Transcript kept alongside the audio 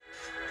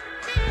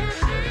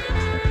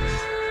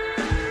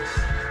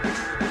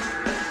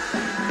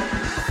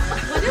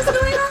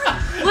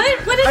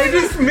I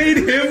just made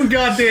him,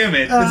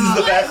 goddammit. This is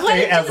the best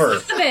day ever.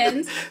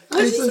 What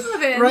just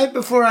happened? Right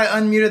before I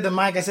unmuted the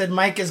mic, I said,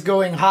 Mike is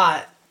going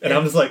hot. And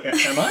I'm just like, am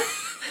I?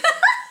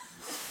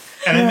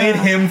 And I made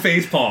him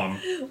facepalm.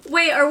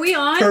 Wait, are we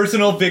on?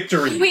 Personal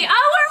victory. Wait,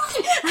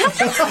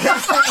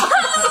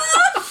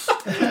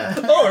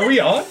 Oh, are we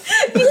on?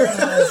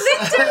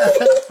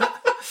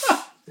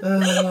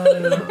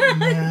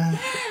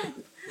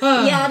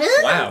 Yeah, dude.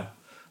 Wow.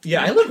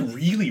 Yeah, I look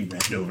really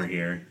red over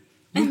here.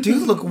 You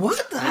do look,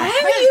 what the heck?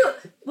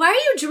 Why are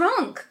you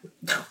drunk?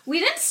 We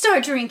didn't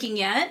start drinking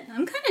yet.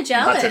 I'm kind of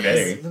jealous. Not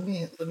today.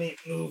 Let me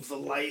move the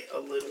light a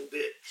little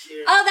bit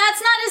here. Oh,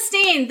 that's not a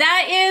stain.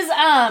 That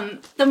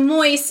is the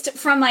moist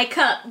from my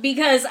cup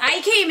because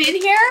I came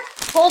in here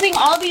holding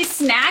all these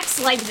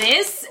snacks like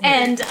this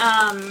and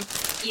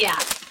yeah.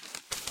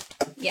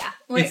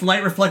 Wait. It's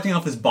light reflecting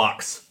off this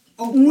box.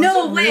 Oh,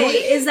 No was it way. really?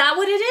 Is that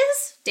what it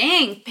is?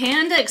 Dang,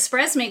 Panda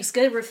Express makes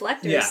good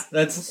reflectors. Yeah,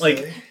 that's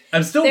like,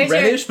 I'm still There's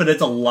your- reddish, but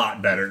it's a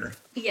lot better.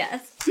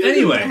 Yes.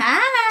 Anyway.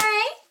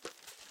 Hi.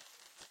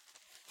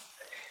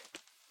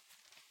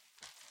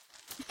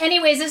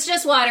 Anyways, it's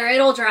just water.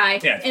 It'll dry.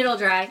 Yeah. It'll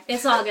dry.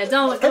 It's all good.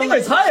 Don't.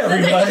 Anyways, hi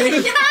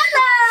everybody.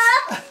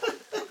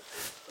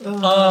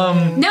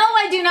 Hello. No,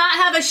 I do not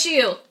have a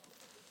shoe.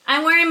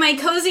 I'm wearing my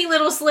cozy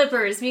little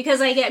slippers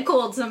because I get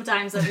cold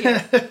sometimes up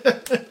here.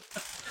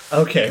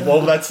 Okay,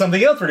 well that's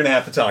something else we're gonna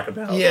have to talk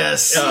about.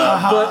 Yes.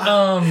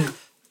 But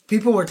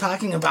people were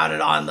talking about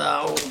it on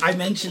I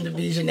mentioned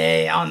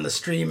Visionet on the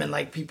stream, and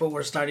like people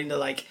were starting to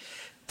like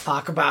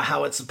talk about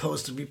how it's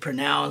supposed to be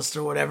pronounced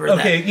or whatever.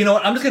 okay, you know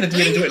what? I'm just gonna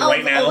get into it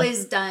right now.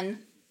 Always done.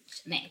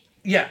 Nay.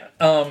 Yeah,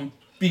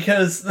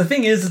 because the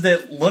thing is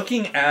that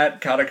looking at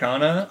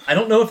katakana, I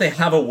don't know if they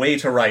have a way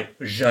to write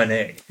Jeanne.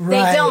 They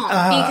don't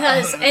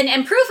because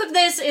and proof of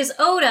this is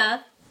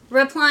Oda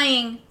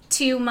replying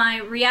to my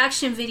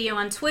reaction video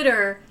on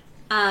Twitter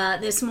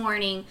this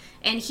morning,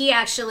 and he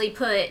actually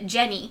put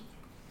Jenny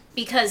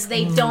because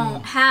they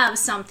don't have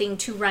something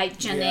to write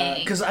Janae.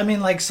 Because I mean,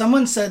 like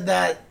someone said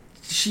that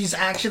she's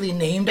actually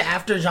named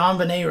after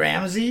Jean-Benet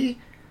Ramsey.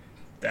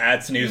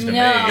 That's news to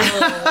No, me.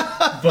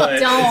 But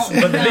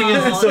don't. but the thing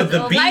is, so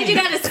the B. Why'd you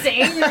gotta say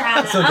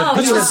that? So the oh,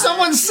 B That's was- what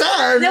someone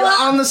said No,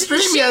 on the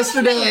stream shame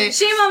yesterday. On them.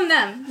 Shame on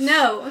them.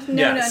 No.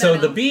 Yeah, so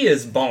the B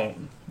is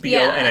bon,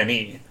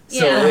 B-O-N-N-E.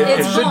 So Yeah, it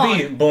it's should bon.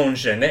 be bon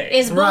Jeanne.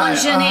 It's bon Right,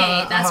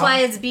 Janae. That's why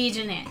it's B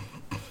Janae.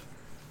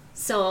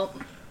 So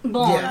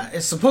bon. Yeah,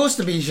 it's supposed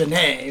to be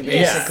Genet,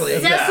 basically.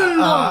 C'est un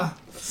bon.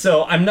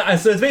 So I'm not.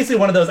 So it's basically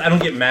one of those. I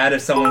don't get mad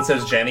if someone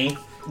says Jenny,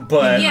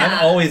 but Yeah.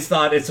 I've always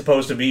thought it's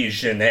supposed to be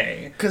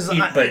Jeanne.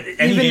 But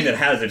any name that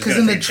has it is because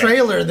going in to the say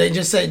trailer they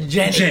just said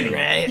Jenny, Jenny.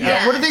 right?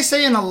 Yeah. What did they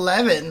say in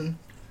 11?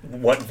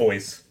 Jenny. What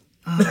voice?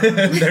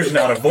 There's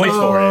not a voice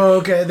for it. Oh,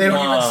 okay. They don't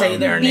even say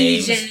their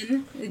names.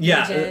 Bijan.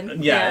 Yeah, Bijan,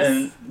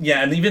 yeah,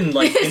 yes. and even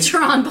like in,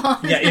 Trombone.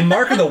 yeah, in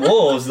Mark of the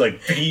Wolves,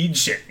 like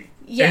BJ.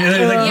 Yeah. And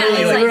then, like, Yeah,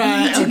 really, it's like, like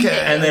right, Bijan. okay.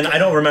 and then I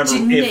don't remember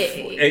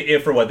Janae.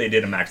 if or what they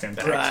did in Max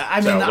Impact. Right.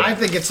 I So, mean, I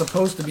whatever. think it's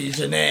supposed to be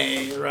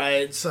Genet,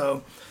 right?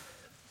 So,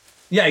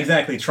 Yeah,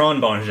 exactly.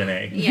 Trombone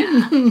Jeanne.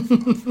 Yeah.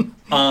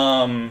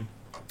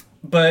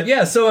 But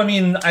yeah, so I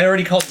mean, I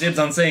already called dibs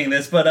on saying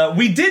this, but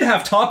we did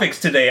have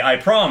topics today, I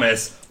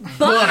promise.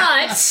 But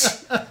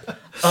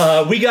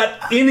We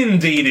got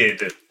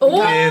inundated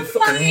with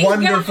my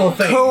wonderful God.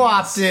 things.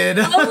 co-opted.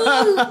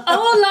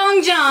 oh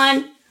Long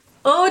John.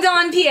 Oh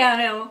Don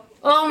Piano.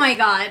 Oh my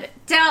God.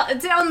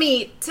 Tell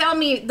me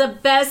the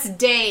best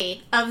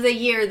day of the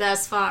year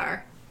thus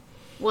far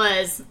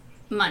was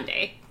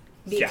Monday.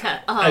 Because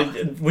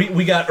Yeah.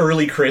 We got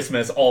early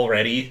Christmas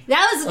already.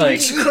 that was Like-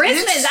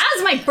 Christmas. It's- That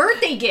was my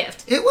birthday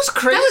gift. It was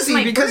crazy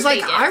my because,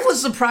 like, birthday I gift.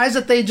 was surprised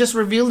that they just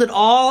revealed it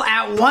all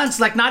at once.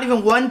 Like, not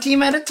even one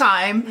team at a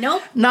time.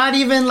 Nope. Not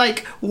even,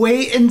 like,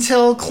 wait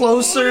until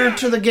closer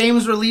to the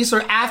game's release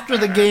or after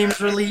the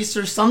game's release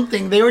or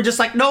something. They were just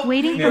like, nope,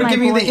 Waiting we're for my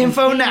giving you boy the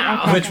info in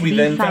now. Which we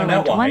then found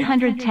out why.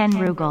 110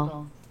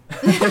 Rugal.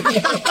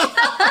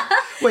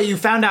 Wait, you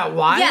found out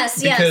why?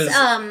 Yes, Because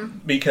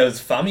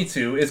because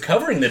Famitsu is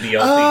covering the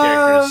DLC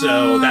characters,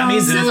 so that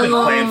means it has been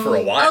planned for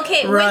a while.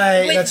 Okay,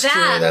 Right, with that's that,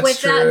 true, that's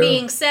with that true.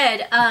 being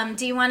said,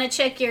 do you want to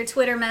check your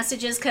Twitter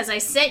messages? Because I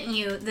sent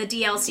you the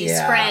DLC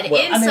Yeah, spread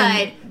well, I mean,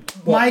 inside.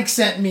 Mike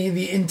sent me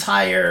the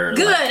entire.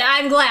 Good, like,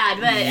 I'm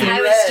glad, but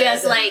I was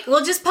just like,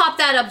 we'll just pop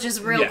that up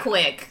just real Yeah.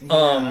 quick.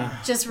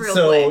 Just real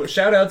So quick.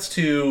 shout outs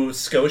to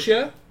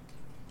Scotia,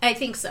 I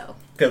think so.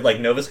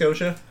 like Nova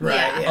Scotia. right,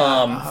 Yeah.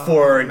 yeah.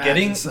 For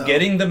imagine so.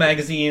 getting the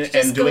magazine Just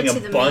and go doing to a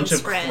the bunch main of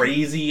spread.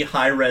 crazy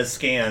high-res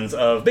scans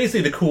of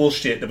basically the cool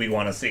shit that we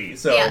want to see.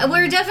 So Yeah,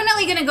 we're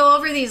definitely going to go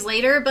over these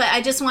later, but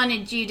I just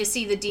wanted you to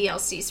see the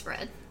DLC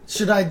spread.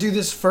 Should I do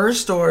this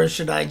first or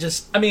should I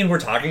just. I mean, we're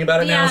talking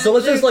about it now, Yeah, so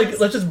let's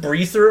there's- just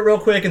breeze through it real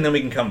quick, and then we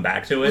can come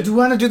back to it. Do you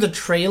want to do the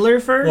trailer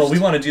first? Well, we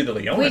want to do the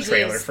Leona We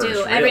trailer just first,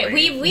 do. really,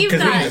 We've because we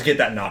got- can just get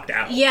that knocked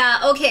out. Yeah,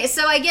 okay,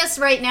 so I guess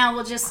right now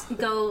we'll just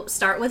go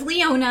start with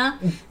Leona,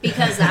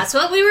 because that's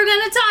what we were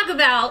going to talk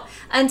about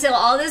until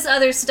all this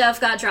other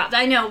stuff got dropped.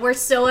 I know, we're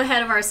so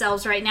ahead of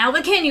ourselves right now,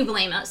 but can you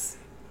blame us?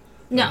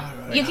 No,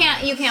 you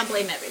can't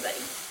blame everybody.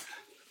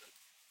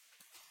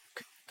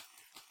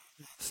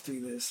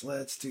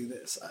 Let's do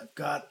this. I've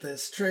got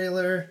this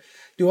trailer.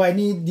 Do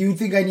you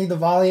think I need the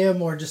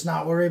volume or just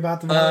not worry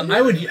about the volume?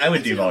 I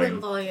would do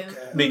volume. Okay.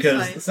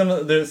 Because some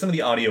of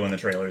the audio in the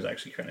trailer is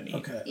actually kind of neat.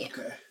 Okay. Yeah.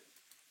 Okay.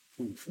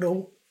 Oof,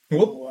 no.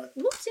 Whoop. What?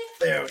 Whoopsie.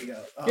 There we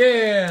go. Oh,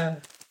 Yeah.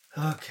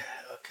 Okay.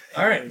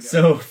 All right.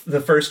 So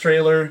the first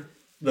trailer,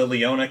 the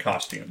Leona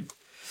costume.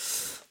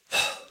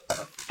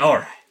 All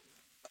right.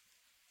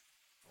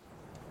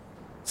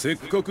 せっ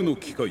かくの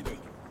機会だ。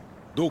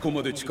どこ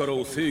まで力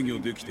を制御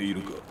できてい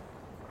るか。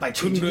 By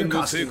訓 changing 練 your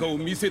の成果 costume. を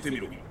見せてみ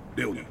ろ、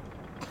レオナ。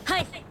は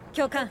い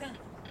教官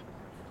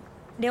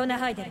レオナ・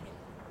ハイデル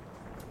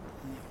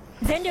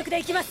全力で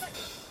いきます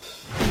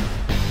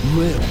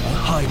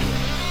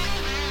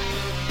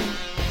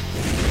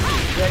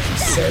He actually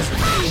says her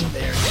name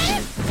there.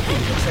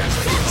 The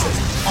translation says,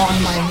 on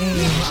my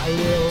name, I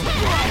will.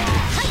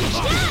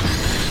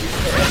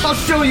 I'll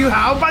show you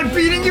how by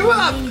beating you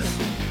up!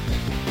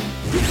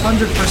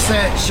 100%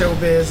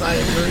 showbiz, I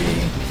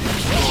agree.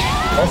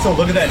 Also,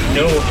 look at that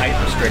no height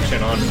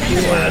restriction on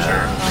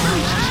Slasher.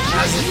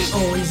 As it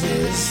always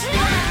is.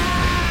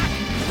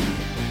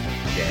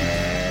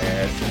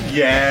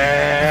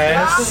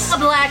 Yes.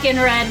 Black and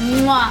red.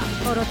 Mwah.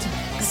 オロチ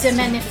C'est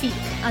magnifique.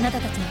 あなた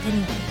たちの手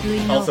による封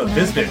印が Also, 行わ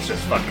this れ bit's just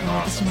fucking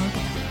私 awesome. も受け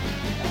ただ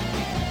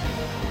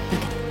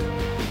け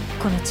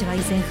どこの血は依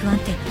然不安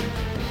定な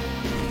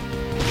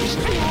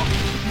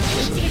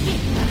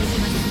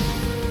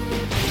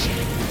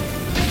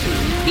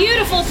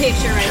Beautiful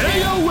picture right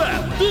there.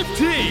 KOF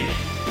 15!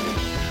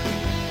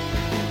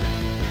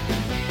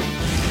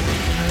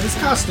 This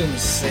costume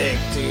is sick,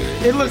 dude.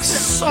 It looks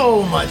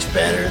so much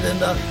better than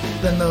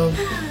the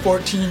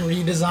 14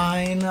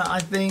 redesign, I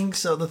think.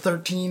 So the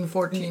 13,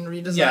 14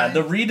 redesign. Yeah,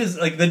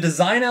 the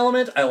design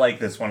element, I like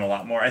this one a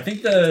lot more. I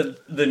think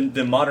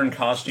the modern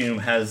costume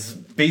has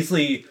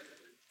basically,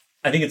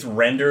 I think it's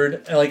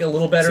rendered like a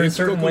little better in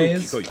certain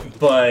ways,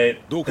 but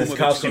this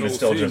costume is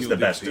still just the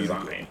best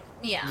design.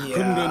 Yeah.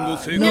 訓練の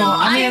成果 No, を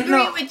I mean, agree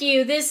no. with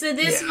you. This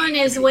Yeah. one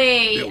is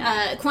way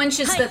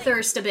quenches the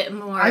thirst a bit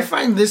more. I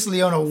find this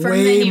Leona For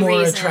way many more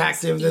reasons.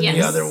 attractive than the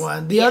Yes. other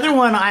one. The other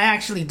one I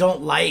actually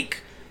don't like.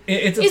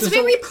 It's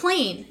very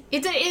plain.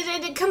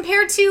 It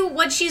compared to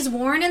what she's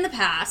worn in the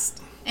past,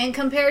 and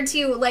compared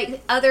to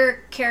like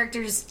other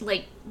characters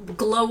like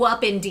glow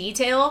up in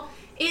detail.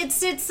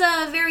 It's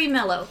very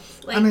mellow.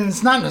 Like, I mean,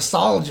 it's not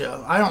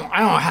nostalgia. I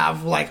don't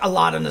have like a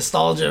lot of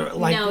nostalgia.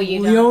 Like No,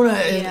 you don't. Leona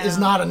Yeah. is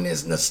not a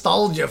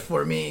nostalgia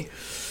for me.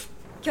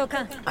 教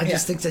官 I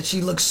just think that she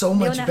looks so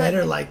much Leona better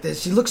Hyde. like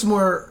this. She looks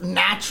more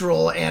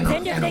natural and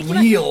Zenyaku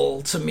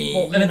real to me.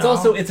 Well, and you it's know?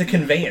 also it's a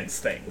conveyance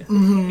thing.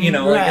 You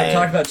know, like I've right.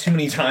 talked about too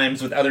many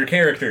times with other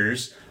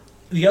characters.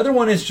 The other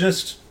one is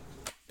just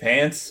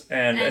pants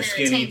and And a a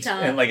skinny tank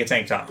top. and like a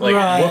tank top. Like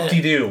Right.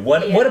 whoop-de-doo.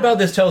 What Yeah. about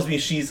this tells me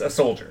she's a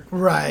soldier?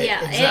 right.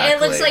 yeah, exactly.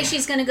 it looks like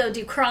she's gonna go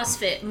do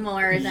CrossFit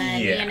more than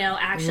Yeah.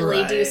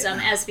 actually do Right.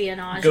 some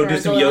espionage. Go or do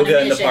some go on a yoga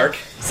in the mission. park.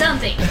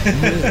 Something.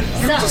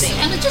 Just- Something.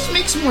 and it just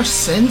makes more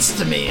sense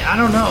to me. I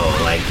don't know.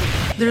 Like,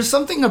 there's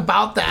something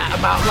about that.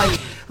 About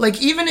like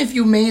even if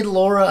you made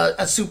Laura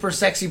a super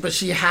sexy, but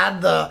she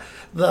had the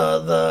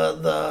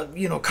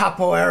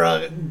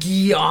capoeira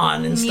gi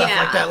on and stuff like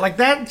Yeah. that. Like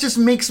that just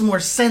makes more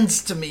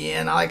sense to me,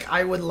 and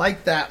I would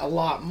like that a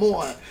lot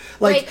more.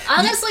 Like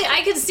honestly,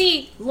 I could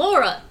see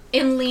Laura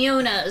in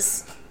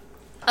Leona's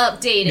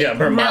updated Yeah,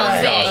 her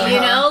modern outfit. You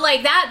know,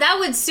 like that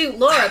would suit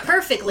Laura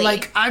perfectly.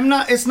 Like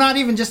it's not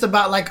even just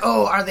about like,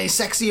 oh, are they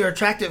sexy or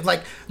attractive?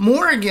 Like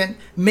Morrigan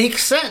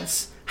makes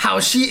sense how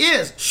she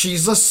is.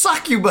 She's a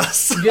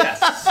succubus.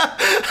 Yes.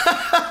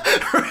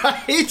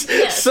 Right?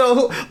 Yes.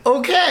 So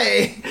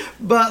okay.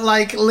 But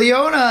like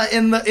Leona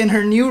in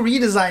her new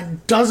redesign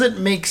doesn't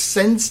make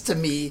sense to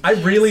me. I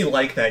really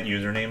like that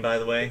username, by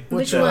the way.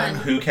 Which The one?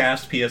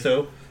 WhoCast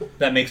PSO.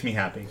 That makes me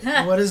happy.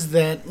 What is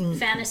that?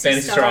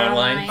 Fantasy Star Star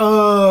Online. Online.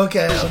 Oh,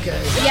 okay.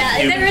 Yeah,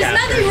 You there is can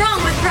cast nothing her.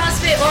 wrong with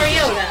CrossFit or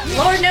yoga.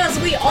 Lord knows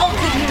we all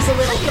could use a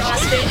little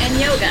CrossFit and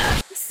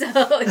yoga. So,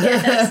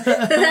 yes,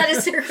 that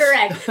is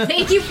correct.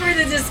 Thank you for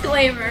the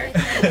disclaimer.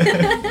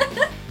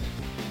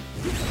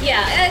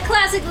 Yeah,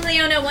 classic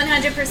Leona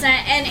 100%.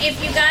 And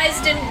if you guys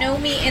didn't know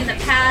me in the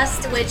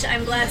past, which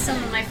I'm glad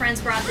some of my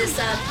friends brought this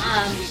up,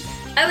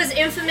 I was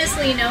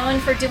infamously known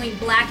for doing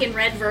black and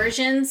red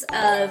versions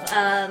of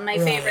my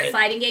favorite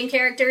fighting game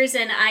characters,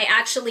 and I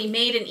actually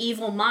made an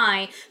Evil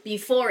Mai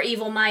before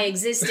Evil Mai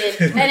existed,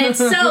 and it's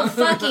so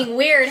fucking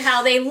weird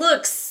how they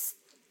look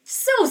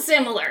so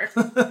similar.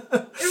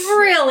 It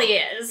really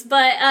is.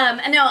 But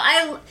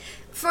no,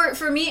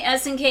 for me,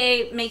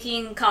 SNK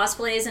making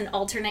cosplays in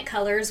alternate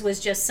colors was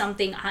just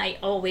something I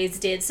always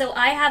did. So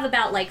I have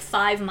about like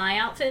 5 Mai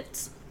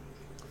outfits,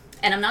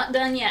 and I'm not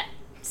done yet.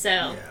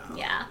 So,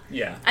 yeah.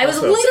 Yeah. I was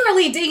Also-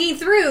 literally digging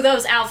through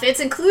those outfits,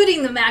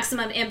 including the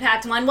Maximum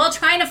Impact one, while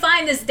trying to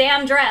find this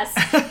damn dress.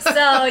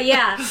 So,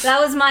 yeah, that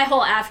was my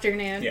whole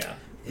afternoon. Yeah.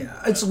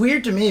 Yeah. It's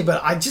weird to me, but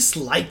I just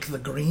like the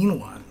green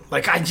one.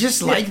 Like, I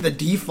just like the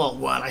default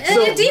one. And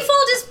the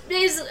default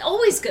is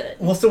always good.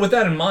 Well, so with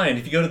that in mind,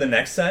 if you go to the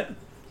next set,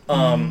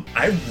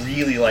 I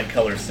really like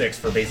Color 6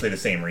 for basically the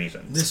same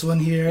reasons. This one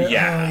here?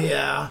 Yeah. Oh,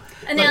 yeah.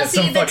 And now, see,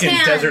 some the fucking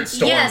tan, Desert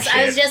Storm yes,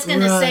 I was shit. just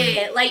gonna say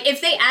it. Like,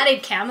 if they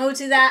added camo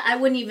to that, I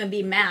wouldn't even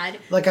be mad.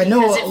 Like, I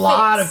know because a it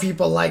lot fits. of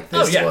people like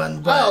this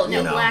one, but, Oh, no,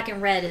 you know. black and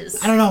red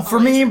is... I don't know. For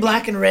always me, good.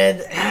 black and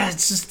red,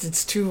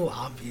 it's too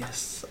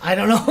obvious. I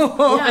don't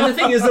know. And the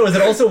thing is, though, is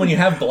that also when you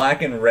have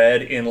black and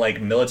red in, like,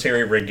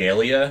 military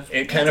regalia,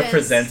 it kind of does.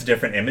 presents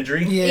different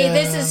imagery. Yeah.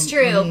 This is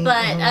true,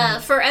 but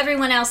for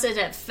everyone else, it's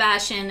a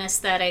fashion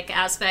aesthetic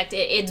aspect.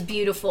 It's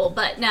beautiful.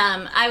 But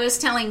I was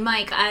telling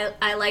Mike,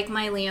 I like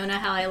my Leona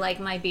how I like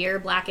my beer,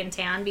 black and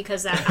tan,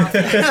 because that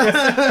outfit.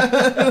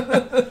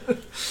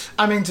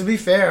 I mean, to be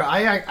fair,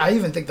 I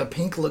even think the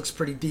pink looks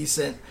pretty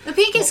decent. The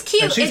pink is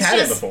cute. And she's it's had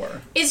just, it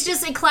before. It's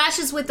just it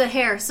clashes with the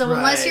hair. So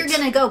unless Right. you're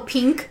gonna go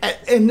pink,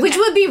 And, which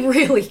would be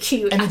really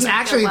cute, and I'm it's not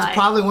actually gonna it's lie.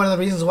 probably one of the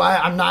reasons why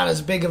I'm not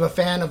as big of a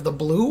fan of the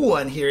blue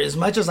one here. As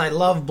much as I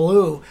love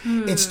blue,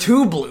 it's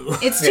too blue.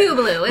 It's too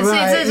blue. It's,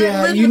 Right, it's yeah.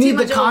 a little You too need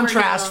the much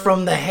contrast overkill.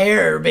 from the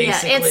hair, Yeah,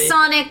 basically. it's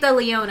Sonic the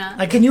Leona.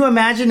 Like, can you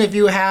imagine if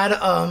you had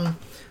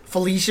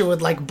Felicia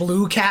with like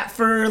blue cat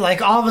fur?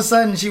 Like all of a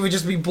sudden she would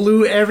just be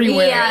blue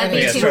everywhere. Yeah, and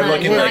it'd be Yeah, too start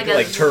much. looking Like a-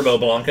 like Turbo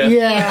Blanca.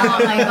 yeah.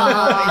 Oh my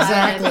god.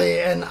 Exactly.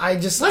 And I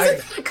just Wasn't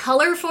that a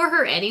color for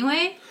her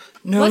anyway?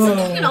 no. Wasn't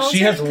that an She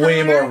has alternate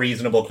way color? more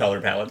reasonable color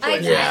palette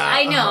choices.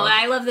 I know.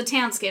 I love the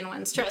tan skin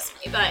ones. Trust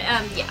me. But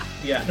yeah.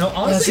 Yeah, no, Yeah,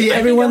 honestly, see, I think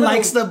everyone I'm gonna-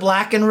 likes the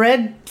black and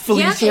red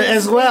Felicia Yeah,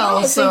 as well.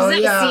 yes, So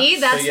exactly. yeah. See,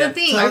 that's So, yeah. the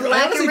thing. So I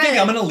black honestly and red. think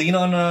I'm gonna lean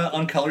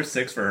on Color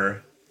 6 for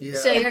her. Yeah.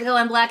 So you're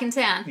going black and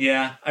tan.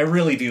 Yeah, I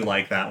really do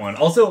like that one.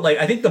 Also, like,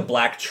 I think the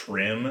black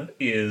trim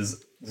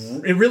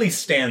it really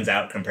stands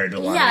out compared to a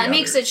lot of Yeah, the it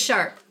makes others. it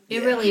sharp.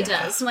 It really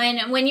does.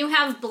 When you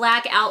have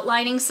black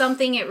outlining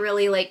something, it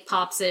really like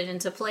pops it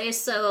into place.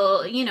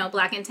 So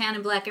black and tan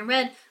and black and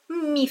red,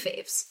 me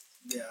faves.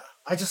 Yeah.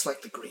 I just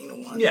like the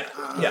green one. Yeah,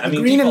 yeah. I The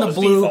mean, green and default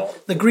the is blue.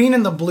 default. The green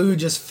and the blue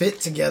just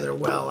fit together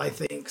well, I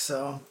think.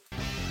 So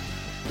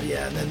but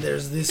yeah, and then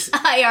there's this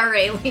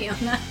IRA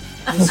Leona.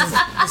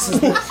 this is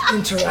the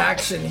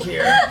interaction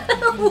here.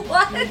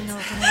 What?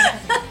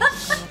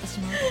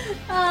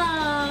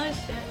 Oh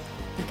shit.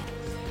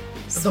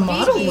 The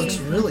model Speaking- looks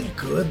really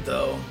good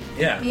though.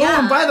 Yeah. Yeah. Oh,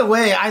 and by the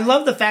way, I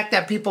love the fact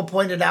that people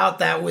pointed out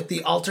that with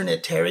the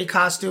alternate Terry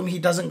costume, he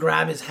doesn't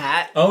grab his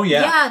hat. Oh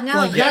yeah. Yeah, no,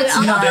 Like, that's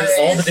nice.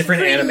 All the different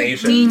pretty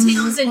animations.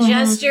 details and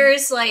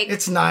gestures, like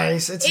It's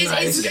nice. It's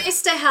nice. it's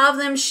nice to have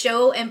them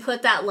show and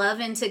put that love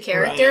into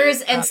characters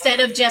Right. instead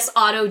of just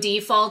auto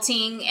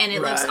defaulting and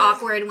it looks Right.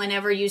 awkward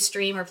whenever you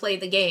stream or play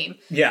the game.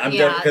 Yeah, I'm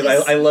Yeah, because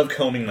this- I love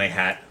combing my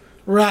hat.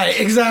 Right,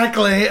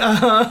 exactly.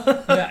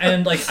 Yeah,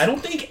 and like I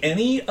don't think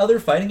any other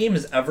fighting game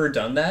has ever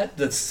done that.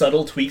 The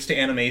subtle tweaks to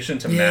animation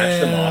to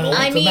match the model.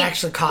 I to mean-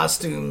 match the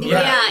costume.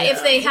 Yeah, Right,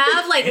 if they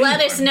have, like, let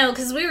us Anyone. know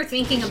because we were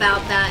thinking about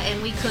that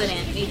and we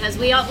couldn't because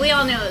we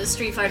all know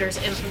Street Fighter's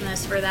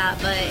infamous for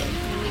that, but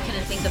we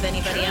couldn't think of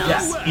anybody else.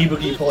 Yeah,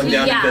 Ibuki pulling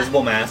down Yeah.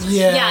 invisible masks.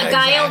 Yeah, Yeah,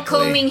 Guile exactly.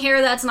 combing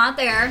hair that's not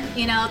there.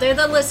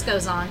 The list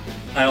goes on.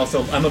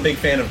 I'm a big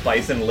fan of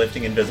Bison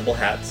lifting invisible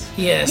hats.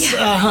 Yes.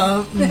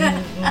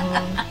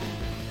 Mhm.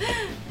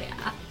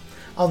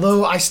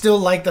 Although I still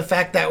like the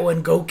fact that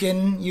when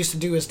Goken used to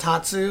do his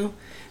Tatsu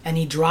and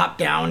he dropped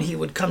down, he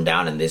would come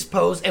down in this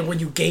pose, and when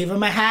you gave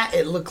him a hat,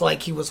 it looked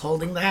like he was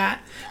holding the hat,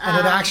 and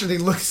it actually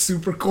looked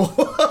super cool.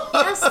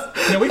 Yes.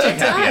 Yeah, we take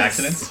happy does.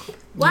 accidents.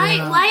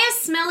 Why a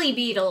smelly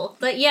beetle?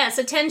 But yes,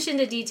 attention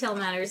to detail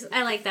matters.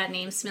 I like that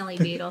name, smelly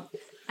beetle.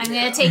 I'm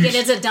gonna take it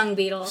as a dung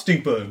beetle.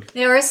 Stink bug.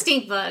 Or a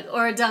stink bug,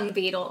 or a dung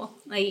beetle.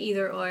 Like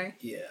either or.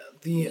 Yeah.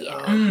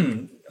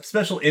 The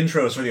Special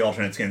intros for the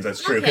alternate skins,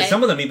 that's true. Because Okay.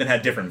 some of them even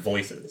had different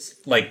voices.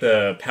 Like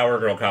the Power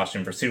Girl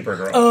costume for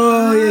Supergirl.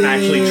 oh yeah,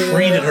 actually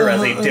treated her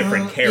as a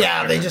different character.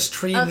 yeah, they just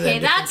treated Okay,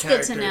 them that's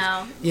different good to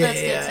characters. know. Yeah, That's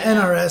good yeah. to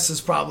know. NRS is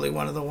probably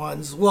one of the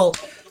ones. Well,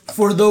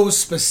 for those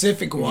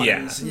specific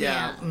ones.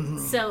 Yeah. Yeah.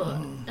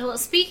 So, well,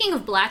 speaking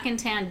of black and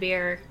tan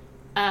beer,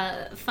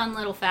 fun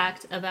little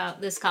fact about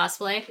this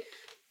cosplay.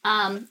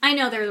 I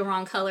know they're the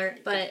wrong color,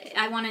 but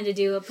I wanted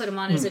to put them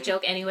on as a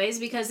joke anyways,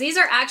 because these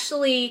are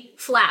actually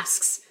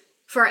flasks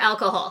for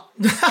alcohol.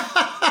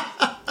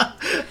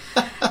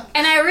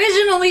 And I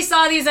originally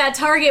saw these at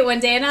Target one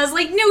day, and I was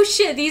like, "No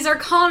shit, these are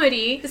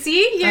comedy."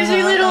 See, there's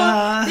your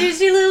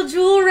little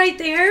jewel right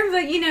there.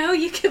 But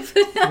you can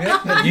put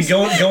that on. You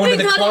go into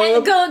the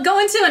club. Go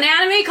into an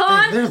anime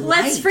con. They're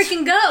Let's light.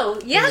 freaking go.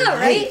 Yeah, They're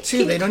right. light,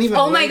 too. They don't even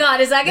Oh my weigh-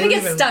 god, is that gonna they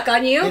get don't even- stuck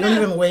on you? They don't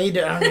even weigh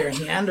down your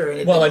hand or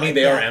anything. Well, I mean, like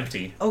they that. are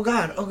empty. Oh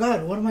god,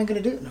 what am I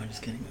gonna do? No, I'm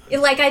just kidding.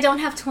 Like, I don't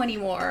have 20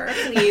 more,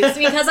 please,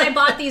 because I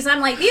bought these.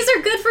 I'm like, these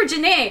are good for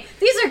Janae.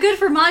 These are good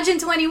for Majin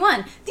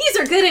 21. These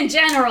are good in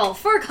general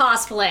for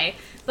cosplay.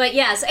 But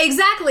yes,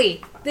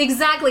 exactly.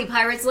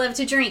 Pirates love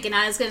to drink, and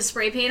I was going to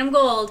spray paint them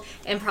gold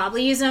and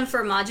probably use them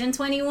for Majin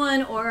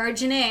 21 or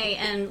Janae,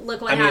 and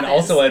look what happens.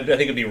 Also, I think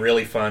it'd be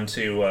really fun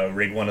to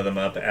rig one of them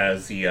up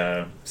as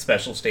the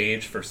special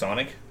stage for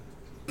Sonic.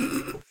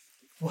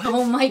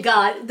 Oh my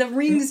god, the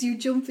rings you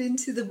jump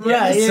into the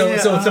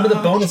So some of the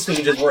bonus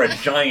stages were a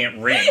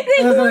giant ring.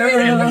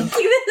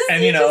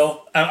 and you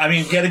know, I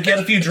mean, get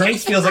a few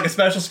drinks feels like a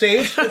special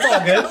stage. It's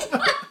all good.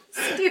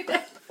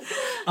 Stupid.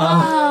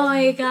 Oh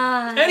my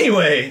god.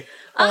 Anyway,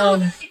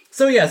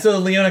 so the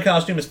Leona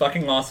costume is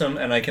fucking awesome,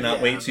 and I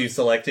cannot wait to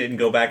select it and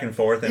go back and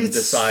forth and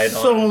decide on.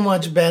 It's so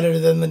much better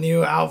than the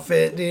new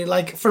outfit, dude.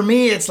 Like for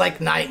me, it's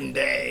like night and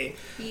day.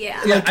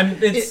 Yeah. Like,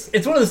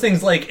 it's one of those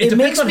things. Like it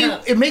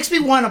makes me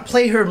want to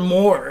play her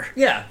more.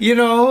 Yeah. You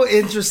know,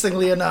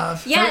 interestingly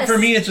enough. Yes. For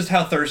me, it's just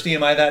how thirsty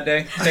am I that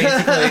day.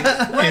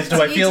 Basically, is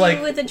do I feel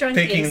like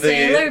picking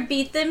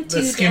beat them to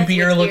the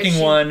skimpier looking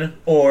one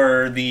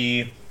or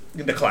the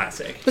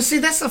classic? But see,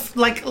 that's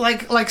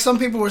like some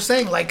people were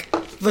saying, like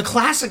the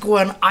classic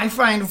one I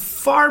find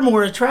far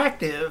more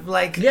attractive.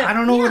 Like I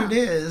don't know what it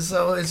is,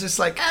 so it's just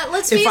like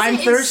if I'm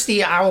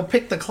thirsty, I will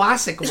pick the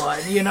classic one.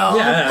 You know?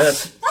 Yeah.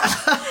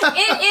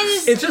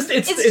 It's just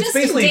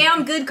basically a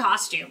damn good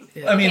costume.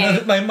 I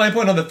mean, my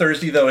point on the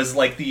thirsty though is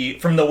like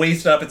from the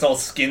waist up, it's all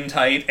skin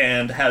tight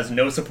and has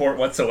no support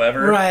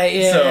whatsoever. Right.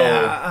 Yeah. So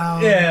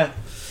yeah,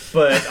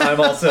 but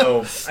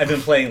I've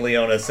been playing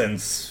Leona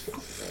since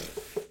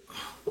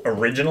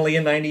originally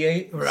in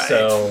 '98. Right.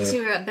 So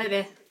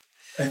baby.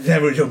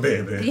 That was your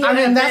baby. I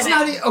mean, that's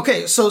not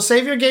okay. So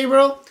Savior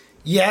Gabriel,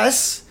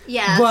 yes,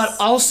 but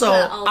also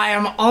I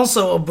am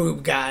also a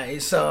boob guy,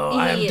 so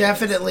I'm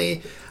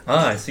definitely.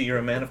 I see you're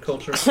a man of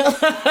culture.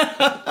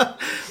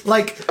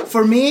 Like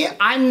for me,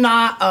 I'm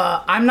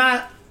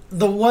not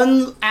the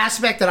one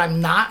aspect that I'm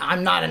not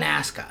an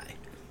ass guy.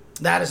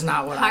 That is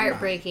not what I'm.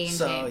 Heartbreaking.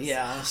 So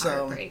James.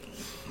 Heartbreaking.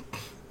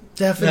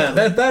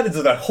 Definitely. Yeah, that is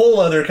a whole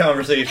other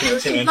conversation.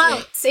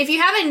 If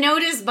you haven't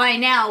noticed by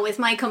now, with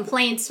my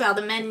complaints about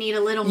the men need a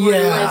little more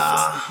lift,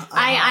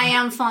 I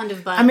am fond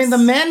of butts. I mean, the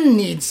men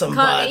need some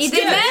butts.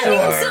 The men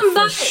need some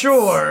butts. For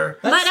sure.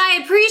 But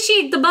I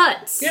appreciate the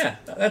butts. Yeah,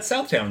 that's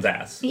Southtown's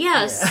ass.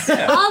 Yes.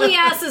 Yeah. All the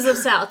asses of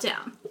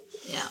Southtown.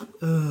 Yeah.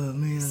 Oh,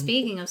 man.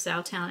 Speaking of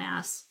Southtown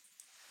ass.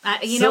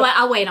 You know what?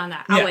 I'll wait on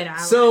that. I'll wait on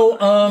that.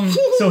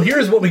 So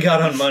here's what we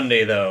got on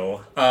Monday,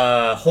 though.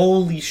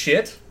 Holy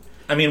shit.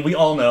 I mean, we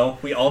all know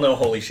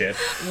holy shit.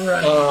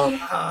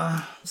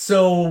 Right.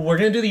 So we're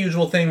going to do the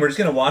usual thing. We're just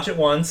going to watch it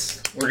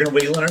once. We're going to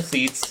wiggle in our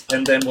seats.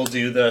 And then we'll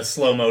do the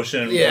slow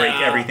motion, break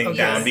everything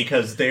down.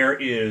 Because there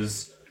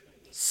is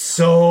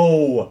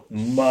so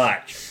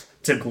much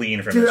to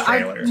glean from this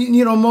trailer.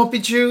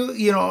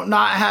 Mopichu,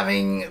 not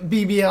having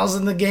BBLs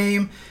in the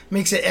game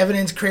makes it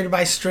evidence created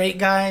by straight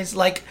guys.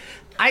 Like,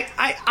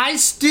 I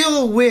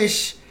still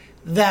wish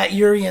that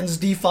Urian's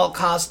default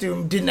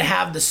costume didn't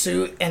have the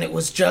suit and it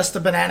was just a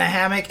banana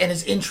hammock and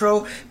his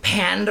intro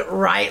panned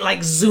right,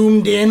 like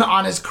zoomed in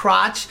on his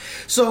crotch,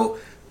 so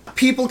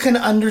people can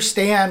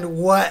understand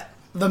what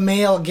the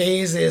male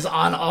gaze is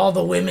on all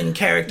the women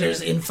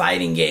characters in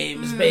fighting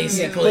games,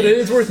 basically. But it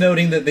is worth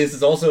noting that this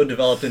is also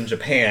developed in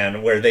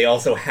Japan, where they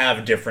also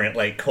have different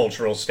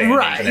cultural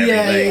standards and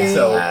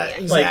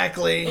everything.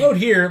 Exactly. Out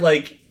here,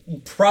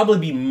 probably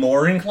be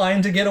more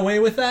inclined to get away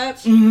with that,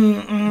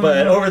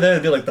 but over there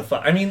it'd be like the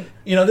fuck. I mean,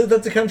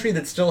 that's a country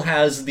that still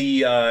has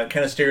the kind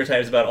of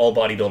stereotypes about all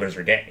bodybuilders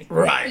are gay,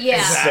 right?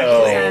 Yeah.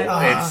 So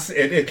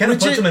it kind of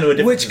puts them into a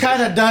different which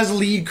kind of does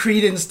lead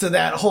credence to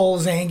that whole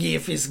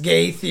Zangief is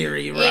gay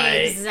theory,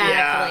 right?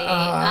 Exactly.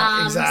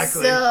 Yeah,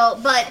 exactly. So,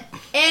 but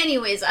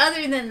anyways,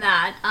 other than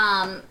that,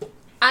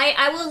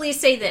 I will at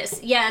least say this.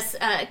 Yes,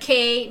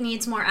 Kay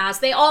needs more ass.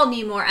 They all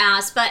need more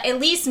ass, but at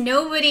least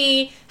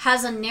nobody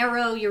has a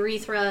narrow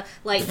urethra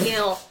like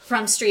Gil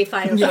from Street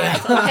Fighter V,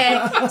 okay?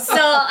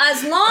 So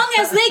as long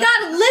as they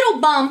got a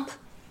little bump,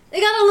 they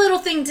got a little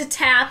thing to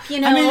tap,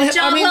 well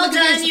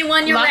done, you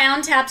won your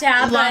round, tap,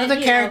 tap. A lot of the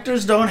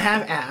characters don't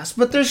have ass,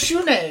 but there's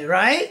Shun'ei,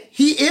 right?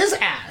 He is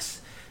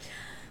ass.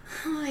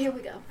 Oh, here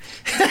we go.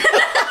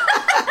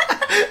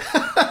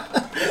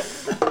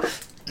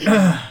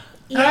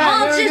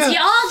 Y'all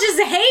just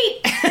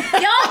hate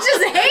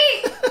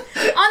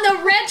on the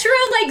retro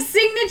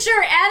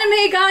signature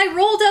anime guy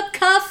rolled up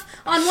cuff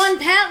on one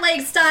pant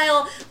leg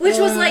style, which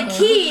was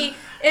key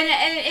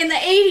in the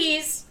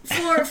 80s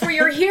for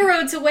your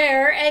hero to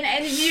wear,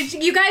 and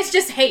you guys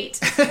just hate.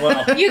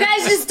 Well. You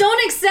guys just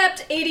don't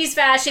accept 80s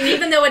fashion,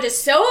 even though it is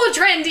so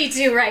trendy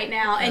too right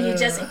now, and you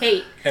just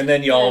hate. And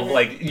then y'all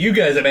you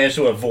guys have managed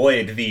to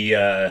avoid the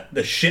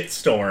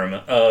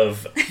shitstorm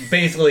of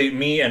basically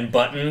me and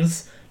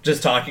Buttons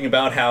just talking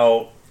about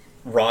how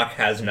Rock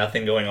has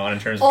nothing going on in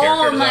terms of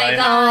character design. Oh my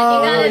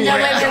god, you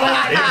gotta know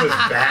everyone. It was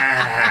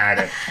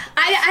bad.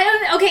 I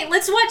don't. Okay,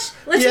 let's watch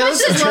the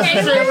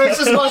trailer. Let's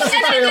just watch the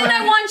trailer. And then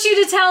I want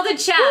you to tell the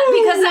chat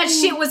because that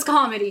shit was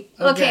comedy.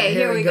 Okay,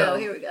 here we go.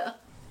 Here we go.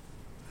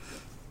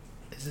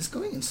 Is this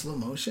going in slow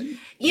motion?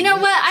 You know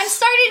what? I'm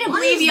starting to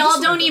believe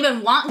y'all don't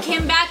even want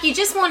Kim back. You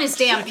just want his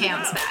damn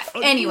pants back.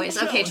 Anyways,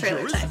 okay,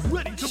 trailer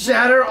time.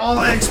 Shatter all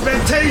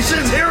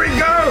expectations. Here we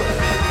go.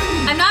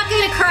 I'm not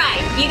gonna cry.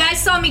 You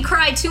guys saw me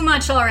cry too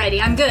much already.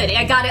 I'm good.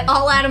 I got it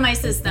all out of my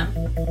system.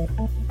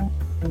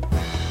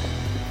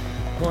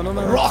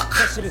 Rock.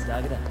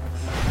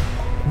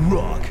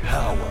 Rock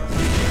Howard.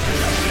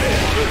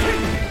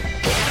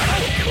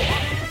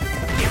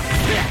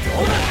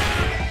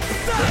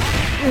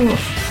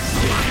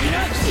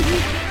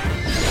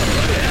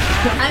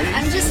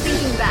 I'm just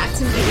thinking back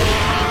to me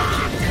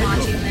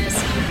watching this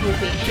and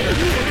hoping.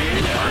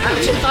 I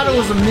actually thought it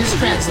was a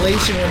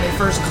mistranslation when they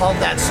first called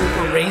that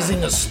super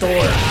raising a store.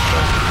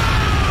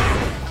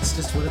 That's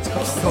just what it's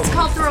called. It's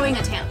called throwing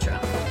a tantrum.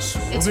 It's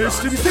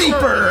wrong.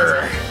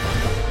 Paper!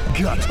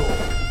 Gato.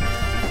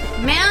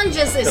 Man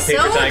just is The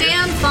so paper tiger.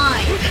 damn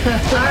fine.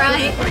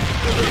 Alright?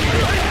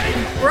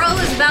 Bro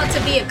is about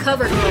to be a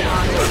cover girl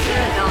on this.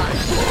 Dear God.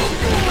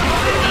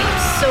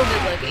 He's so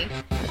good looking.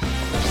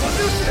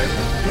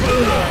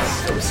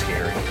 So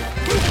scary.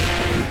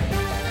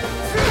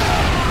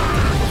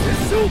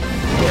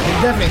 Yeah,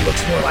 he definitely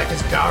looks more like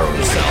his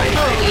Garu self.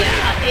 Oh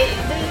yeah.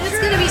 It's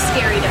gonna be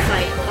scary to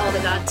fight all the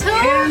gods.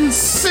 And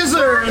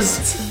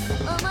scissors!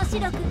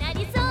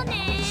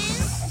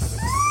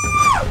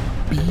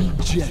 Be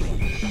Jenny.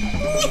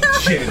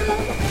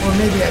 Or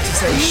maybe I should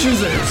say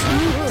shoozers.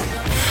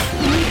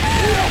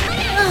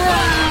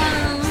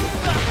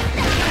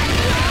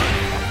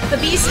 The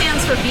B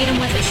stands for beat him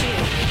with a shoe.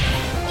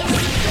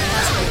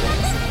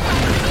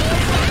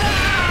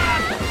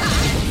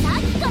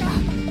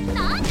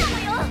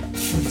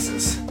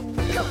 Jesus.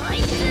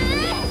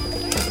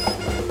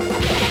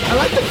 I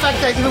like the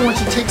fact that even when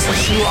she takes the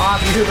shoe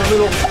off, you hear the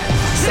little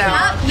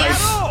sound.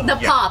 Yep,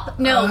 the pop.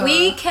 No,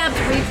 we kept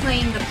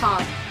replaying the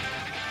pop.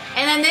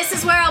 And then this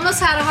is where I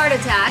almost had a heart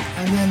attack.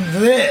 And then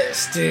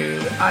this,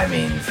 dude. I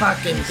mean,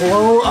 fucking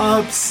blow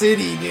up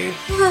city, dude.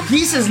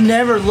 Geese has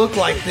never looked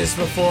like this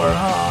before,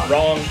 huh?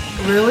 Wrong.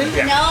 Really?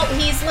 Yeah. No,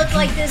 he's looked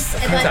like this,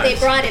 but they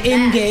brought it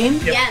In back. game?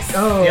 Yep. Yes.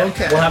 Oh, Yeah,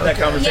 okay. we'll have that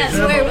conversation. Yes,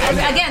 we're,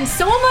 again,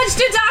 so much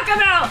to talk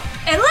about.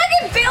 And look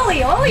at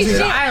Billy. Holy Dude,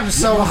 shit. I am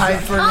so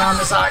hyped for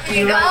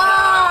Yamazaki my right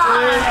God. now,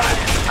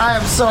 dude. I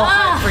am so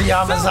hyped for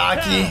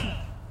Yamazaki.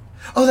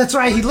 Oh, that's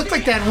right. He looked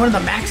like that in one of the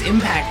Max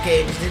Impact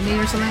games, didn't he,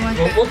 or something like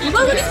that?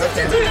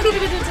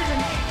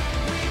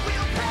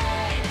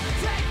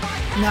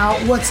 Now,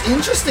 what's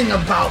interesting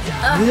about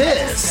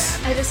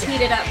this? I just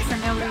heated up for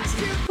no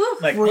reason. Whew.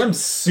 Like, I'm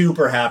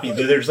super happy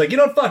that there's like, you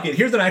know what, fuck it.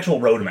 Here's an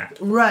actual roadmap.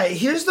 Right,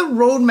 here's the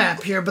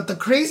roadmap here, but the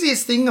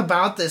craziest thing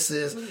about this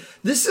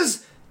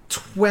is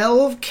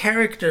 12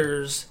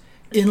 characters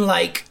in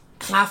like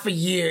half a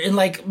year, in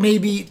like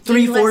maybe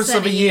three-fourths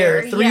of a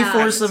year.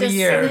 Three-fourths of a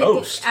year.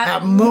 Most.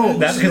 At most.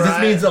 That's because right?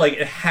 this means that like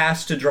it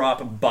has to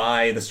drop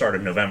by the start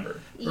of November.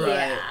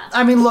 Yeah.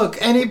 I mean, look,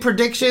 any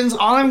predictions?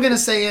 All I'm going to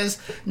say is,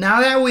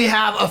 now that we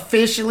have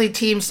officially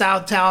Team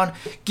Southtown,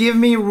 give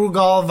me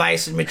Rugal,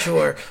 Vice, and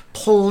Mature.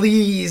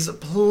 Please,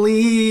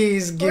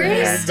 please give me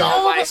We're Rugal,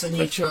 still Vice, and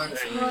Mature.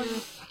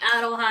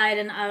 Adelheid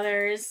and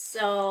others,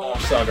 so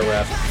Saga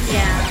ref.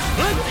 yeah.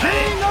 The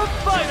King of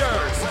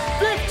Fighters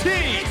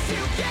 15.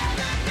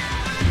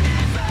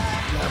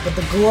 Yeah, but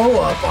the glow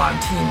up on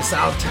Team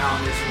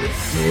Southtown is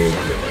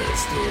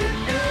ridiculous,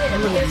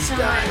 dude. Look at these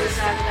guys.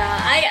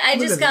 I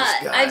Look just at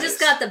these got I just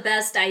guys. got the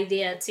best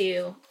idea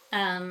to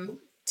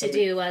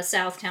do a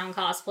Southtown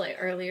cosplay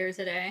earlier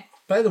today.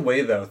 By the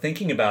way, though,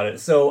 thinking about it,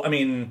 so I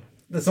mean,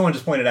 someone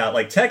just pointed out,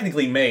 like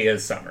technically May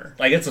is summer,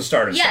 like it's the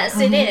start of Yes,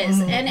 summer. it is,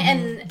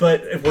 and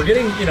But if we're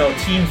getting, you know,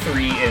 Team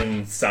 3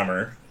 in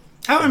summer,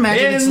 I would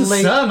imagine it's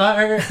late.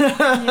 summer,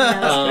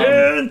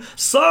 In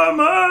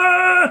summer!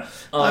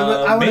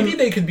 I would- maybe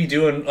they could be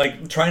doing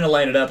like trying to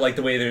line it up like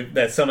the way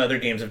that some other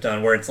games have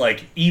done, where it's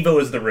like Evo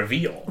is the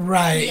reveal,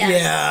 Right,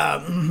 Yes. yeah.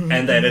 Mhm.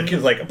 and then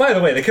it's like, by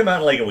the way, they come out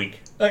in like a week.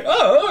 Like,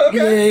 oh,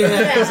 okay,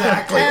 Yeah,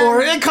 exactly.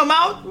 Or it come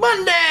out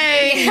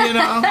Monday, you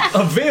know?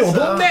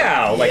 available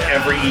now. Like yeah.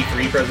 every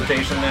E3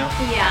 presentation now.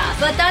 yeah,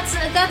 but that's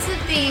the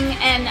thing,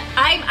 and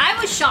I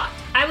was shocked.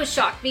 I was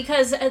shocked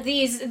because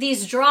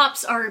these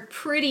drops are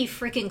pretty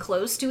freaking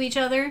close to each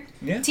other.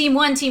 Yeah. Team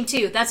 1, Team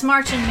 2, that's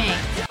March and May.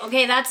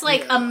 Okay, that's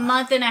like a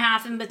month and a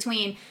half in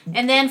between,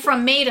 and then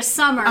from May to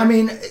summer. I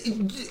mean,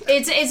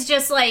 It's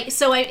just like,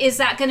 so is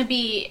that going to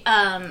be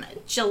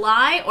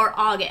July or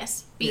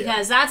August?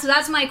 Because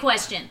that's my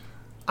question.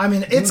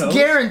 it's knows?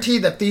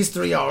 guaranteed that these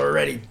three are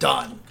already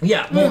done.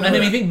 Yeah, well, and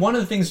I think one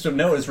of the things to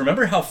know is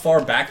remember how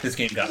far back this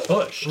game got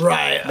pushed.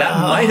 Right.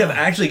 That might have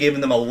actually given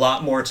them a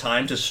lot more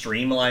time to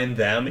streamline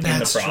them in the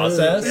That's true.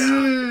 process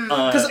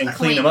and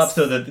clean them up,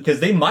 so that because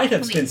they might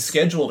have been Points.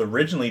 scheduled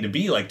originally to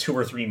be like 2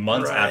 or 3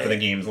 months Right. after the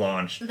game's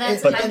launched.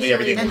 That's But actually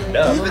everything good. cleaned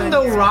up. Even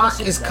though Rock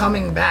is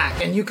coming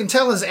back, and you can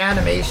tell his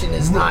animation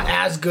is not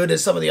as good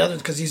as some of the others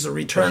because he's a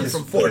return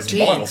from 14.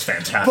 His model's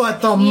fantastic.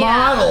 But the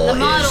model the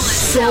model is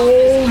itself so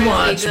is really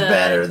much good.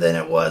 better than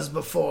it was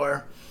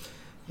before.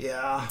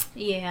 Yeah.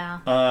 Yeah.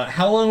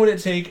 How long would it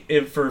take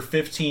for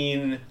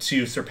 15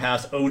 to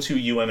surpass O2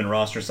 UM in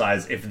roster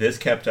size if this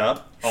kept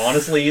up?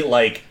 Honestly,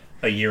 like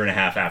a year and a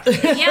half after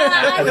that.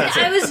 Yeah, That's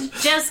it. I was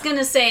just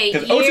gonna say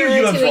 'Cause year O2 to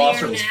a UM's year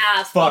roster and a was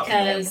half fucking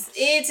because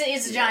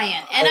it's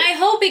giant, and I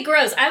hope it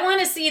grows. I want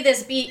to see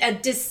this be a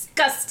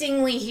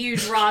disgustingly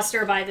huge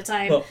roster by the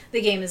time Well,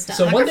 the game is done.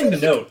 So one thing to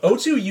note,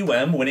 O2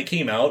 UM, when it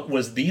came out,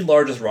 was the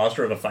largest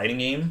roster of a fighting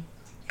game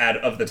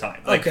of the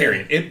time. Like,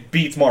 period. It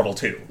beats Marvel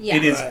 2. Yeah.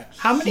 It is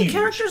How many huge.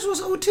 characters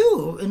was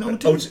O2 in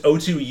O2?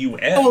 O2 UM.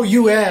 Oh,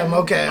 UM.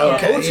 Okay.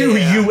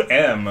 O2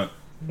 UM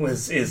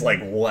is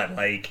like what,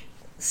 like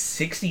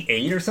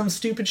 68 or some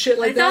stupid shit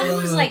I like thought that? it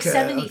was like Okay,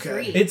 73.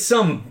 okay. It's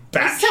some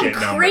It's some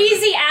batshit number.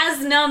 crazy ass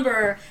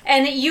number,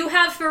 and you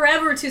have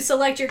forever to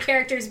select your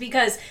characters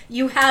because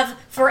you have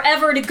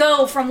forever to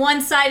go from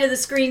one side of the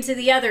screen to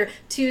the other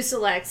to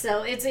select.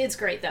 So it's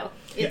great though.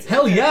 It's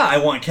Hell yeah, I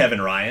want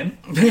Kevin Ryan.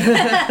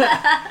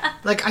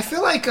 Like, I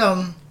feel like,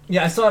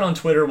 Yeah, I saw it on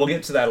Twitter. We'll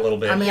get to that a little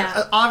bit. I mean,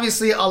 Yeah.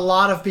 obviously a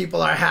lot of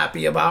people are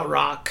happy about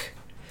Rock.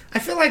 I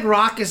feel like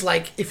Rock is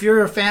like, if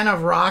you're a fan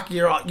of Rock,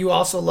 you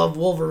also love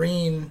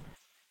Wolverine.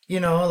 You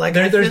know, like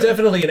there's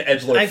definitely an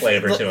edgelord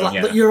flavor to it.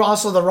 Yeah. You're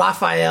also the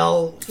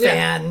Raphael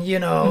fan, you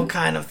know,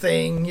 kind of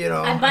thing. You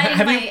know, I'm biting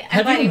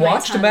Have you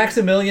watched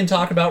Maximilian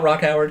talk about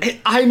Rock Howard?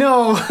 I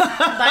know,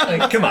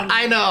 Like, come on.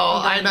 I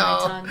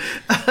know.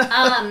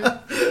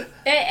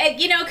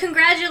 You know,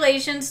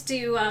 congratulations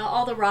to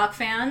all the Rock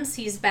fans.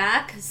 He's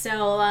back.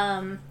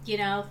 So, you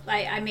know,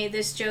 I made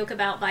this joke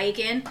about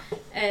Viking.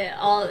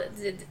 All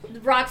the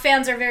Rock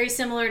fans are very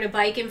similar to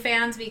Viking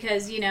fans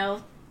because, you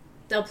know,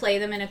 they'll play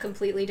them in a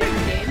completely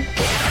different game.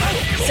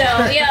 So,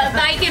 yeah,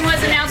 Viking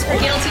was announced for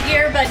Guilty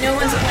Gear, but no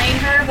one's playing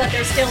her, but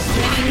they're still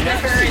winning with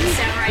her in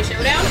Samurai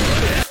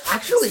Showdown.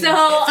 Actually, So,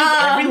 I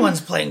think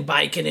everyone's playing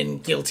Viking in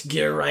Guilty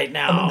Gear right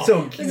now.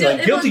 So,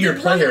 like, Guilty Gear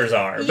players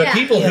are, but Yeah.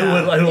 people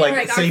who like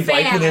Like, say our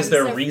Viking is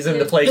their fans, reason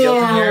they're- to play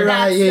Guilty Gear.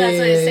 That's yeah, what I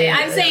say. yeah,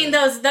 I'm saying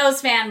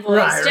those fanboys,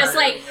 Right, just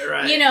right, like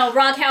right. you know,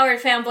 Rock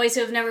Howard fanboys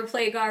who have never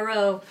played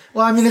Garo.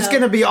 Well, I mean, it's So-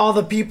 going to be all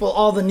the people,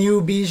 all the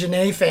new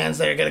Bijanet fans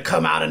that are going to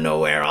come out of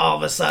nowhere all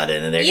of a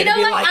sudden, and they're You going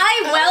to know be what? like,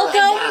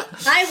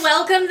 I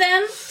welcome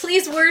them.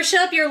 Please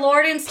worship your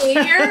Lord and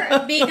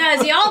Savior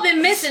because y'all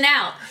been missing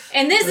out.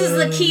 And this is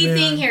the key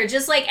thing here.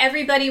 Just like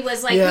everybody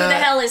was like, Yeah. who the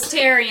hell is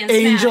Terry in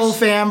Angel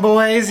Smash?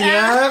 fanboys,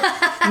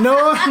 yeah.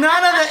 No,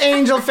 none of the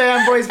Angel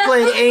fanboys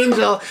played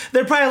Angel.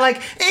 They're probably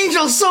like,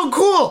 Angel's so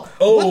cool.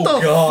 Oh, what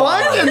the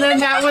God. fuck? And then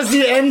that was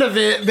the end of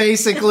it,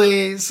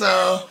 basically.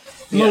 So,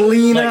 Yeah.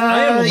 Melina. Like,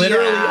 I am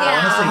literally,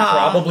 yeah. honestly,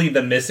 probably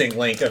the missing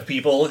link of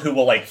people who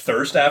will like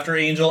thirst after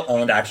Angel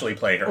and actually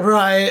play her.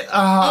 Right.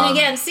 And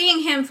again, seeing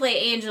him play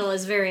Angel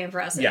is very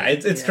impressive. Yeah,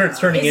 it's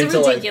turning It's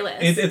into ridiculous.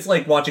 like it's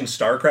like watching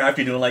StarCraft.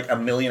 You're doing like a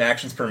million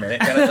actions per minute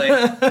kind of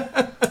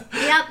thing.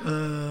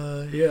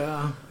 Yep,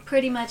 Yeah.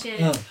 pretty much it.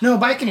 No,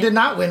 Biken did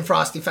not win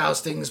Frosty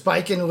Faustings.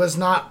 Biken was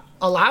not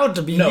allowed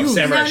to be No, used.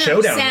 Samurai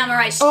Showdown.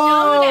 Samurai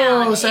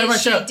Showdown. Oh, Samurai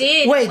She Showdown.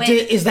 did. Wait, with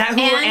is that who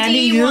Andy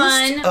used?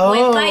 won Oh.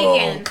 with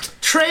Viking.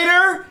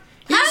 Traitor?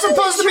 He's How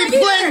supposed to did be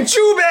Traitor? playing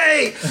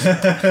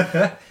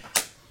Chubei!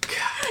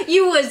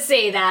 You would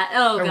say that.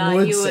 Oh god,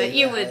 would you say would.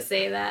 You that. would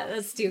say that.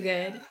 That's too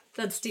good.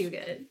 That's too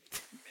good.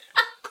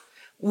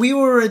 We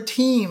were a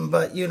team,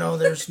 but you know,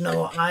 there's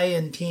no I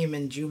in team,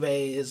 and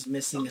Jubei is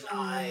missing an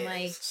I.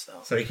 my- So,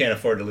 So he can't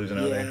afford to lose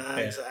another. yeah,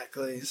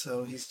 exactly.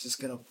 So he's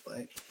just gonna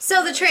play.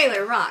 So the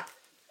trailer, Rock.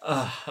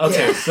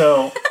 Okay, Yeah.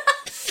 so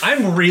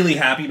I'm really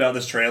happy about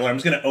this trailer. I'm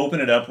just going to open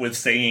it up with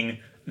saying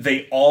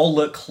they all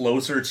look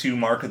closer to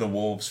Mark of the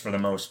Wolves for the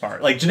most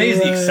part. Like, Janae is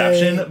the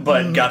exception,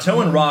 but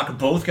Gato and Rock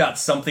both got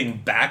something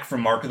back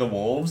from Mark of the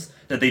Wolves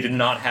that they did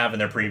not have in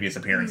their previous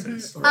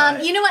appearances. You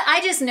know what?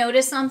 I just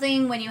noticed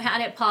something when you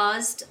had it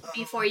paused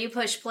before you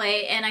push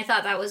play, and I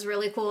thought that was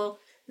really cool.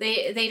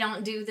 They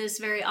don't do this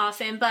very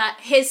often, but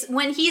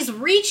when he's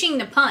reaching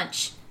to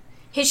punch,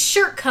 his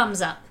shirt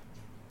comes up.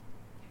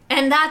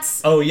 And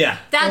that's Oh, yeah.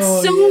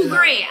 so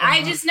great.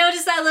 I just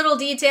noticed that little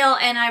detail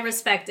and I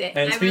respect it.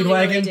 And I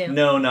Speedwagon? really do.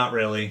 No, not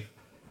really.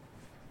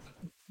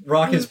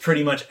 Rock is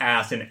pretty much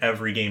ass in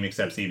every game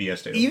except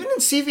CVS 2. Even in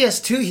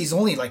CVS 2, he's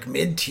only like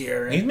mid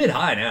tier. He's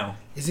mid-high now.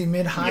 Is he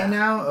mid high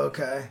now?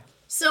 Okay.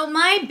 So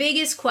my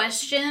biggest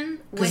question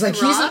with Because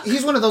like Rock,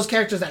 he's one of those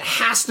characters that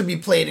has to be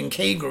played in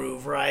K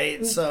Groove,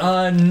 right? So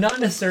Not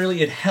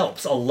necessarily. It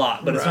helps a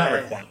lot, but it's not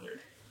Right. required.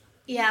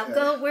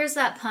 where's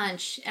that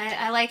punch?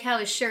 I like how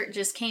his shirt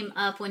just came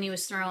up when he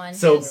was throwing.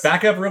 So his-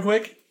 back up real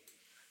quick.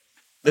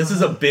 This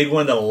is a big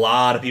one that a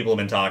lot of people have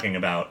been talking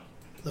about.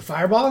 the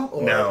fireball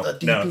or No, the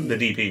DP? no, the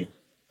DP.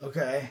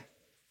 Okay.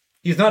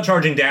 He's not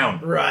charging down.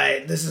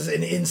 Right. This is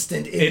an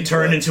instant. It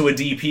turned into a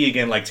DP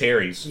again like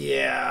Terry's,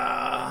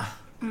 Yeah.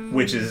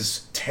 which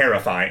is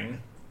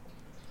terrifying.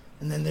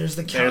 And then there's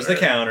the counter. There's the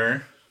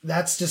counter.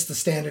 That's just the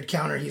standard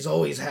counter he's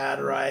always had,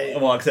 right?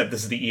 Well, except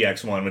this is the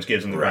EX one, which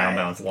gives him the ground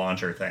Right. bounce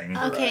launcher thing.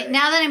 Okay, Right.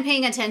 now that I'm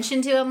paying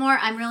attention to it more,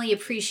 I'm really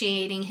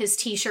appreciating his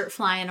T-shirt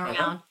flying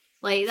around.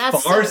 Like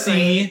that's so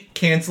RC great.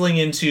 canceling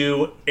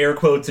into air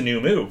quotes a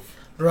new move.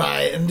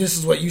 Right. And this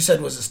is what you said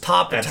was his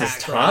top That's attack.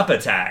 his top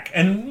attack.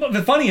 And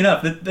funny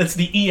enough, that's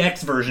the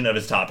EX version of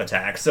his top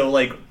attack. So,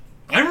 like,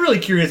 I'm really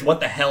curious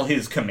what the hell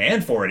his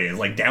command for it is.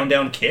 Like, down,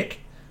 down, kick?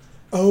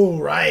 Oh,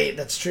 right.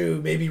 That's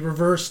true. Maybe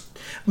reverse.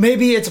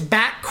 Maybe it's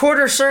back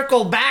quarter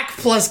circle back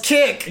plus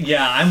kick.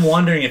 Yeah, I'm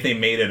wondering if they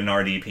made it an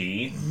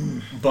RDP.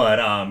 But,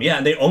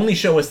 yeah, they only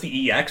show us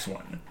the EX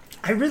one.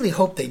 I really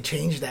hope they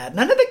change that.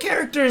 None of the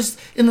characters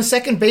in the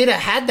second beta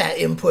had that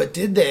input,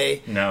 did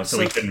they? No, so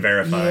we couldn't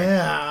verify.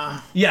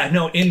 Yeah. Yeah,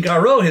 no, in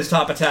Garo, his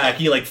top attack,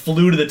 he like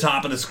flew to the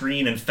top of the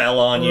screen and fell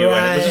on you,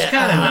 and it was just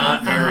kind of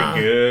not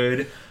very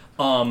good.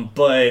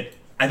 But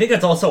I think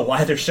that's also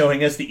why they're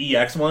showing us the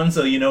EX one,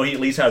 so he at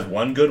least has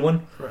one good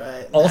one.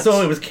 Right.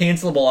 Also, it was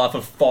cancelable off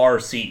of Far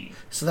C.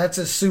 So that's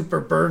a super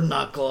bird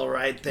knuckle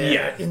right there.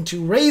 Yeah.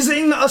 Into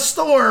Raising a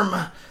Storm.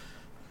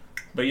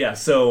 But yeah,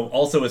 so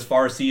also as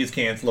Far C is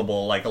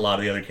cancelable, like a lot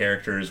of the other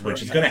characters,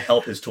 which is going to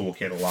help his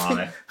toolkit a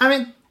lot. I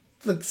mean,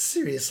 look,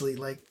 seriously,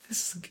 like,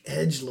 this is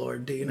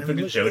Edgelord, dude. Look at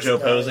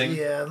JoJo posing.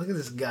 Yeah, look at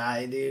this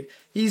guy, dude.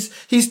 He's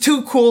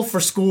too cool for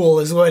school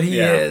is what he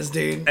is,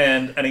 dude.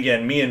 And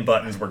again, me and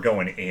Buttons were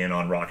going in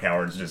on Rock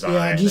Howard's design.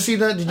 Yeah, did you see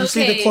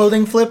the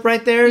clothing flip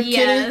right there,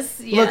 Yes,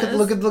 Kitty? yes.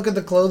 Look at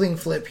the clothing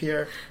flip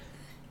here.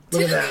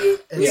 Look at that.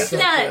 It's so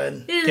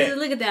good. Okay.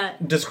 Look at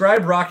that.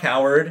 Describe Rock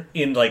Howard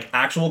in like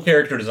actual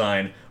character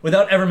design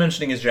without ever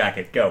mentioning his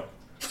jacket. Go.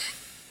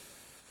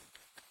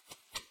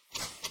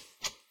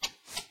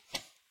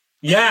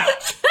 Yeah.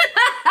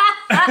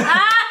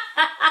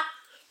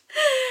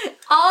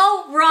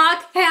 All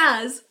Rock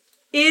has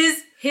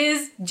is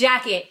his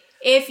jacket.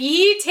 If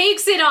he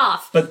takes it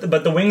off.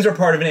 But the wings are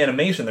part of an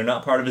animation. They're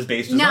not part of his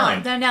base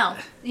design. No.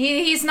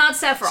 He's not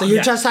Sephiroth. So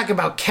you're just talking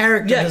about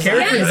character design.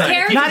 Character design.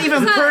 character Not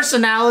even design.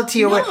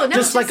 personality or No, what, no,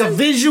 just like a just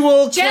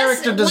visual Just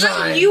character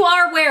design. what you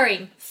are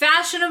wearing,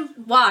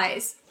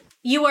 fashion-wise.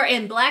 You are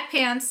in black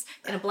pants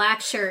and a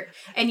black shirt,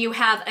 and you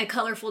have a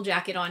colorful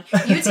jacket on.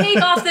 You take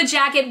off the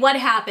jacket, what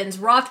happens?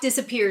 Rock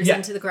disappears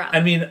into the crowd. I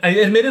mean,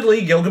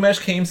 admittedly, Gilgamesh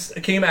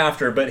came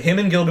after, but him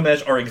and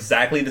Gilgamesh are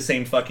exactly the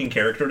same fucking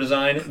character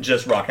design,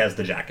 just Rock has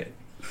the jacket.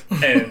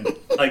 And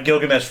like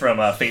Gilgamesh from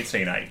Fate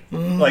Stay Night.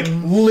 Like,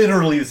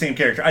 literally the same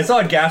character. I saw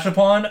a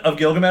Gashapon of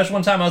Gilgamesh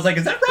one time, I was like,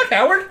 is that Rock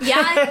Howard?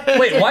 Yeah.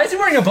 Wait, why is he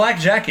wearing a black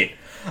jacket?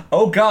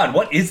 Oh god,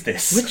 what is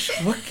this?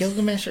 What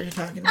Gilgamesh are you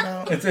talking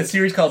about? It's a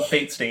series called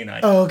Fate Stay Night.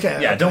 Oh, okay.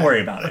 Yeah, don't worry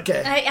about it.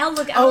 Okay. I'll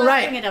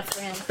right. bring it up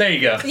for him. There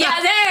you go.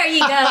 Yeah, there you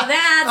go.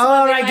 That's All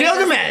what we right, like to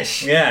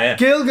Gilgamesh. Yeah.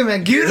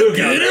 Gilgamesh.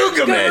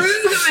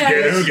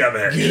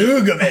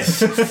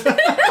 Gilgamesh.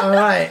 All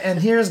right, and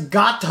here's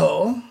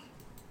Gato.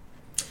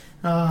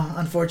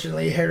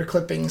 Unfortunately, hair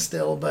clipping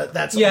still, but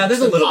that's Yeah, there's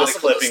a little bit of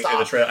impossible to clipping to the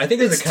stop. trailer. I think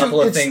there's It's a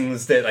couple too- of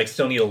things that like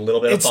still need a little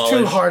bit of It's polish.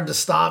 too hard to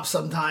stop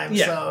sometimes.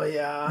 Yeah. So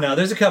yeah. No,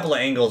 there's a couple of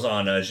angles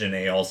on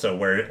Janae also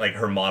where like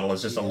her model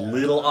is just a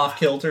little off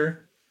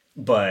kilter,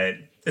 but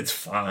it's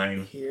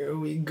fine. Here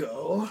we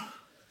go.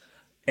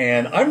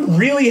 And I'm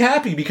really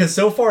happy because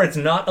so far it's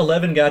not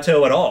 11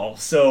 Gato at all.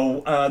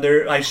 So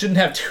I shouldn't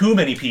have too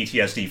many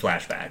PTSD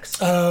flashbacks.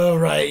 Oh,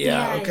 right,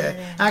 yeah, Yeah, okay.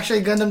 yeah.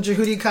 Actually, Gundam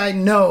Jehudi Kai,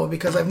 no,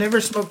 because I've never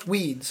smoked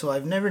weed, so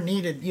I've never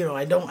needed,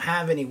 I don't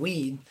have any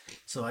weed,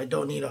 so I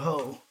don't need a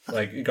hoe.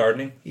 Like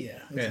gardening. Yeah,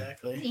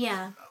 exactly.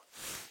 Yeah.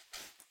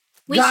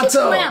 We Gato. should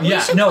plant. Yeah,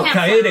 should no, plant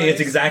Kaede flowers. is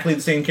exactly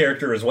the same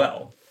character as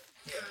well.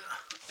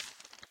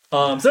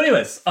 So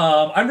anyways,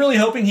 I'm really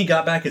hoping he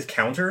got back his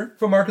counter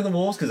for Mark of the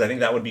Wolves, because I think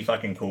that would be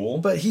fucking cool.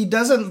 But he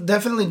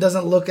definitely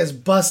doesn't look as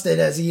busted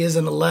as he is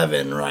in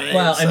 11, right?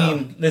 Well, I So-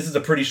 mean, this is a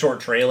pretty short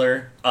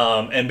trailer,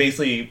 and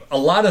basically a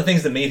lot of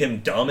things that made him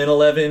dumb in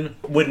 11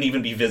 wouldn't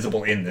even be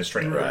visible in this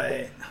trailer.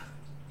 Right.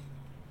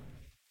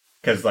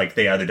 Because, like,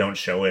 they either don't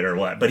show it or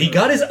what. But he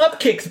got his up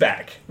kicks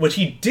back, which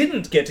he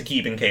didn't get to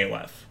keep in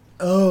KOF.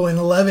 Oh, in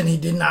 11 he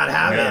did not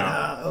have No.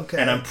 it. Okay.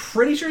 And I'm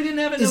pretty sure he didn't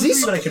have it in is he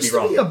 03, but I could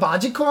supposed be to wrong. be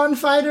a Bajikon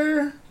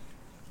fighter?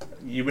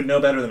 You would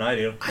know better than I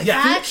do.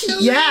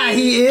 Actually, Yeah,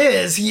 he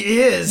is. He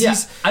is. Yeah,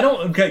 He's, I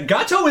don't. okay,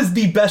 Gato is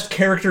the best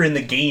character in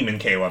the game in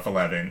KOF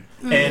 11,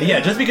 and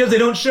yeah, just because they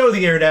don't show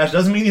the air dash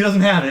doesn't mean he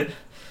doesn't have it.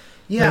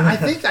 yeah, I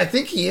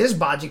think he is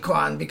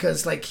Bajikon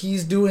because like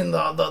he's doing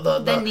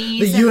the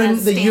knees Yun and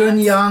the Yun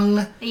stance.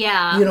 Yang,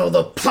 Yeah.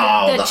 the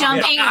pow, The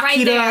jumping right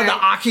Akira, there.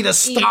 the Akira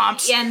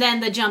stomps. And then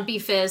the jumpy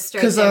fist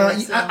right Because there.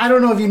 so. I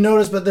don't know if you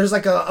noticed, but there's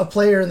like a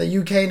player in the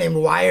UK named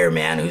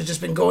Wireman who's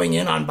just been going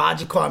in on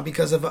Bajikon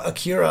because of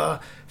Akira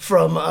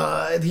from,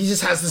 he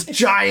just has this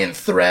giant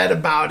thread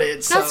about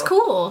it. So. That's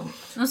cool.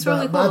 That's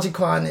really cool.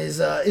 Bajikon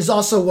is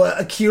also what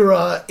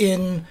Akira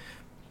in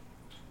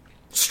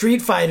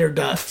Street Fighter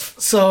does.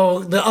 So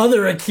the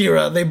other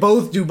Akira, they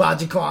both do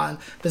Bajikon.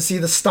 But see,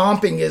 the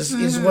stomping is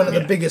one of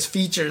the biggest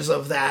features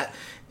of that.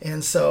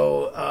 And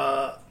so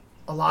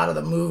a lot of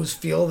the moves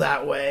feel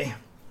that way.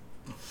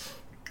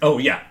 Oh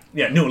yeah,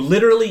 no,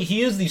 literally,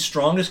 he is the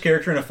strongest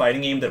character in a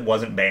fighting game that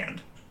wasn't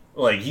banned.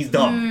 Like he's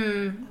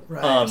dumb.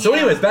 Right. So,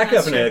 anyways, back up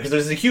that's in it true. because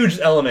there's a huge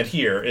element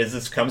here. Is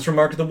this comes from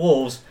Mark of the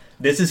Wolves?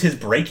 This is his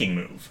breaking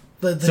move.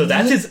 So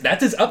that's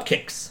his up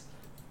kicks,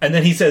 and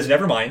then he says,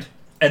 "Never mind,"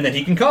 and then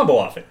he can combo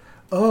off it.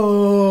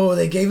 Oh,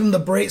 they gave him the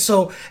break.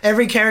 So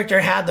every character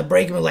had the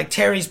break move. Like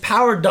Terry's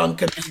power dunk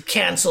could be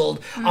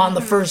canceled on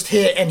the first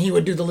hit, and he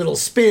would do the little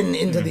spin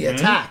into the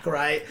attack,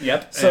 right?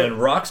 Yep. So, and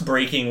Rock's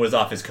breaking was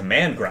off his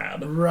command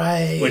grab,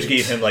 right. which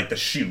gave him like the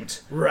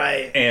shoot.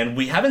 Right. And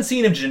we haven't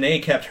seen if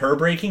Janae kept her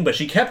breaking, but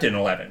she kept it in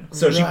 11,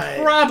 so she Right.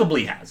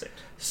 probably has it.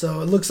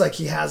 So it looks like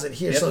he has it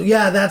here. Yep. So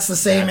yeah, that's the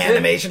same That's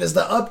animation as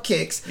the up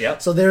kicks.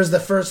 Yep. So there's the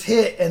first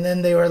hit, and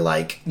then they were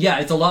like, Yeah,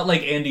 it's a lot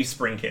like Andy's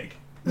spring kick.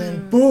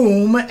 then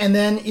boom, and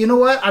then you know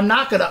what? I'm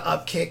not gonna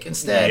up kick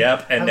instead.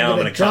 Yep, and now I'm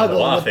going to combo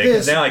juggle off with it,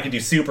 because this. now I can do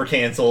super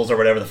cancels or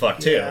whatever the fuck,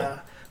 too. Yeah.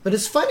 But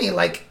it's funny,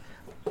 like,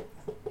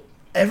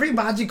 every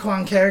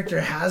Baji-Kwan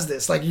character has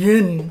this. Like,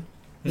 Yun.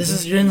 This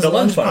is Yun's The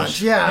lunch lunch punch.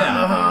 punch. Yeah.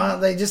 Yeah.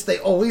 Uh-huh. They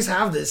always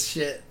have this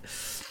shit.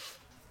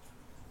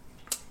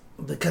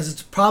 Because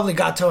it's probably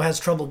Gato has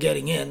trouble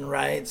getting in,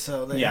 right?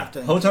 So they Yeah, have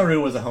to...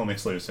 Hotaru was a home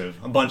exclusive.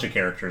 A bunch of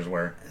characters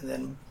were. And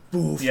then,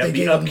 boof, Yeah, they the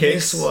gave up him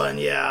kicks. this one,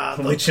 yeah.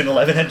 Which in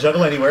 11 had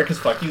juggle anywhere, because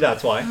fuck you,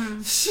 that's why.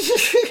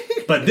 Mm-hmm.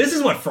 But this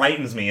is what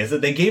frightens me, is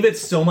that they gave it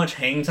so much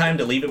hang time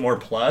to leave it more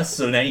plus,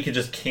 so now you can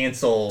just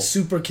cancel...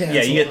 Super cancel.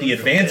 Yeah, you get the and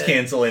advanced forget.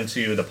 cancel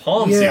into the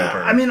palm Yeah,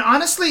 super. I mean,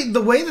 honestly,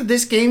 the way that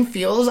this game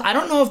feels, I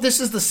don't know if this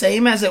is the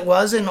same as it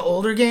was in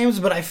older games,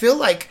 but I feel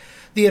like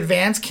the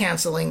advanced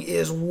canceling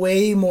is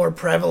way more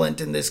prevalent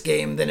in this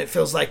game than it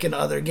feels like in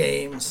other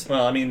games.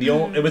 Well, I mean,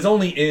 it was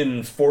only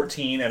in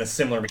 14 and a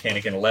similar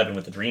mechanic in 11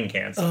 with the dream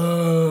cancel.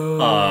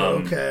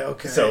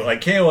 Okay. So,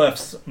 like,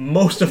 KOFs,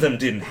 most of them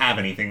didn't have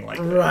anything like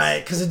this. Right,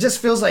 because it just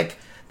feels like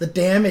the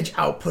damage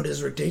output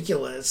is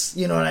ridiculous.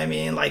 You know what I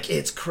mean? Like,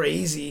 it's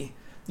crazy.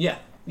 Yeah,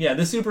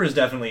 the super is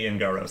definitely in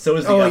Garo. So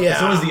is the Oh, up, yeah.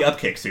 so is the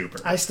upkick super.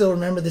 I still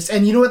remember this.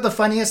 And you know what the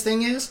funniest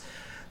thing is?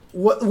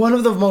 One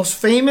of the most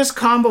famous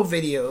combo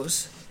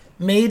videos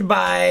made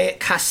by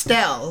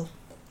Castell,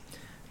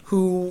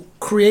 who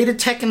created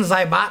Tekken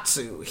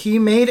Zaibatsu. He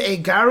made a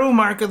Garu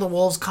Mark of the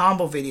Wolves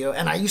combo video,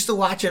 and I used to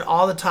watch it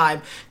all the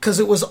time because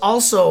it was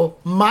also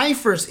my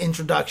first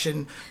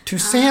introduction to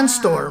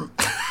Sandstorm.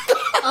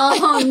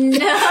 Oh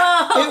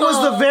no! It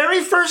was the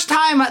very first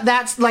time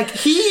that's like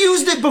he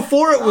used it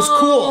before it was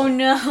cool. Oh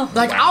no!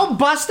 Like I'll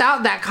bust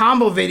out that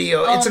combo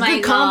video. It's a my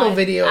good combo God.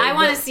 video. I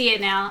want but- to see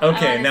it now.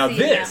 Okay, now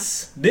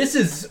this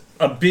is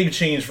a big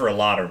change for a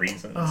lot of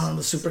reasons.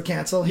 the super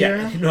cancel here.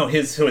 Yeah, no,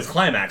 his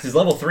climax, his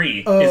level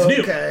 3 Oh, is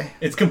new. okay.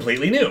 It's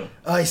completely new.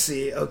 I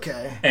see.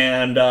 Okay.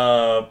 And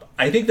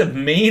I think the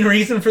main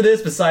reason for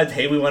this, besides,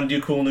 hey, we want to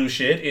do cool new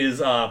shit, is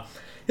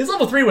his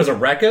level 3 was a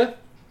Rekka.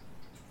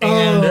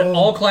 And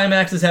all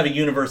climaxes have a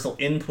universal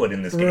input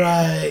in this game.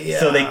 Right. Yeah.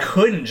 So they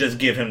couldn't just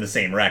give him the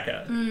same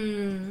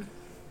Rekka.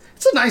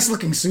 It's a nice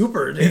looking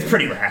super, dude. It's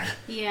pretty rad.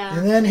 Yeah.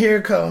 And then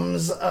here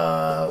comes.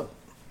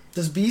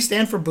 Does B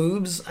stand for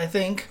boobs? I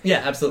think. Yeah,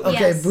 absolutely.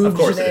 Okay, Yes. boobs. Of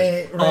course it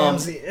Janae is.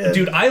 Ramsey.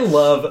 Dude, I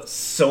love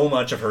so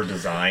much of her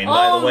design,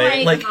 by Oh the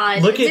way. my Like,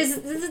 God. look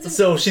at...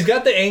 So she's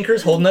got the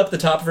anchors holding up the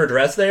top of her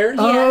dress there.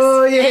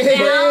 Oh yeah, And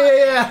now-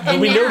 yeah.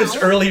 and we now- noticed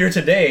earlier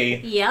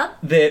today Yep.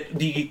 that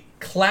the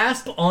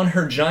clasp on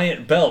her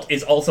giant belt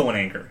is also an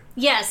anchor.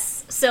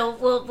 Yes. So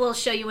we'll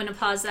show you when to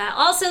pause that.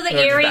 Also, the Or just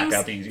back earrings.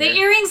 out the easier. The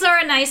earrings are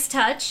a nice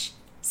touch.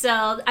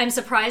 So I'm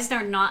surprised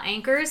they're not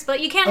anchors,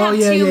 but you can't Oh have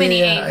yeah, too yeah, many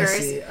yeah. anchors.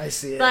 I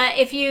see it. But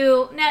if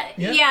you,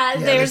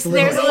 there's there's a a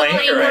little little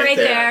anchor anchor right right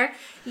there. there.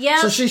 Yep.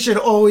 so she should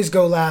always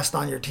go last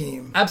on your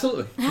team.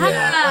 Absolutely.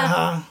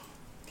 Yeah.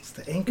 It's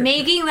the anchor.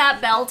 Making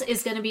that belt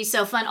is going to be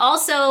so fun.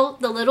 Also,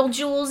 the little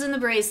jewels in the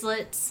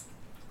bracelets,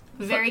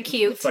 very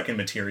cute. Fucking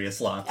materia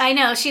slots. I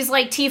know she's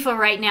like Tifa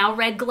right now.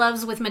 Red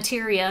gloves with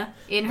materia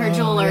in her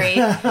jewelry.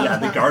 Yeah,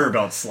 the garter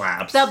belt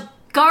slaps. The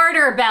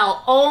garter belt.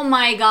 Oh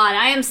my god!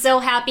 I am so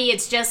happy.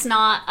 It's just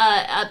not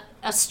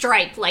a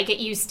stripe like it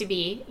used to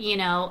be. You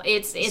know,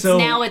 it's So-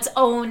 now its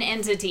own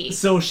entity.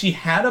 So she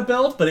had a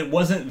belt, but it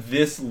wasn't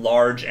this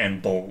large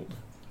and bold.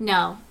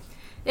 No,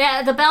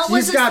 yeah, the belt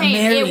was She's the got same.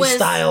 Mary It was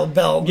style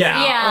belt.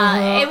 Yeah.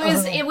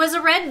 yeah. It was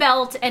a red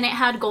belt and it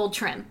had gold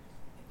trim,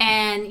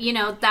 and you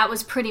know that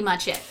was pretty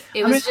much it.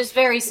 It was mean, just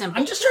very simple.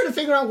 I'm just trying to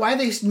figure out why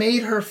they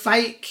made her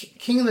fight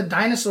King of the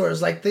Dinosaurs.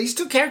 Like these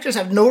two characters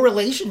have no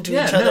relation to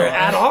Yeah, each other no,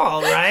 at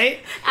all, right?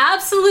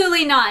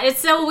 Absolutely not. It's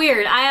so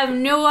weird. I have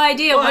no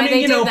idea Well, why I mean,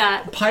 they you did know,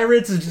 that.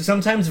 pirates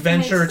sometimes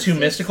venture to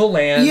mystical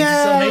lands.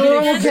 Yeah, so maybe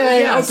they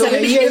okay, yeah, so okay,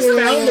 maybe yeah, she just yeah,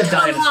 found yeah. the The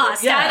dinosaur.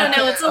 lost. Yeah. I don't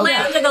know. It's a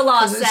land of the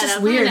lost It's just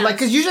setup. weird, Who like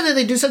because usually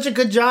they do such a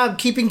good job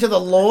keeping to the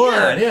lore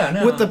Yeah,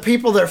 no. with the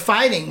people they're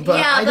fighting, but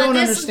yeah, I don't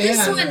but this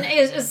understand. one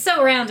is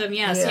so random.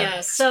 Yes, Yeah,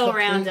 yes, so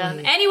completely.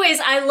 random. Anyways,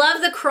 I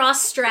love the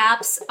cross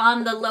straps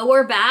on the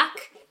lower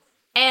back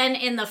and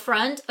in the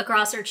front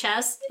across her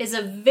chest is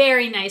a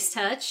very nice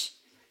touch.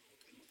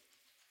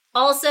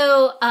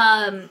 Also,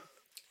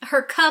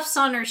 her cuffs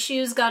on her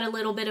shoes got a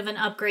little bit of an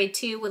upgrade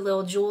too, with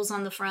little jewels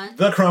on the front.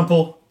 The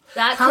crumple.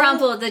 That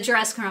crumple, the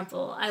dress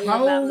crumple, I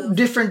love that How move.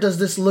 different does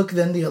this look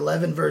than the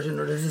 11 version,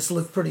 or does this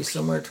look pretty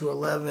similar to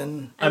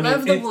 11? I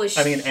love the it's- whoosh.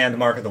 I mean, and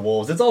Mark of the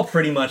Wolves. It's all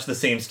pretty much the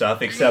same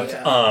stuff, except she's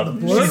All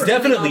those she's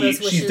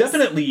whooshes.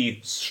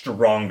 definitely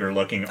stronger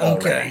looking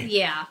already.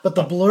 Yeah. But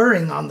the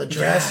blurring on the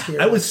dress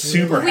here. I was looks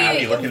super really-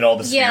 happy looking at all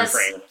the spear Yes,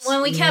 frames.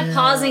 when we kept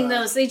pausing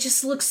those, they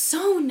just look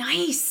so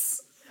nice.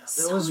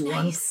 There was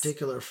one nice.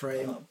 particular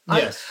frame.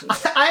 Yes.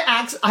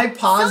 I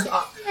paused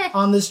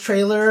on this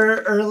trailer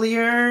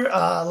earlier,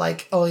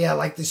 like, oh yeah,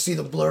 like to see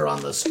the blur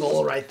on the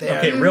skull right there.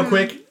 Okay, real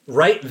quick.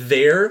 Right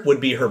there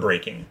would be her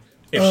breaking.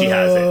 if she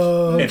has it.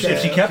 Okay,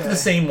 If she kept the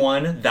same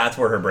one, that's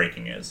where her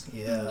breaking is.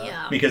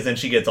 Yeah. Because then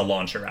she gets a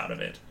launcher out of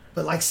it.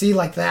 But like, see,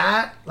 like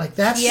that's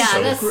Yeah,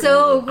 so that's cool.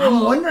 so cool.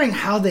 I'm wondering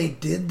how they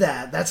did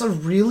that. That's a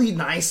really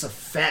nice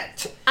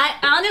effect. I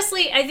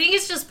honestly, I think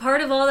it's just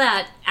part of all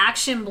that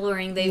action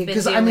blurring they've been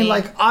Because doing. I mean,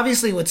 like,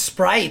 obviously with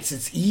sprites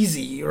it's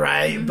easy,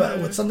 right? But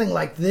with something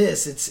like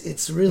this,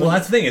 it's really Well,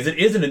 that's the thing, is it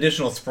is an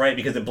additional sprite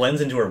because it blends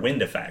into her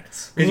wind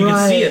effects. Because you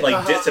can see it,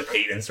 like,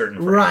 dissipate in certain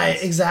frames.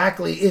 right.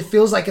 Exactly. It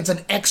feels like it's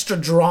an extra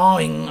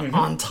drawing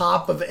on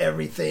top of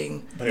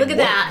everything. But Look it at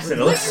that. works,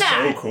 and it Look looks at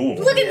that. so cool.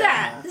 Look at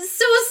that. It's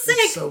so sick.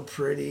 It's so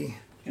pretty.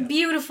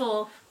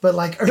 Beautiful. But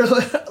like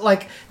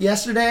like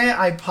yesterday,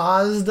 I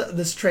paused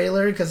this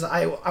trailer because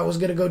I was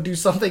gonna go do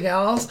something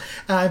else,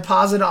 and I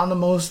paused it on the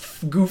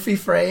most goofy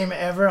frame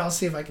ever. I'll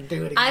see if I can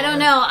do it again. I don't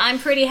know. I'm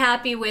pretty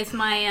happy with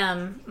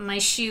my my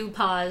shoe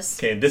pause.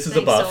 Okay, this is a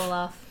Thanks, buff.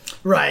 Olaf.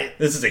 Right.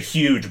 This is a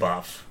huge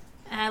buff.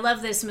 And I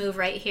love this move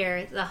right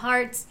here. The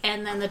hearts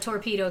and then the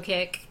torpedo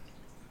kick.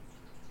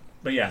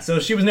 But yeah, so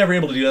she was never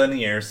able to do that in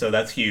the air, so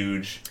that's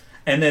huge.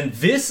 And then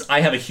this,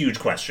 I have a huge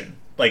question.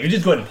 Like, you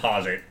just go ahead and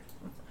pause it.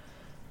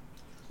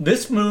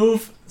 This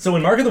move, so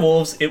in Mark of the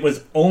Wolves, it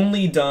was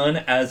only done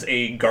as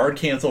a guard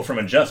cancel from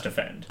a just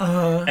defend.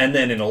 And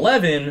then in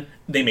 11,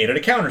 they made it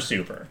a counter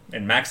super.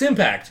 In Max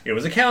Impact, it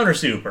was a counter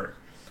super.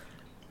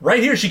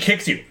 Right here, she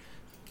kicks you.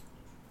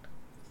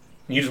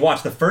 You just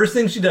watch. The first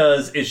thing she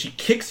does is she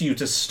kicks you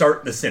to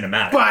start the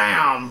cinematic.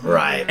 Bam!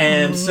 Right.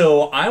 And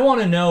so I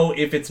want to know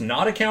if it's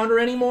not a counter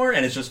anymore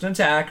and it's just an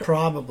attack,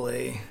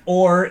 Probably.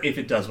 or if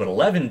it does what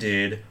 11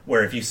 did,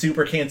 where if you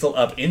super cancel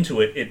up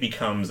into it, it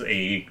becomes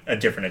a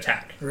different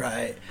attack.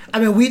 Right. I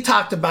mean, we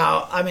talked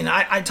about,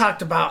 I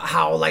talked about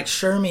how, like,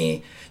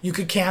 Shermie, you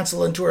could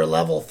cancel into her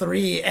level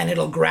 3 and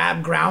it'll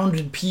grab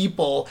grounded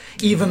people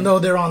even though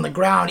they're on the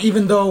ground,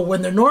 even though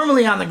when they're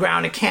normally on the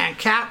ground, it can't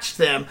catch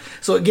them.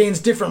 So it gains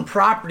different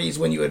properties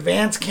when you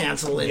advance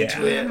cancel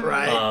into it,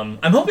 right?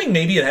 I'm hoping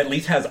maybe it at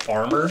least has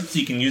armor, so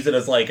you can use it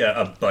as like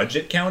a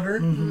budget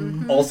counter.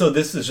 Also,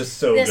 this is just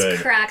so This good.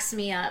 cracks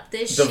me up.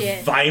 This The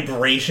shit.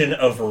 vibration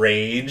of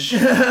rage.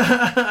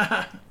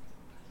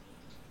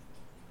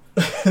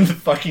 The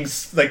fucking,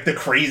 like, the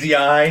crazy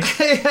eye.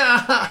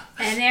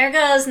 And there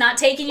goes, not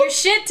taking your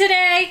shit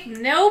today.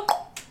 Nope.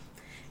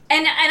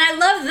 And I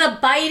love the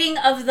biting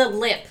of the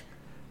lip.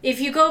 If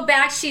you go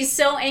back, she's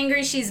so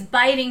angry, she's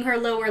biting her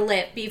lower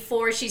lip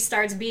before she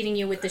starts beating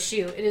you with the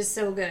shoe. It is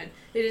so good.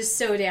 It is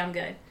so damn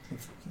good.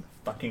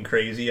 Fucking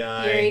crazy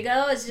eye. Here you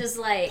go. It's just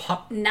like,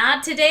 Pop.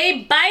 not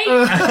today, bite.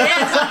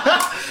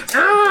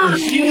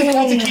 She was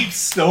able to keep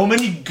so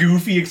many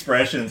goofy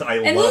expressions. I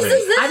And love this it.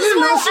 is I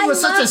didn't know she why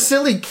was I such a love-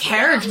 silly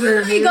character,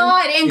 Oh my dude.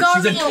 god, and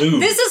She's a Garfield, goof.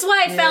 this is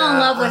why I fell in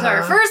love with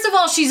her. Yeah. First of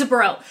all, she's a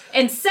bro.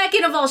 And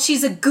second of all,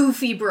 she's a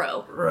goofy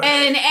bro. Right.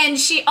 And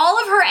she all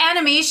of her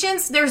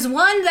animations, there's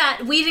one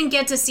that we didn't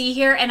get to see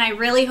here, and I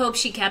really hope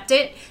she kept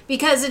it,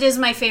 because it is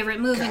my favorite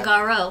move in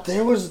Garo.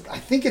 There was, I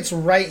think it's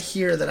right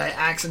here that I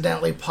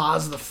accidentally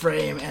paused the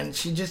frame, and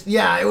she just,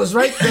 yeah, it was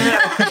right there.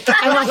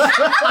 And like,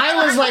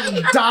 I was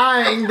like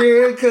dying,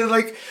 dude, because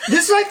like,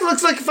 this like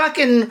looks like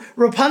fucking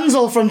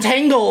Rapunzel from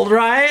Tangled,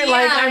 right?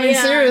 Like, I mean,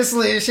 yeah.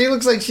 seriously, she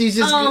looks like she's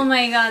just, Oh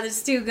my god,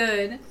 it's too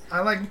good. I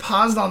like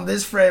paused on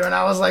this frame, and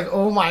I was like,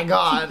 oh my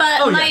god.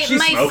 But Oh, yeah, my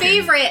she's smoking.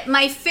 favorite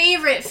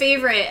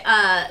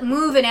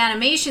move in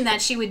animation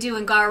that she would do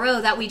in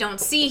Garo that we don't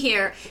see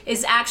here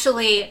is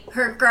actually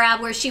her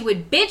grab where she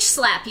would bitch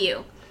slap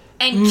you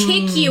and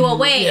kick you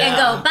away and yeah.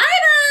 go bye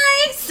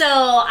bye. So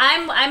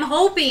I'm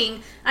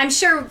hoping, I'm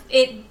sure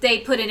they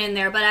put it in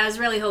there, but I was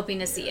really hoping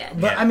to see it.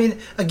 But I mean,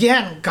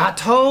 again,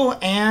 Gato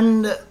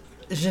and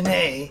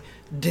Janae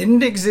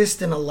didn't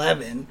exist in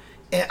 11.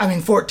 I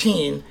mean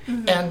 14,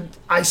 and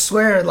I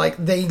swear, like,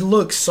 they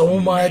look so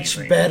much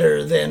Amazing.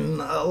 better than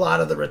a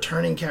lot of the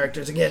returning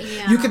characters. Again,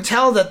 Yeah. you could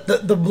tell that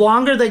the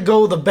longer they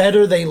go, the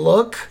better they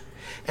look.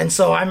 And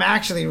so I'm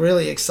actually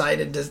really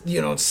excited to,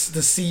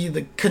 to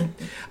see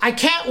I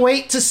can't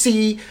wait to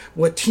see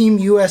what Team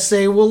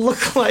USA will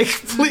look like,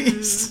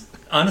 please.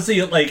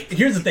 Honestly, like,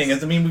 here's the thing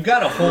is, I mean, we've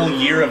got a whole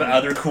year of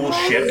other cool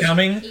shit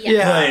coming.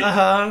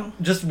 Yeah,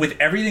 But just with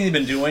everything they've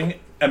been doing,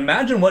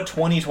 imagine what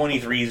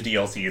 2023's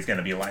DLC is going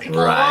to be like.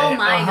 Right, Oh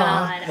my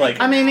god.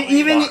 Like, I mean,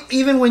 Fuck.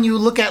 even when you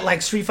look at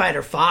like Street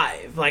Fighter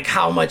V, like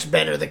how much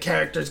better the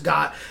characters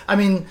got. I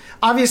mean,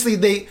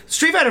 obviously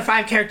Street Fighter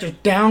V characters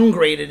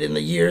downgraded in the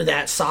year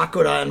that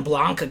Sakura and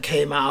Blanca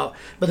came out,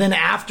 but then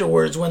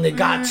afterwards when they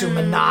got to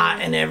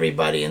Menat and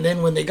everybody, and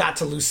then when they got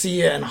to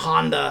Lucia and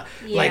Honda,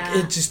 like Yeah.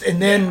 it just,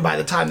 and then by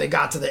the time they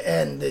got to the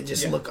end, they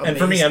just look amazing. and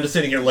for me, I'm just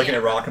sitting here looking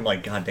at Rock, I'm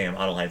like, God damn,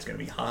 Adelaide's going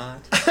to be hot.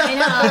 I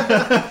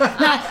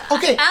know.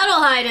 okay.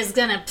 Adelheid is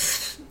gonna.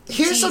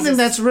 Here's Jesus. something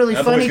that's really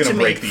That funny boy's to gonna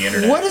me. break the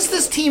internet. What is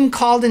this team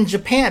called in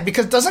Japan?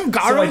 Because doesn't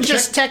Garo I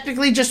just checked-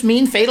 technically just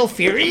mean Fatal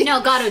Fury?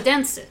 No, Gato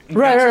Densu.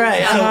 Right.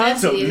 Gato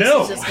So, Densu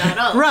no. is just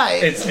Gato.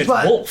 Right. It's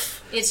but,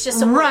 Wolf. It's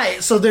just a wolf.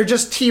 Right, so they're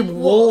just Team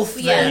Wolf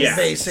then, yes.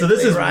 basically. So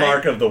this is right?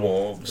 Mark of the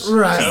Wolves.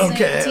 Right, team.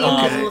 okay, Team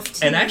okay. Wolf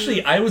team. And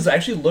actually, I was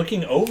actually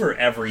looking over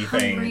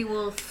everything. Hungry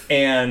Wolf.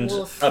 And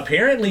Wolf.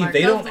 apparently Mark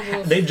they of don't. the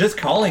Wolf. They're just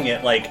calling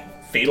it like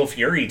Fatal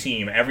Fury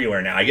team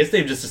everywhere now. I guess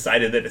they've just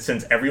decided that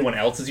since everyone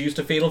else is used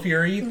to Fatal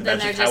Fury, Then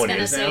that's they're just how just it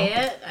gonna is say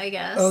now. it, I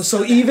guess. Oh,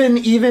 so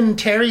even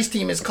Terry's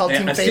team is called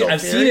Team I've Fatal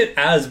I've Fury? seen it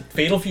as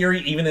Fatal Fury,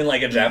 even in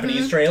like a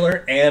Japanese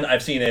trailer, and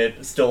I've seen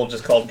it still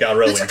just called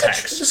Garo in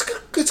text.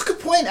 It's a good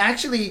point,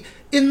 actually.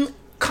 In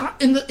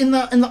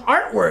the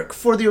artwork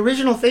for the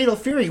original Fatal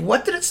Fury,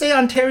 what did it say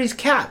on Terry's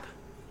cap?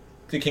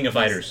 The King of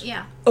Fighters.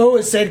 Yeah. Oh,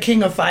 it said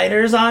King of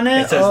Fighters on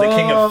it? It says the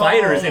King of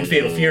Fighters in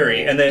Fatal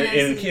Fury, and then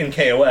Yes. in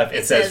KOF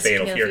it says King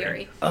Fatal of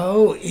Fury.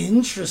 Oh,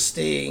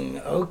 interesting.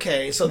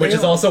 Okay, so Which they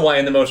is don't- also why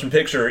in the motion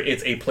picture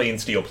it's a plain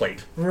steel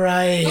plate.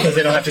 right. Because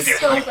they don't have to do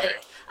Still it. plate.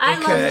 I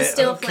love the Okay,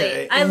 still okay.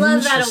 plate. I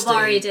love that Interesting.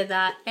 Obari did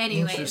that.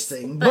 Anyways.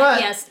 Interesting. But,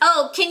 But- yes.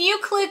 Oh, can you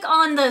click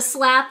on the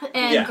slap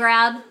and Yeah.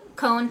 grab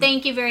cone?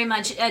 Thank you very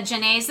much,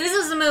 Janae. This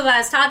is the move I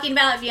was talking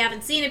about. If you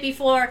haven't seen it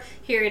before,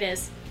 here it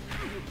is.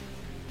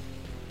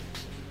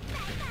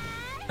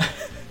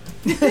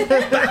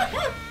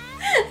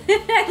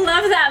 I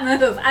love that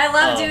move. I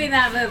love doing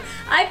that move.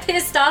 I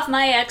pissed off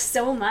my ex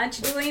so much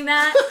doing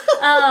that.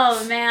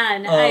 Oh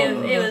man,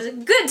 it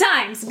was good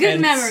times, good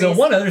And memories. so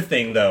one other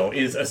thing though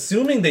is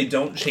assuming they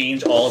don't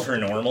change all of her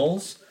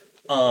normals,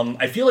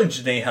 I feel like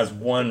Janae has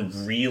one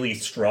really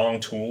strong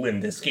tool in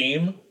this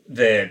game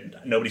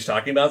that nobody's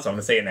talking about, so I'm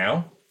gonna say it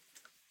now.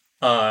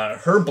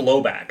 Her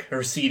blowback,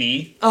 her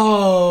CD,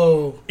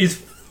 Oh. is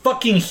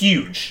fucking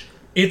huge.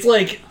 It's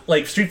like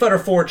Street Fighter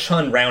 4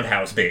 Chun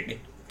roundhouse big.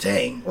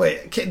 Dang.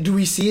 Wait, do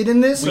we see it in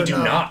this? We or do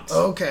no? not.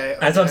 Okay.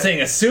 As I'm saying,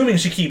 assuming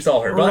she keeps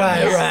all her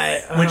buttons.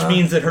 Right, right. Which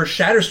means that her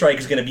Shatter Strike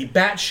is gonna be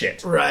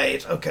batshit.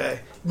 Right, okay.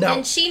 No.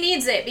 And she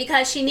needs it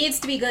because she needs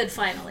to be good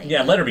finally.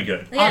 Yeah, let her be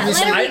good. Yeah, let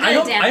her be good, I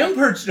hope damn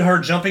it. her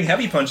jumping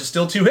heavy punch is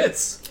still 2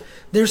 hits.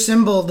 The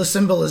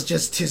symbol is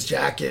just his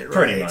jacket, right?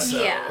 Pretty much.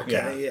 So, Yeah.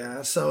 Okay,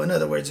 yeah. So in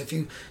other words, if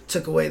you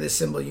took away the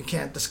symbol, you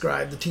can't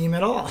describe the team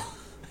at all.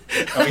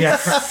 Oh yeah.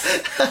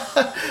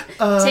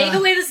 Take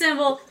away the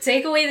symbol,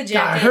 take away the God,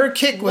 jacket. her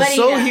kick was What do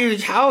you so got?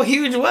 huge. How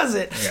huge was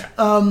it? Yeah.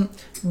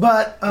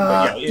 But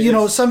yeah, it you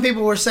know, is- some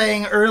people were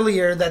saying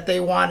earlier that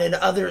they wanted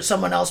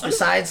someone else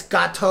besides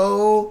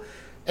Gato,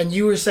 and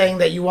you were saying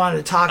that you wanted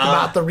to talk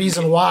about the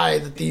reason why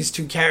that these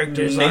two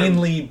characters are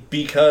Mainly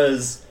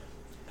because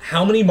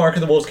how many Mark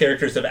of the Wolves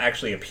characters have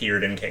actually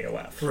appeared in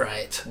KOF?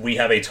 right. We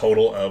have a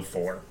total of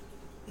 4.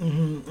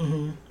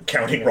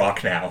 Counting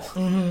Rock now.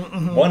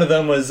 One of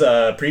them was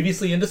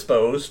previously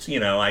indisposed. You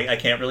know, I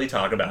can't really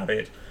talk about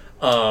it.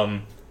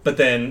 But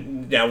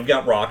then now we've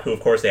got Rock, who of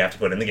course they have to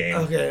put in the game.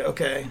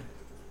 Okay.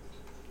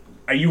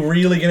 Are you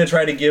really going to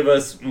try to give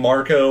us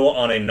Marco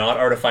on a not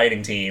Art of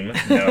Fighting team?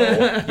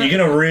 No. You're going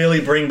to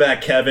really bring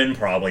back Kevin?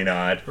 Probably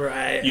not.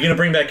 Right. You're going to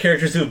bring back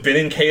characters who have been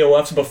in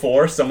KOFs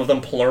before, some of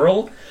them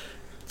plural?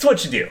 That's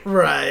what you do.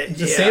 Right.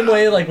 The same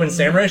way, like when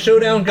Samurai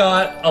Showdown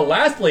got a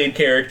Last Blade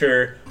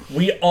character,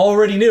 we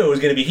already knew it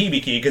was going to be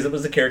Hibiki because it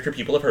was the character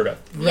people have heard of.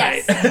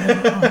 Yes.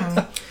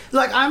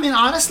 Like, I mean,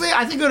 honestly,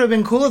 I think it would have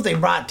been cool if they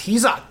brought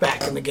Tizok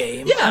back in the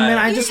game. Yeah. I mean,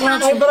 I just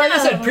want Oh, to. but like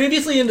I said,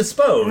 previously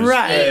indisposed.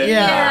 Right,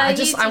 yeah.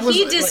 Yeah, I was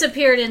he like,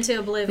 disappeared into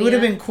oblivion. it would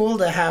have been cool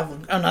to have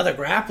another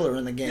grappler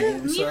in the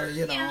game. So,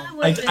 you know. Yeah, it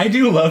would've been. I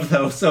do love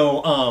though.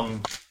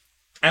 So,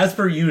 as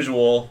per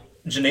usual,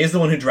 Janae's the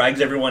one who drags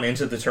everyone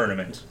into the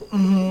tournament,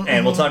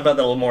 and we'll talk about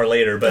that a little more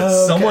later.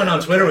 But someone on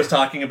Twitter was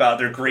talking about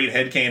their great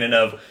headcanon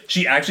of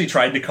she actually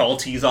tried to call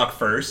Tizok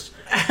first,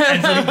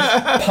 and so he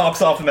just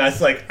pops off the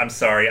mask like, "I'm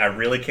sorry, I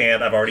really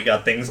can't. I've already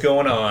got things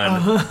going on."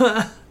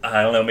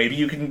 I don't know. Maybe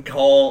you can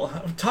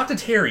talk to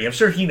Terry. I'm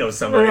sure he knows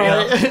somebody.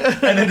 Right.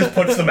 And then just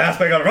puts the mask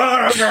back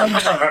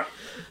on.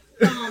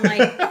 Oh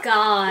my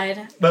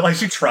god. But like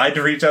she tried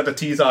to reach out to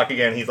Tizok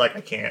again. He's like,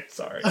 I can't.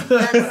 Sorry. That's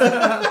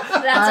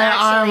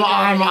actually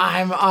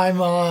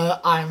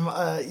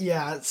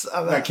Yeah, it's,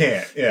 I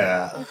can't.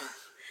 Yeah.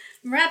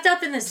 wrapped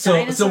up in this So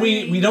dinosaur.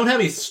 we don't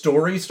have a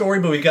story,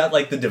 but we've got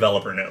like the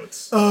developer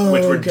notes,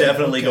 which we're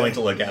definitely going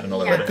to look at in a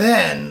little bit.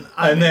 then,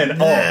 And then, oh,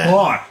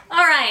 boy. All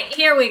right,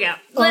 here we go.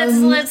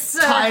 Let's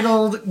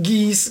Untitled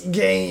Geese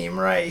game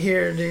right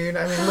here, dude.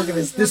 I mean, look at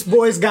this. This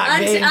boy's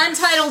got game.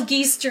 untitled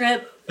geese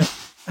strip.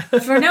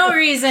 For no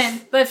reason,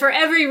 but for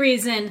every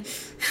reason.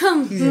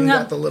 He's even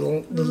got the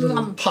little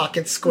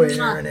pocket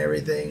square and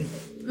everything.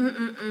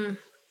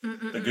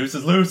 The goose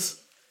is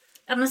loose.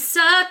 I'm a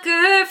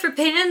sucker for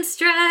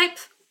pinstripe.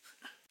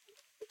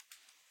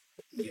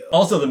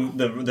 Also,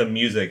 the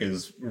music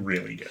is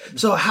really good.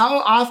 So how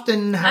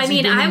often has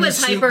he been I in was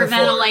this suit before?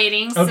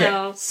 hyperventilating, Okay,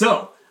 so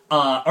so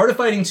Art of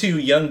Fighting 2,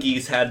 Young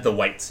Geese had the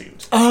white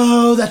suit.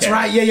 Oh, that's Okay.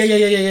 right.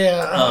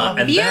 Yeah.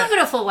 And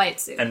beautiful white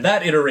suit.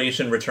 that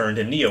iteration returned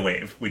in Neo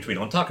Wave, which we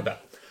don't talk about.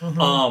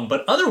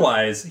 But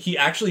otherwise, he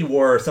actually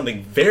wore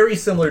something very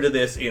similar to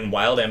this in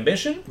Wild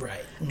Ambition.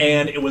 Right.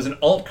 And it was an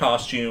alt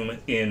costume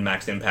in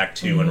Max Impact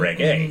 2 and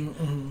Reg A,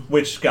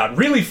 which got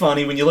really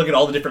funny when you look at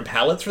all the different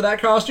palettes for that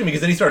costume,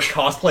 because then he starts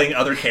cosplaying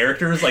other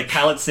characters, like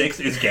palette 6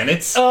 is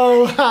Genitz.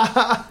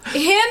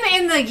 Him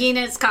in the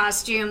Genitz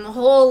costume,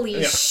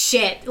 holy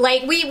shit.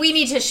 Like, we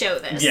need to show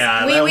this.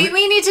 Yeah.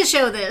 We need to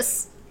show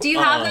this. Do you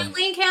have that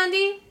link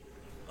handy?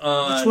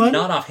 Which one?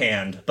 Not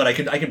offhand, but I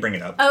could bring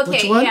it up. Okay,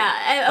 Which one?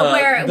 yeah.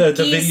 Where the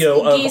Geese,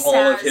 video of Geese all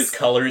of has- his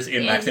colors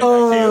in Max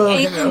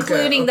Impact 2.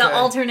 including the okay.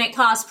 alternate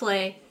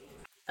cosplay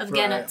of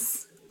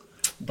Genitz.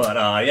 But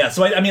yeah,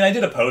 so I mean, I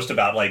did a post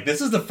about like this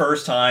is the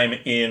first time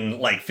in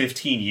like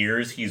 15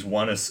 years he's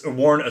worn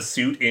a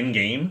suit in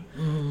game,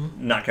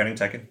 not counting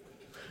Tekken,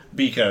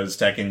 because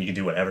Tekken you can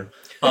do whatever.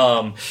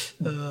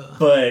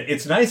 But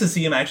it's nice to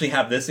see him actually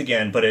have this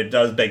again. But it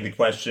does beg the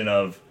question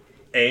of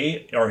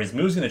A, are his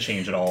moves going to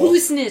change at all?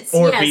 Goosenitz,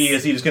 Or yes. B,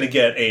 is he just going to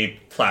get a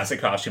classic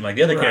costume like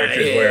the other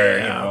characters where,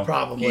 you know...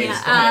 probably. No,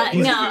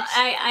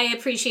 I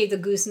appreciate the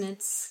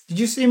Goosenitz. Did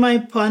you see my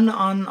pun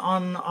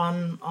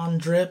on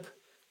Drip?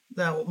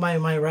 That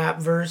my rap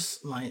verse,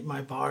 my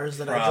bars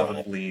that I dropped.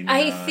 Probably not.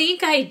 I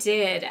think I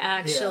did,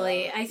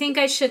 actually. Yeah. I think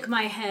I shook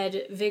my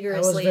head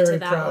vigorously very to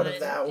that proud one. of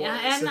that one. Yeah,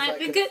 See and if I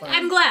could good. find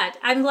I'm glad.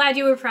 I'm glad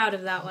you were proud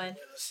of that one.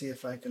 See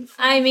if I can.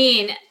 I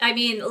mean,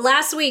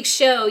 last week's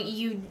show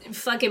you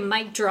fucking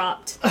mic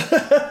dropped,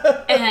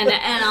 and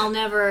I'll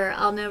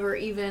never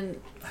even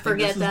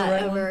forget this is the that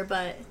right ever. one.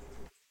 But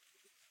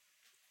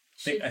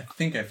I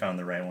think I found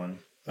the right one.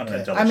 I'm going to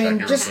Okay. double I check mean, here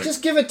real just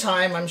quick. give it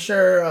time. I'm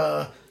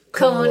sure.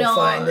 Kono will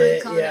find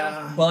it. Kono.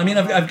 Yeah. Well, I mean,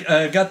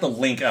 I've got the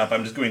link up.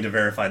 I'm just going to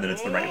verify that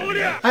it's the right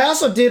video. I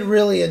also did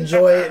really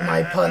enjoy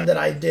my pun that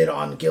I did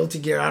on Guilty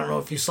Gear. I don't know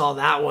if you saw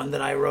that one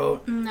that I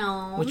wrote,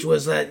 no. which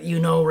was that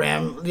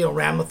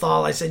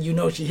Ramathal. I said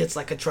she hits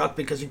like a truck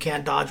because you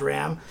can't dodge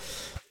Ram.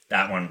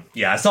 That one.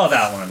 Yeah, I saw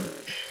that one.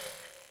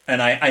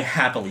 And I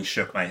happily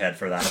shook my head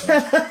for that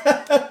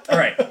one. All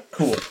right,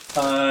 cool.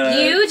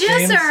 You just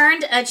James,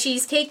 earned a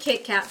cheesecake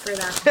Kit Kat for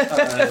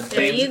that. There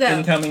James, you go.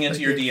 incoming into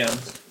your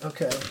DMs.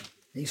 Okay.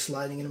 He's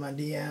sliding into my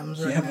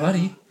DMs right Yeah, now.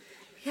 buddy.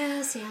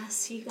 Yes,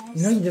 you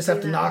guys. You just have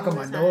do to that knock all on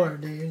my the door,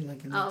 time. dude. Like,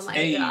 Oh my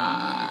Hey.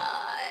 god.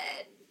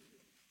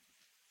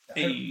 I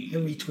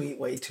retweet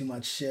way too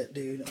much shit,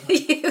 dude.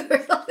 You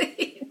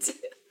really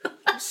do.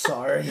 I'm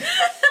sorry.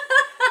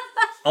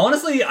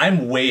 Honestly,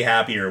 I'm way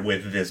happier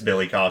with this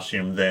Billy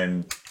costume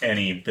than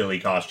any Billy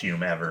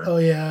costume ever. Oh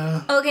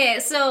yeah. Okay,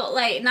 so,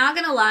 like, not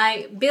gonna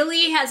lie,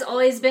 Billy has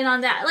always been on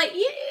that. Like,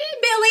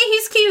 Billy,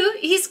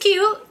 he's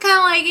cute, kind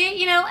of like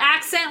it,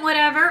 accent,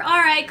 whatever. All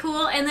right,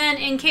 cool. And then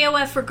in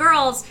KOF for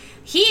Girls,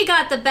 he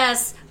got the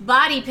best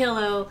body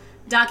pillow,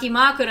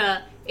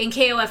 Dakimakura, in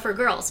KOF for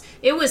Girls.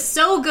 It was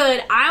so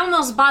good, I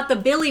almost bought the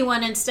Billy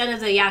one instead of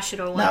the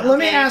Yashiro one. Now let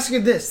me okay? ask you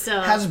this: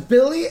 So- has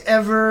Billy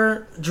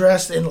ever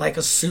dressed in like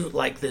a suit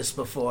like this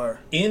before?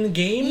 In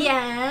game,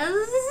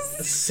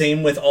 Yes.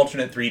 same with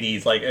alternate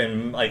 3Ds.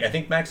 I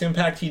think Max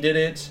Impact he did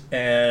it,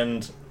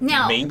 and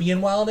No. maybe in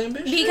Wild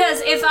Ambition.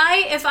 Because if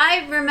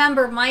I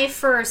remember my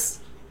first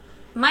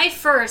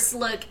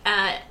look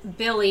at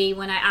Billy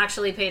when I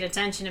actually paid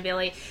attention to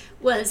Billy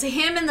was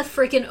him in the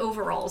freaking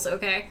overalls,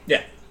 okay?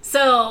 Yeah.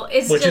 So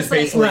it's Which just is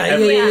basically like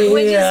every-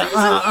 which yeah, is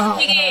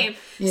only in the game.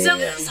 So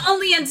yeah. it's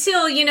only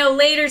until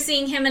later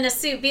seeing him in a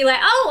suit be like,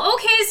 oh,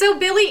 okay, so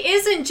Billy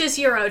isn't just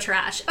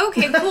Eurotrash.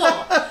 Okay, cool.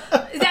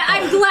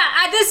 I'm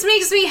glad. This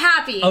makes me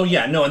happy. Oh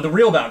yeah, no, and the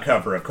real bout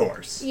cover, of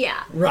course.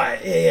 Yeah. Right.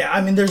 Yeah.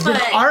 I mean, there's been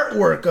But-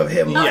 artwork of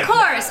him. Of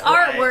course,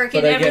 artwork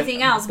and again-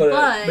 everything else,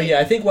 but yeah,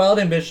 I think Wild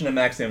Ambition and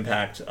Max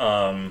Impact,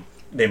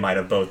 they might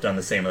have both done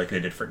the same like they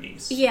did for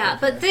Geese. yeah,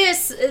 but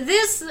this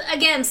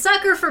again,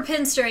 sucker for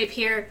pinstripe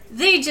here.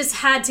 They just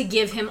had to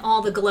give him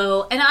all the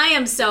glow, and I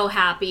am so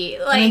happy.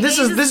 Like I mean, this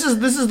he's-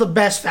 is the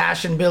best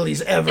fashion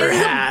Billy's ever This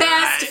is had. the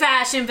best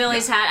fashion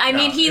Billy's had. I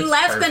mean, he it's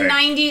left the perfect.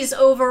 90s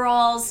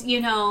overalls,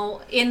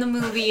 in the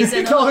movies.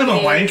 And call him a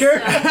wanker?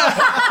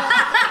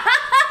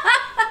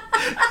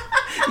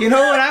 You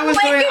know, when I was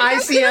doing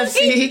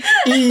ICFC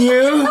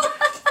EU,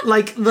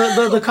 like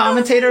the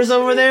commentators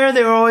over there,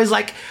 they were always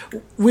like,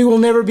 "We will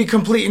never be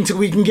complete until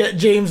we can get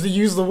James to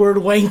use the word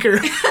wanker."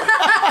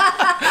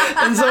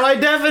 And so I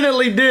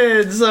definitely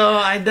did. So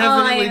I Oh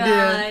definitely my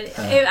did.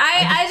 god!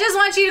 I just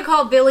want you to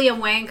call Billy a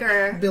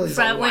wanker. Billy's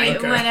a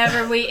wanker.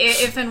 Whenever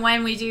if and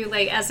when we do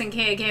like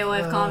SNK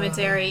KOF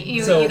commentary,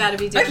 you So, got to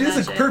be doing actually, that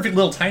this is a shit. perfect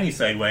little tiny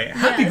segue.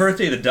 Happy Yes.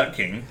 birthday to Duck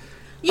King.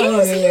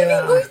 Yes, yeah.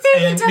 happy birthday,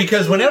 And Duck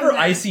because King. whenever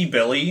I see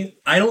Billy,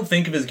 I don't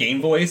think of his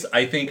game voice.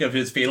 I think of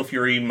his Fatal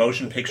Fury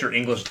motion picture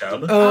English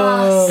dub.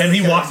 And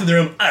he walks in the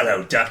room,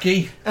 hello,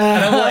 Ducky.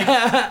 And I'm like,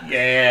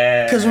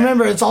 yeah. Because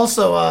remember, it's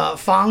also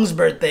Fong's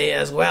birthday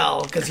as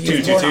well, because he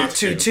was born on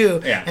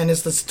 2-2, Yeah. and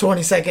it's the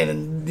 22nd,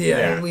 and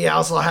Yeah. we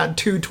also had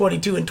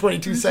 2:22 and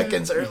 22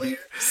 seconds earlier.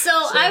 So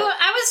I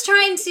was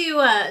trying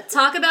to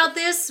talk about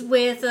this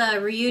with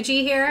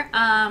Ryuji here.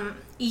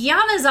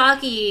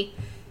 Yamazaki,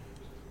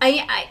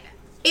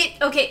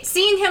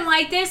 seeing him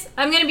like this,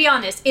 I'm gonna be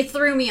honest, it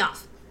threw me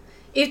off.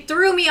 it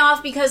threw me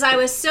off because I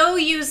was so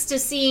used to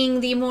seeing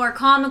the more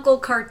comical,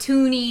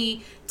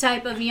 cartoony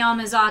type of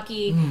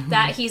Yamazaki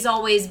that he's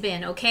always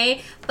been,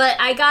 okay? But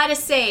I gotta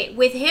say,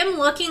 with him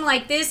looking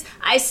like this,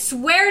 I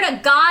swear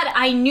to God,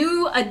 I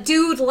knew a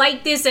dude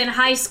like this in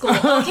high school,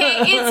 okay?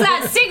 It's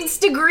that 6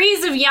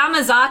 degrees of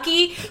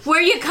Yamazaki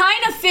where you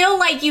kind of feel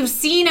like you've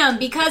seen him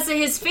because of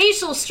his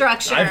facial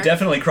structure. I've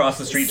definitely crossed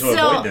the street to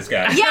avoid this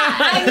guy. Yeah,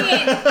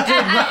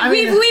 I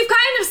mean, we've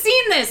kind of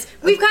seen this.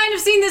 We've kind of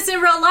seen this in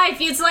real life.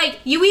 It's like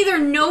you either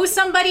know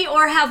somebody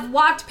or have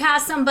walked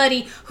past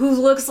somebody who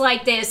looks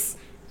like this,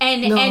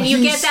 and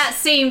you get that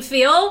same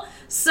feel.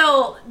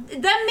 So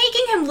them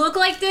making him look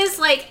like this,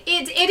 like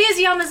it is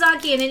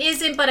Yamazaki and it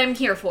isn't, but I'm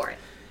here for it.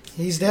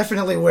 He's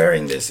definitely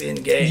wearing this in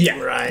game,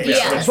 right?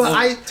 Yeah. But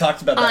I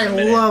talked about that. I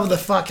love the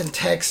fucking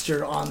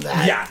texture on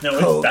that. Yeah, no,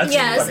 coat. that's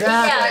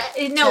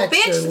No,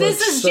 bitch,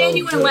 this is so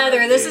genuine good,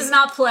 leather. This dude. is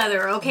not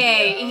pleather,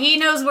 okay? He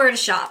knows where to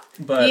shop.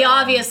 But, he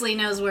obviously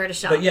knows where to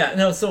shop. But yeah,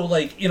 no, so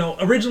like, you know,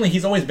 originally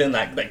he's always been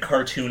that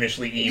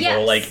cartoonishly evil,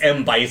 Yes. like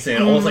M.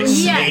 Bison, almost like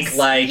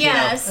snake-like,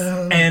 yes. you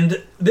know.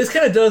 And this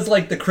kind of does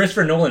like the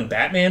Christopher Nolan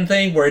Batman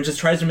thing where it just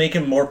tries to make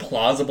him more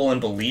plausible and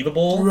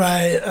believable.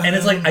 Right. And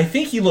it's like, I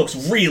think he looks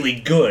really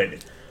good.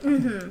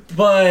 Mm-hmm.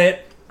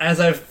 But as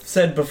I've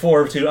said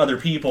before to other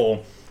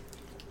people,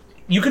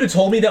 you could have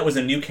told me that was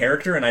a new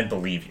character and I'd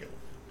believe you.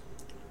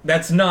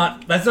 That's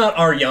not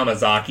our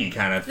Yamazaki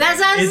kind of thing. That's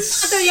not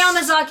the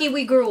Yamazaki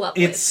we grew up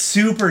with. It's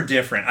super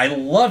different. I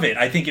love it.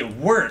 I think it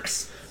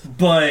works.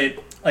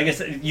 But like I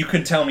said, you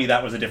could tell me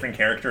that was a different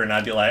character and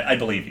I'd be like, I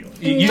believe you.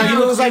 He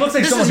looks like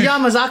this someone is who-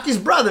 Yamazaki's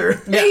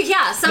brother.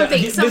 Yeah,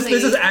 something. This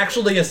is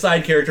actually a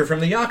side character from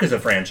the Yakuza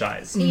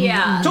franchise.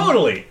 Yeah.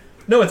 Totally.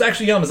 No, it's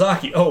actually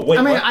Yamazaki. Oh, wait,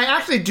 I mean, what? I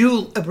actually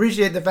do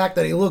appreciate the fact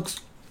that he looks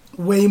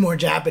way more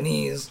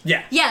Japanese.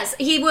 Yeah. Yes,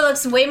 he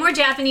looks way more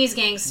Japanese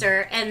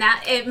gangster, and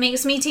that it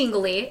makes me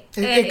tingly.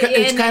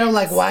 It's kind of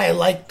like why I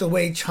like the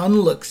way Chun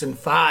looks in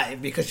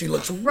 5, because she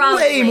looks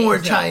way more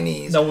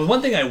Chinese. Now,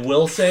 one thing I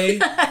will say,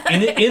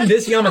 in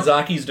this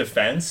Yamazaki's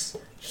defense,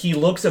 he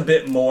looks a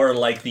bit more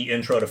like the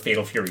intro to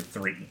Fatal Fury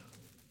 3,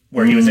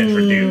 where he was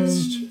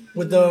introduced.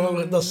 With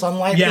the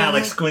sunlight. Yeah, going.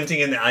 like squinting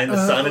in the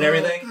sun and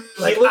everything.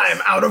 Like, I'm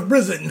out of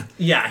prison.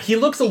 Yeah, he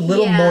looks a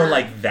little Yeah. more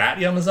like that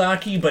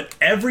Yamazaki, but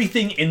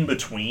everything in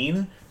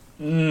between,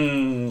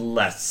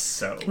 less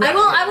so.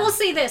 I will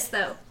say this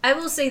though. I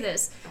will say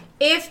this.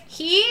 If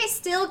he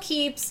still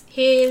keeps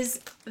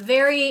his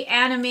very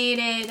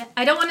animated,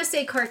 I don't want to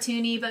say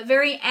cartoony, but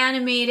very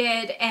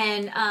animated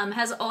and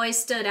has always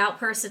stood out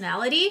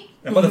personality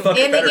That motherfucker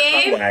in the better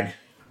game, wag.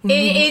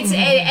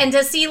 and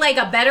to see like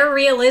a better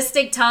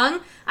realistic tongue.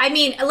 I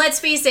mean, let's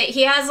face it,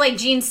 he has like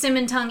Gene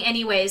Simmons tongue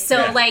anyways. So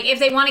Yeah. like if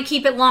they want to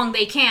keep it long,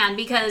 they can,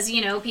 because you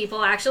know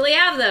people actually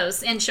have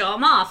those and show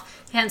them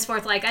off.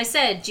 Henceforth, like I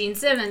said, Gene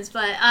Simmons.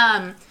 But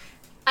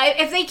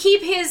if they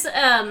keep his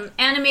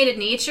animated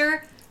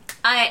nature,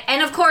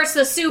 and of course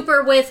the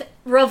super with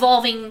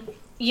revolving,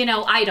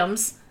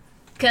 items.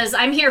 Because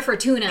I'm here for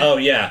tuna. Oh,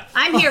 yeah.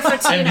 I'm here for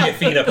tuna. And the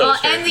Athena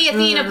poster. And the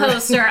Athena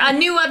poster. A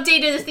new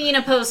updated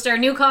Athena poster,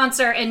 new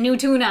concert, and new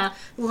tuna.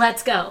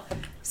 Let's go.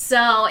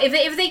 So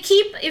if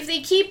they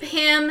keep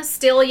him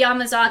still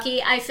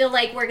Yamazaki, I feel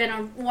like we're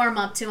gonna warm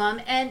up to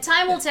him, and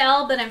time will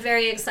tell. But I'm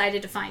very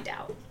excited to find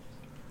out.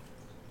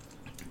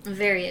 I'm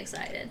very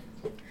excited.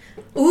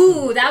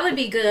 Ooh, that would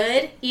be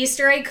good.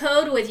 Easter egg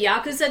code with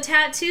Yakuza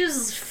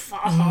tattoos. Oh,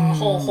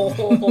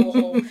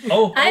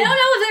 I don't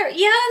know if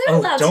they're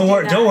allowed to do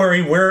that. Don't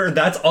worry.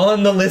 That's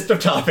on the list of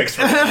topics.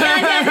 For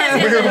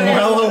Yes. We're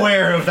well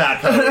aware of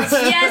that post.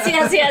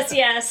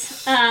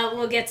 Yes.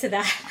 We'll get to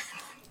that.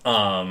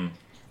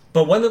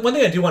 But one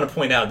thing I do want to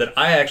point out that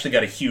I actually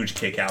got a huge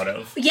kick out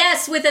of.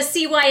 Yes, with a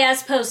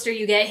CYS poster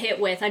you get hit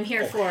with. I'm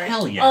here for it.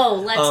 Hell yeah! Oh,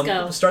 let's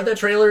go. Start that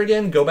trailer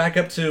again. Go back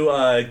up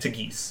to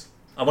Geese.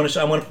 I want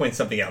to point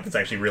something out that's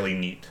actually really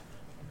neat.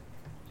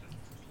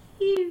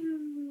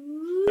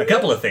 A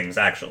couple of things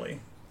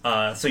actually.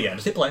 So yeah,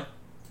 just hit play.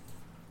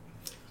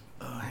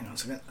 Oh, hang on a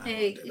second.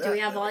 Hey, do we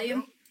have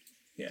volume?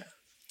 Yeah.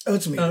 Oh,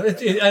 it's me. I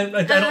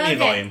don't need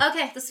volume.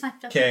 Okay, that's fine.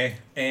 Okay,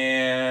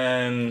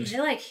 and I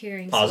like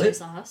hearing Pause soy it.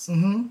 sauce.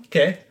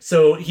 okay,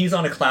 so he's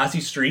on a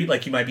classy street,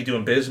 like you might be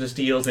doing business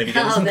deals, maybe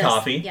getting some this,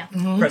 coffee. yeah.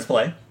 Press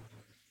play.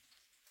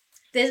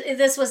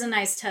 This was a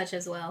nice touch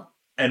as well.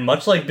 And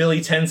much like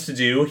Billy tends to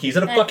do, he's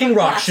at a fucking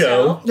rock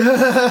show.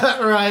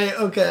 Right,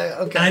 okay.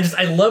 And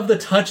I love the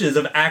touches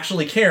of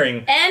actually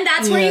caring. And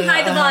that's where you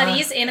hide the Yeah.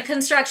 bodies in a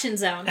construction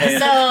zone.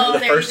 And So the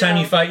there first time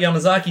go. you fight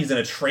Yamazaki's in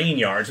a train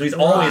yard, so he's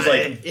always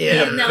Right, like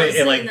yeah. in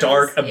like In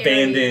dark, those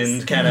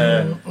abandoned kind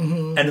of.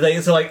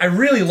 And so like I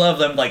really love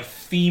them like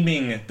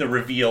theming the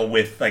reveal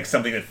with like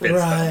something that fits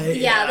them. Right.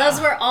 Yeah,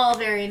 those were all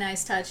very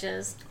nice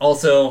touches.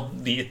 Also,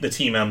 the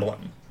team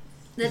emblem.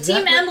 The Is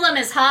team that emblem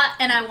is hot,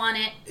 and I want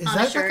it Is on a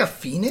that shirt. like a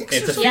phoenix?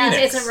 It's or a something? Yes,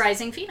 phoenix. it's a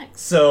rising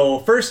phoenix. So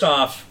first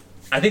off,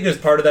 I think there's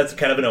part of that's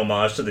kind of an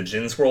homage to the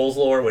Jin Scrolls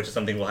lore, which is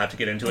something we'll have to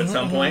get into at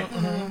some point.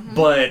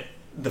 But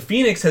the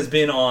Phoenix has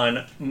been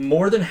on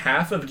more than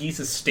half of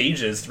Geese's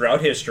stages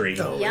throughout history.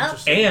 Oh, Yep.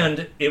 interesting.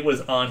 And it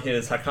was on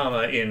his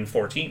Hakama in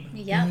 14.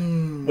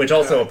 Yep. Which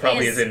also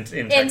probably is Is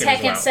in in Tekken, Tekken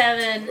as well.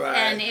 7 Right.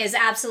 and is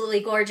absolutely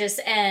gorgeous,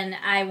 and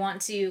I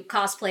want to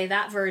cosplay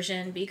that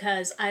version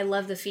because I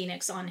love the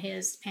Phoenix on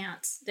his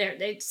pants. They're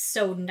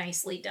so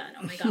nicely done.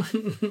 Oh my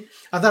god.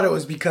 I thought it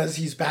was because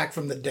he's back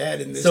from the dead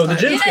in this So the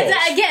time. Jin Yeah, Scrolls.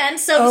 again,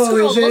 so the Oh,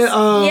 scrolls. is it?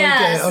 Oh,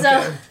 yeah,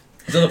 okay.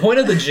 So the point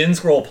of the Jin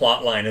Scroll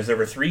plotline is there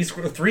were three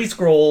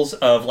scrolls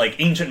of like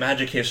ancient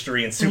magic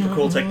history and super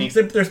cool techniques.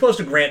 They're supposed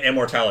to grant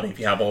immortality if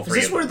you have all Is three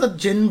this of where them. the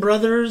Jin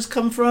brothers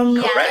come from?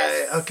 Yes.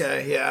 Right.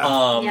 Okay,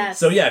 yeah. Yes.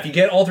 So yeah, if you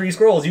get all three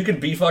scrolls, you can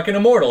be fucking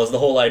immortal is the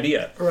whole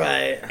idea.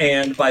 Right.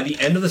 And by the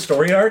end of the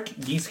story arc,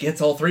 Geese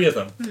gets all three of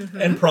them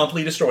and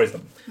promptly destroys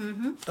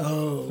them.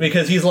 Oh.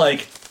 Because he's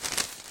like,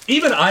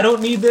 even I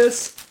don't need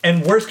this,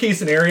 and worst case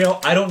scenario,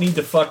 I don't need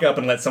to fuck up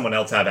and let someone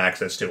else have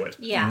access to it.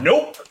 Yeah.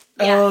 Nope.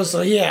 Yeah. Oh,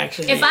 so he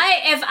actually. If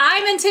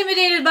I'm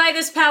intimidated by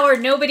this power,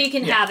 nobody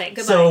can have it.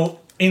 Goodbye. So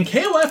in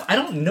KOF, I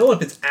don't know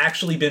if it's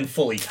actually been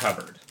fully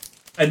covered.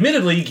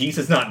 Admittedly, Geese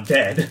is not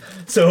dead,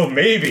 so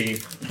maybe.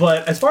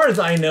 But as far as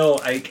I know,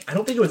 I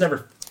don't think it was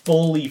ever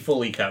fully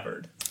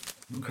covered.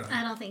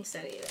 I don't think so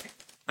either.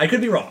 I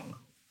could be wrong.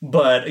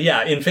 But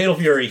yeah, in Fatal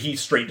Fury, he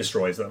straight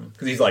destroys them.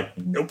 Because he's like,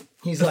 nope.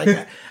 He's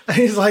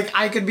like,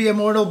 I could be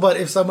immortal, but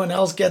if someone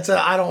else gets it,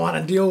 I don't want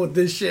to deal with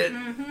this shit.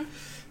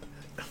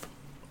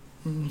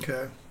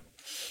 Okay.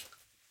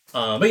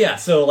 But yeah,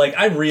 so like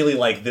I really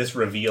like this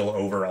reveal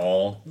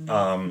overall.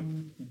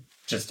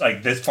 Just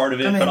like this part of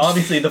it, I mean, but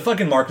obviously the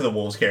fucking Mark of the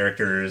Wolves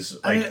characters,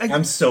 like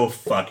I'm so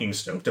fucking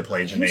stoked to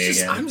play Janae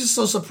again. I'm just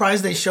so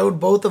surprised they showed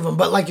both of them.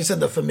 But like you said,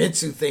 the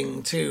Famitsu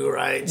thing too,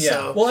 right? Yeah.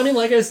 So, Well, I mean,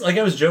 like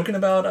I was joking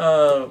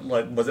about,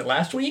 like, was it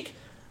last week?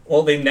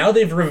 Well,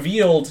 they've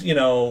revealed, you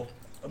know,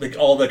 like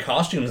all the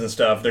costumes and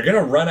stuff. They're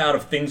gonna run out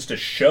of things to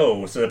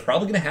show, so they're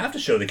probably gonna have to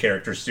show the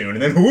characters soon.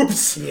 And then,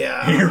 whoops,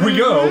 Yeah. here we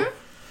go.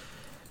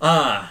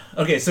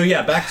 Okay, so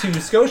yeah, back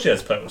to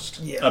Scotia's post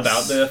Yes.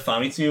 about the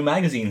Famitsu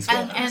magazine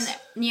spin-offs. And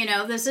you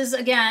know, this is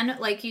again,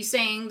 like you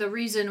saying, the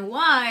reason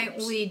why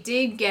we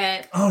did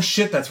get. Oh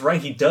shit, that's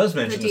right. He does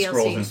mention The the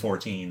scrolls in DLCs.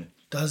 14.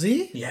 does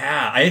he?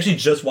 Yeah, I actually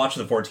just watched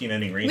the 14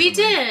 ending recently. We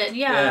did,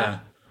 yeah.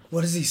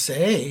 What does he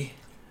say?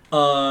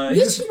 Yeah.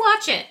 We should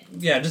watch it.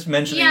 Yeah, just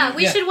mentioning. Yeah,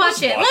 we should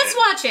watch it. Let's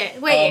watch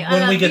it. Wait,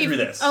 when we get through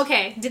this.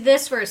 Okay, did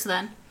this first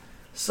then.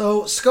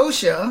 So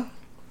Scotia,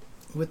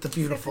 with the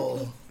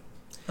beautiful,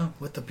 Oh,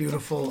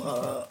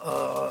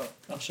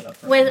 I'll shut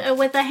up.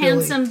 With the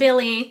handsome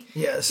Billy,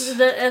 yes,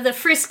 the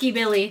frisky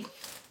Billy.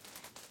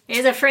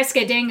 He's a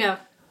frisky dingo.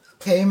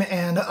 came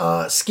and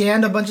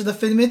scanned a bunch of the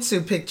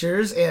Famitsu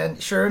pictures,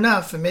 and sure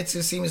enough,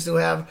 Famitsu seems to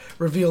have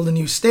revealed a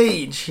new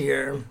stage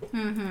here.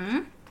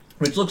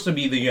 Which looks to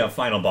be the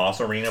final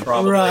boss arena,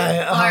 probably.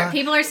 Right. Or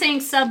people are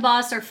saying sub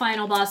boss or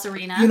final boss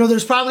arena. You know,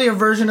 there's probably a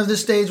version of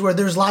this stage where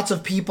there's lots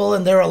of people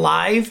and they're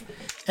alive,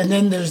 and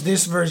then there's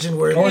this version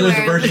where. Or there's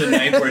a version of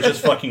Ninth where it's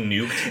just fucking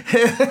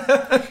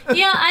nuked.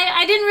 Yeah,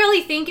 I didn't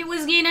really think it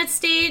was Gainet's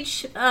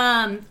stage.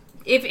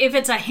 If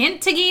it's a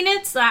hint to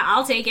Gainet's,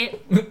 I'll take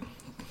it.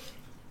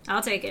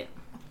 I'll take it.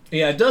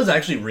 Yeah, it does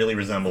actually really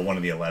resemble one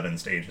of the 11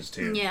 stages,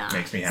 too. Yeah.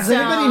 Makes me Does happy.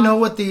 anybody know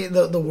what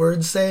the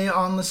words say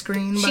on the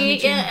screen? by any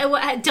She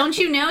chance? don't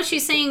you know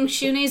she's saying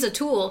Shune's a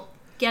tool.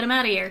 Get him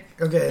out of here.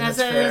 Okay, that's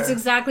fair. That's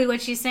exactly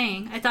what she's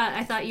saying. I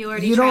thought you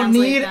already. You don't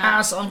translated need that.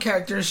 ass on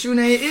characters. Shune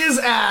is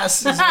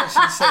ass, is what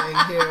she's saying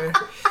here.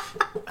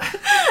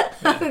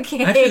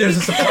 Okay. Actually,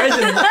 there's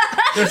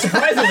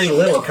surprisingly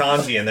little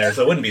kanji in there,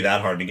 so it wouldn't be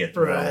that hard to get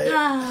through.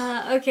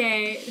 Right.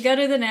 Okay. Go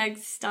to the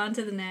next. On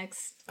to the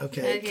next.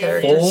 Okay. Okay.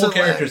 Character Full select.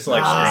 character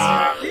select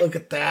screen. Look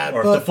at that.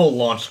 Or But- the full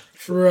launch.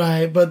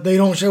 right, but they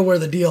don't show where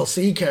the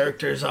DLC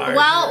characters are.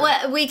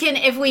 Well, we can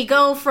if we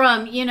go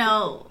from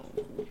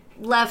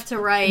left to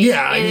right.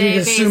 Yeah,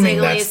 you're assuming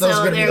that's those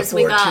so gonna be the there's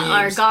we four got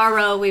our teams.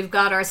 Garo, we've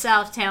got our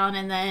Southtown,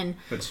 and then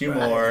The two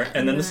more,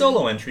 and then the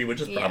solo entry,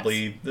 which is Yes.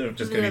 probably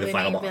just going to be the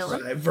final boss.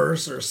 Villain. Right,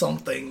 verse or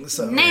something.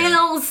 So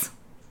nails.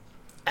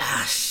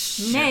 Ah,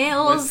 shit.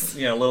 Nails.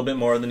 With, a little bit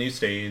more of the new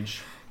stage.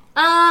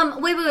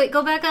 Wait,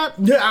 go back up.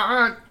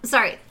 Yeah,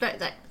 Sorry,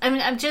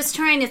 I'm just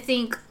trying to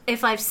think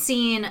if I've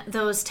seen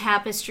those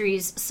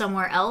tapestries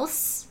somewhere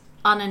else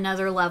on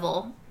another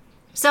level.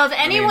 So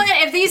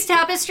if these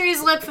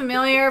tapestries look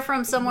familiar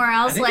from somewhere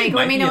I else, think they like might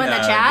let me be know in the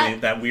chat.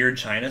 that weird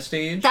China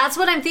stage. That's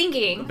what I'm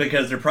thinking.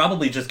 Because they're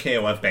probably just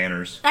KOF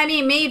banners. I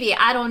mean, maybe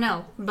I don't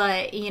know,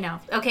 but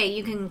okay,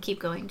 you can keep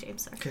going,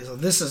 James. Sorry. Okay, so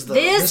this is the.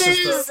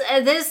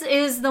 This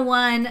is the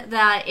one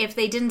that if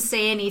they didn't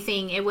say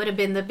anything, it would have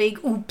been the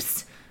big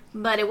oops.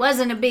 But it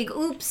wasn't a big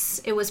oops.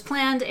 It was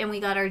planned, and we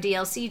got our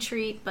DLC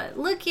treat. But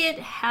look at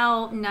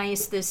how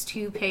nice this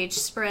 2-page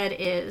spread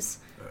is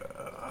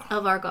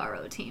of our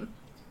Garo team.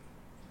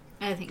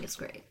 I think it's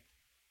great.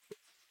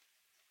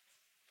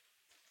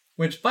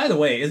 Which, by the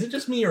way, is it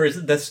just me, or is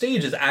it, the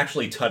stage is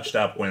actually touched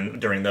up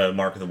during the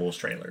Mark of the Wolves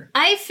trailer?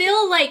 I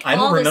feel like I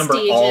don't remember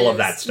all of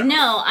that stuff.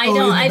 No, I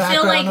don't. I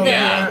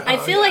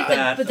feel like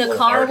the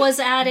car part. was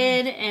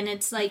added, and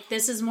it's like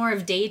this is more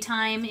of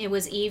daytime. It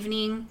was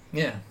evening.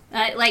 Yeah.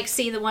 Like,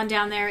 see the one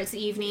down there? It's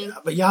evening.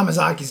 But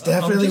Yamazaki's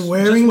definitely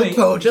wearing the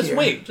coat Just here.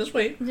 wait.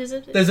 Is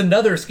it? There's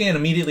another scan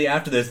immediately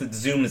after this that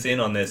zooms in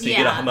on this, so you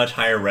get Yeah. a much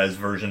higher res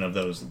version of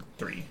those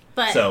 3.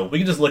 But- so we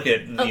can just look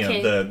at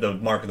Okay. the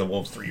Mark of the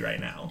Wolves 3 right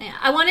now. Yeah,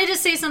 I wanted to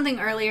say something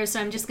earlier, so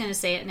I'm just going to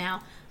say it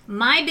now.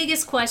 My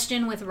biggest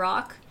question with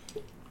Rock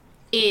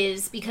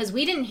is, because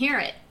we didn't hear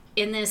it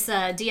in this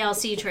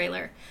DLC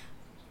trailer,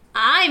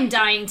 I'm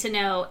dying to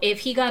know if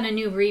he got a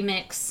new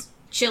remix,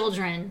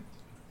 Children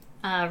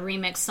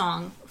remix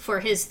song for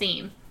his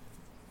theme.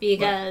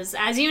 Because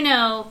as you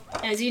know,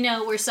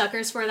 we're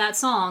suckers for that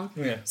song.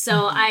 Yeah.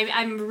 So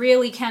I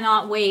really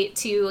cannot wait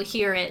to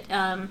hear it.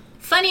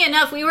 Funny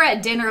enough, we were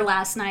at dinner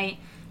last night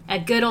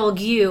at good old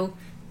Gu,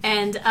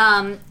 and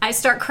I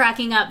start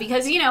cracking up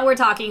because, we're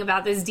talking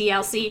about this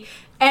DLC,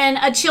 and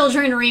a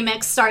Children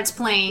remix starts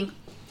playing.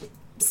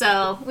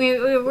 So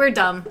we're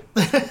dumb.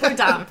 We're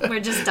dumb. We're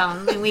just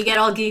dumb, and we get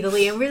all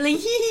giggly, and we're like,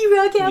 hee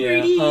Rock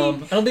Haverty.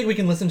 I don't think we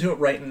can listen to it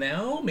right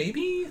now.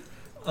 Maybe.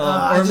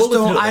 I just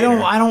don't. I don't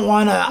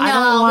want to. I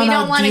don't we want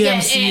don't to wanna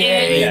get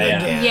DMCA in.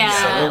 again. Yeah.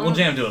 So we'll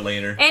jam to it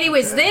later.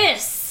 Anyways,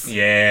 this.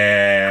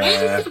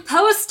 Yeah.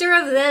 Poster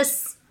of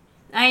this.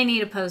 I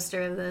need a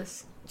poster of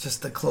this.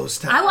 Just the close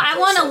town. I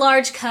want a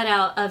large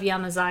cutout of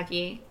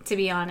Yamazaki, to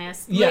be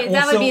honest. Yeah,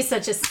 That would be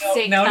such a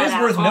sick Now, it is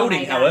cutout. worth Oh my noting,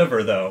 God.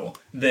 however, though,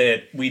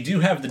 that we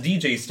do have the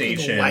DJ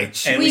station,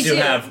 white and We we do do.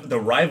 have the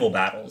rival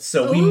battles.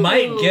 So we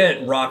might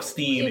get Rock's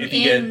theme if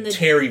you In get the-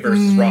 Terry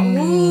versus Rock.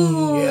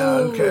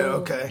 Yeah.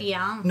 Okay.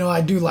 Yeah. No,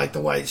 I do like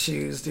the white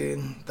shoes,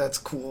 dude. That's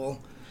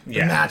cool. To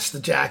Yeah. match the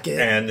jacket.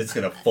 And it's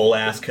got a full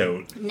ass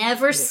coat.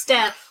 Never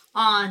step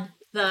on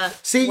the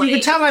See, you white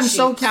can tell I'm shoes.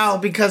 SoCal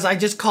because I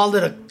just called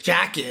it a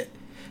jacket.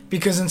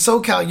 Because in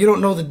SoCal, you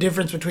don't know the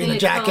difference between a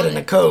jacket and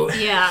a coat.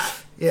 Yeah.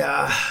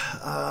 Yeah.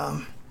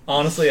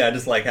 Honestly, I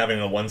just like having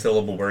a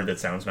one-syllable word that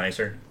sounds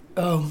nicer.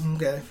 Oh,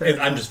 okay. Fair I'm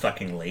enough. just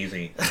fucking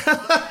lazy.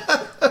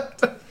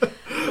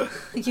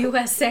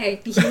 USA.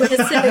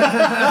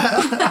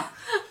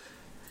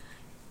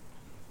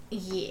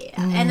 Yeah.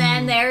 And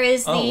then there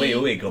is the... Oh,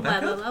 wait, go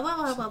back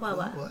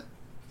What?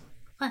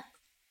 What?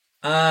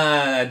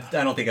 I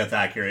don't think that's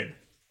accurate.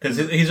 Because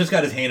he's just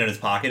got his hand in his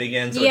pocket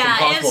again, so Yeah,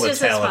 it's impossible it's to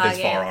just his tell if his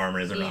pocket. forearm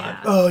is or Yeah. not.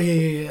 Oh,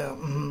 yeah.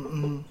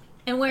 Mm-hmm.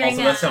 And wearing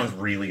Also, a... that sounds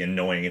really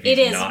annoying if he's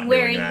It is. not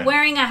Wearing doing that.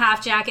 wearing a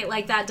half jacket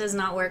like that does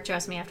not work,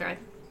 trust me, after I...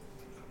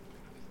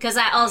 Because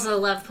I also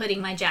love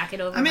putting my jacket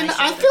over I mean, my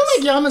I shoulders.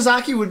 feel like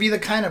Yamazaki would be the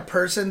kind of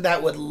person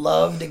that would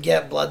love to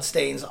get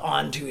bloodstains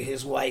onto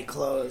his white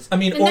clothes. I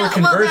mean, No, or well, that's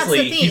the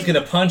conversely, thing. he's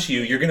going to punch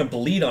you, you're going to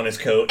bleed on his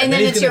coat, And then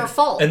he's it's gonna, your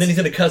fault. And then he's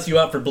going to cuss you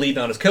out for bleeding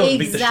on his coat and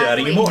beat the shit out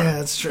of you Exactly. more. Yeah,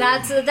 that's true.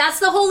 That's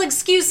the whole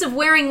excuse of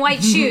wearing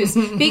white shoes.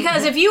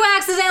 Because if you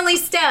accidentally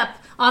step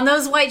on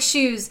those white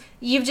shoes,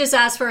 you've just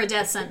asked for a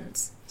death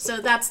sentence. So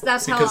that's how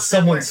Because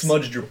someone works.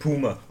 smudged your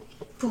Puma.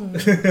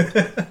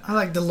 I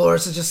like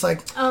Dolores is just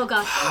like, Oh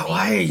god.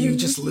 why are you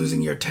just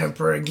losing your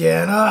temper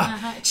again?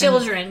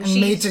 Children. And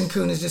she- Maiten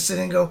Kun is just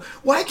sitting and go,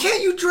 why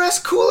can't you dress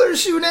cooler,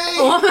 Shune?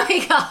 Oh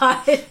my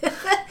god.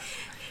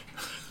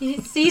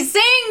 He's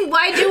saying,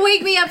 why'd you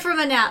wake me up from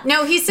a nap?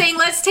 No, he's saying,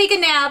 let's take a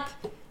nap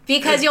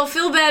because you'll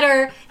feel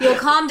better. You'll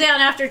calm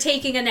down after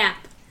taking a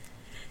nap.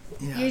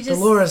 Yeah, You just-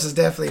 Dolores is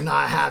definitely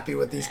not happy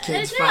with these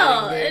kids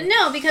fighting. dude.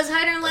 No, because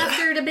Hyder left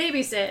her to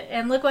babysit,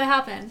 and look what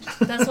happened.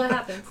 That's what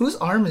happened. Whose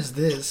arm is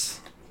this?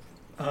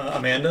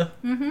 Amanda?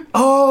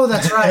 Oh,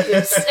 that's right.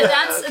 It's,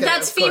 That's okay,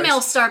 that's of course.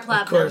 female Star Of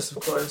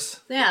Platinum. course.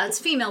 Yeah, it's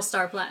female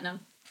Star Platinum.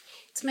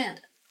 It's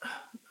Amanda.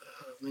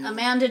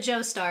 Amanda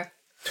Joestar.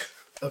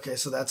 Okay,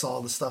 so that's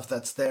all the stuff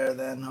that's there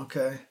then.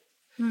 Okay.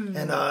 Hmm.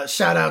 And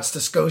shout outs to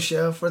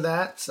Scotia for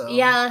that. So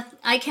Yeah,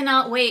 I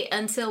cannot wait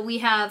until we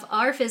have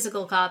our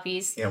physical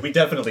copies. Yeah, we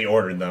definitely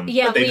ordered them.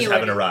 Yeah, but they we just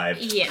haven't ordered-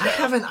 arrived. Yeah.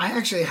 I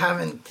actually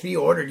haven't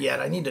pre-ordered yet.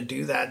 I need to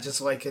do that just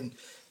so I can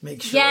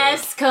make sure.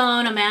 Yes,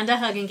 Cone, Amanda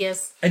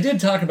Hugginkiss. I did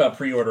talk about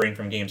pre-ordering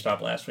from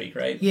GameStop last week,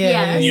 right? Yeah.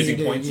 Yes. you Using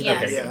did, points? you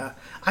Yes. did, Okay, Yeah.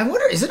 I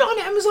wonder, is it on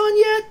Amazon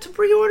yet to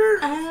pre-order?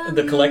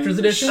 The collector's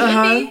edition?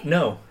 Maybe?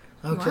 No.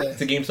 Okay. It's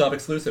a GameStop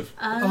exclusive.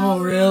 Oh,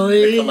 The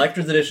really?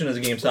 collector's edition is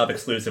a GameStop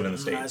exclusive in the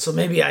States. So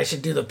maybe I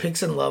should do the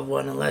Pix and Love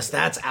one unless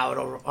that's out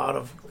of.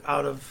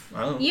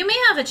 Oh. You may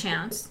have a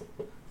chance.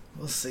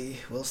 We'll see.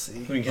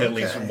 We can get at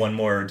least one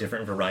more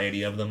different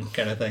variety of them,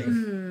 kind of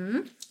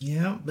thing.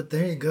 Yeah, but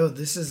there you go.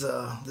 This is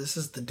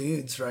the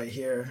dudes right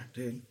here,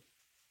 dude.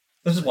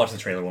 Let's just watch the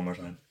trailer one more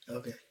time.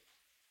 Okay.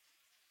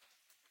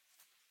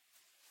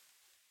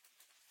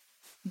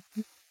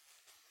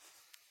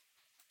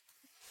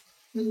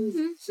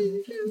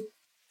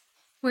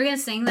 We're gonna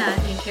sing that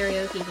in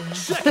karaoke. Game.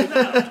 Check it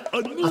out.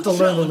 A new have to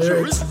learn the challenger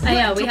lyrics. is Oh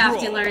yeah, we ready have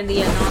to brawl. learn the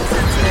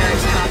nonsense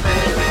lyrics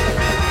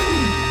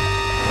properly.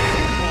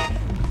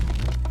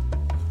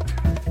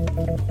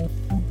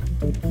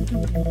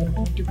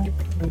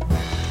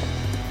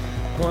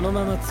 この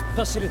まま突っ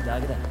走るだ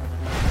けだ。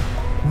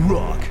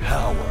 Rock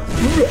Howard.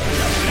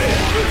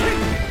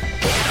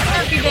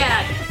 Fuck your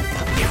dad.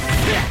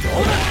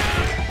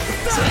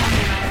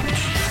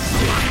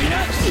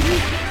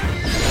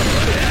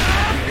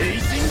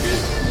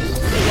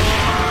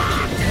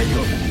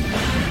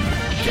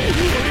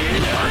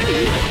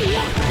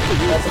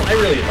 Also, I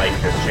really like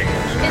this change.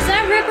 Is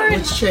that Ripper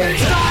Which change?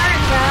 star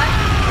in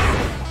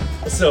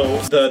back? So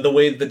the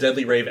way the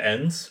Deadly Rave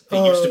ends,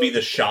 it used to be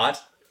the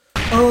shot.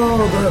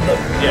 Oh,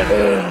 Yeah.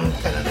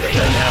 kind of thing.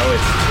 And now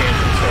it's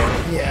tangent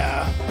sword.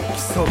 Yeah.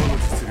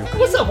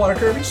 What's up, Water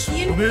Kirby? You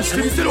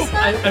see stuff?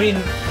 I mean,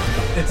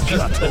 it's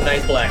just a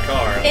nice black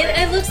car.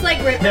 It looks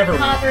like Ripper Never-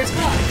 Hopper's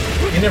car.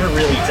 You never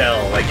really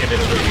tell, like, if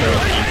it's just a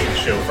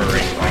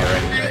chauffeuring car or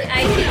anything.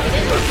 I think it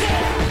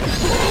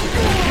is.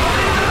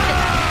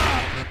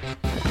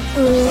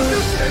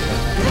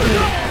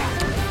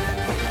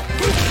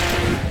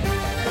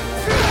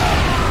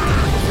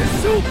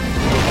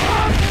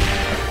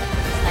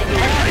 Like, I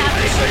don't have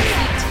the short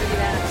feet to do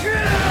that.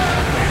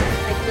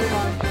 Like, blue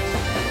long.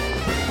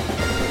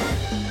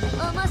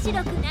 面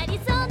白くなり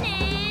そうね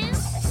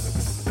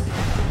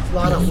A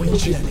lot of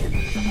winching in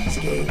these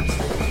games.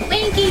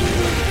 Winking,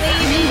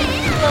 waving,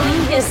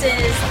 blowing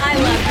kisses. I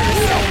love her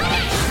so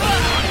much.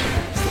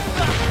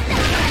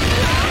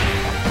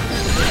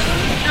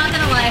 Not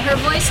gonna lie, her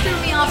voice threw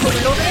me off a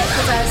little bit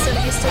because I was so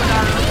used to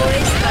Naruto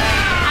voice, but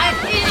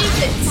it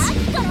fits.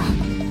 だから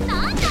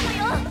なんなの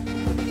よ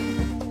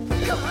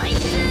こいつ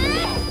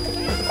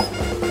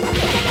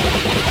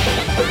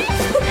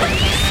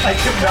I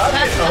could not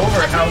get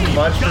over how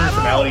much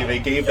personality they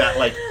gave that,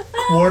 like,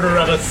 quarter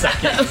of a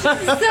second.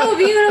 So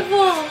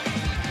beautiful.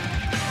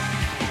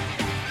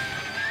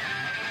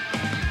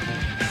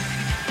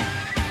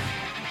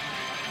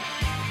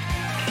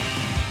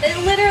 It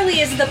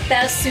literally is the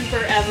best super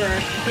ever.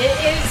 It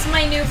is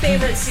my new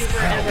favorite super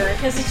ever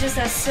because it just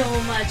has so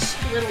much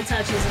little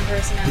touches and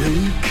personality.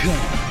 Billy Khan.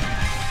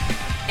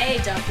 Hey,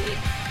 Duffy.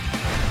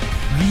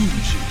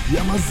 Ryuji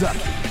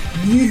Yamazaki.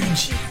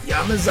 Yuji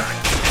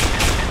Yamazaki.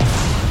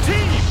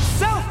 Team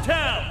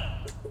Southtown.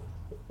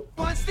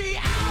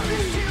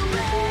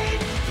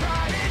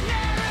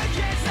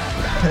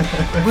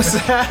 What's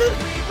that?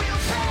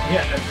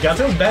 Yeah,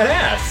 Gato's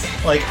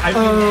badass. Like,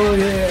 Oh,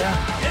 yeah.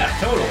 yeah,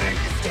 totally.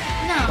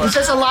 No. It's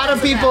just a lot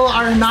of people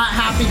are not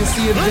happy to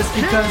see him just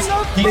because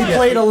they Yeah.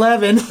 played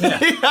 11. He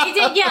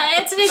did,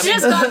 yeah, it's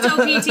just Gato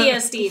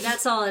PTSD.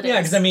 That's all it is. Yeah,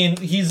 because I mean,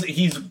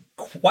 he's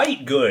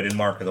quite good in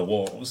Mark of the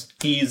Wolves.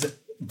 He's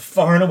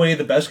far and away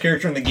the best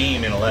character in the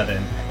game in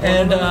 11,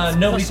 and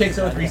nobody takes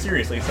 03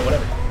 seriously, so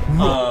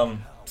whatever.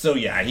 So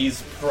yeah,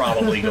 he's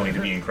probably going to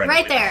be incredibly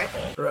Right there.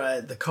 powerful.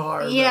 Right, the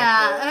car.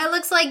 Yeah, it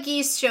looks like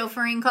Geese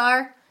chauffeuring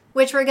car,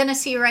 which we're gonna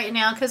see right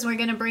now because we're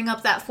gonna bring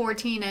up that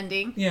 14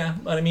 ending. Yeah,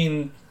 but I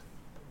mean,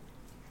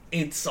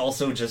 it's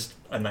also just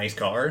a nice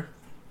car.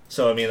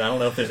 So I mean, I don't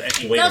know if there's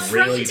any way The to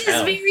front really is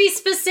tell. very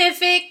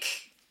specific.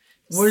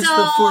 Where's So,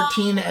 the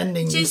 14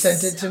 ending? You just-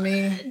 sent it to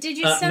me? Did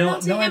you send no,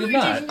 that to no, I him did or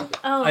not. did you?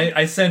 Oh.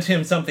 I sent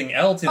him something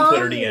else in Oh.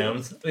 Twitter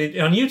DMs.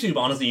 On YouTube,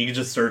 honestly, you can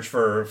just search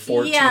for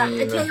 14. Yeah,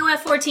 tell you what,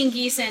 14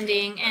 Geese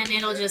ending, and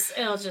it'll just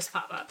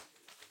pop up.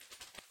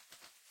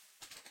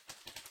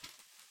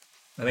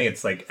 I think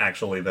it's like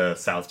actually the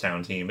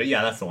Southtown team, but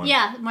yeah, that's the one.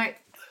 Yeah, Mark.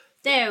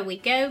 There we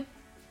go.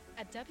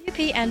 At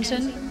WP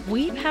Engine,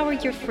 we power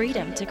your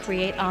freedom to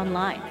create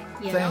online.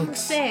 You know, Thanks.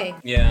 say.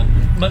 Yeah,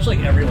 much like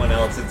everyone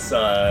else, it's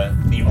the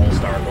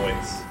All-Star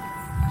voice.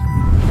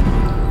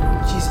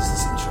 Jesus,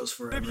 this intro's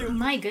forever.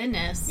 My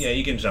goodness. Yeah,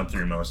 you can jump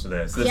through most of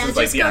this. This Yeah, is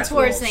like just the go actual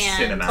towards the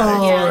end. cinematic.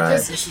 Oh, Yeah, right.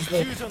 just-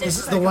 This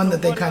is the one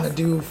that they kind of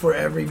do for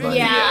everybody.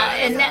 Yeah,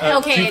 and that,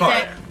 okay, too far.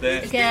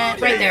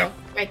 that, right there,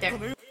 right there.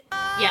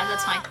 Yeah,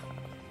 that's fine.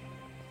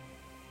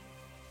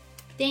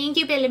 Thank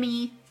you,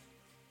 Bellamy.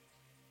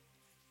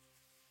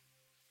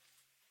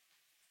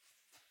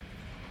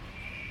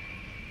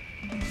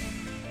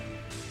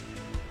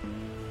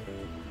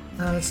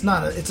 It's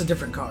not. It's a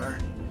different car.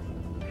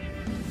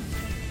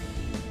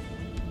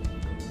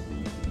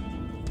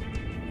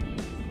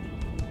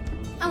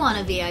 I want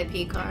a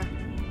VIP car.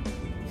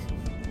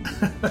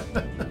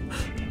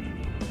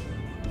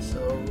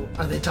 So,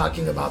 are they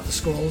talking about the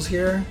scrolls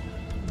here?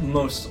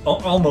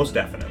 Almost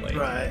definitely.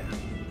 Right.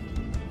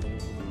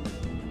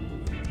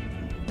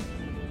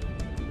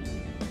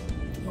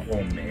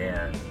 Oh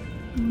man.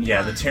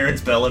 Yeah, the Terrence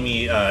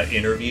Bellamy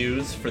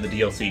interviews for the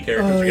DLC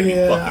characters Oh, are gonna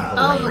yeah. be fucking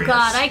Oh hilarious.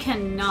 god, I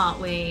cannot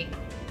wait.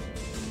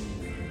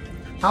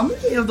 How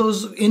many of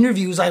those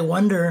interviews, I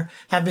wonder,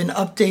 have been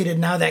updated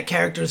now that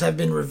characters have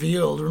been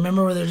revealed?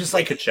 Remember where they're just I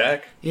like, could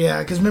check. yeah,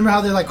 because remember how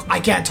they're like, I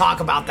can't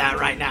talk about that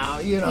right now,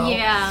 you know?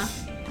 Yeah.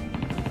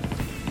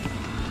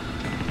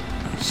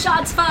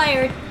 Shots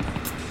fired.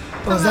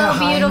 Was that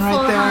Hello, Hein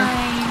beautiful right there?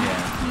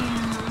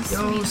 Hein.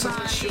 Yeah, Yo, sweet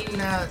someone's Hein.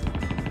 shooting at.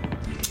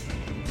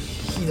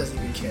 He doesn't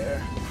even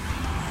care.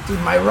 Dude,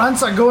 my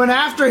runts are going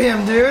after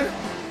him, dude.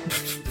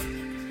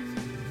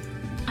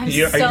 I'm Are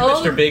you so,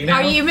 Mr. Big now?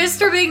 Are you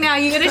Mr. Big now?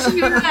 You gonna shoot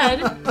your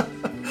head?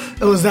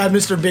 Oh, was that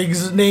Mr.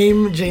 Big's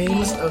name,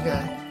 James?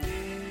 Okay.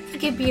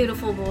 Look at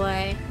beautiful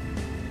boy.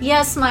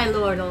 Yes, my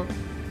lordle.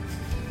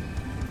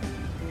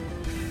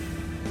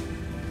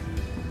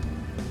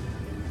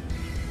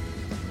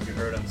 You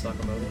heard on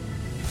Sakamoto?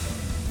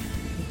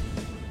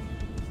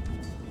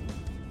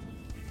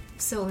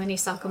 So many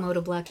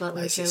Sakamoto Black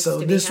Butler jokes. So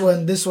to this be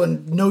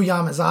one, no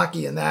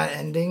Yamazaki in that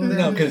ending. Then?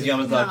 No, because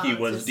Yamazaki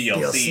was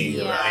DLC,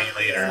 DLC, right?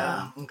 Later.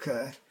 Yeah.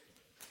 Okay.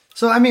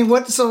 So I mean,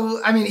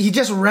 he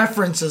just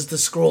references the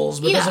scrolls,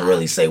 but doesn't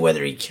really say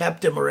whether he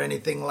kept them or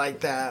anything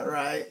like that,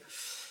 right?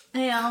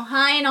 You know,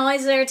 Hein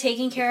always there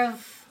taking care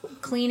of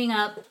cleaning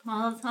up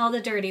all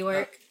the dirty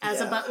work,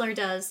 as a butler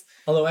does.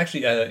 Although,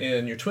 actually,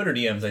 in your Twitter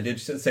DMs, I did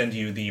send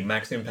you the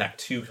Max Impact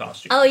 2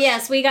 costume. Oh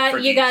yes, you got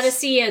Geese. to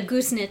see a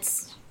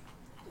Goosenitz.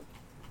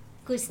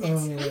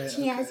 Goosenitz.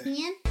 Oh, Hi,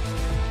 Jasmine.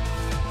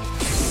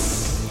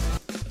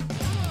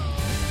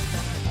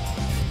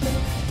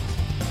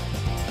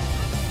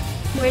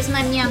 Where's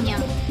my meow meow?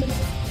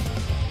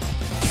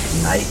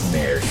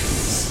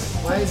 Nightmares.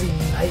 Why is he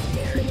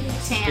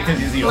nightmares? Tan, Because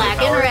he's the black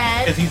and overpowered.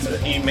 red.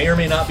 Because he may or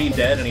may not be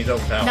dead, and he's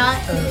overpowered.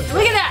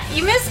 Look at that!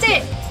 You missed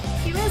it!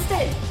 You missed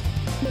it!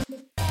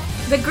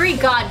 The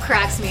Greek god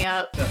cracks me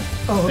up.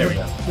 Oh, There we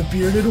go. the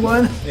bearded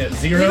one? Yeah,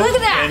 Zero. Look at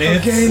that! And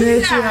it's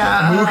Gainich,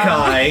 yeah.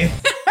 Mukai.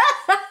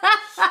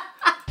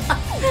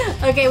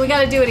 Okay, we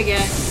gotta do it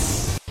again.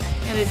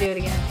 Gotta do it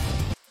again.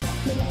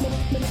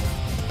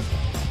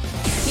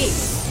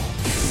 Geese.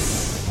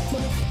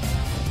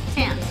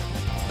 Tan.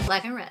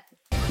 Black and red.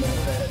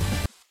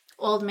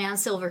 Old man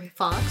Silver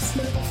Fox.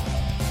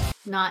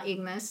 Not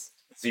Ignis.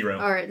 Zero.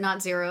 Or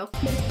not Zero.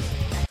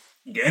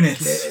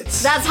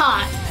 Genitz. That's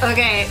hot.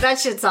 Okay, that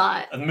shit's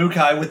hot. A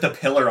Mukai with the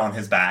pillar on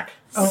his back.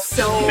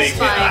 So Make me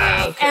funny.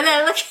 laugh. And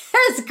then look at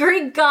this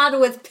Greek god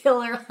with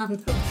pillar on the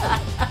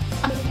back.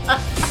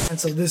 And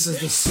so this is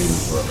the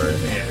suit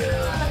version.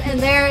 And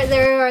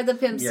there are the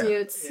pimp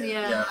suits.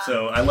 Yeah.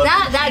 So I love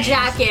That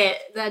jacket.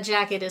 That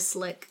jacket is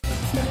slick.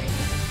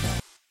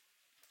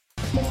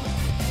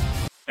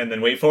 And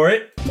then wait for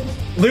it.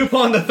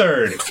 Lupin the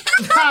Third.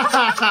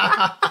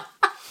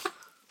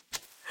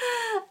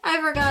 I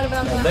forgot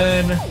about that.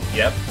 Then,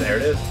 yep, there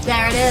it is.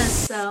 There it is.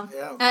 So,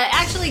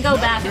 actually, go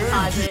back and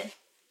pause it.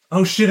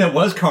 Oh shit, it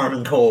was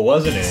Carmen Cole,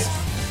 wasn't it?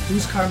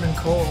 Who's Carmen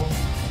Cole?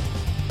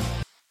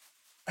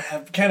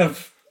 Kind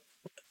of,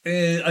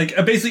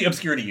 basically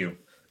obscure to you.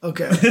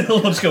 Okay.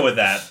 Let's go with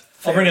that.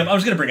 I'm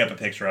just gonna bring up a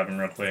picture of him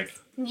real quick.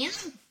 Yeah.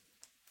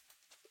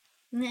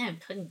 Nah,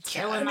 putting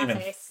kill in my even-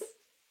 face.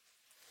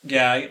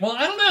 Yeah, well,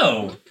 I don't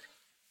know.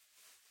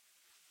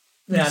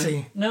 Let me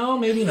see. No,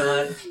 maybe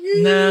not.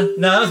 Nah,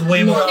 that was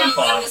way more No, that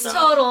fun. was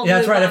total. Yeah,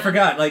 that's right. I Lupin.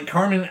 forgot. Like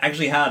Carmen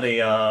actually had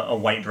a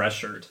white dress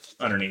shirt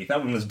underneath. That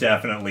one was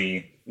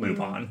definitely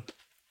Lupin.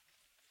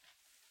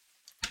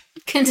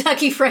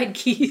 Kentucky Fried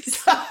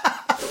Geese.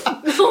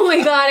 Oh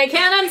my god, I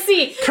can't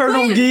unsee.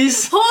 Colonel Wait,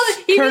 Geese. Hold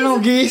it. Colonel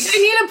Geese.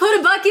 You need to put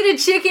a bucket of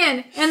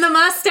chicken and the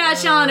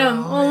mustache on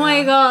him. Oh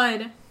my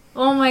god.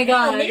 Oh my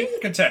god.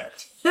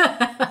 Architect.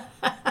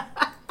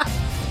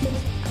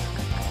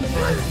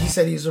 He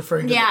said he's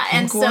referring to Yeah, the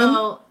and pink one.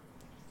 so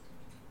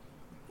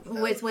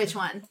with which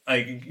one?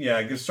 I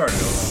get started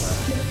on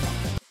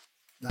that.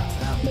 Not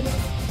that one.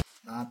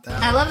 Not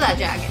that I one. love that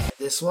jacket.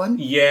 This one?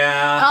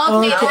 Yeah.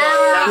 Okay, Okay.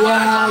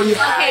 Wow,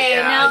 yeah, okay,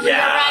 now you're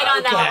right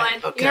on that okay,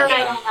 one. okay. You're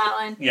right on that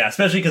one. Yeah,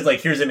 especially because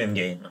like here's him in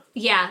game.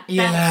 Yeah,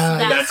 Yeah,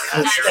 that's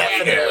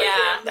definitely.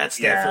 yeah. That's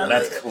Yeah, definitely.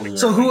 that's clear.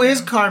 So who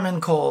is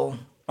Carmen Cole?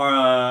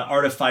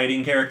 Art of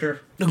Fighting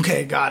character?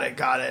 Okay, got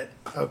it.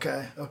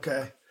 Okay.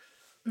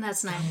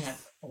 That's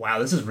nice. Wow,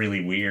 this is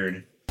really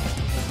weird.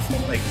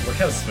 Like, look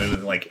how smooth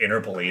and like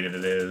interpolated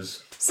it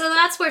is. So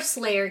that's where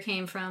Slayer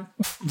came from.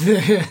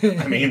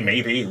 I mean,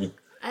 maybe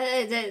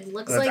It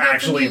looks that's like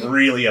actually it,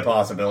 really a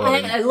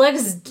possibility. it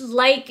looks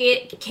like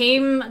it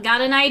got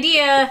an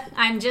idea.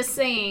 I'm just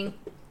saying.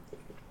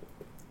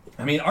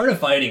 I mean, Art of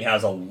Fighting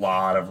has a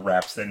lot of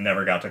reps that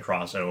never got to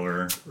cross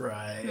over.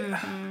 Right.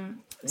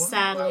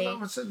 Sadly.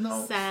 What's it?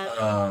 No.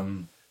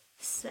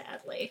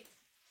 Sadly.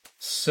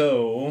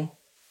 So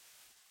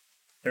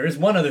there is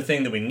one other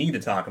thing that we need to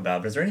talk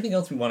about, but is there anything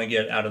else we want to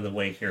get out of the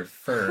way here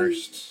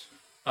first?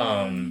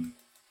 I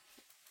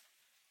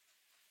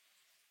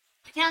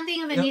can't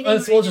think of anything.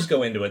 We'll just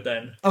go into it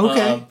then.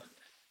 Okay.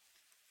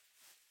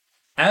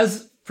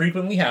 As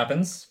frequently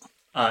happens,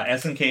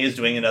 SNK is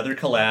doing another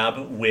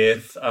collab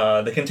with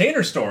the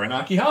Container Store in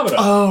Akihabara.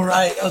 Oh,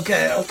 right.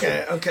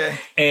 Okay.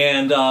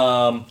 And,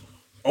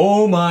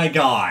 oh my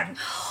god.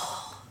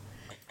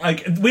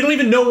 Like, we don't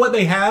even know what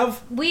they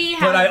have, We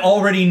have but I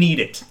already need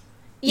it.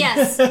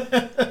 yes.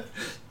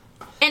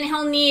 And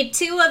he'll need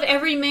 2 of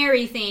every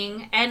Mary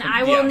thing, and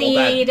I will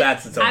need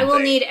that's its own I will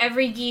thing. need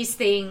every Geese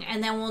thing,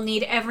 and then we'll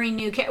need every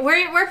new.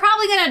 We're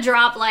probably gonna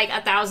drop like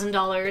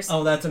 $1,000.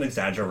 Oh, that's an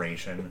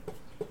exaggeration.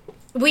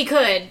 We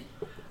could.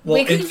 Well,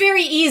 We could it-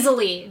 very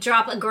easily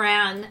drop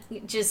 $1,000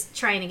 just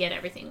trying to get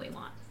everything we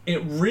want.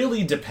 It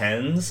really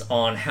depends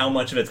on how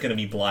much of it's going to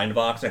be blind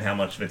box and how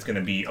much of it's going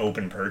to be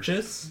open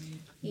purchase.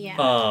 Yeah.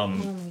 Oh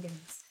my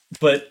goodness.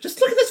 But just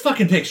look at this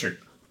fucking picture.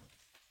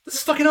 This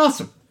is fucking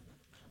awesome.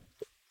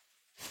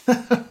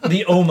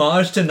 The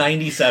homage to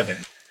 97.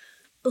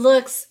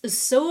 Looks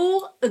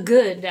so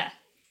good.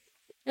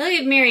 Look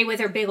at Mary with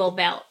her big old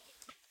belt.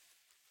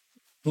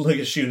 Look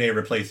at Shune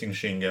replacing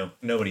Shingo.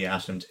 Nobody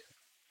asked him to.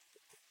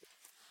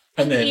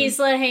 And then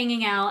Isla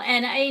hanging out,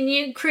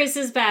 and Chris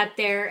is back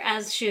there,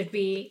 as should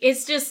be.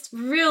 It's just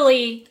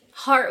really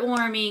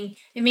heartwarming.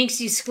 It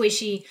makes you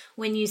squishy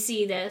when you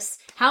see this.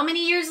 How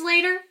many years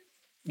later?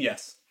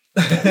 yes,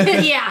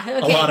 Yeah, okay.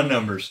 a lot of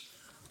numbers.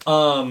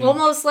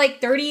 Almost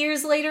like 30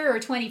 years later, or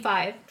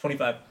 25?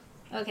 25.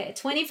 Okay,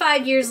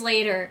 25 years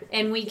later,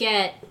 and we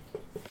get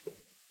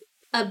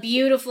a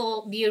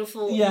beautiful,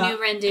 beautiful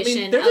new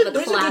rendition of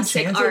a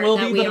classic art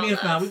that we all if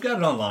not, love. we've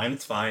got it online.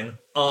 It's fine.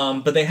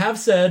 But they have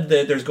said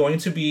that there's going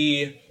to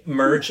be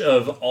merch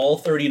of all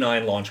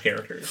 39 launch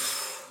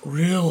characters.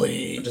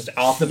 Really? Just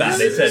off the bat,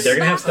 they said they're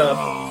gonna have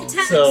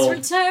stuff.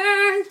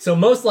 Return. So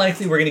most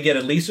likely we're gonna get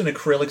at least an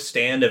acrylic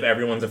stand of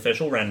everyone's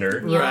official render.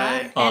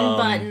 Right. And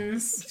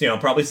buttons. You know,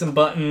 probably some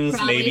buttons,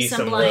 Probably maybe some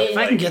some lights. If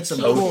I can get some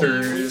cool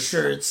posters.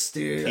 shirts,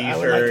 dude, I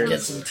would like to get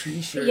T-shirts. some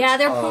t-shirts. Yeah,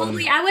 they're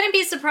probably. I wouldn't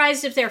be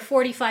surprised if they're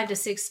 45 to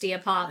 60 a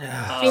pop.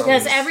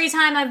 Because every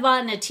time I've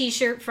bought a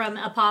T-shirt from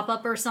a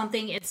pop-up or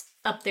something, it's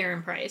up there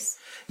in price.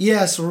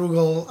 Yes,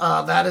 Rugal,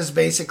 that is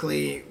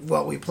basically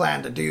what we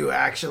plan to do,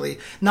 actually.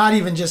 Not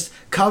even just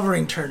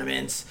covering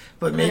tournaments,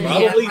 but maybe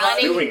Probably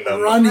running- doing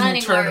them. running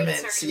Running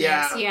tournaments.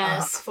 Yeah.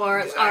 Yes, for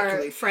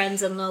exactly. our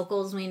friends and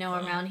locals we know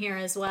around here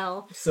as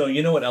well. So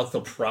you know what else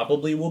they'll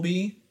probably will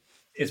be?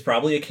 It's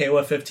probably a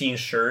KOF 15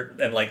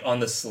 shirt, and like on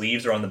the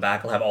sleeves or on the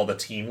back will have all the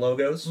team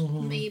logos.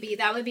 Maybe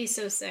that would be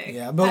so sick.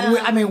 Yeah,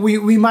 but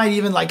we might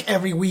even like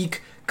every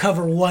week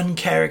cover one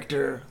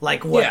character,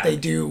 like what Yeah. they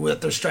do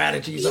with their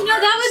strategies. You know,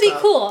 that would be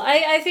cool.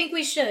 I think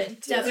we should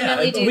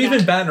definitely do We've that.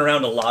 been batting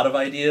around a lot of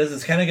ideas.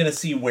 It's kind of going to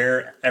see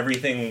where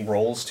everything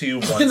rolls to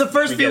once In the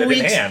first we get few it in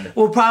weeks, hand.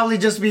 will probably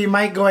just be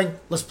Mike going,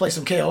 let's play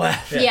some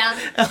KOF. Yeah.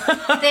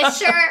 This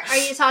shirt, are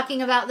you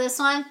talking about this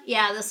one?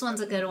 Yeah, this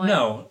one's a good one.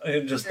 No,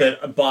 just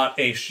that I bought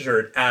a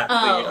shirt at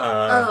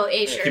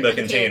a shirt. Cuba Okay,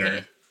 Container.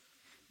 okay.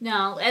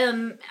 No,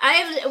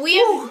 we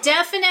have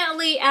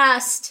definitely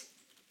asked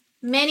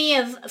many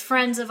of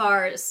friends of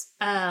ours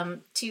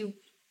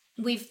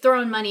we've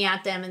thrown money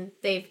at them and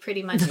they've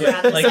pretty much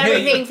grabbed us Like, hey,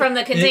 everything from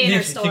the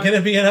Container Store. You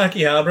gonna be in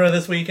Akihabara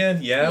this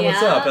weekend? Yeah,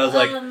 what's Yeah, up? I was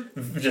like,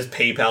 just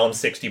PayPal him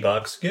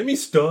 $60. Give me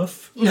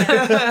stuff.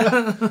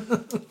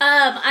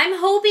 I'm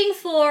hoping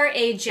for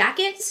a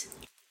jacket.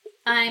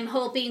 I'm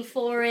hoping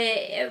for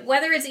it,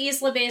 whether it's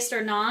Isla based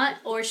or not,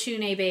 or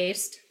Shune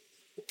based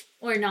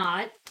or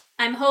not.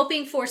 I'm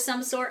hoping for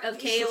some sort of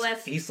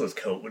KOF. Isla's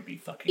coat would be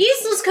fucking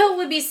Isla's coat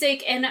would be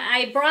sick, and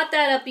I brought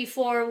that up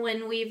before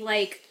when we've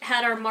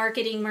had our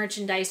marketing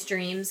merchandise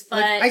dreams.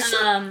 But I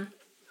saw-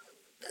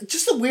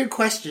 Just a weird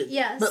question.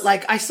 Yes. But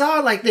I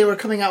saw they were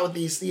coming out with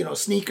these,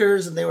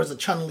 sneakers, and there was a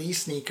Chun-Li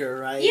sneaker,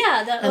 right?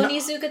 yeah, the And-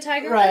 Onizuka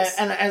Tiger Right, ones.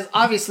 and as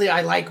obviously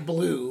I like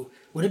blue.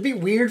 Would it be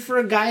weird for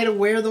a guy to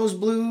wear those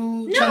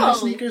blue Chun-Li No,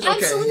 sneakers?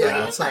 absolutely Okay,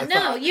 yeah, that's what I not. No,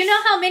 thought. you know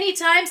how many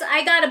times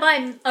I gotta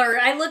buy, or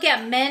I look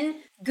at men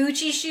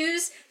Gucci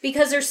shoes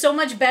because they're so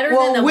much better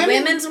than the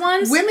women's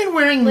ones. Women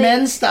wearing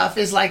men's stuff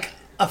is like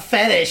a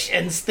fetish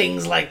and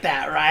things like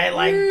that, right?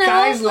 Like No,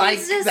 guys it's like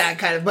just- that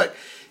kind of, but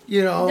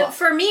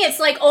For me, it's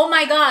like, oh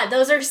my god,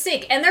 those are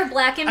sick, and they're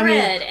black and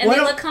red, and they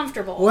look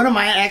comfortable. One of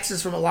my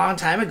exes from a long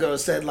time ago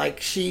said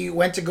she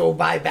went to go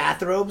buy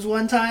bathrobes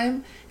one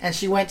time, and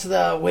she went to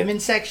the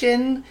women's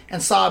section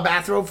and saw a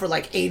bathrobe for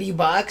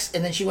 $80,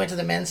 and then she went to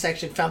the men's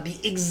section, found the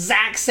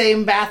exact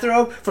same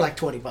bathrobe for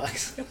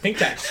 $20. pink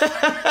tax.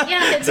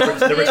 Yeah, it's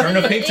The return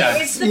of pink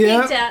tax. It's the Yeah.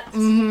 pink tax.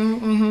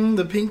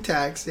 The pink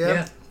tax,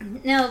 Yeah.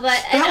 No, but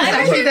That was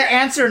actually the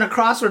answer in a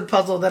crossword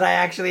puzzle that I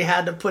actually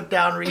had to put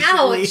down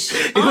recently. Ouch.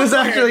 It was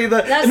Awkward. actually it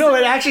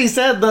actually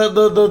said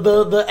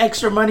the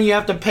extra money you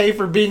have to pay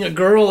for being a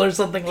girl or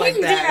something like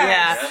Pink that.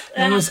 tax.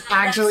 Yeah. It was That's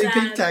actually sad.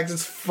 pink tax.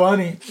 It's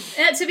funny.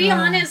 to be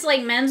honest,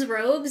 men's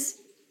robes,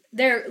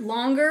 they're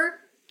longer,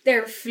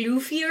 they're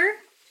floofier,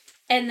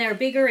 and they're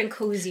bigger and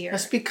cozier.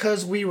 That's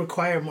because we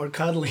require more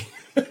cuddling.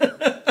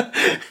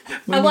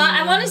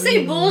 I want to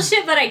say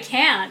bullshit, but I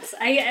can't.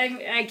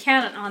 I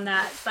can't on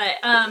that. But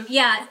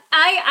yeah,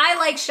 I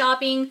like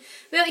shopping.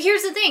 But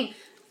here's the thing.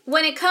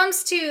 When it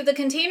comes to the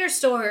Container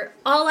Store,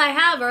 all I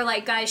have are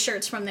guys'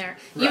 shirts from there.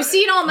 You've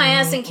seen all my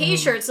SNK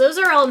shirts; those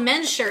are all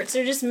men's shirts.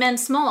 They're just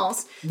men's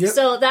smalls. Yep.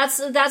 So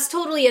that's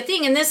totally a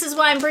thing, and this is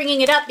why I'm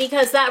bringing it up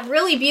because that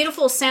really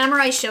beautiful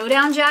Samurai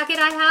Showdown jacket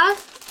I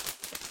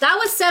have, that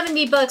was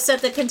 $70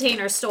 at the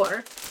Container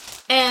Store,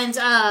 and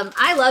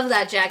I love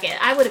that jacket.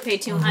 I would have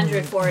paid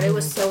 $200 for it. It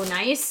was so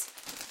nice.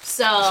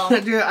 So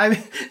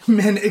Dude,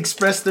 men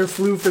express their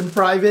floof in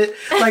private.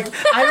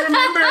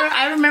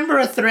 I remember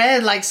a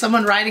thread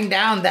someone writing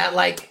down that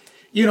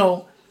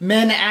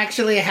men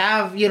actually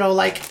have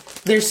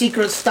their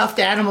secret stuffed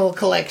animal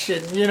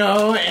collection,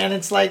 and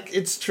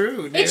it's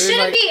true. Dude. it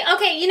shouldn't be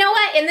okay. You know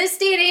what? In this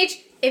day and age,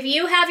 if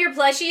you have your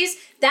plushies,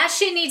 that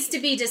shit needs to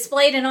be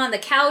displayed and on the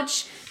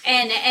couch,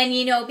 and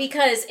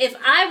because if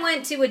I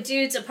went to a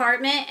dude's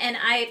apartment and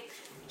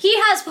he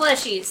has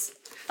plushies.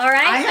 All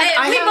right?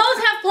 We have- both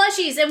have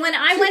plushies, and when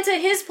I went to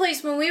his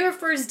place when we were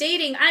first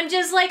dating, I'm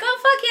just like, oh,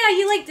 fuck yeah,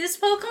 you like this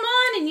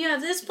Pokemon, and you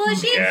have this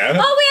plushie? Yeah.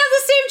 Oh, we have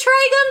the same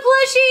Trigun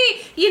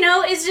plushie! You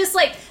know, it's just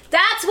like,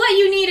 that's what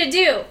you need to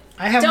do.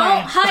 I have Don't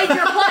my- hide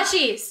your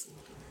plushies.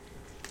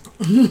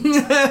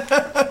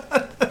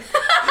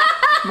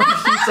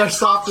 My sheets are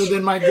softer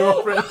than my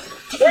girlfriend.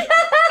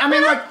 I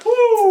mean, like,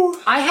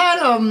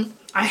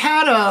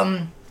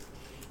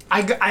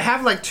 I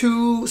have like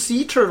 2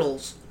 sea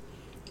turtles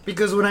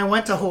because when I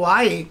went to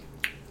Hawaii,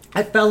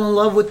 I fell in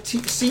love with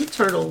sea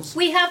turtles.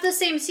 We have the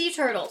same sea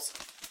turtles.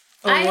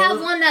 I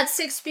have one that's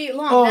 6 feet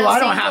long. Oh, That I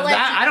don't same have collection.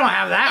 that. I don't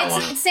have that It's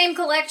one. the same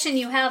collection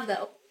you have,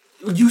 though.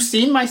 You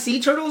seen my sea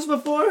turtles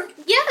before?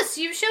 Yes,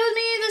 you showed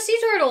me the sea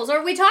turtles,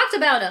 or we talked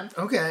about them.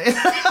 Okay.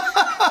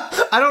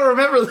 I don't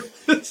remember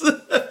this.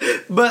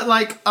 But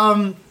like,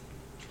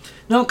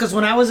 no, because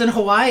when I was in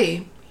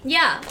Hawaii,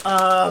 Yeah.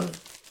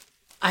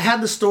 I had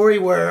the story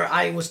where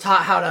I was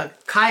taught how to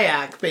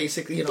kayak,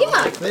 basically, you know, Yeah.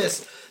 like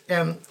this.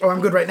 Or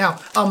I'm good right now.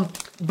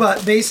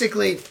 But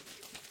basically,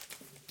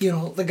 you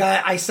know, the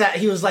guy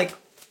he was like,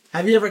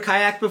 have you ever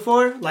kayaked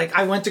before? Like,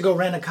 I went to go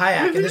rent a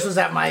kayak, and this was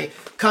at my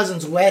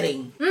cousin's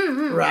wedding,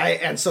 right?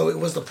 And so it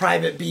was the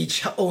private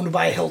beach owned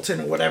by Hilton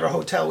or whatever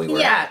hotel we were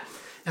Yeah. at.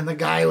 And the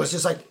guy was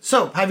just like,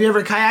 so, have you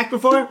ever kayaked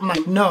before? I'm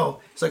like,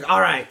 no. He's like,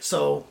 all right,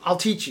 so I'll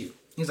teach you.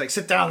 He's like,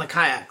 sit down on the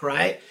kayak,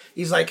 right?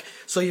 He's like,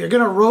 so you're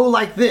going to row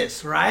like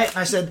this, right?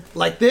 I said,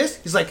 like this?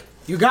 He's like,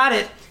 you got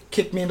it.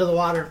 Kicked me into the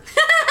water.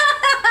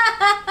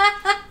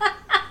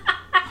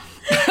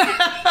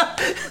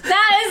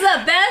 That is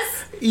the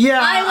best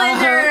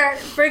Islander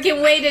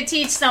freaking way to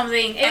teach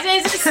something.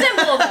 It's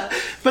simple, though.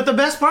 But the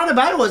best part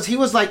about it was he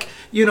was like,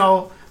 you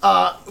know,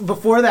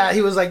 before that,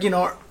 he was like, you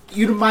know,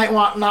 you might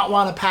not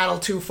want to paddle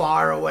too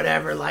far or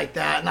whatever like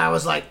that. And I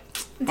was like,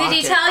 Did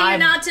he tell you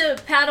not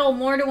to paddle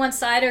more to one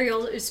side or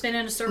you'll spin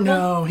in a circle?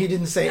 No, he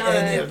didn't say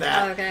any of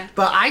that. Oh, okay.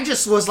 But I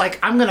just was like,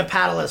 I'm going to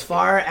paddle as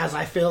far as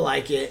I feel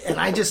like it. And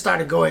I just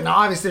started going. Now,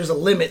 obviously, there's a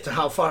limit to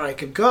how far I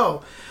could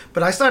go.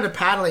 But I started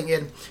paddling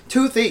in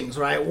 2 things,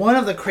 right? One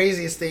of the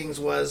craziest things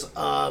was,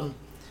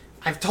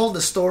 I've told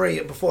this story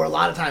before a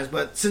lot of times,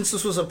 but since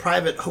this was a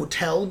private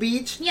hotel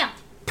beach, Yeah.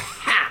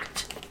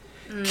 packed.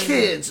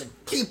 Kids and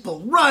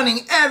people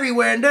running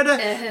everywhere.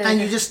 And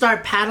you just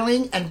start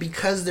paddling, and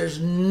because there's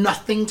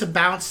nothing to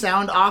bounce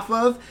sound off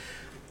of,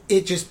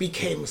 it just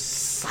became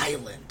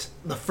silent.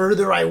 The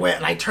further I went,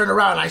 and I turned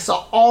around, and I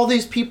saw all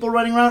these people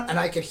running around, and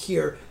I could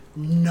hear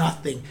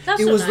nothing.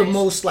 That's it so was the nice.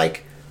 most,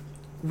 like,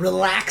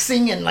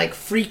 relaxing and, like,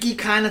 freaky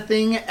kind of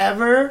thing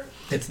ever.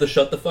 It's the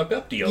shut the fuck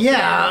up deal.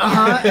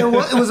 Yeah, it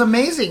was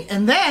amazing.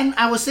 And then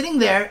I was sitting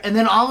there, and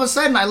then all of a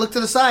sudden I look to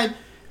the side,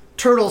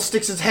 turtle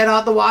sticks its head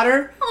out the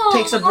water,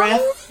 takes a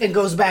breath, and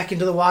goes back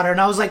into the water.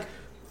 And I was like,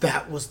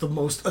 that was the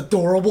most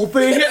adorable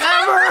thing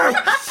ever!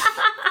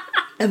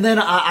 And then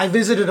I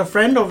visited a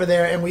friend over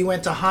there, and we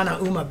went to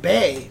Hanauma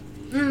Bay.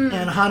 And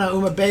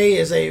Hanauma Bay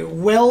is a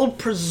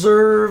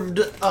well-preserved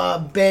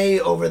bay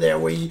over there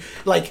where you,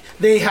 like,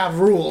 they have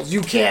rules. You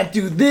can't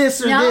do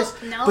this or this,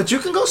 but you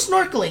can go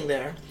snorkeling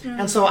there.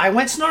 And so I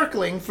went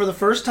snorkeling for the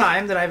first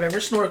time that I've ever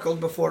snorkeled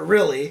before,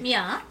 really.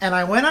 Yeah. And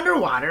I went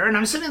underwater, and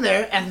I'm sitting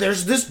there, and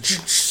there's this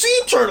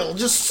sea turtle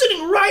just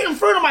sitting right in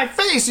front of my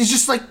face. He's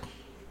just like,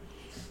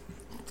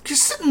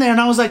 just sitting there,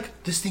 and I was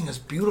like, this thing is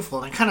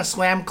beautiful. And I kind of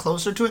swam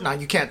closer to it. Now,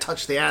 you can't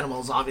touch the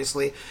animals,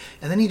 obviously.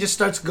 And then he just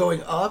starts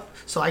going up,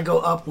 so I go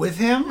up with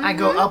him. I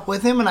go up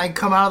with him, and I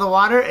come out of the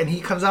water, and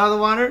he comes out of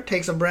the water,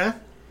 takes a breath,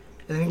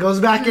 and then he goes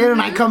back in,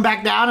 and I come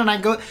back down, and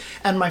I go.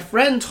 And my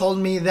friend told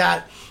me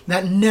that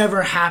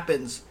never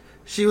happens.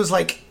 She was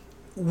like,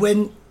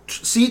 when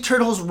sea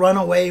turtles run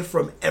away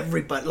from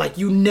everybody, like,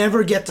 you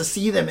never get to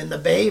see them in the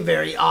bay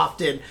very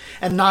often.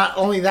 And not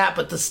only that,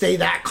 but to stay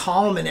that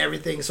calm and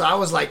everything. So I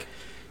was like,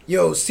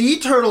 yo, sea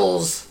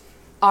turtles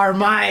are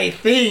my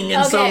thing,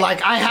 and so,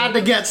 like, I had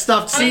to get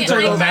stuffed sea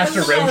turtles.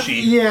 Master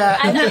Roshi. Yeah.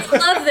 I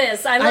love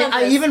this. I love this.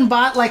 I even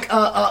bought, like,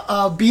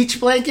 a beach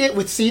blanket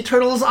with sea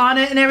turtles on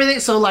it and everything,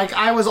 so, like,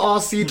 I was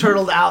all sea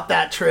turtled out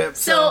that trip.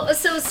 So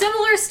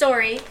similar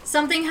story.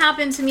 Something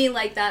happened to me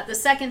like that the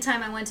second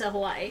time I went to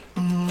Hawaii.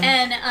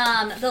 And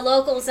the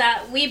locals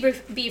that we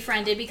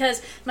befriended,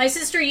 because my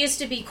sister used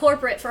to be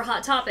corporate for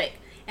Hot Topic,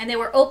 and they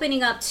were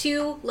opening up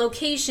 2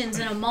 locations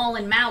in a mall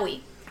in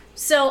Maui.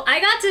 So I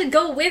got to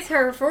go with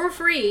her for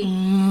free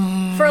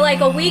for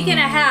like a week and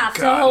a half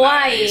to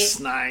Hawaii.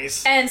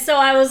 Nice. And so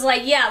I was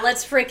like, yeah,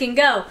 let's freaking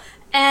go.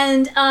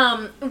 And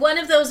one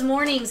of those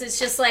mornings, it's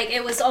just like,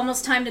 it was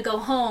almost time to go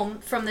home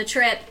from the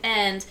trip.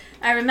 And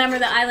I remember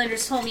the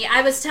Islanders told me,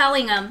 I was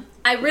telling them,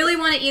 I really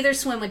want to either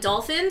swim with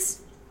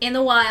dolphins in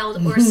the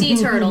wild or sea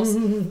turtles.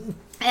 And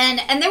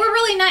they were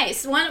really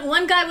nice.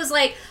 One guy was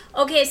like,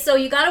 okay, so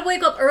you got to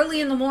wake up early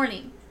in the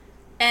morning.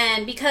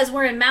 And because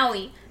we're in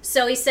Maui.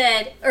 So he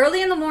said,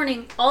 early in the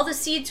morning, all the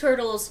sea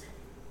turtles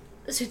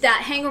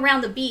that hang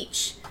around the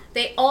beach,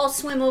 they all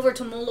swim over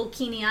to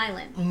Molokini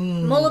Island.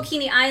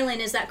 Molokini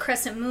Island is that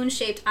crescent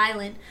moon-shaped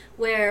island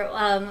where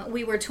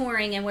we were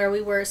touring and where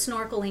we were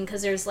snorkeling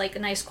because there's like a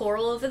nice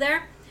coral over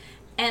there.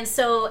 And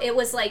so it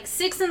was like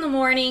 6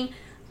 a.m.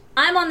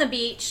 I'm on the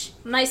beach.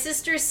 My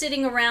sister's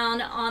sitting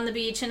around on the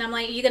beach, and I'm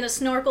like, "You gonna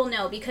snorkel?"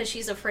 No, because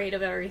she's afraid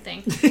of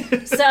everything.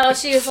 So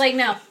she was like,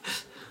 "No."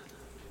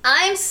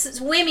 I'm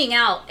swimming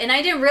out, and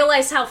I didn't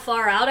realize how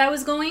far out I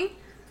was going.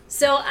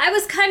 So I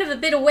was kind of a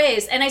bit of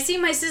ways, and I see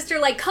my sister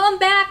like, "Come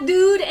back,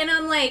 dude," and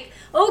I'm like,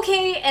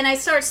 "Okay," and I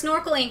start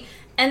snorkeling,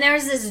 and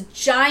there's this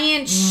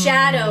giant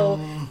shadow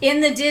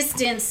in the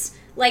distance,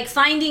 like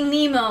Finding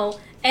Nemo,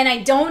 and I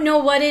don't know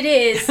what it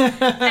is,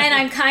 and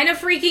I'm kind of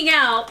freaking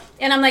out,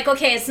 and I'm like,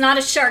 okay, it's not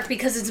a shark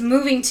because it's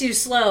moving too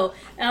slow,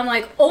 and I'm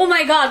like, oh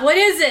my god, what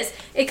is this?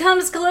 It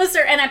comes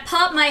closer, and I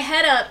pop my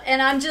head up,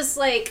 and I'm just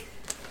like,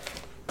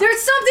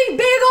 there's something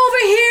big over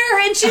here,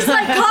 and she's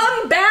like,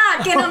 come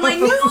back, and I'm like,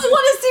 no, I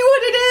want to see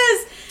what it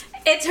is.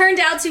 It turned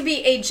out to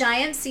be a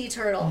giant sea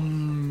turtle,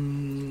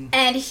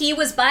 and he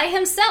was by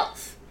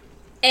himself.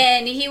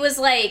 And he was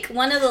like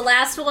one of the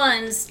last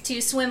ones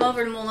to swim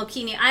over to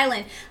Molokini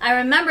Island. I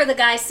remember the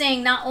guy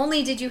saying not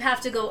only did you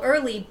have to go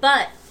early,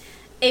 but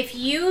if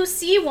you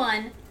see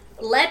one,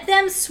 let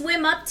them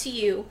swim up to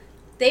you.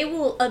 They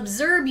will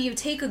observe you,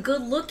 take a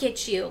good look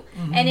at you.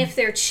 And if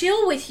they're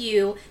chill with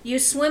you, you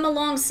swim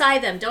alongside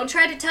them. Don't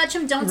try to touch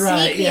them. Don't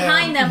sneak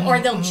behind them or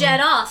they'll jet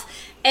off.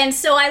 And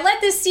so I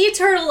let this sea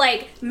turtle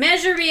like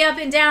measure me up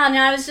and down. And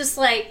I was just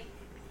like,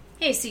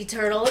 hey, sea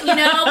turtle, you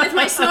know, with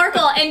my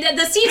snorkel. And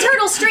the sea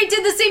turtle straight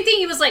did the same thing.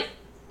 He was like,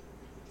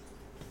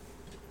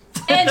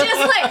 and just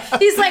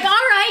like, he's like, all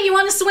right, you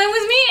want to swim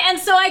with me? And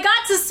so I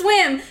got to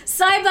swim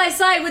side by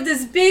side with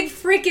this big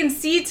freaking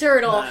sea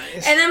turtle.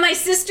 Nice. And then my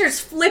sister's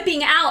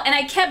flipping out, and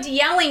I kept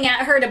yelling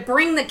at her to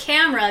bring the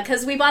camera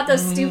because we bought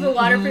those stupid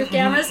waterproof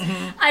cameras.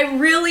 I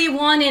really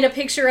wanted a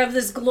picture of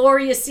this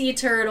glorious sea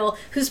turtle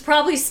who's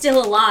probably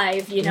still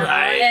alive, you know,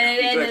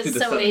 and is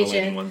so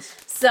Asian.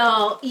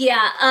 So,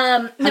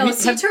 yeah,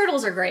 sea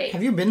turtles are great.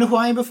 Have you been to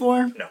Hawaii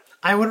before? No.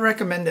 I would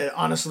recommend it,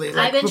 honestly.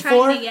 Like, I've been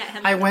trying to get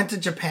him. I went to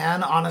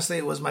Japan. Honestly,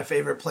 it was my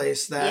favorite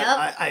place that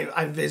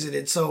I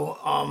visited. So,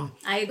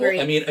 I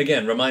agree. I mean,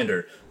 again,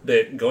 reminder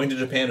that going to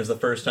Japan is the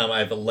first time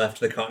I've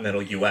left the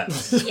continental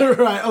U.S.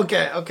 Right,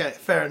 okay.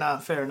 Fair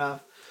enough.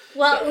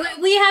 Well,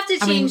 we have to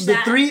change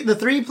that. The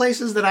three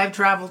places that I've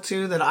traveled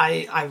to that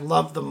I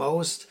love the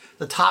most,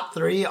 the top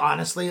three,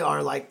 honestly,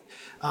 are like,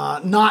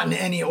 not in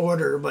any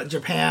order, but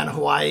Japan,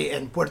 Hawaii,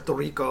 and Puerto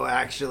Rico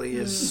actually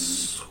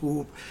is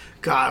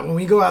God, when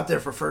we go out there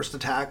for First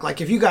Attack,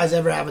 like if you guys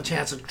ever have a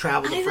chance to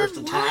travel to First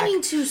Attack, I've been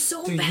wanting to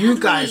so badly. You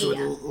guys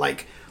would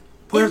like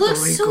Puerto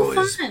Rico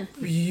is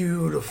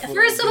beautiful.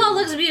 First of all,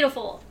 it looks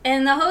beautiful,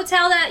 and the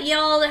hotel that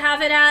y'all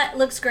have it at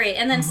looks great.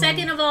 And then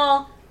second of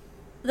all,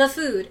 the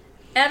food.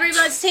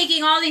 Everybody's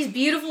taking all these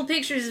beautiful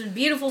pictures of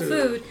beautiful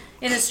food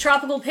in this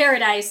tropical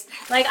paradise.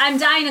 Like, I'm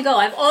dying to go.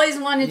 I've always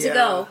wanted to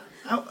go.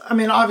 I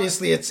mean,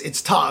 obviously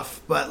it's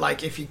tough, but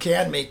like if you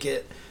can make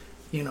it,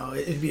 you know,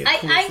 it'd be a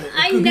cool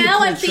thing.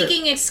 I'm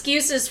thinking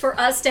excuses for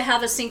us to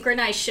have a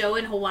synchronized show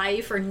in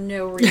Hawaii for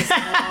no reason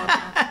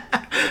at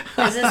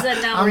all. This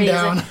is no reason.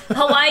 Down.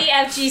 Hawaii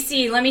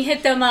FGC, let me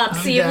hit them up,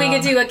 see if we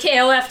could do a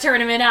KOF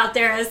tournament out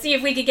there, and see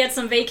if we could get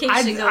some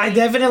vacation going. I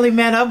definitely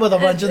met up with a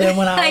bunch of them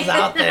when I was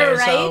out there.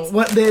 Right? So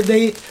what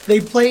they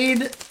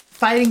played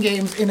fighting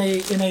games in a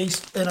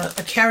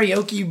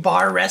karaoke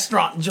bar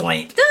restaurant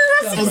joint.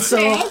 And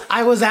so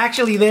I was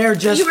actually there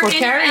just for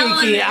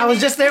karaoke. I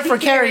was just there for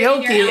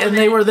karaoke, and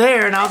they were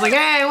there, and I was like,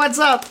 "Hey, what's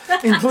up?"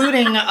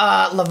 Including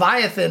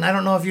Leviathan. I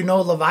don't know if you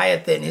know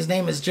Leviathan. His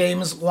name is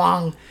James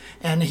Wong,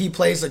 and he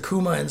plays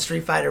Akuma in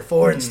Street Fighter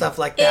 4 and stuff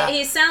like that.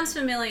 He sounds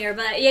familiar,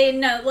 but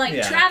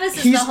Travis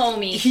is the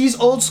homie. He's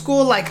old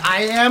school like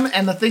I am,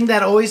 and the thing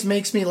that always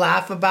makes me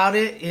laugh about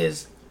it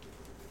is,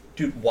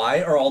 dude,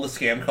 why are all the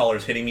scam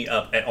callers hitting me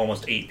up at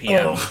almost 8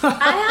 p.m.?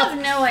 I have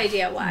no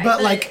idea why.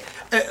 But like,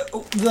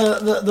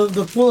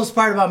 the coolest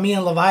part about me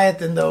and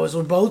Leviathan, though, is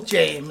we're both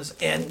James,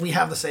 and we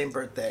have the same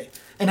birthday.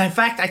 And in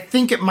fact, I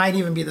think it might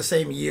even be the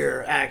same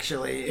year,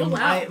 actually.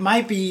 It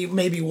might be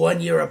maybe 1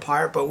 year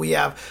apart, but we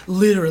have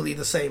literally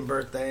the same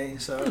birthday.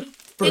 So,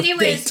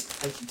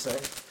 anyways, I should say.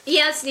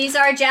 Yes, these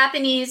are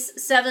Japanese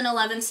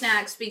 7-Eleven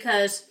snacks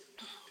because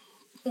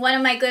one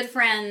of my good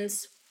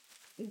friends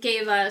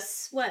gave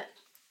us,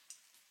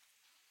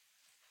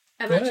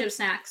 a bunch of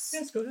snacks.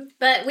 Yes, go ahead.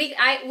 But we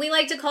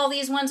like to call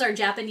these ones our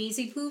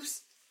Japanesey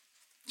poofs.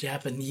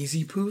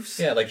 Japanesey poofs?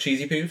 Yeah, like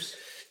cheesy poofs.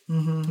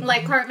 Mm-hmm.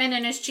 Like Cartman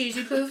and his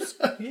cheesy poofs.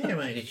 Yeah,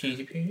 like the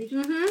cheesy poofs.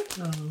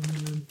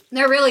 Mm-hmm.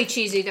 They're really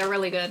cheesy. They're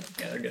really good.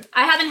 Yeah, they're good.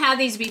 I haven't had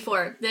these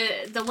before.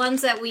 The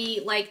ones that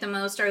we like the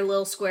most are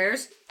little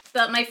squares.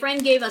 But my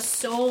friend gave us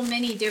so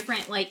many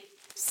different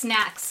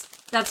snacks.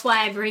 That's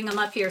why I bring them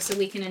up here so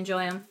we can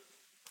enjoy them.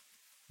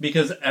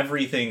 Because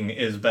everything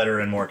is better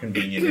and more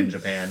convenient in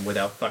Japan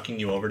without fucking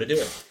you over to do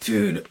it.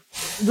 Dude,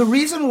 the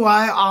reason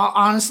why,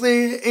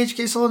 honestly,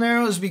 HK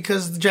Solanero is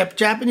because the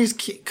Japanese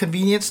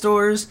convenience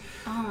stores...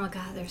 Oh my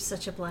god, they're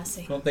such a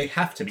blessing. Well, they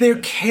have to be. They're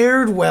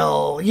cared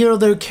well. You know,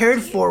 they're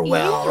cared for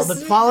well. Yes.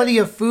 The quality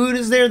of food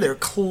is there. They're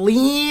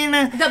clean.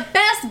 The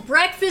best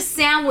breakfast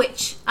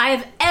sandwich I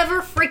have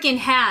ever freaking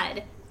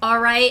had, all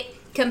right?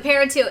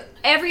 compared to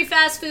every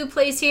fast food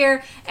place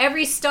here,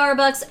 every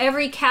Starbucks,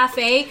 every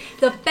cafe,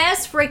 the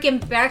best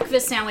freaking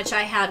breakfast sandwich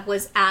I had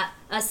was at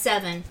a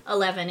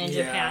 7-Eleven in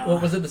Japan. Well,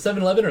 was it the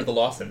 7-Eleven or the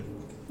Lawson?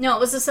 No, it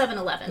was the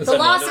 7-Eleven. The 7-Eleven?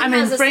 Lawson I mean,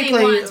 has the frankly,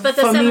 same ones, but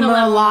the Famima,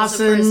 7-Eleven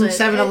Lawson,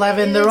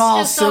 7-Eleven, they're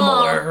all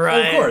similar,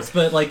 right? Of course,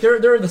 but like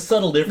there are the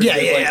subtle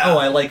differences. Yeah. Oh,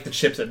 I like the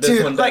chips at this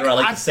Dude, one better. like, I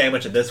like the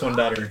sandwich at this one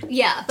better.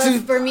 Yeah, but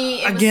Dude, for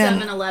me, it was again,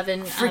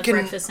 7-Eleven freaking-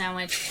 breakfast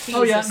sandwich.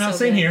 Oh yeah, Jesus, no, so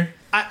same good. here.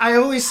 I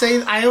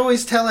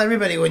always tell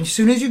everybody, as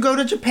soon as you go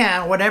to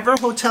Japan, whatever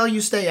hotel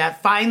you stay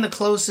at, find the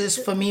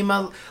closest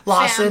Famima,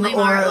 Lawson, Family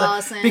Mart,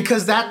 Lawson,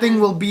 because that thing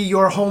will be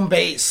your home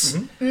base.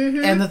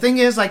 And the thing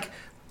is, like,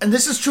 and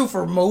this is true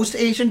for most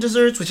Asian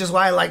desserts, which is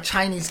why I like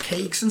Chinese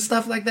cakes and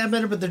stuff like that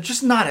better, but they're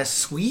just not as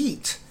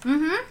sweet.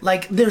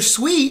 Like, they're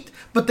sweet,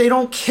 but they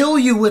don't kill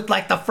you with,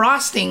 like, the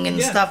frosting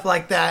and stuff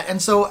like that. And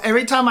so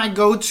every time I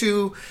go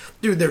to,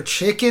 dude, their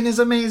chicken is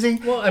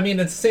amazing. Well, I mean,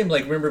 it's the same.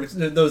 Like, remember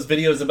those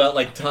videos about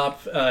like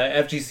top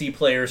FGC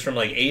players from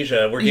like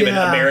Asia were given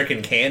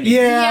American candy?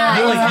 Yeah.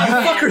 They're like, you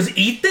fuckers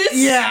eat this?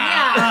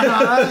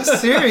 Yeah.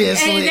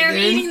 Seriously, And they're dude.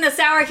 eating the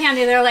sour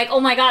candy. They're like, oh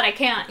my god, I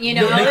can't. You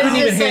know, They it's couldn't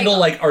even just handle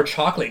like our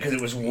chocolate because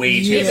it was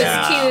way too It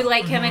Yeah. was too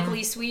like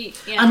chemically sweet.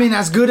 You know? I mean,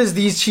 as good as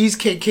these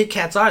cheesecake Kit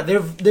Kats are,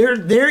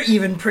 they're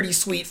even pretty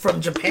sweet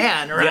from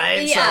Japan,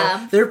 right?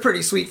 Yeah. So they're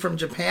pretty sweet from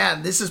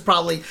Japan. This is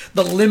probably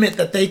the limit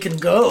that they can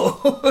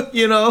go,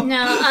 you know?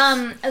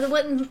 No,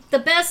 the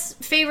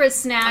best favorite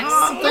snacks.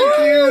 Oh, thank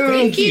you.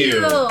 Thank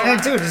you. Hey,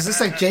 dude, is this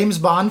like James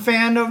Bond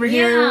fan over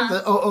here? Yeah.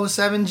 The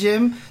 007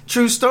 Jim?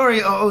 True story,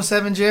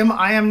 007 Jim.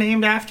 I am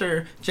named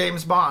after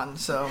James Bond,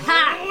 so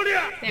Ha!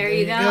 There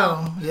you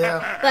go.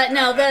 Yeah. But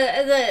no,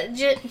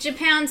 the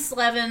Japan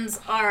Slevins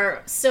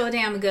are so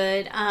damn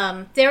good.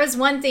 There was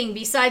one thing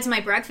besides my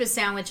breakfast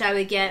sandwich I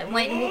would get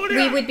when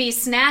we would be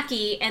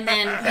snacky, and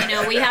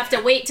then we have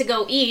to wait to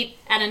go eat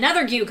at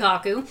another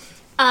Gyukaku.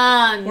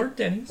 Or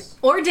Denny's.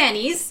 Or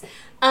Denny's.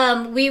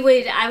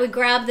 I would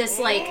grab this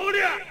like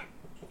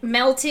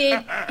melted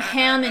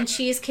ham and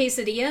cheese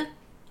quesadilla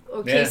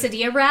or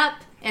quesadilla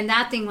wrap, and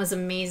that thing was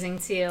amazing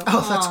too.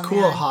 Oh, that's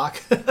cool, man.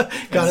 Hawk.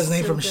 Got his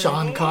name so from good.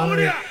 Sean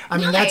Connery. I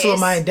mean, that's what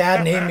my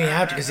dad named me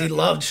after because he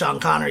loved Sean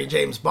Connery,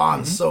 James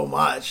Bond so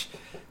much.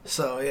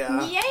 So,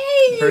 yeah.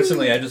 Yay!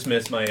 Personally, I just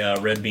miss my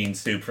red bean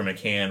soup from a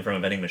can from a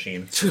vending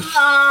machine.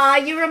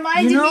 You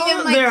reminded me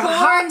of my their corn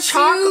hot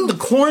chocolate, soup. the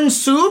corn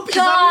soup is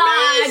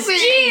God, amazing.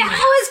 gee,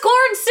 how is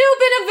corn soup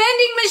in a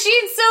vending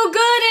machine so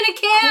good in a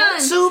can?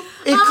 Corn soup,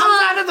 it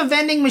comes out of the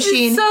vending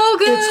machine. so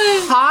good.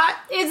 It's hot.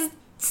 It's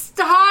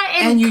hot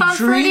and You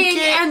comforting drink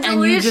it, and and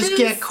you delicious. just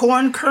get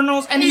corn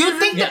kernels. And you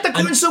think that the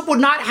corn soup would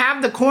not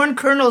have the corn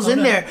kernels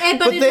in there, But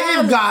but it they've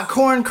does. got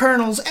corn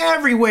kernels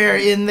everywhere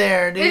in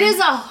there, dude. It is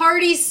a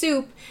hearty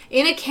soup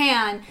in a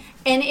can,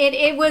 and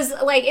it was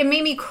like it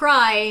made me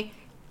cry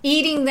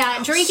eating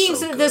that, drinking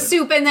so the good.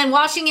 soup, and then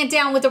washing it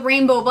down with a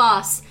Rainbow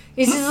Boss.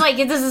 It's just like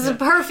this is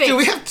perfect. Dude,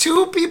 we have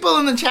 2 people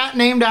in the chat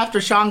named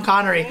after Sean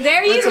Connery.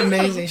 There you That's go.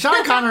 amazing.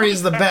 Sean Connery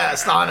is the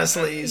best,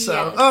 honestly. So,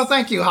 Yes. oh,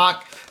 thank you,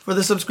 Hawk, for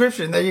the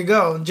subscription. There you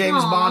go.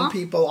 James Aw. Bond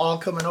people all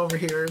coming over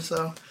here.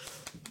 So,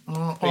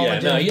 all But yeah,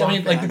 the no, James I Bond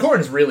mean, like the fans. corn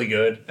is really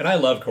good, and I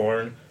love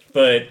corn,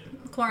 but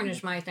Corn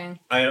is my thing.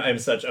 I'm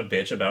such a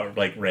bitch about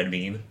like red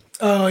bean,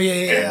 Oh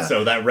yeah. and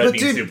so that red But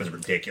bean dude, soup is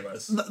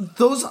ridiculous.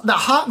 the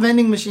hot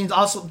vending machines,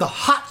 also the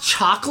hot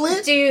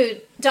chocolate.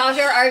 Dude,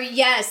 Dr. Arby,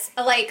 yes,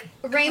 like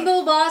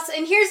Rainbow Boss.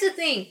 And here's the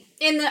thing.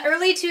 In the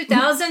early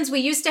 2000s, we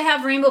used to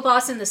have Rainbow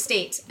Boss in the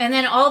States. And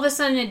then all of a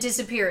sudden it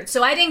disappeared.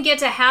 So I didn't get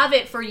to have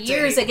it for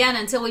years Dang. again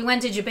until we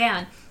went to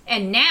Japan.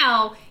 And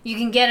now you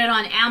can get it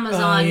on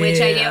Amazon, which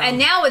I do. yeah. And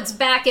now it's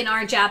back in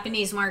our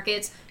Japanese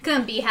markets.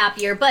 Couldn't be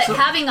happier. But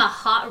having a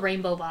hot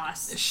Rainbow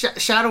Boss.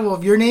 Shadow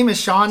Wolf, your name is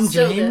Sean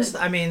So James.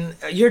 good. I mean,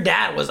 your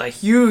dad was a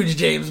huge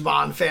James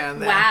Bond fan.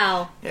 Then.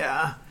 Wow.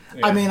 Yeah.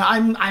 I mean,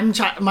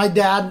 my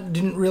dad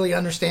didn't really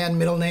understand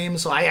middle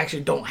names, so I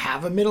actually don't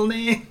have a middle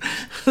name.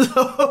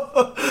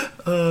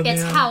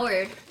 It's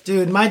Howard.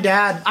 Dude, my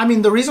dad, I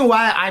mean, the reason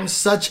why I'm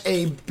such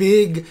a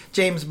big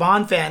James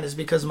Bond fan is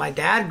because my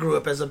dad grew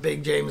up as a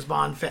big James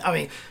Bond fan. I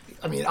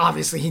mean,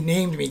 obviously he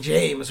named me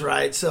James,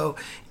 right? So,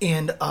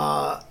 and,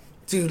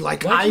 dude,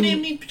 like, Why'd you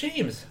name me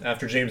James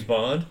after James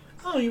Bond?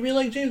 Oh, you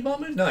really like James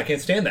Bond movies? No, I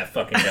can't stand that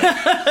fucking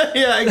guy.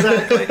 Yeah,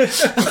 exactly.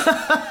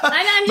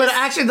 I'm But just,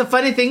 actually, the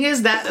funny thing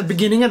is that the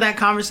beginning of that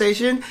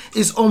conversation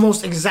is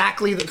almost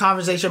exactly the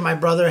conversation my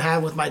brother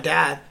had with my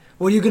dad.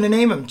 What are you going to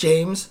name him?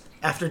 James?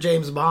 After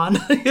James Bond?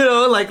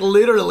 Like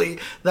literally,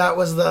 that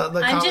was the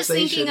conversation. I'm just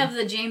thinking of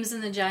the James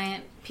and the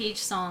Giant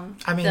Peach song.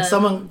 I mean,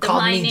 someone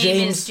called My me name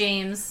James. is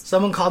James.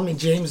 Someone called me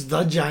James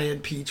the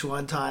Giant Peach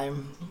one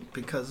time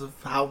because of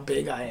how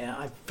big I am,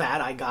 how fat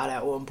I got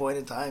at one point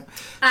in time.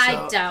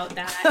 I doubt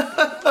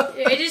that.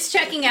 You're just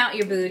checking out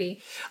your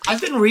booty.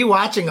 I've been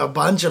rewatching a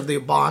bunch of the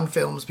Bond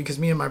films because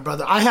me and my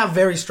brother, I have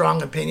very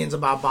strong opinions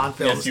about Bond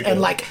films. Yes, you do.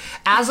 And like,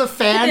 as a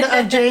fan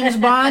of James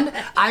Bond,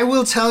 I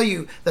will tell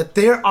you that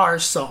there are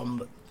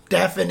some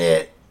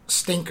definite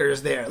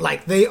stinkers there.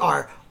 Like, they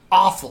are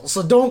awful.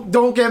 So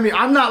don't get me.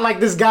 I'm not like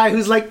this guy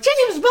who's like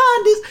James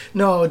Bond is.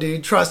 No,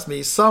 dude, trust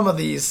me. Some of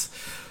these,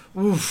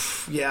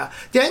 oof, yeah.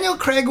 Daniel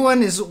Craig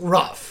one is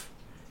rough.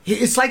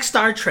 It's like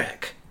Star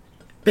Trek.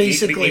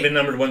 Basically, the even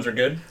numbered ones are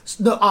good.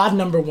 The odd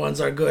number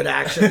ones are good,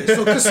 actually.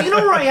 So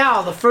Casino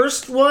Royale, the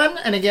first one,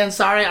 and again,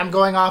 sorry, I'm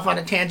going off on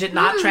a tangent,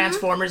 not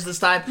Transformers this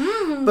time,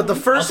 but the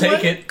first one,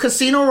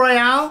 Casino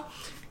Royale,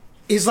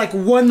 is like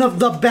one of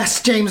the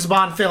best James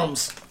Bond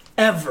films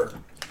ever.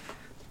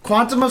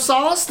 Quantum of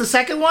Solace, the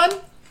second one,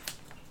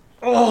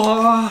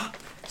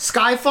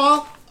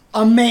 Skyfall,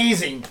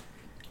 amazing.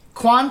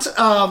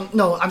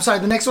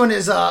 The next one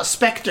is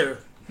Spectre.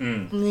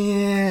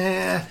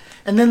 Yeah.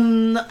 And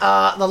then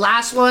the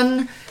last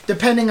one,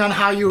 depending on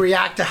how you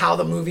react to how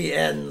the movie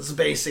ends,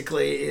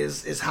 basically,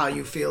 is how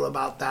you feel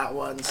about that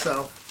one.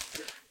 So,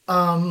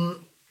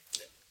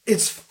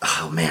 it's,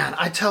 oh man,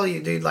 I tell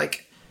you, dude,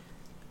 like,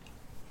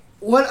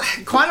 what,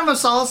 Quantum of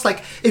Solace,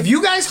 like, if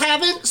you guys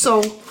haven't,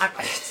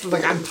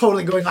 I'm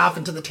totally going off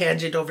into the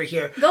tangent over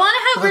here. Go on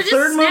ahead, we're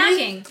just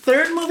snacking.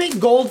 Third movie,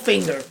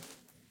 Goldfinger.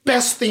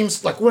 Best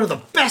themes, like one of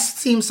the best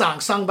theme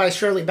songs sung by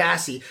Shirley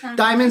Bassey.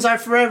 Diamonds Are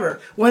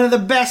Forever, one of the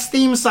best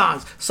theme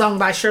songs sung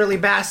by Shirley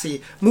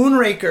Bassey.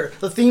 Moonraker,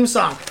 the theme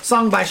song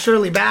sung by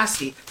Shirley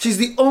Bassey. She's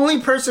the only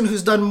person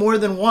who's done more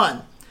than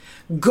one.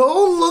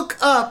 Go look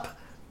up,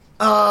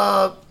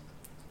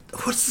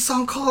 what's the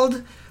song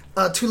called?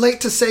 Too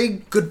Late to Say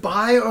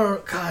Goodbye, or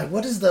God,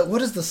 what is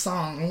the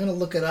song? I'm gonna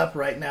look it up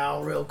right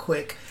now, real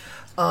quick.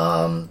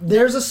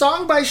 There's a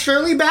song by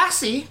Shirley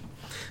Bassey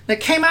that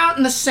came out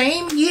in the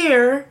same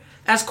year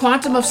as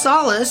Quantum of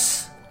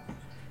Solace,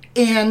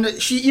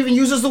 and she even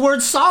uses the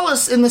word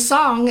solace in the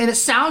song, and it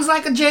sounds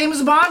like a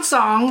James Bond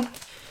song.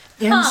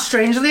 And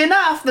strangely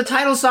enough, the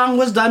title song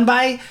was done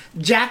by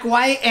Jack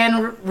White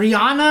and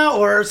Rihanna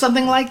or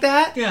something like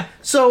that. Yeah.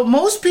 So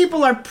most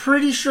people are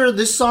pretty sure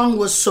this song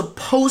was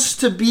supposed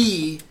to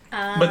be...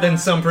 But then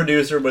some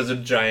producer was a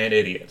giant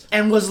idiot.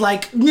 And was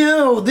like,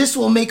 no, this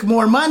will make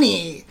more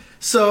money.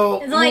 So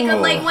like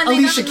when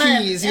Alicia they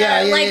got Keys,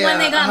 when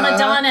they got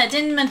Madonna,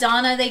 didn't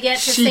Madonna they get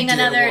to sing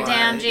another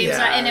damn James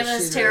Bond, and it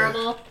was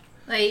terrible.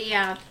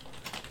 Yeah,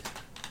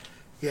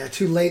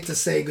 Too Late to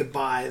Say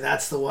Goodbye.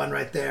 That's the one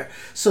right there.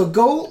 So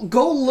go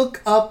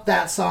look up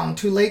that song,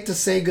 Too Late to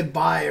Say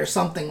Goodbye, or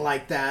something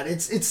like that.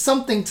 It's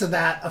something to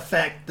that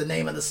effect. The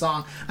name of the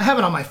song. I have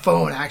it on my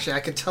phone. Actually, I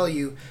could tell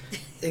you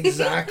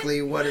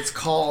exactly what it's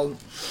called.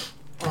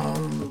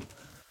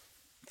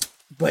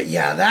 But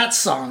yeah, that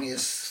song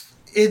is.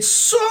 It's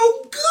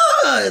so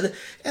good!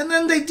 And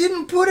then they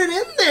didn't put it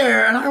in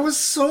there, and I was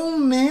so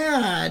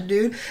mad,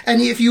 dude.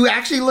 And if you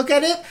actually look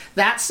at it,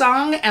 that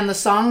song and the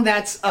song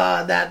that's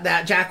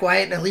that Jack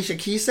White and Alicia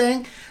Keys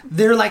sang,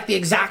 they're like the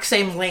exact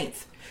same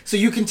length. So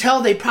you can tell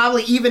they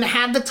probably even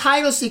had the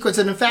title sequence,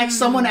 and in fact,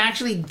 someone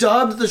actually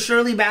dubbed the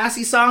Shirley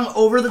Bassey song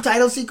over the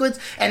title sequence,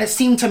 and it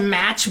seemed to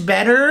match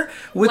better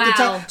with the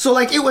title. So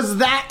like, it was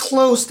that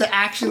close to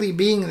actually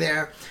being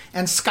there.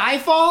 And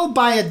Skyfall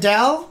by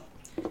Adele.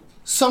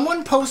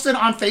 Someone posted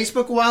on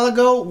Facebook a while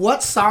ago,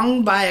 what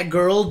song by a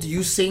girl do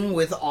you sing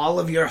with all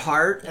of your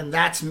heart? And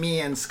that's me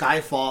and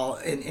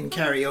Skyfall in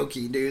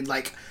karaoke, dude.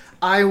 Like,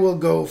 I will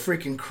go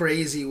freaking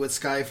crazy with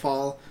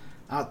Skyfall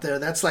out there.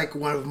 That's like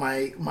one of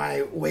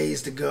my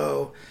ways to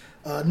go.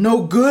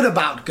 No Good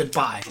About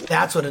Goodbye.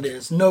 That's what it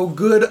is. No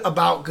Good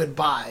About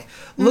Goodbye.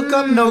 Look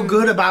up No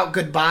Good About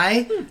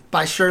Goodbye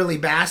by Shirley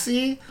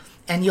Bassey,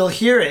 and you'll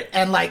hear it.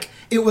 And like,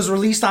 it was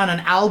released on an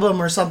album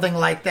or something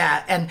like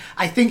that. And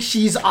I think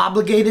she's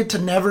obligated to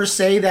never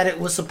say that it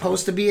was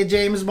supposed to be a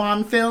James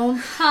Bond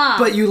film.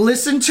 But you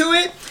listen to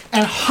it,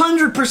 and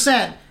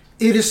 100%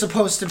 it is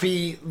supposed to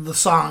be the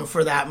song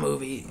for that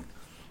movie.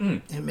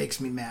 It makes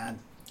me mad.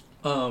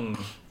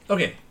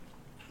 Okay.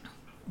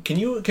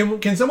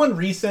 Can someone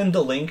resend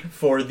the link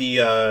for the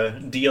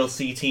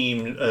DLC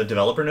team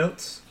developer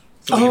notes?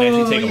 So we can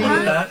actually take a look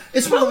at that?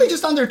 It's probably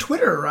just on their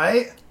Twitter,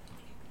 right?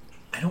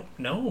 I don't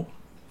know.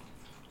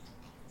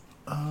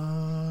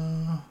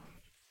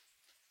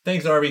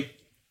 Thanks, Arby.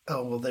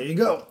 Oh, well, there you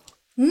go.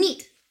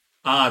 Neat.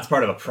 It's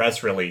part of a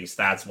press release.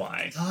 That's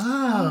why.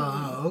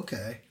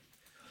 Okay.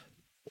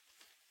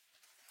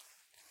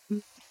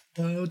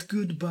 About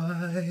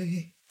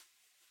goodbye.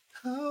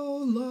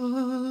 How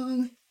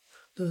long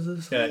does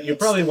this? Yeah, you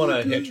probably want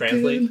to hit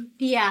translate.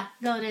 Yeah,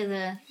 go to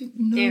the.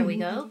 There we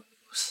go.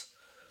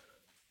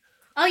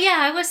 Oh yeah,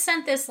 I was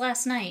sent this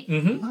last night.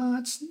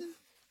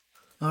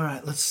 All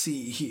right, let's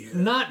see here.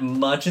 Not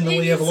much in the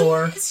way of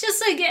lore. It's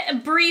just like a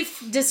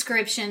brief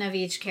description of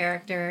each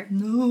character.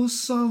 No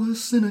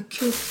solace in a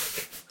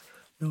kiss,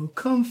 no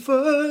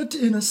comfort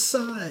in a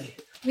sigh.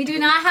 We do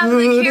not have the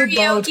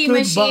karaoke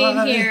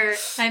machine here.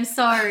 I'm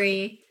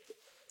sorry.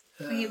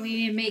 We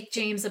need to make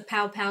James a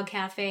Pow Pow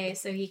Cafe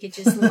so he could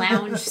just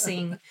lounge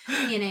sing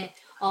in it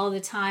all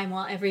the time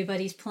while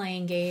everybody's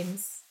playing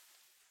games.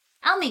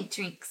 I'll make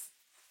drinks.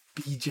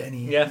 Be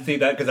Jenny. Yeah, see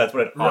that? Because that's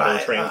what it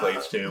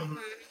auto-translates to.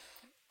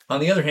 On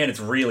the other hand, it's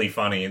really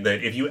funny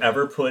that if you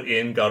ever put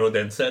in Garo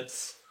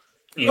Densetsu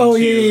into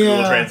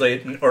Google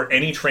Translate or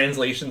any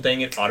translation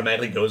thing, it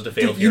automatically goes to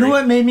Fatal Fury. You know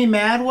what made me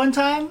mad one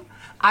time?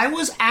 I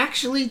was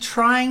actually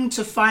trying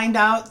to find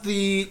out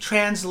the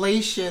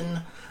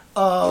translation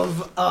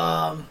of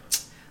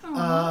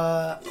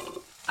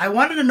I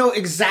wanted to know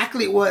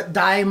exactly what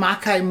Dai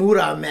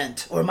Makaimura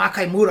meant, or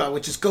Makaimura,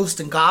 which is Ghost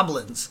and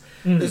Goblins.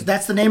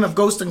 That's the name of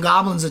Ghost and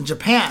Goblins in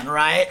Japan,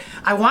 right?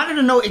 I wanted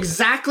to know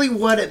exactly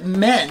what it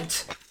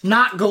meant,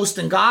 not Ghost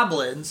and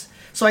Goblins.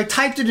 So I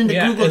typed it into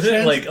Google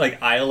Translate.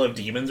 Like Isle of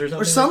Demons or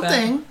something? Or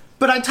something. Like that?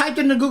 But I typed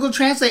it into Google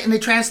Translate, and they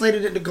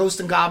translated it to Ghost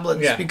and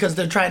Goblins because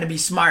they're trying to be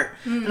smart.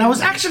 And I was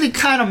actually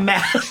kind of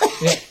mad.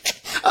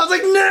 I was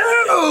like,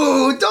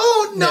 no,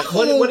 don't, no.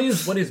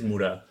 What is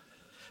Mura?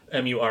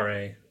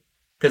 M-U-R-A?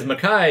 Because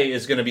Makai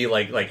is going to be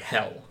like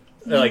hell.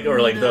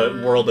 Or like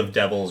the world of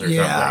devils or something.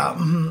 Yeah,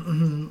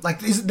 like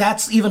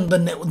that's even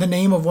the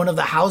name of one of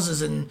the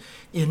houses in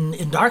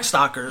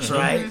Darkstalkers,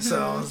 right?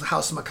 So it's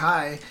House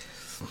Makai.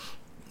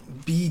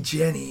 B.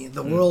 Jenny,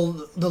 the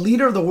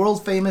leader of the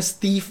world famous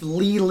thief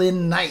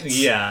Lilin Knights.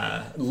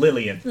 Yeah,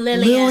 Lillian. Oh,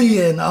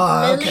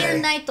 okay.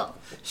 Lillian Naito.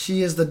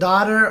 She is the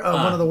daughter of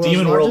one of the world's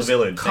Demon largest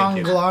World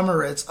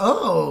conglomerates.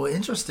 Oh,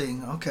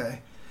 interesting.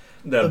 Okay.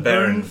 The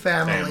Byrne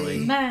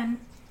family.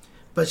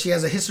 But she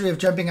has a history of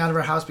jumping out of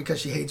her house because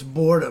she hates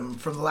boredom.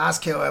 From the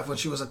last KOF, when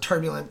she was a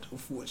turbulent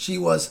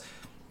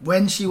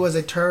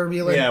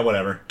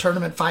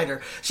tournament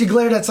fighter, she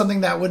glared at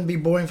something that wouldn't be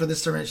boring for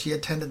this tournament. She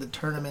attended the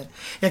tournament.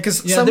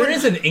 There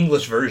is an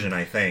English version,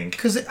 I think.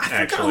 Because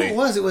I forgot who it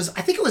was.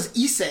 I think it was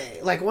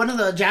Issei, like one of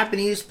the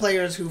Japanese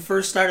players who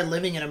first started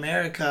living in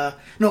America.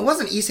 No, it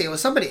wasn't Issei. It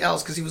was somebody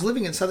else because he was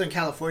living in Southern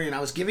California, and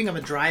I was giving him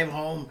a drive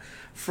home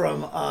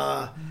from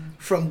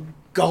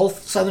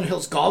Southern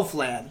Hills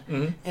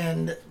Golfland,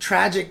 and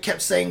Tragic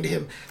kept saying to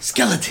him,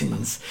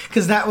 skeletons,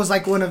 because that was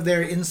like one of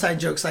their inside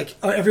jokes, like,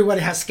 oh,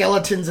 everybody has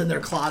skeletons in their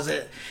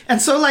closet.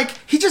 And so like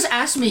he just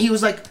asked me, he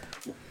was like,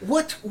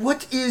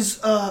 what is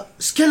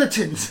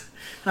skeletons?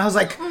 And I was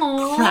like,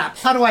 crap,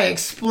 how do I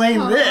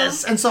explain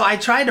this? And so I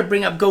tried to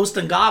bring up Ghost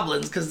and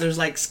Goblins because there's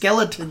like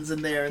skeletons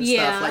in there and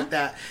stuff like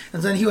that.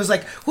 And then he was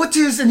like, what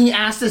is, and he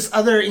asked this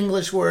other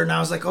English word, and I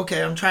was like,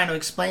 okay, I'm trying to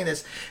explain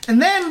this.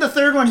 And then the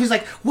third one, he's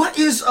like, what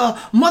is a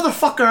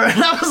motherfucker?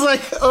 And I was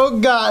like, oh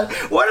God,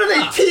 what are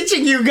they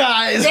teaching you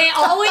guys? They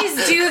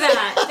always do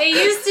that. They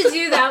used to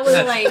do that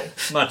with like...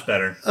 Much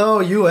better. Oh,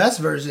 US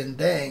version,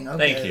 dang.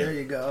 Okay, Thank you. There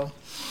you go.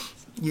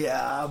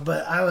 Yeah,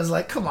 but I was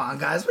like, come on,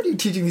 guys. What are you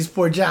teaching these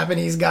poor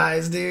Japanese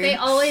guys, dude? They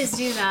always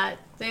do that.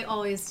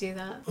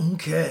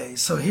 Okay,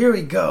 so here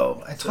we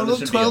go. A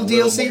total of 12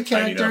 DLC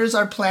characters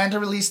are planned to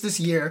release this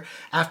year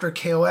after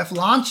KOF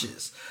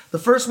launches. The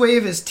first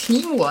wave is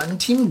Team 1,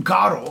 Team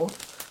Garo,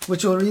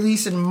 which will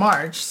release in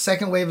March.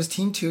 Second wave is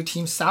Team 2,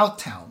 Team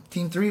Southtown.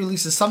 Team 3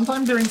 releases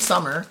sometime during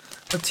summer,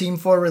 with Team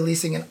 4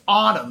 releasing in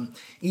autumn.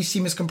 Each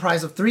team is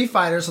comprised of 3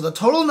 fighters, so the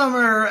total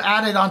number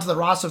added onto the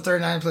roster of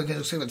 39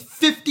 players with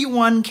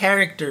 51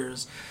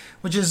 characters,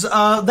 which is,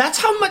 that's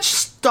how much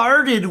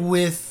started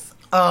with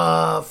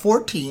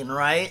 14,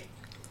 right?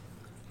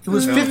 It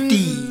was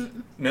 50.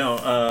 No,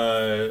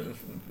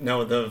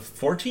 the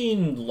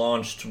 14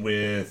 launched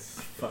with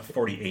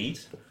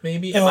 48,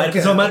 maybe? Oh,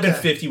 okay, so it might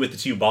have been 50 with the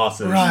 2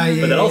 bosses. Right,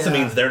 but that also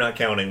means they're not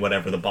counting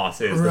whatever the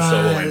boss is, the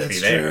solo entry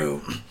that's there.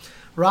 True.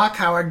 Rock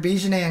Howard,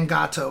 Bijane, and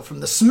Gato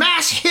from the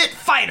smash hit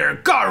fighter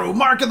Garu,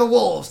 Mark of the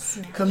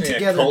Wolves, come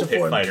together to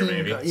form fighter,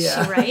 Team maybe.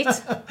 Yeah. Right?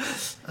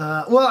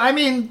 Well, I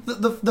mean,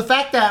 the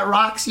fact that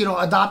Rock's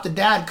adopted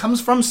dad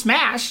comes from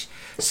Smash,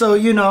 so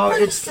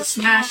it's the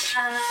Smash.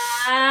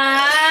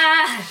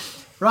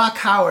 Rock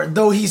Howard,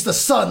 though he's the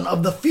son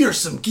of the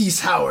fearsome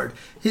Geese Howard,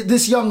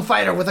 this young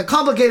fighter with a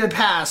complicated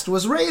past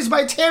was raised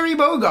by Terry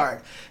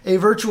Bogard, a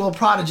virtual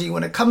prodigy.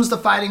 When it comes to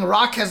fighting,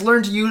 Rock has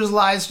learned to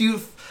utilize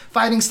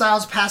fighting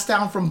styles passed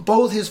down from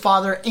both his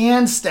father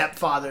and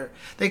stepfather.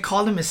 They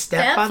called him his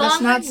stepfather.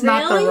 That's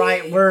not the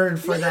right word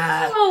for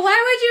that. Oh,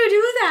 why would you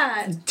do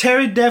that?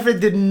 Terry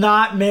definitely did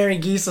not marry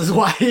Geesa's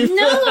wife.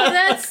 No,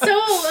 that's so...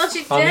 Well,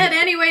 she's dead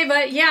anyway,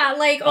 but yeah,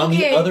 like, okay. On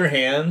the other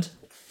hand,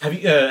 have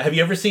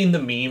you ever seen the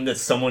meme that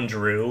someone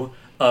drew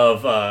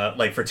of,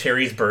 for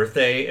Terry's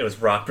birthday, it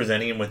was Rock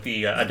presenting him with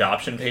the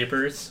adoption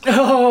papers.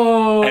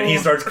 Oh. And he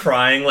starts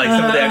crying, like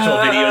some of the actual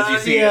videos you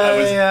see.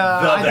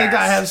 I think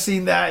I have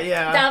seen that,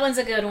 yeah. That one's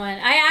a good one.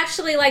 I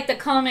actually like the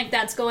comic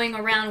that's going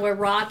around where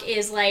Rock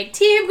is like,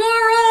 Team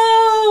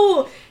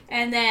Goro!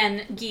 And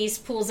then Geese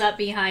pulls up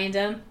behind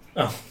him.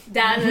 Oh.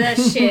 That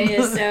shit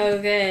is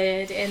so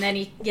good. And then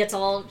he gets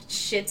all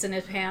shits in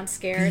his pants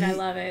scared. I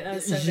love it. That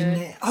was so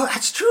good. Oh,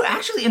 that's true.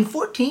 Actually, in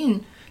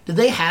 14... did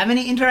they have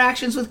any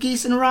interactions with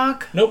Geese and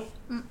Rock? Nope.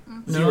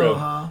 Zero. No,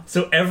 huh?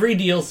 So every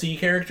DLC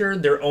character,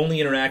 their only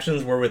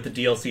interactions were with the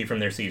DLC from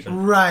their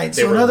season. Right.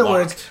 They so in other locked.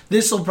 words,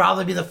 this will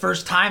probably be the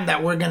first time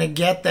that we're going to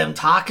get them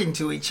talking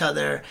to each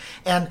other.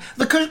 But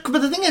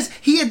the thing is,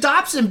 he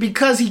adopts him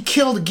because he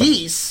killed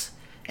Geese.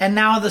 And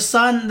now the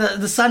son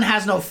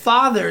has no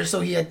father,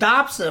 so he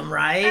adopts him,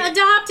 right?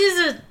 Adopt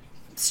is a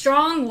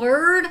strong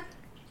word.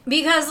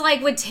 Because,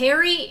 like, with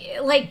Terry,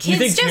 like,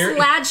 kids just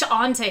latch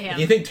onto him.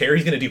 You think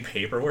Terry's gonna do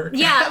paperwork?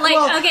 Yeah, like,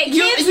 Well, okay,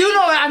 you kids... know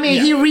what I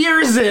mean? He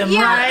rears him,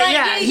 right? Like,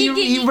 Yeah,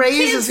 he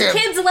raises him.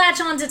 Kids latch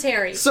onto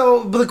Terry.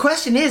 So, but the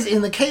question is,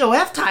 in the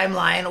KOF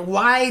timeline,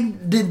 why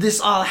did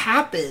this all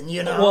happen,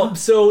 you know? Well,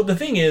 so the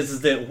thing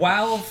is that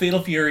while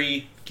Fatal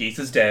Fury, Geese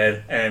is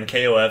dead, and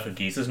KOF,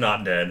 Geese is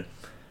not dead,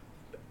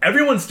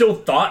 everyone still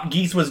thought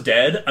Geese was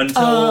dead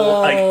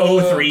until,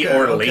 03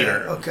 or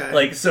later. Okay.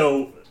 Like,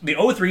 so... The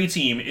 03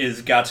 team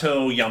is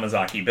Gato,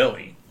 Yamazaki,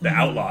 Billy, the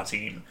Outlaw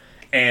team.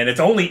 And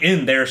it's only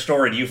in their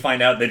story do you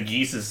find out that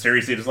Geese is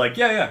seriously just like,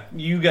 yeah,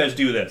 you guys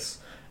do this.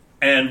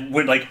 And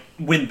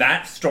when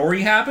that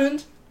story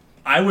happened,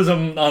 I was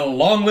on a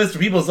long list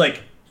of people who's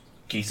like,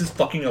 Geese is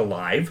fucking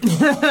alive?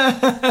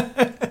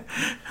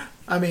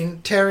 I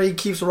mean, Terry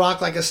keeps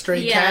Rock like a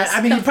stray Yes, cat.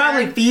 I mean, he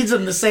probably feeds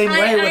him the same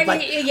way with,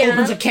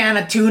 opens a can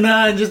of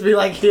tuna and just be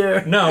like,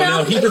 here.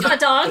 No, he just...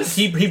 hot dogs.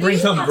 He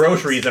brings home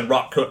groceries and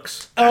Rock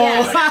cooks.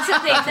 Yeah, that's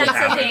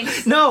the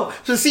thing. No,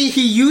 so see,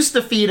 he used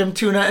to feed him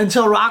tuna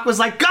until Rock was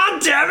like,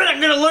 God damn it,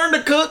 I'm gonna learn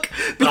to cook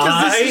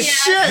because this is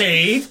shit.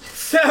 Hate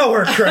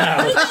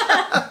sauerkraut.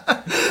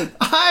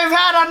 I've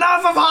had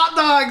enough of hot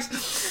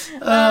dogs.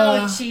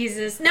 Oh,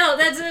 Jesus. No,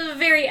 that's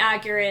very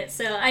accurate.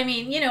 So, I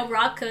mean,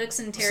 Rock cooks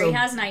and Terry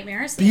has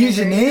nightmares.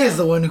 Bijane is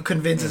the one who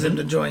convinces him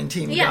to join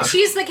Team Yeah, Gato.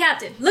 she's the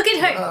captain. Look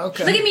at her.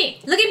 Okay. Look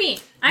at me.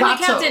 I'm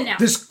the captain now.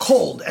 This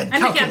cold and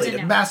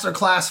calculated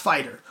master-class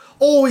fighter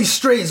always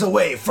strays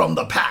away from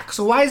the pack.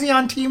 So why is he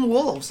on Team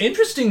Wolves?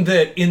 Interesting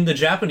that in the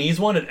Japanese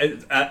one,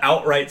 it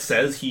outright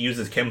says he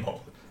uses Kenpo.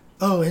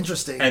 Oh,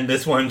 interesting. And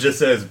this one just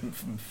says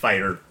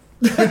fighter.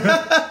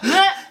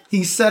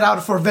 He set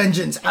out for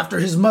vengeance after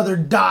his mother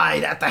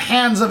died at the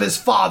hands of his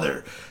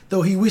father.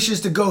 Though he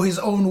wishes to go his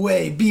own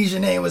way,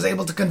 Bijane was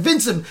able to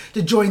convince him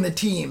to join the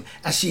team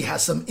as she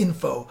has some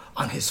info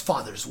on his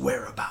father's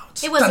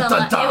whereabouts. It was a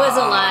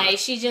lie.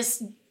 She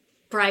just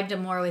bribed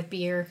him more with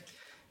beer.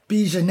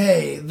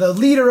 Bijane, the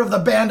leader of the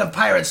band of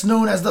pirates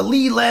known as the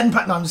Lilian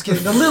Knights.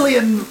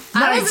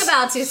 I was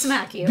about to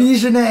smack you.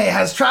 Bijane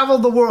has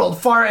traveled the world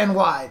far and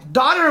wide.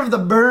 Daughter of the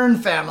Byrne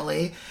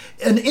family,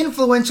 an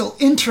influential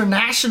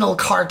international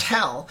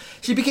cartel,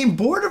 she became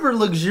bored of her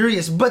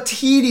luxurious but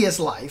tedious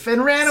life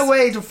and ran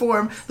away to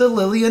form the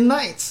Lilian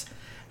Knights.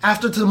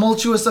 After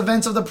tumultuous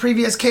events of the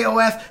previous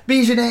KOF,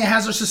 Bijane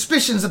has her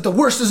suspicions that the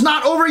worst is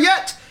not over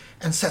yet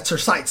and sets her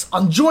sights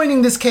on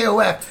joining this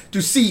KOF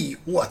to see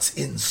what's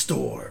in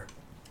store.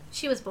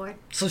 She was bored.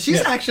 So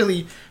she's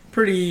actually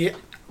pretty,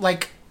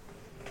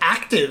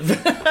 active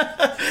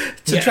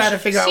to try to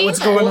figure out what's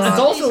going on. It's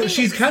also,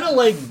 she's kind of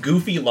like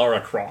goofy Lara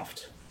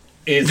Croft.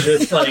 Is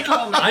just like,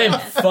 I am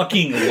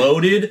fucking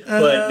loaded,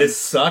 but this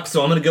sucks,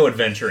 so I'm gonna go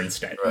adventure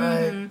instead.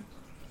 Right.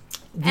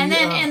 Mm-hmm. And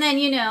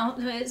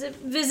then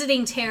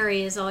visiting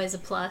Terry is always a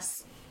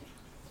plus.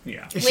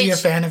 Yeah. Is she a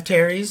fan of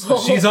Terry's?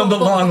 She's on the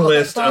long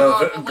list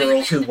of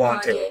girls who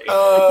want Terry.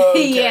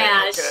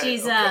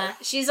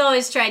 She's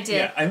always tried to.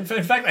 Yeah, in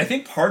fact, I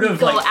think part of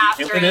the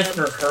impetus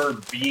for her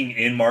being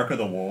in Mark of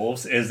the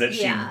Wolves is that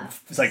she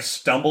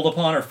stumbled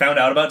upon or found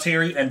out about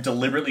Terry and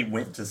deliberately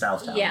went to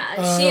Southtown.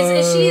 Yeah,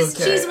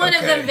 she's one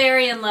of them,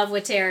 very in love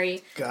with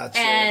Terry. Gotcha.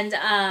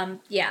 And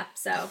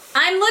so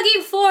I'm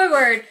looking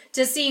forward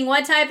to seeing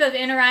what type of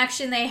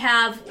interaction they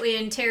have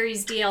in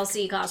Terry's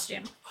DLC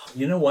costume.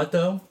 You know what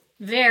though?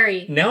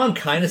 Now I'm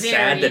kind of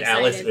sad that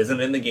Alice isn't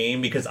in the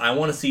game because I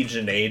want to see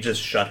Janae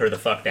just shut her the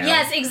fuck down.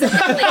 Yes,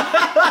 exactly.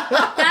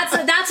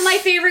 That's my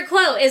favorite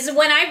quote. Is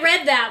when I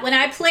read that when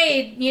I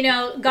played,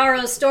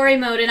 Garo's story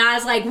mode, and I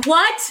was like,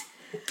 what?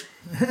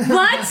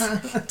 What?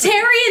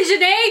 Terry and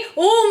Janae?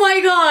 Oh my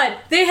god,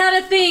 they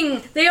had a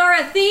thing. They are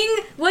a thing.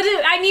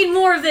 I need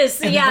more of this.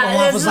 And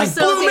Olaf was like,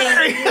 so Blue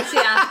Mary.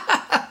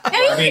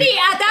 And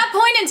at that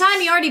point in time,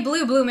 he already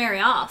blew Blue Mary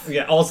off.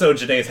 Yeah. Also,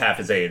 Janae's half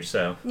his age,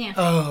 so. Yeah.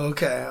 Oh,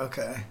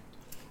 okay.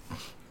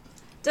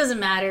 Doesn't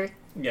matter.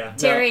 Yeah.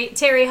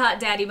 Terry hot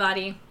daddy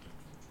body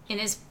in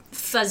his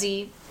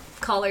fuzzy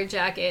collar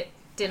jacket.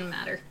 Didn't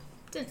matter.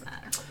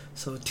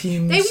 So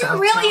Team They Southtown.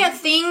 weren't really a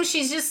thing.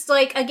 She's just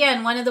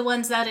again, one of the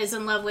ones that is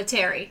in love with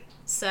Terry.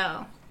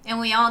 So, and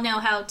we all know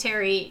how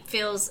Terry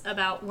feels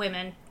about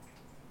women.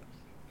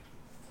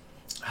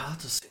 I'll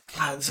just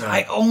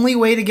my only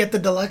way to get the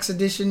deluxe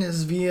edition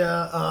is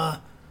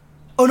via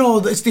oh no,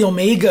 it's the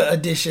Omega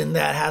edition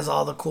that has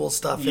all the cool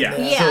stuff in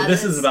there. So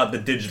this is about the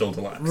digital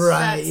deluxe.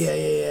 Right,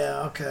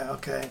 yeah.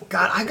 Okay.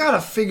 God, I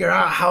gotta figure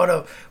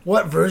out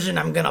what version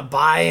I'm gonna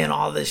buy and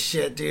all this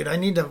shit, dude. I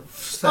need to...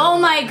 Oh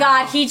my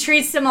god, he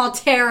treats them all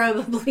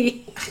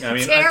terribly. I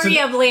mean,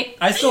 terribly.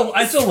 I still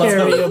love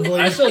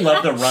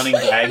the running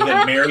gag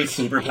that Mary's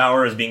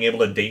superpower is being able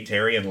to date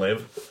Terry and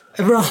live.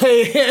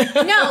 Right.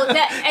 No,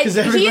 because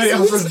everybody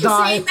else has been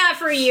died. saying that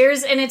for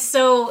years, and it's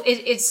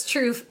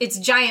true. It's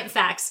giant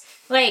facts.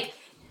 Blue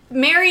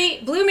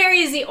Mary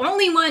is the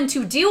only one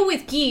to deal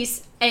with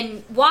Geese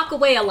and walk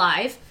away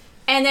alive,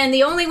 and then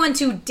the only one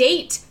to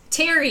date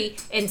Terry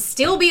and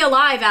still be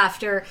alive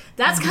after.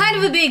 That's kind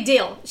of a big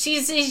deal.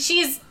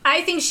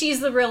 I think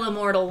she's the real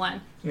immortal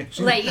one.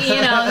 Like, you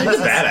know.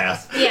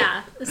 That's badass.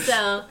 Yeah,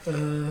 so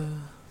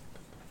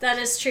that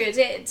is true.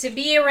 To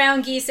be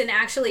around Geese and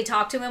actually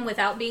talk to him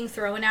without being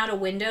thrown out a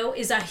window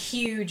is a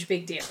huge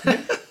big deal.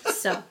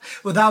 So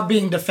Without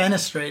being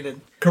defenestrated.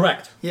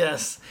 Correct.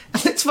 Yes.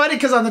 It's funny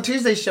because on the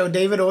Tuesday show,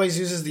 David always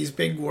uses these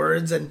big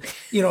words and,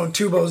 you know,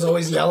 Tubo's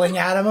always yelling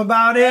at him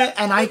about it.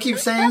 And I keep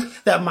saying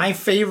that my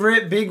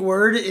favorite big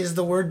word is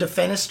the word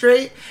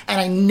defenestrate, and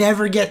I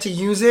never get to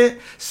use it.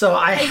 So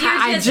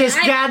I just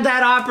got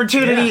that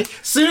opportunity. Yeah.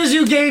 As soon as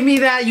you gave me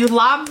that, you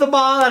lobbed the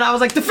ball, and I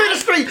was like,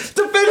 defenestrate!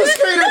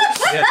 Defenestrator!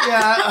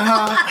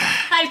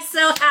 I'm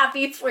so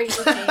happy for you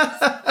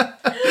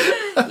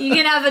guys. You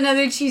can have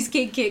another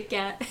cheesecake Kit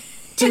Kat.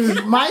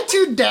 Dude, my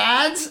two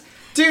dads...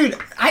 Dude,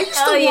 I used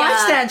to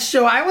watch that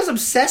show. I was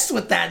obsessed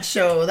with that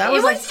show. That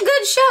was, a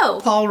good show.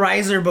 Paul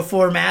Reiser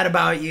before Mad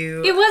About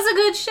You. It was a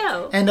good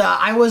show. And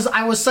I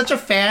was such a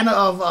fan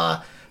of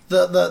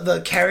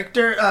the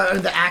character,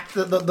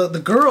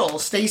 the girl,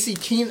 Stacy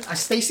Keenan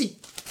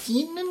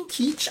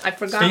Keach. I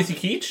forgot. Stacy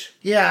Keach?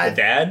 Yeah. The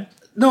dad?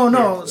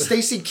 No,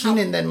 Stacy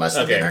Keenan then must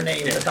have been her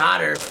name, the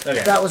daughter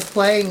that was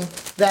playing.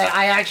 That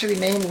I actually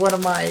named one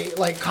of my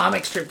like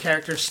comic strip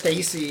characters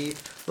Stacy,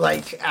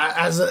 like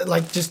as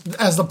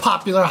the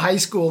popular high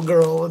school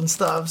girl and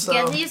stuff. So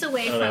get these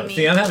away from me.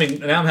 See, I'm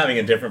having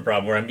a different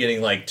problem where I'm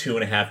getting like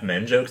 2.5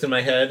 Men jokes in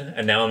my head,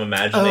 and now I'm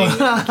imagining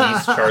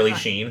Geese Charlie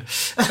Sheen.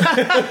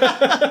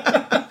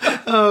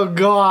 Oh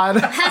God!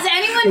 Has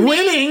anyone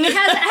winning?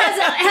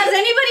 Has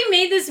anybody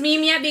made this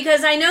meme yet?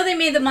 Because I know they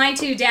made the My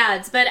Two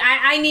Dads, but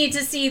I need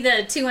to see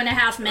the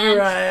 2.5 Men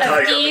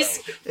of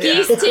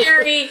Geese,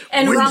 Terry,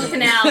 and Ron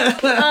Canal.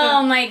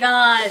 Oh my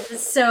God,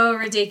 it's so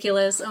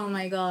ridiculous. Oh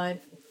my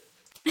God.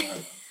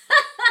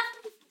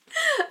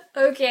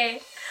 Okay.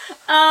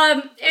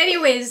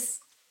 Anyways,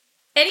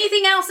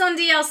 anything else on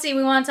DLC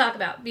we want to talk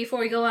about before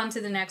we go on to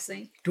the next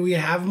thing? Do we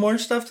have more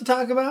stuff to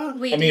talk about?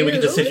 We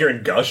can just sit here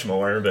and gush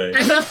more, but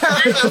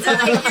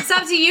it's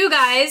up to you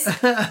guys.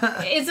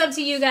 It's up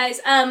to you guys.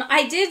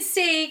 I did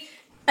say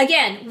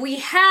again, we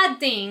had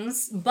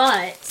things,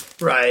 but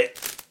right.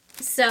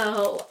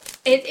 So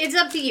it's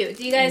up to you.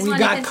 Do you guys want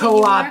to continue? We got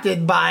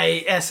co-opted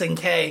by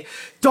SNK.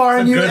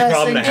 Darn you,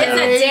 SNK. It's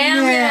a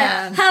damn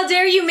man. How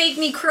dare you make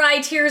me cry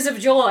tears of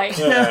joy?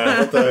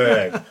 What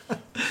the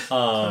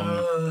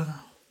heck?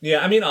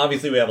 Yeah, I mean,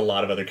 obviously we have a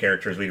lot of other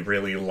characters we'd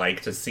really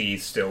like to see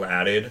still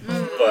added.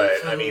 But,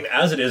 I mean,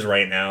 as it is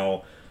right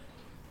now,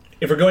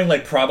 if we're going,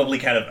 like, probably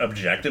kind of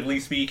objectively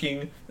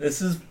speaking,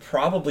 this is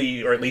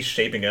probably, or at least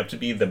shaping up to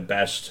be the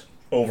best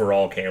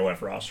overall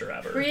KOF roster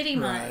ever. Pretty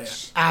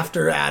much.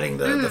 After adding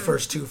the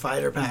first 2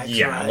 fighter packs.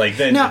 Yeah, right? like,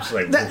 then now, it's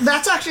like...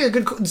 that's actually a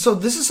good... So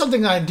this is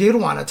something I did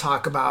want to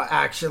talk about,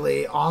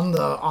 actually, on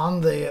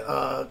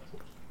the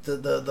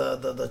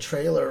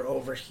trailer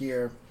over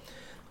here.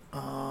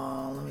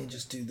 Let me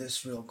just do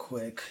this real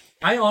quick.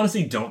 I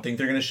honestly don't think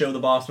they're going to show the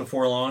boss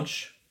before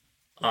launch.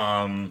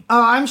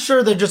 I'm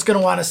sure they're just going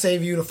to want to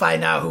save you to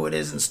find out who it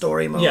is in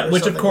story mode. Yeah,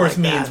 which of course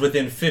like means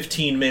within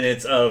 15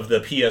 minutes of the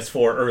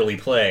PS4 early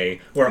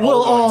play,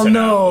 we'll all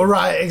know,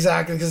 right?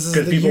 Exactly, because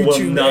people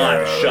YouTube will not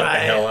era, shut the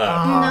hell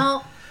up.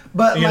 No.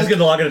 But you just get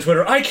to log into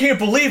Twitter. I can't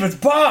believe it's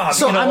Bob.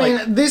 So I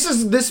mean,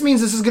 this means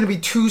this is going to be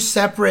 2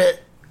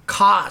 separate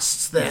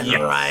costs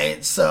then,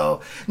 right?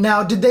 So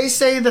now, did they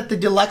say that the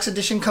deluxe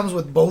edition comes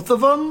with both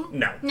of them?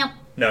 No.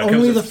 It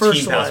only the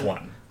first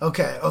one.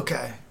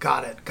 Okay,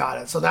 got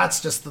it. So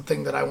that's just the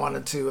thing that I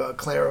wanted to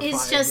clarify.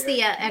 It's just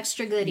the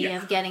extra goodie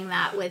of getting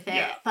that with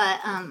it. But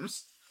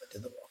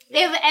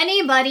if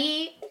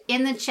anybody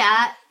in the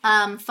chat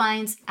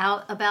finds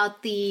out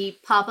about the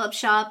pop-up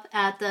shop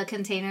at the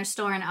Container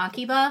Store in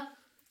Akiba,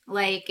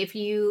 like if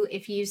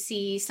you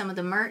see some of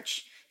the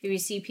merch, if you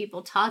see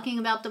people talking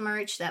about the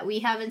merch that we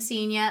haven't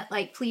seen yet,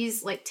 like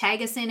please like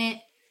tag us in it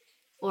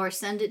or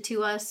send it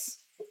to us.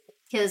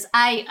 Because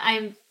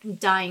I'm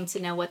dying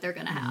to know what they're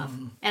going to have.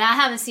 And I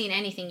haven't seen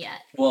anything yet.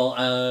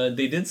 Well,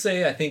 they did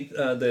say, I think,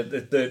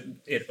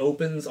 it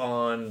opens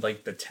on,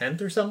 like, the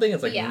 10th or something.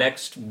 It's, like,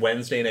 next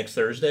Wednesday, next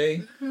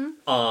Thursday.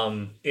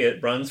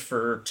 It runs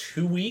for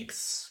 2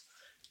 weeks.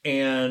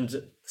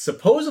 And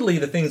supposedly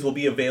the things will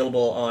be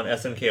available on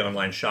SNK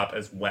Online Shop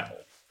as well.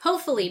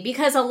 Hopefully,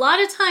 because a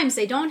lot of times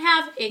they don't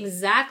have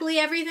exactly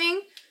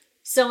everything.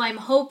 So I'm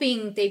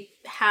hoping they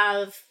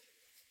have...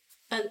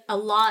 A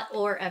lot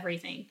or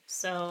everything,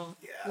 so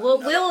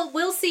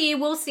we'll see.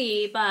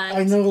 But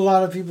I know a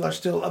lot of people are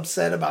still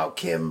upset about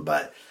Kim,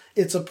 but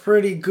it's a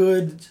pretty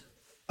good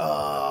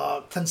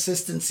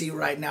consistency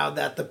right now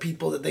that the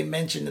people that they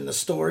mentioned in the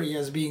story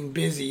as being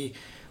busy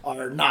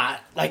are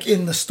not like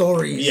in the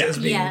stories as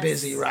being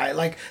busy, right?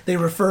 Like they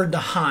referred to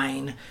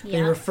Hein,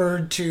 they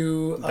referred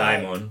to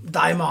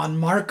Daimon,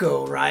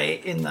 Marco,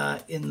 right? In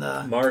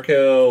the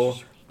Marco,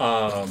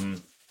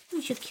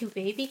 who's your cute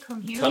baby?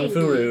 Come here, Kung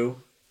Fu.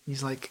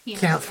 He's like,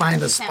 can't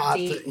find a spot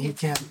that he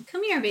can't.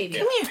 Come here, baby.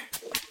 Come here.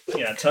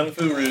 Yeah, Tung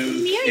Fu Roo,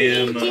 Come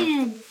here,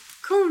 Kim.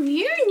 Come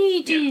here,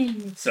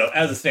 Nathan. So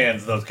as it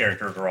stands, those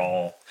characters are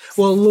all...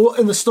 Well,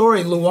 in the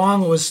story,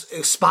 Luong was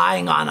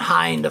spying on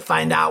Hein to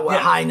find out what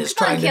Hein is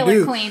trying to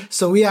do. Queen.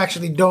 So we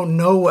actually don't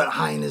know what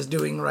Hein is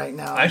doing right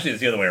now. Actually,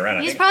 it's the other way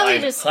around. He's probably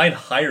just... Hein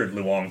hired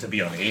Luong to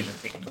be on the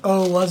agent team.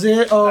 Oh, was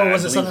it? Oh, I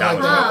was it something believe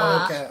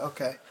like that that? Oh,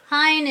 okay.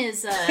 Hein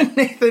is...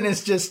 Nathan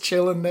is just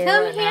chilling there.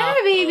 Come right here, now.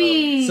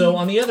 baby. So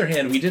on the other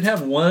hand, we did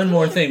have one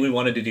more thing we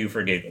wanted to do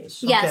for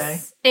Gables.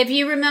 Yes. If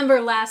you remember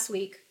last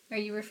week. Are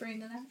you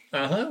referring to that?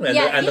 Uh-huh.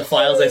 And the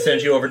files I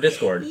sent you over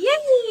Discord.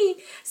 Yay!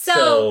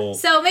 So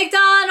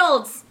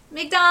McDonald's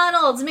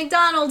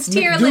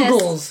tier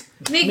list.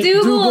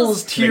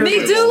 McDougal's tier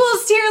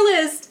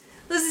list.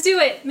 Let's do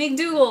it.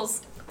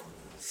 McDougal's.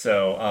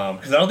 So,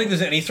 because I don't think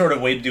there's any sort of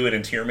way to do it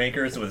in Tier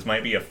Maker, so this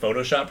might be a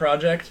Photoshop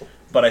project,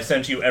 but I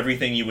sent you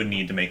everything you would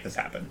need to make this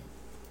happen.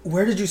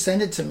 Where did you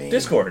send it to me?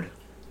 Discord.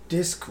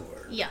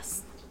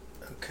 Yes.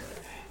 Okay.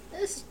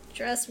 This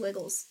dress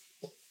wiggles.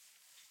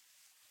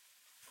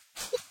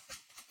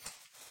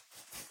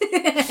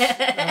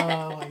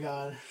 Oh my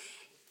god.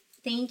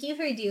 Thank you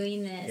for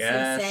doing this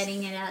Yes. and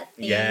setting it up.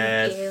 Thank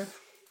Yes. you.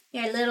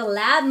 You're a little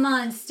lab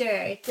monster.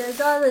 It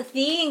does all the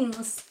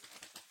things.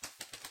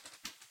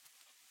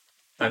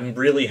 I'm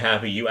really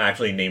happy you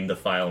actually named the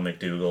file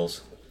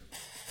McDougal's.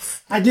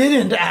 I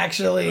didn't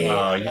actually.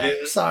 Oh, you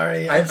didn't?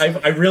 Sorry.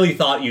 I really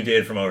thought you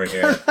did from over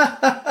here.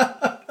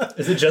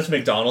 Is it just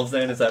McDonald's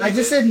then? Is that? I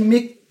just said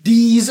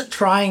McD's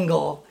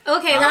Triangle.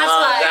 Okay, that's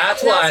why.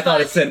 That's why I thought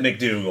it said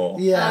McDougal.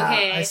 Yeah,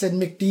 Okay. I said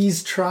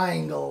McD's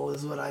Triangle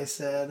is what I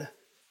said.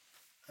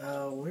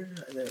 Where did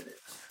I? There it is.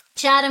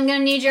 Chad, I'm gonna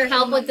need your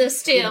help with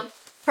this too.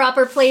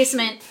 Proper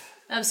placement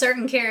of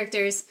certain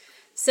characters.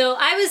 So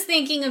I was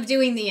thinking of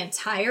doing the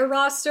entire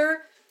roster.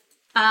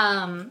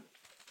 So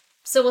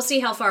we'll see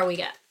how far we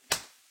get.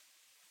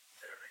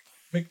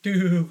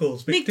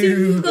 McDougal's.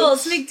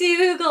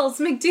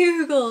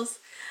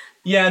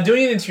 Yeah,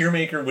 doing it in Tier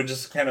Maker would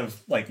just kind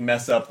of like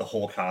mess up the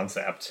whole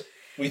concept.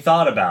 We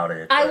thought about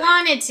it. I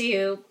wanted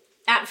to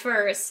at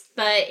first,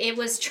 but it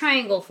was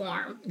triangle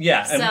form.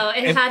 Yeah. So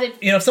it had to...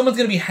 You know, if someone's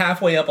going to be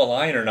halfway up a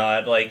line or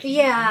not, like,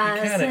 Yeah.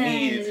 you kind of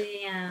need...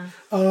 Yeah.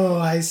 Oh,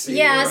 I see.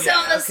 Yeah, Okay. so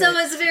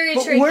it's very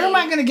But tricky. where am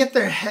I going to get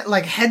their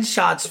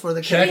headshots for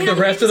the Check characters?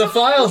 the rest of the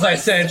files I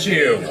sent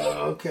you.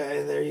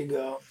 Okay, there you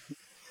go.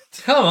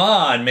 Come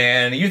on,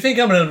 man. You think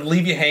I'm going to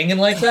leave you hanging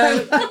like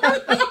that?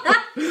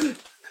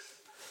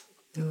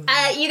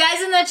 You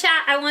guys in the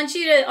chat, I want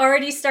you to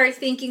already start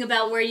thinking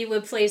about where you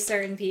would place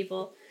certain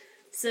people.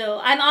 So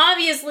I'm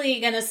obviously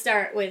going to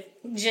start with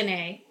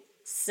Janae.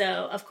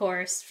 So, of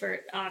course, for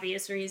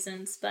obvious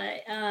reasons.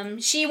 But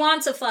she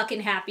wants a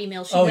fucking Happy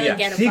Meal. She's gonna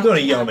get a She's going to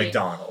fucking yell Happy.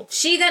 McDonald's.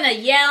 She's going to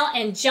yell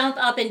and jump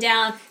up and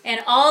down.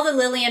 And all the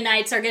Lillian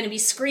Knights are going to be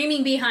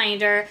screaming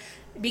behind her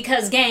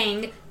because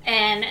gang.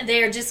 And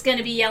they're just going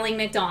to be yelling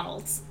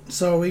McDonald's.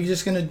 So are we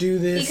just going to do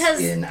this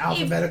in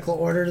alphabetical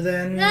order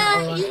then?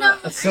 You know...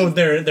 So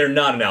they're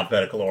not in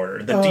alphabetical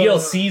order. The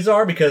DLCs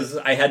are because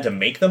I had to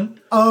make them.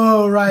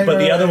 Oh, right. But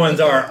right, the other right, ones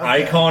okay, are okay.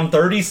 Icon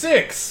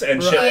 36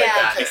 and shit like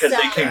that because they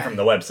so- came from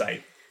the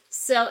website.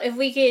 So if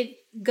we could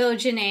go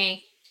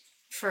Janae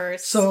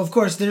first. So of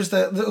course there's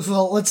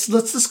well, let's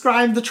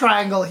describe the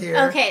triangle here.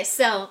 Okay,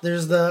 so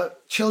There's the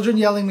children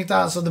yelling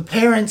McDonald's, so the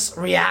parents'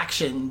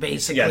 reaction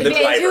basically. Yeah, the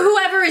driver.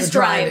 whoever is The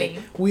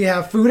driving. We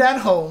have food at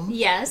home.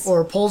 Yes.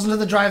 Or pulls into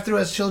the drive-thru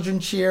as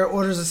children cheer,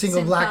 orders a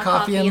single black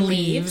coffee and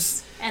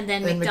leaves. And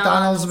then Then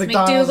McDonald's.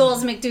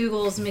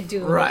 McDougal's.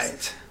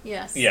 Right.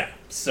 Yes. Yeah.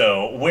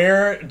 So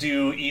where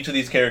do each of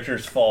these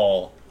characters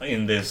fall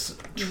in this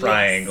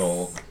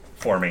triangle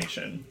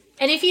formation?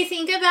 And if you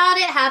think about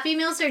it, Happy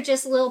Meals are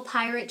just little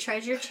pirate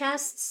treasure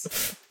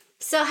chests.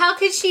 So how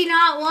could she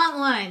not want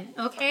one?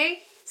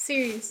 Okay?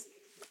 Serious.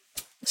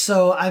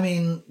 So, I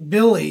mean,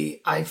 Billy,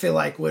 I feel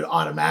like would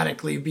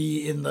automatically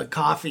be in the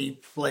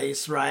coffee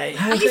place, right?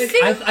 I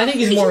think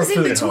he's more in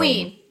food at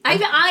between. home.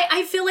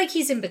 I feel like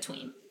he's in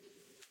between.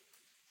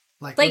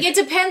 Like It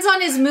depends on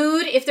his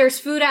mood if there's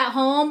food at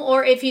home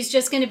or if he's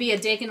just going to be a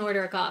dick and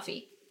order a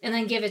coffee and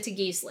then give it to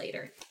Geese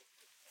later.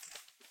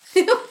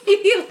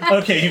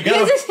 Okay, you've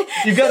got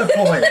a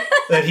point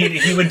that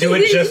he would do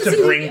it just to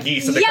bring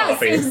Geese the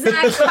coffee.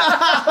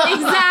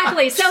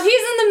 Exactly. So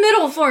he's in the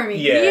middle for me.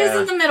 Yeah. He is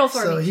in the middle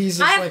for So me. he's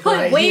just I've like put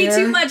right way here?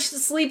 too much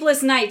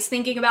sleepless nights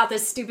thinking about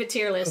this stupid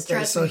tier list. Okay,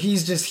 Trust so me.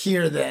 he's just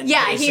here then.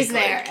 Yeah, basically. he's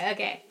there.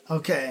 Okay.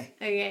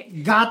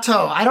 Okay.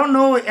 Gato. I don't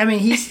know. I mean,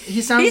 he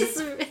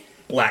sounds.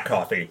 Black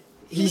coffee.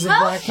 He's a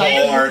black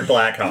coffee. Hard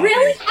black coffee.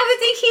 Really? I would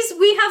think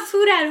we have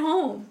food at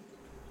home.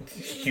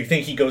 You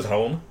think he goes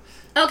home?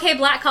 Okay,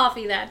 black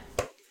coffee then.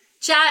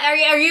 Chat,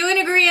 are you in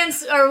agreement?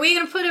 Are we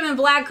gonna put him in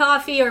black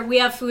coffee or we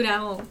have food at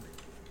home?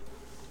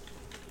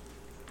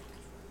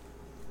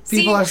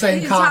 People are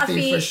saying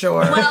coffee for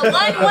sure. Well,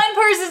 one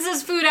person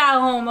says food at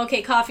home.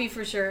 Okay, coffee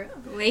for sure.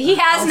 Wait, he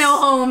has no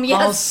home.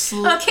 Yes.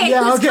 Okay,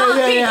 yeah, it's okay,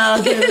 coffee. yeah.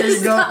 Okay, there you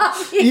It's go.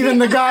 coffee. Even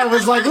the guy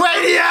was like,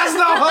 "Wait, he has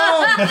no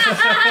home."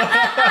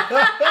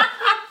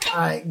 All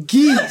right,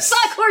 geese.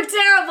 Fuck, we're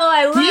terrible.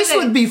 I love Geese it.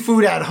 would be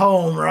food at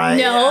home, right?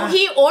 No,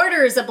 he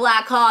orders a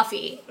black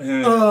coffee.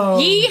 Oh.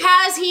 He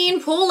has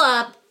Heen pull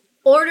up,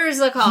 orders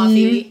a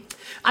coffee.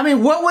 I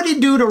mean, what would he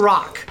do to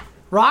Rock?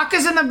 Rock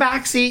is in the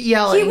backseat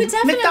yelling. He would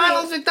definitely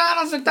McDonald's,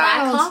 McDonald's, black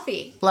McDonald's.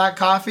 coffee. Black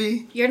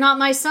coffee. You're not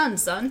my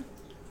son.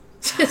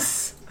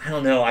 Just I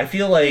don't know. I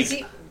feel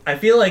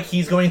like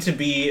he's going to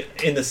be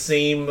in the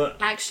same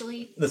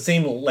actually.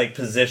 like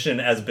position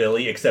as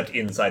Billy, except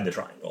inside the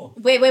triangle.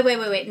 Wait.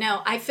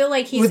 No, I feel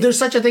like he's. Was there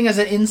such a thing as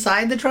an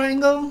inside the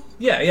triangle?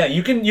 Yeah.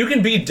 You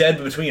can be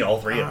dead between all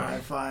three of them.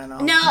 Alright, fine.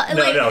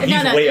 No,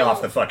 he's way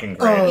off the fucking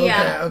grid. Oh, okay,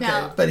 Yeah, okay.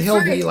 no. But he'll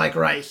For- be like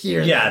right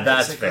here. Yeah, then,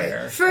 that's basically.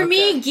 fair. For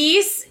me,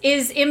 Geese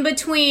is in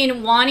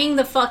between wanting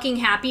the fucking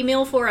Happy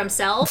Meal for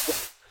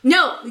himself.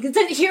 No,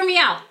 hear me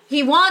out.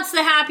 He wants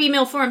the Happy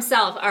Meal for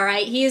himself. All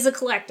right, he is a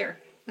collector.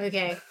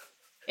 Okay,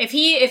 if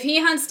he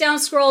hunts down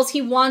scrolls,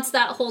 he wants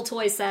that whole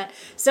toy set.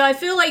 So I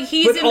feel like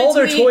he's But in all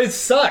their between. toys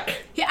suck.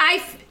 And Not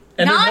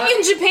they're not-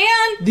 in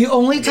Japan. The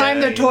only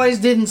time their toys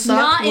didn't suck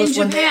Not in was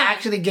when they Japan.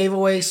 actually gave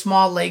away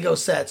small Lego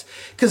sets.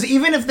 Because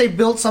even if they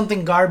built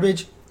something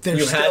garbage, they're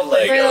You still had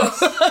Lego.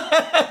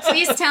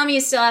 Please tell me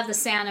you still have the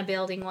Santa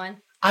building one.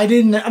 I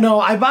didn't know.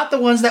 I bought the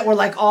ones that were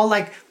like all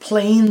like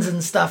planes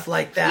and stuff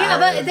like that. Yeah,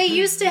 but they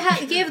used to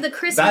give the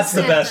Christmas. That's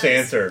the best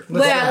Santas. answer.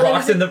 Well,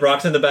 Rock's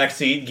in the back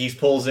seat. Geese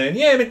pulls in.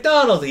 Yeah,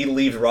 McDonald's. He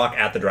leaves Rock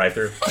at the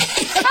drive-thru.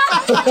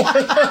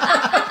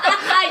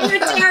 You're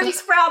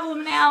Terry's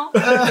problem now.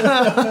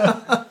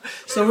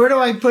 So where do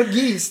I put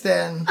Geese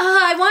then?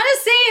 I want to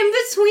say in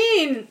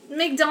between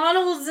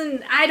McDonald's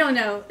and I don't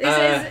know. Do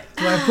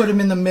I put him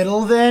in the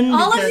middle then?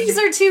 All of Because- these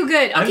are too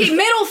good. I'm Okay, just-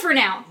 middle for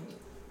now.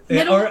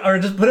 Middle. Or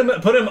just put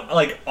him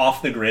like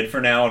off the grid for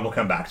now, and we'll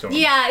come back to him.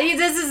 Yeah,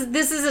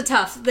 this is a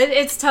tough.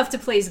 It's tough to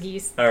place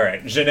Geese. All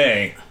right,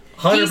 Janae,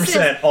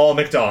 100% all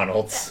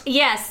McDonald's.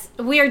 Yes,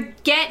 we're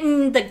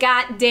getting the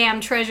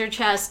goddamn treasure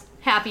chest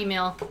Happy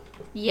Meal.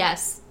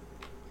 Yes.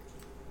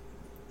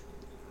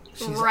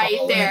 Right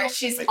all there. in.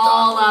 She's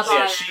all up on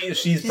Yeah, it.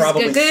 she's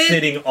probably good.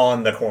 sitting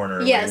on the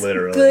corner. Yes,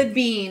 literally. good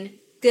bean.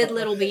 Good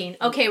little bean.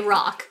 Okay,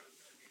 Rock.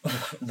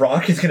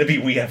 Rock is gonna be.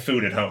 We have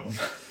food at home.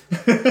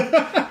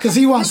 Because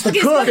he wants to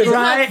He's cook, looking for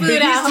right? food He's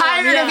at home,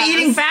 tired of yes.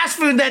 eating fast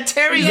food that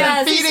Terry's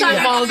Yes, been he's feeding talking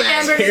him all about day.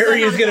 hamburgers.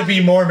 Harry is gonna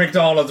be more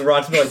McDonald's.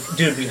 Rock's gonna be like,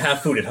 dude, we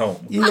have food at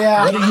home.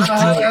 Yeah. What are you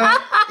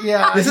doing?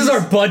 Yeah. This is our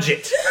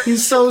budget.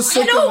 He's so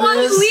sick I don't of want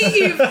to this.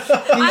 leave.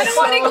 I don't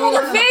want to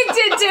get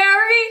evicted,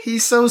 Terry.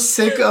 He's so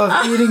sick of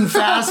eating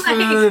fast Oh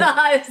my food.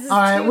 God, this is All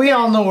right, too we good.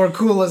 all know where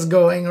Coola's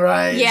going,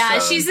 right? Yeah,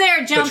 So she's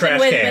there The jumping trash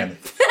with can. me.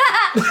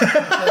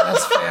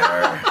 that's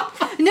fair.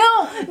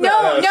 No,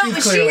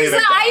 she's clearly she's the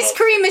McDonald's. ice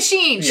cream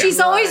machine. Yeah. She's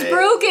always Right.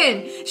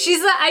 broken.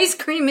 She's the ice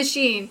cream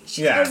machine.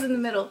 She Yeah. goes in the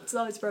middle. It's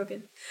always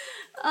broken.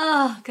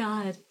 Oh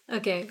God.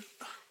 Okay.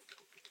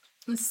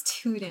 It's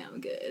too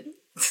damn good.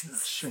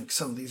 Shrink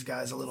some of these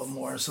guys a little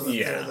more so that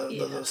Yeah.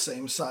 they're the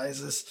same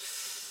sizes.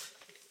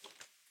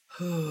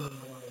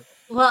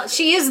 Well,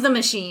 she is the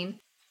machine.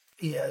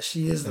 Yeah,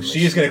 she is the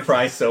She's gonna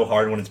cry so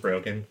hard when it's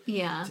broken.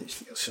 Yeah.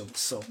 She'll be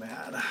so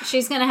mad.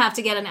 She's gonna have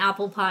to get an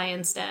apple pie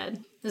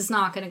instead. It's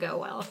not gonna go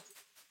well.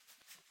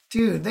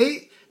 Dude,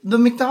 the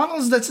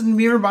McDonald's that's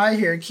nearby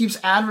here keeps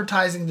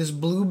advertising this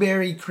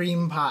blueberry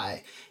cream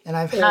pie. And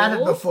I've had it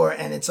Oh. before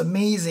and it's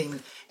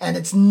amazing. And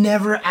it's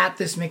never at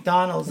this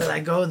McDonald's that I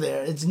go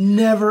there. It's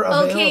never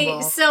available.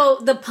 Okay, so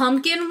the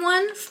pumpkin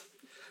one.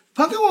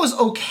 Pumpkin was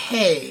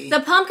okay. The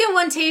pumpkin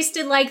one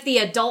tasted like the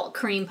adult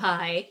cream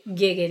pie,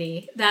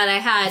 giggity, that I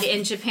had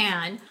in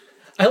Japan.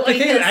 I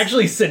think it Because-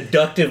 actually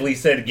seductively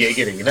said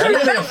giggity, not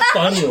even in a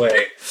funny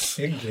way.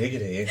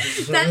 Giggity.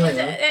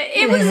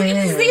 It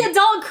was the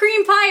adult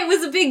cream pie. It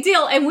was a big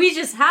deal, and we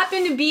just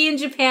happened to be in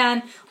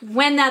Japan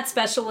when that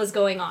special was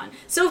going on.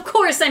 So of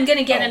course I'm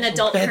gonna get an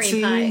adult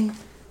Betsy. cream pie.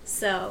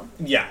 So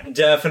Yeah,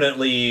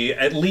 definitely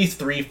at least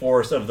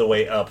 3/4 of the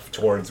way up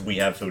towards we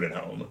have food at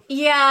home.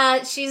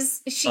 yeah, she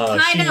kind she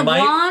of might-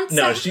 wants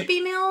no, a she-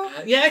 Happy Meal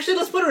Yeah, actually,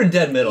 let's put her in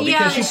dead middle Yeah,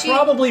 because she she-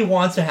 probably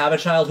wants to have a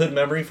childhood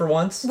memory for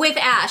once. with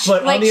Ash.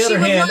 But like on the she other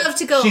would hand, love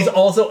to go. she's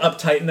also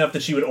uptight enough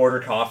that she would order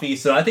coffee.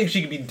 So I think she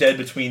could be dead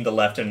between the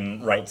left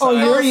and right side, Oh,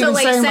 you're Also, even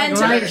like, saying like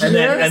center. right and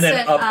here?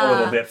 then up a Uh,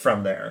 little bit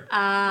from there.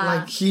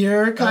 Like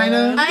here, kind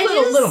of? I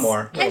little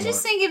more, I little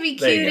just more. think it'd be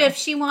There you cute go. if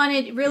she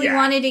really Yeah.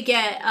 wanted to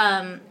get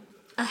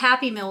a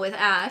Happy Meal with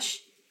Ash.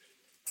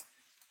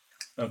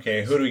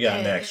 Okay, who do we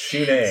got next?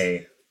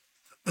 Shunei.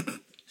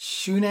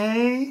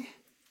 Shunei?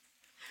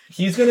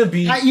 He's gonna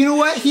be. You know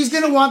what? He's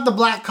going to want the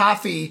black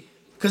coffee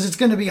because it's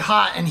going to be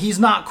hot and he's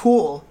not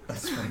cool.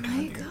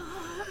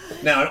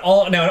 Now,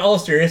 in all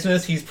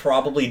seriousness, he's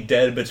probably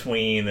dead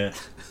between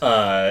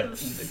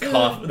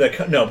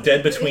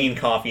dead between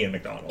coffee and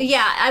McDonald's.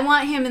 Yeah, I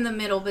want him in the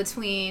middle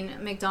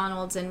between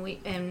McDonald's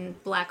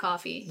and Black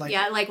Coffee. Like-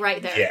 yeah, like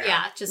right there. Yeah.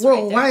 Yeah, just Whoa,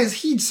 right there. why is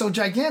he so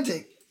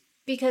gigantic?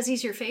 Because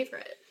he's your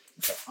favorite.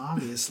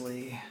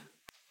 Obviously.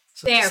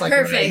 So There, just like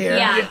right perfect. here?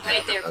 Yeah,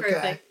 right there,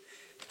 perfect.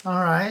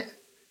 All right.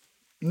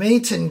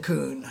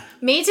 Maiden-kun.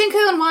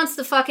 Maiden-kun wants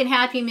the fucking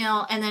Happy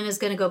Meal and then is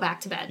going to go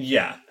back to bed.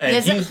 Yeah. And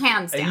It's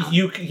hands down.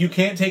 You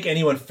can't take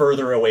anyone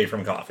further away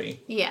from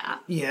coffee. Yeah.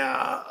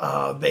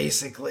 Yeah,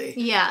 basically.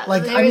 Yeah.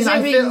 Like, There's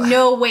I feel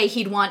no way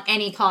he'd want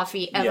any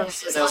coffee ever.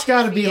 Yes. it's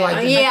got to be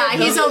like... Yeah,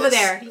 he's over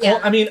there. Yeah.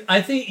 Well, I mean,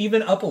 I think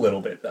even up a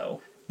little bit,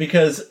 though.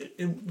 Because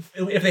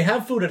if they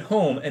have food at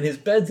home and his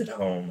bed's at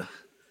home...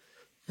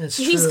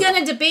 He's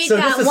going to debate So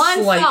that just a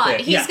one slight thought.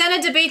 bit, He's yeah.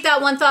 going to debate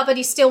that one thought, but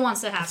he still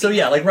wants to have So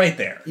yeah, like right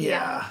there.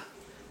 Yeah.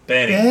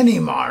 Benny.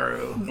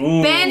 Benimaru.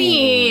 Ooh.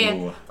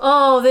 Benny!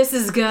 Oh, this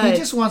is good. He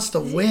just wants to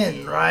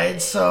win, right?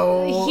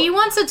 So... He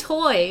wants a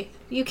toy.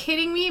 You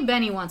kidding me?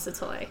 Benny wants a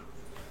toy.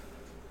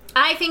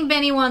 I think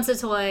Benny wants a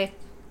toy,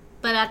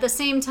 but at the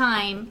same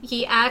time,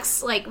 he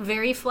acts like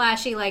very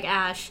flashy like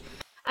Ash.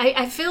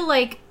 I feel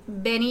like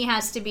Benny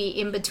has to be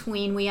in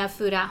between We Have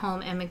Food at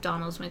Home and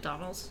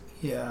McDonald's.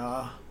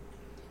 Yeah.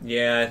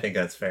 Yeah, I think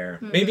that's fair.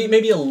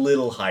 Maybe a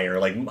little higher,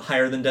 like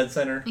higher than Dead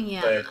Center.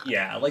 Yeah. But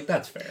yeah, like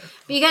that's fair.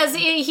 Because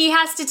he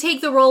has to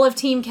take the role of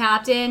team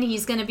captain.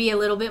 He's going to be a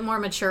little bit more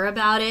mature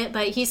about it,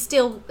 but he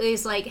still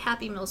is like,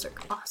 Happy Meals are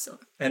awesome.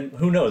 And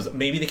who knows?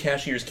 Maybe the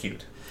cashier's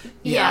cute.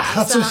 Yeah,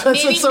 that's what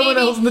someone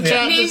else in the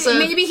chat just said.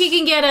 Maybe he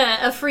can get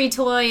a free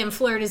toy and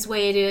flirt his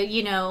way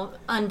to,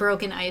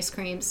 unbroken ice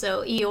cream.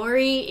 So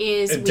Iori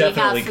is Definitely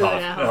We Have Food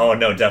coffee. at Home. Oh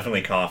no,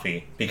 definitely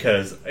coffee.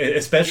 Because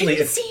especially I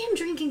didn't if see him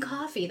drinking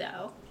coffee,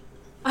 though.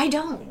 I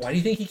don't. why do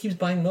you think he keeps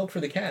buying milk for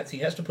the cats? He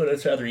has to put it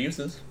to other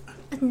uses.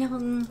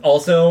 No.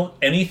 Also,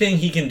 anything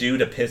he can do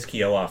to piss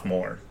Kyo off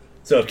more.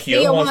 So if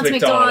Kyo Kyo wants wants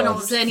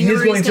McDonald's, then he's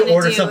Iori's going to gonna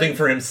order do something it.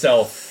 for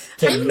himself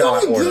to I'm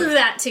not going to order. give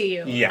that to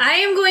you. Yeah. I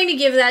am going to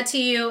give that to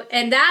you,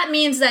 and that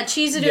means that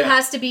Chizuru Yeah.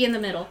 has to be in the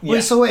middle.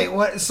 Yeah. Wait,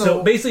 what?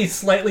 So basically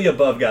slightly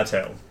above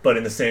Gato, but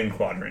in the same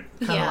quadrant.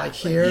 Kind of Yeah. like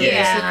here,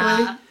 Yeah.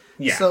 basically?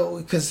 Yeah. So,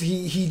 because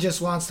he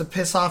just wants to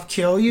piss off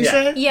Kyo, you Yeah.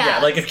 said? Yeah.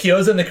 Like if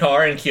Kyo's in the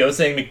car and Kyo's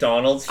saying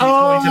McDonald's, he's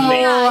Oh, going to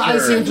make I sure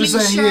see what you're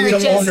saying. Sure, Yeah, to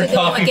just order to go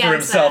coffee for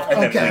against himself that.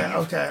 and then Okay, leave.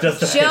 okay. Just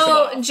to piss him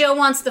off. Joe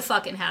wants the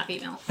fucking Happy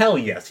Meal. Hell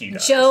yes, he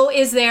does. Joe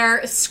is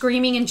there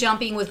screaming and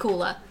jumping with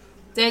Kula.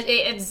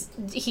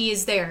 He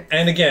is there.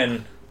 And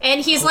again,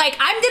 And he's like,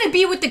 I'm going to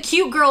be with the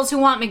cute girls who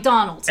want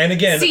McDonald's.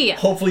 See ya.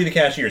 hopefully the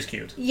cashier's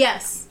cute.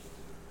 Yes.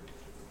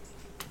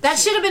 That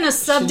should have been a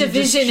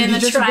subdivision Should in he the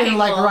just have triangle. been,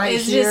 like, right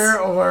It's here, just,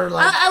 or,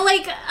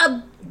 like...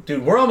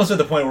 Dude, we're almost at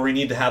the point where we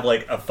need to have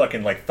like a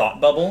fucking like thought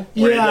bubble.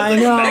 Where Yeah, it does, I like,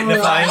 know.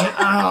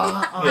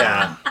 magnifying.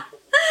 Yeah.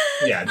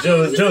 Yeah,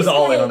 Joe's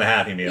all in on the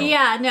Happy Meal.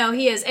 Yeah, no,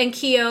 he is. And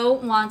Kyo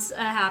wants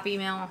a Happy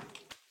Meal.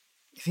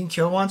 You think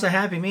Kyo wants a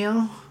Happy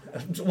Meal?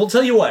 We'll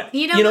tell you what.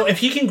 You know, if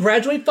he can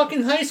graduate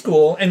fucking high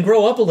school and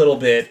grow up a little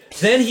bit,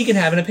 then he can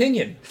have an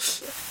opinion.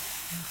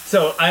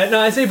 So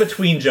I say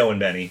between Joe and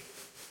Benny.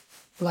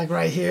 Like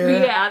right here?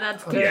 Yeah,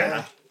 that's good.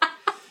 Yeah.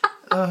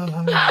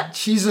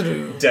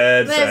 Chizuru.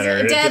 Dead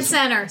center. Dead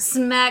center.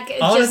 Smack.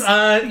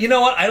 You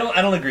know what? I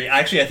don't agree.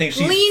 Actually, I think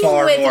she's Lean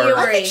far with more. Iori.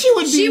 I think she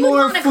would be more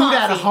want a food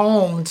at coffee.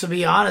 home, to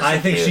be honest. I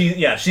with think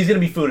you. she's gonna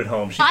be food at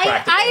home. She's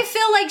practical. I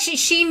feel like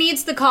she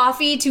needs the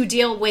coffee to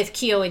deal with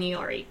Kyo and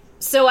Iori.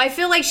 So I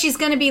feel like she's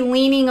going to be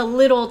leaning a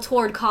little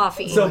toward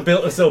coffee. So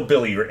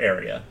Billy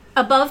area.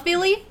 Above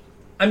Billy?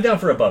 I'm down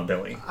for above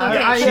Billy.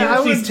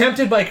 Okay. She's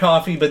tempted by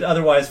coffee, but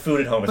otherwise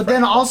food at home is But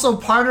then practical. also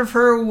part of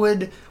her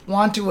would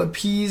want to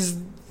appease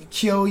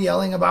Kyo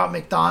yelling about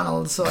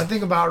McDonald's, so I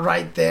think about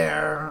right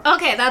there.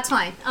 Okay, that's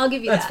fine. I'll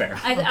give you That's that.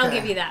 fair. I'll Okay.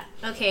 give you that.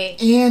 Okay.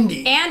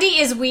 Andy. Andy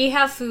is We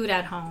Have Food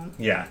at Home.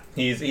 Yeah,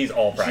 he's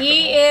all practical.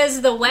 He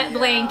is the wet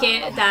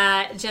blanket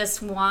that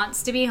just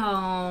wants to be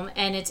home,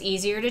 and it's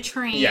easier to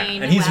train. Yeah,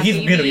 and he's after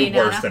going you to be being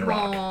out worse of than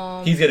Rock.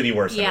 home. He's going to be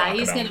worse than Rock. Yeah,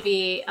 he's about going to it.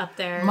 be up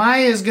there.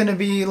 Maya's gonna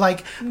be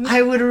like,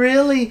 I would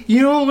really,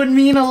 you know what would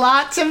mean a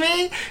lot to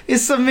me?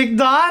 Is some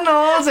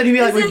McDonald's. And he'd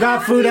be like, we've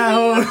got food at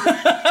home.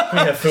 We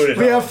have food at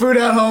We home. have food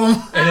at home.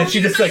 And then she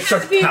just like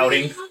starts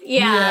pouting.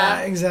 Yeah.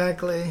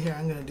 Exactly. Here,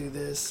 I'm gonna do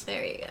this.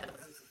 There you go.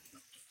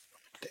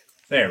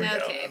 There we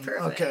Okay,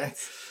 perfect. Okay.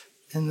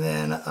 And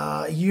then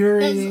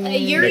Yuri.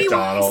 Yuri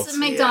McDonald's. wants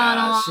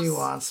McDonald's. Yeah, she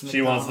wants go.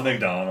 She wants the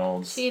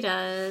McDonald's. She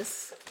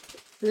does.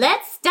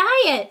 Let's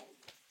diet.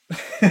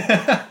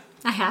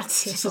 I had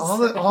to. All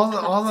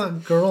the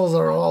girls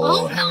are all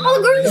All hanging the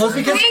out. girls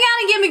because- hang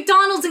out and get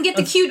McDonald's and get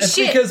the cute It's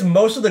shit. because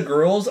most of the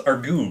girls are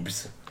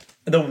goobs.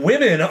 The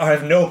women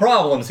have no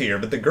problems here,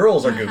 but the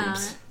girls are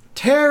goobs.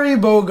 Terry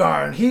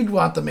Bogard, he'd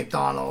want the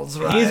McDonald's,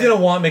 right? He's gonna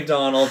want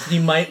McDonald's. He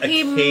might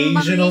He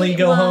occasionally might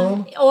go want-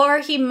 home. or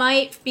he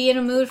might be in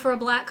a mood for a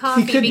black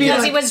coffee could be because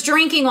like- he was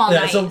drinking all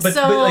Yeah, night. so, but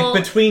like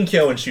between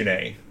Kyo and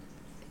Shunei.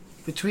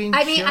 Between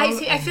I mean,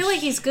 Kyo I feel like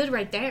he's good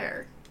right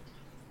there.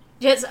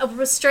 Just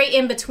straight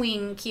in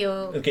between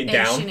Kyo Okay, and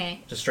down, Shunei.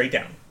 just straight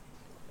down.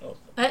 No,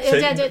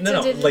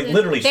 like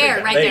literally straight there,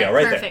 down. right There you there. go,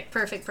 right there.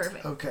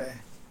 Perfect. Okay.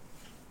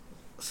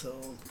 So,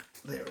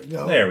 there we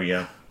go. There we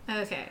go.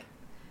 Okay.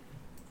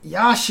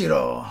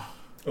 Yashiro.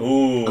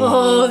 Ooh.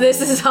 Oh,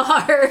 this is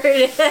hard.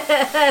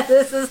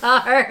 This is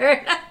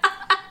hard.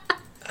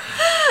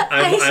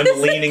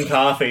 I'm leaning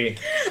coffee.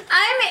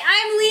 I'm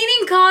I'm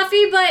leaning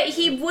coffee, but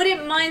he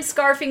wouldn't mind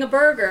scarfing a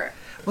burger.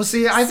 Well,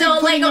 see, I think So,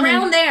 like, putting him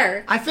around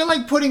there. I feel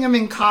like putting him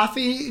in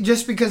coffee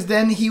just because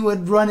then he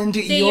would run into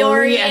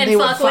Iori and they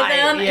would fuck with fight.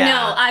 him? Yeah.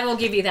 No, I will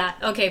give you that.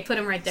 Okay, put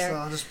him right there. So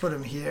I'll just put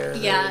him here.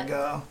 Yeah. There you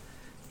go.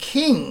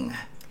 King.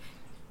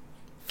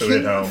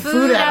 Food at home.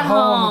 Food at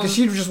home because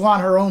she'd just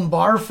want her own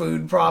bar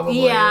food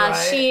probably. Yeah,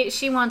 right?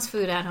 she wants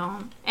food at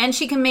home, and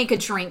she can make a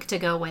drink to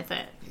go with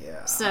it.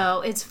 Yeah.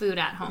 So it's food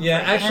at home. Yeah,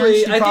 for her.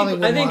 actually, And she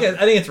probably I think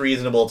would it's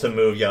reasonable to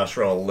move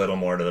Yashiro a little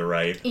more to the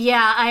right.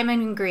 Yeah, I'm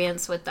in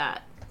agreement with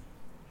that.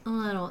 A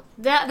little.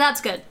 That's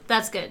good.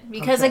 That's good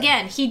because Okay.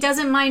 again, he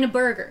doesn't mind a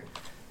burger.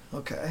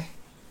 Okay.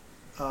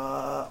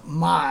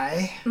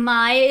 Mai.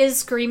 Mai is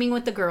screaming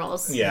with the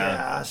girls.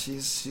 Yeah.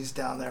 She's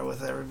down there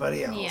with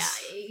everybody else.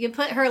 Yeah, you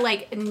put her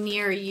like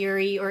near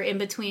Yuri or in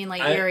between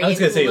like Yuri. I was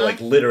gonna and say Ula.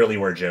 like literally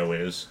where Joe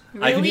is.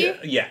 I can Really?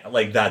 yeah,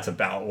 like that's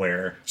about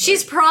where.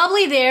 She's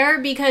probably there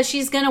because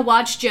she's gonna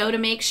watch Joe to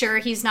make sure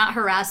he's not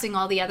harassing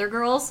all the other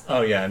girls.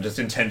 Oh yeah, and just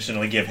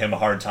intentionally give him a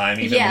hard time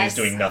even when he's Yes.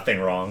 doing nothing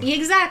wrong.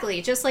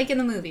 Exactly, just like in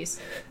the movies.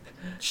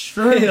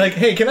 Sure. Like,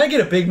 hey, can I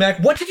get a Big Mac?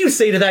 What did you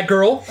say to that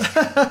girl?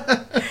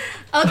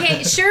 Okay,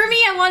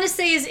 Shermie, I want to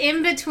say is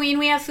in between.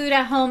 We have food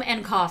at home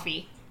and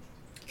coffee.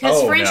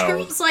 Because Oh, French no.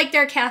 girls like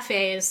their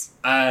cafes.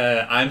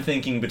 I'm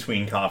thinking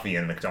between coffee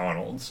and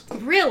McDonald's.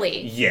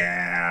 Really?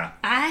 Yeah.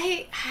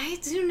 I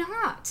do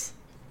not.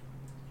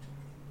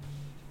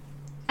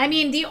 I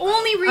mean, the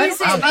only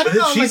reason I don't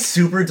know, She's like-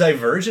 super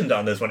divergent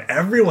on this one.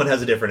 Everyone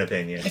has a different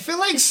opinion. I feel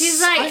like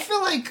She's like- I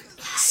feel like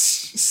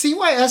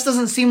CYS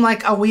doesn't seem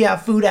like a we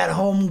have food at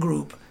home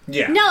group.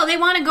 Yeah. no, they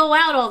want to go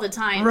out all the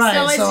time. Right.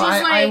 So it's just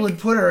I like would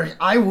put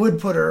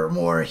her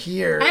more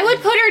here. I would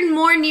put her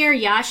more near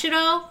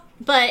Yashiro,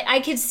 but I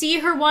could see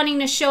her wanting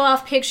to show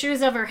off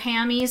pictures of her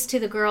hammies to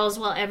the girls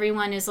while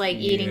everyone is like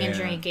eating and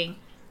Yeah. drinking.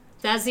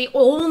 That's the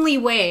only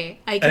way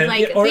I can And,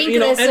 like or, think you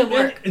know, this to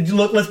work. and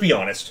look, let's be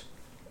honest.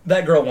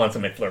 That girl wants a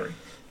McFlurry.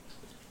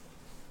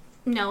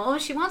 No,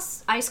 she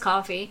wants iced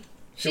coffee.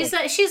 She's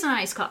an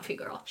iced coffee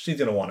girl. She's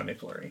gonna want a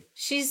McFlurry.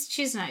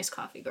 She's an iced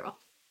coffee girl.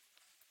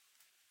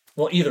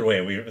 Well, either way,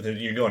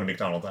 you're going to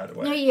McDonald's either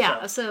way.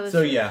 Yeah,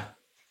 So yeah,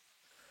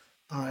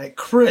 All right,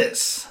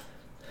 Chris.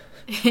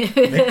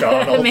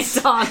 McDonald's.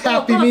 McDonald's.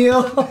 Happy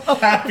Meal.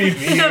 Happy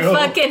Meal.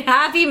 Fucking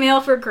Happy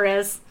Meal for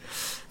Chris.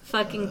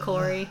 Fucking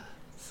Corey.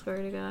 Swear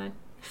to God.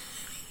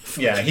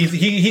 Yeah,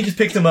 he just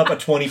picked him up a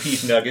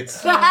 20-piece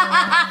nuggets.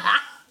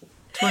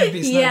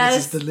 20-piece Yes.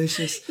 nuggets is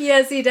delicious.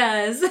 Yes, he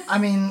does. I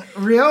mean,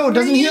 Rio,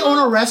 doesn't he own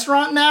a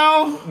restaurant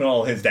now?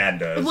 Well, his dad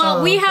does.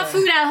 Well, we have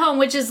food at home,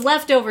 which is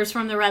leftovers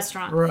from the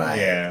restaurant. Right.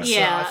 Yeah.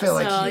 Yeah, I feel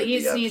like so he would he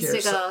be up needs here to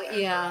go. somewhere.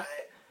 Yeah.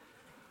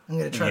 I'm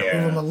going to try to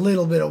Yeah. move him a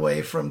little bit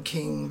away from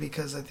King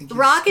because I think he's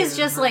Rock is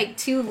scared just of her. like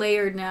too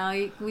layered now.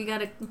 We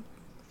gotta.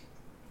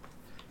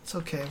 It's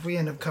okay. If we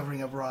end up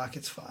covering up Rock,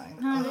 it's fine.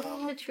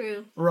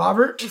 True.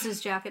 Robert? Is his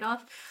jacket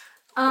off?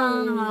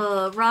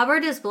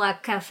 Robert is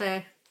Black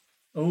Cafe.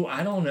 Oh,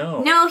 I don't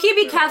know. No, he'd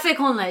be Cafe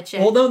con leche.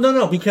 Well,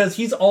 no, because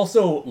he's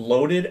also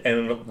loaded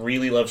and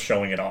really loves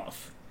showing it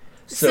off.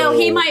 so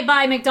he might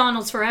buy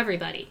McDonald's for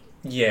everybody.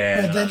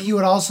 Yeah. But then he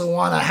would also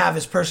want to have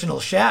his personal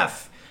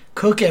chef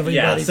cook everybody.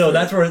 Yeah, so food.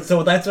 that's where.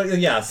 So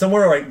that's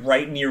somewhere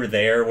right near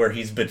there where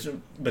he's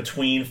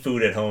between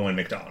food at home and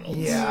McDonald's.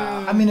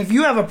 Yeah, I mean, if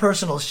you have a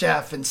personal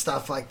chef and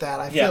stuff like that,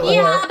 I Yeah. feel like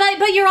Yeah,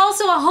 but you're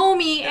also a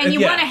homie, and you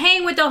Yeah. want to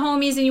hang with the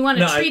homies, and you want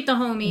to No, treat the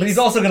homies. But he's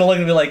also gonna look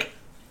and be like,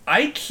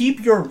 "I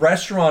keep your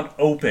restaurant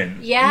open.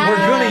 Yeah. We're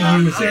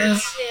gonna use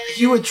it."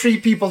 you would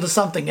treat people to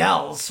something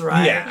else,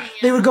 right? Yeah.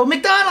 They would go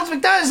McDonald's.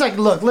 Like,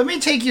 look, let me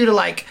take you to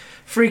like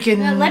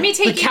freaking Let me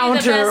take the you to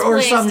counter the best or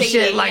place some to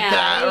shit eat. like Yeah.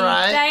 that,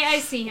 right? I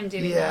see him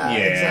doing Yeah, that.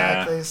 Yeah.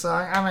 exactly. So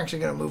I'm actually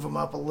gonna move him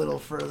up a little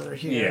further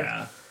here.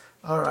 Yeah.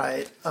 All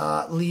right,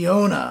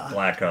 Leona.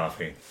 Black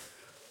coffee.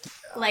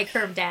 Like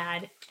her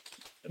dad.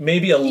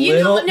 Maybe a You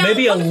little. know- no,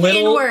 maybe a put little.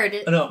 inward.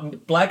 No,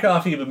 black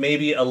coffee, but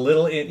maybe a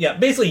little. Yeah,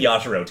 basically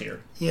Yashiro tier.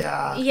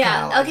 Yeah. Yeah,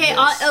 kinda like okay,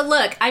 this.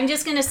 look, I'm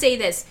just gonna say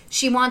this.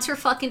 She wants her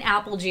fucking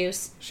apple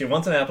juice. She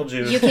wants an apple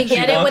juice. You can She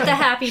get it wants- with the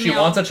Happy She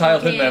Meal. wants a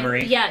childhood Okay,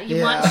 memory. Yeah, you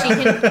Yeah. want, she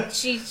can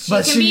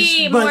But be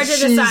she's- more but to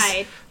the she's-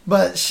 side.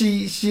 But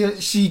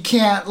she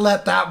can't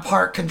let that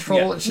part control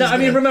Yeah. it. She's No, I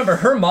mean, gonna- remember,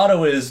 her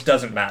motto is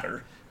 "doesn't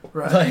matter."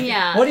 right. Like,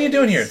 Yeah. What are you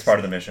doing here? It's part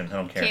of the mission. I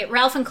don't care. Okay,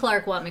 Ralph and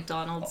Clark want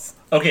McDonald's.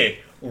 Okay,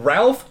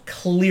 Ralph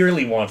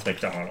clearly wants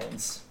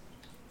McDonald's.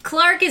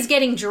 Clark is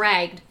getting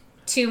dragged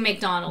to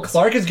McDonald's.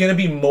 Clark is going to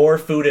be more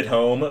food at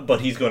home,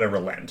 but he's going to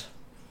relent.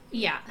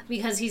 Yeah,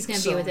 because he's gonna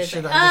So be with his.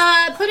 should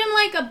I Put him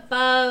like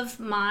above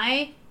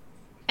my,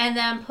 and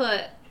then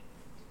put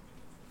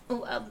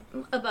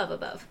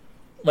above.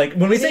 Like,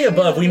 when we say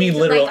above, we mean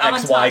literal Like on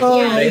XY top.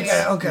 coordinates.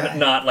 yeah, okay.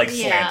 Not like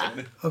Yeah.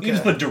 slanted. Okay. You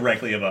just put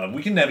directly above.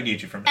 We can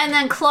navigate you from there. And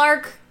then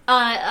Clark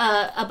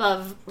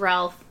above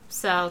Ralph.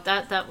 So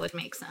that would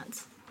make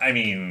sense. I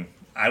mean,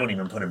 I wouldn't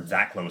even put him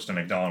that close to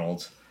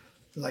McDonald's.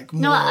 Like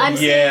No, more- I'm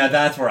Yeah,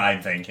 that's where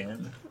I'm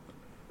thinking.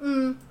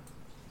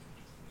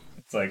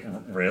 It's like,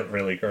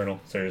 really, Colonel?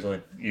 Seriously?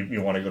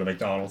 You want to go to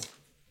McDonald's?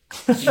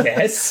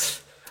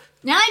 Yes?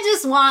 Now I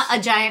just want a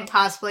giant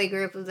cosplay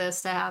group of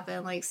this to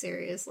happen. Like,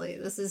 seriously.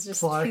 This is just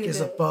Clark too is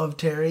good. above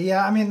Terry.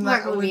 Yeah, I mean,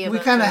 Clark would be we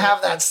above kind of Terry.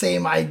 have that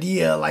same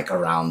idea, like,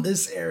 around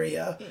this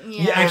area.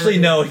 Yeah, actually,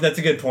 no, that's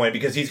a good point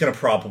because he's going to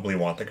probably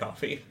want the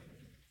coffee.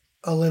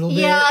 A little bit?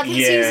 Yeah, because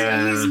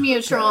Yeah. he's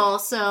mutual,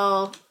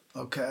 so...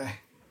 Okay.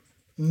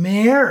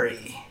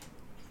 Mary.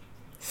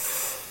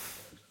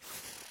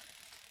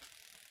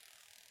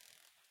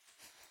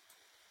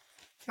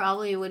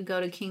 Probably would go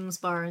to King's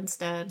Bar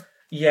instead.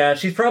 Yeah,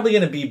 she's probably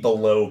going to be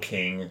below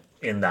King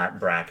in that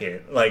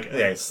bracket. Like,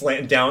 yeah,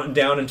 slant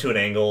down into an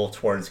angle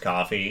towards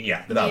coffee.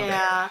 Yeah, about there.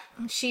 Yeah,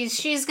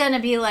 she's gonna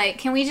be like,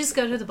 can we just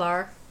go to the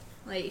bar?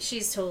 Like,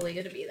 she's totally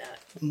gonna be that.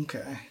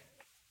 Okay.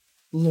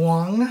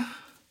 Luong.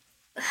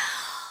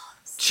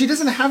 She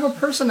doesn't have a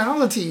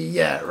personality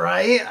yet,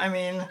 right? I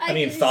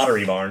mean,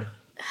 Thottery Barn.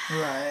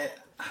 right.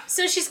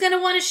 So she's gonna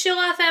want to show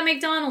off at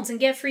McDonald's and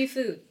get free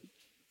food.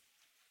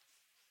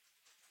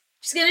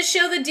 She's gonna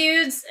show the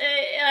dudes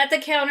at the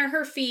counter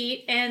her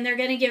feet, and they're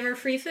gonna give her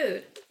free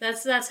food.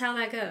 That's how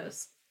that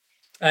goes.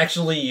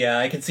 Actually, yeah,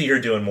 I can see her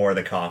doing more of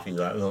the coffee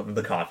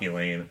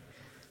lane.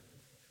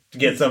 To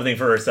get something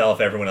for herself,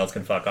 everyone else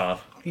can fuck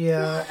off.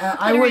 Yeah,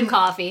 Put her in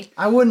coffee.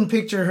 I wouldn't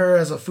picture her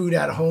as a food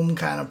at home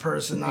kind of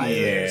person either.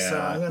 Yeah. So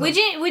I'm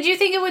gonna, Would you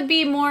think it would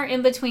be more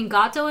in between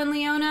Gato and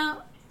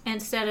Leona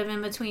instead of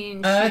in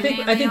between? I Shanae think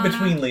and I think Leona?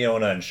 between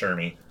Leona and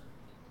Shermie.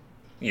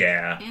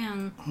 Yeah.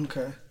 Yeah.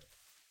 Okay.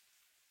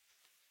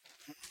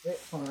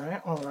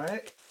 All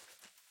right.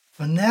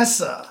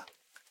 Vanessa.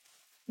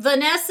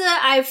 Vanessa,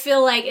 I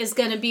feel like is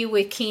gonna be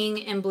with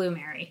King and Blue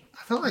Mary.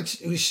 I felt like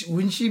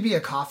wouldn't she be a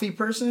coffee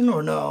person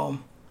or no?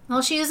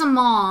 Well, she is a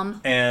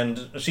mom.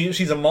 And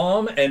she's a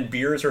mom, and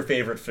beer is her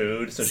favorite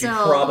food, so she So,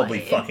 probably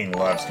like- fucking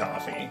loves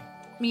coffee.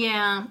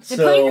 Yeah, they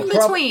So, put her in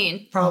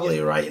between.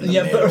 Probably right in the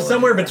Yeah, middle. but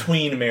somewhere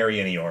between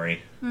Mary and Iori.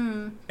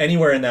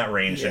 Anywhere in that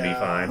range should be I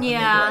fine. think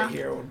Yeah. right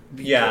here would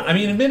be Yeah, good. I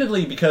mean,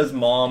 admittedly, because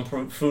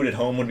food at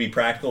home would be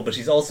practical, but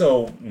she's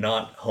also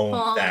not home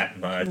Well, that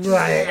much.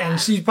 Right, and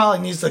she probably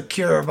needs to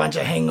cure a bunch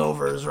of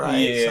hangovers, right?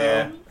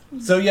 Yeah.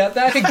 So yeah,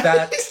 I think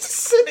that. He's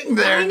sitting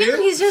there, I know dude.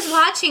 he's just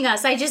watching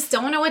us. I just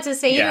don't know what to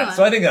say to Yeah, him.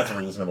 so I think that's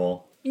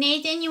reasonable.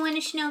 Nathan, you want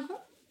to snuggle?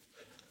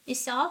 It's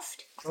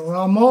soft.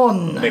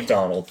 Ramon.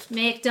 McDonald's.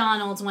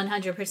 McDonald's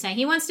 100%.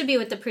 He wants to be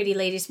with the pretty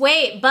ladies.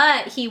 Wait,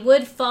 but he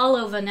would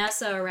follow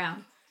Vanessa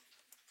around.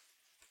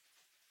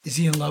 Is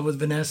he in love with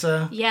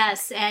Vanessa?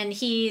 Yes, and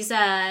he's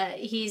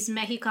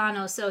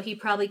Mexicano, so he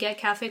probably get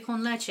cafe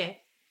con leche.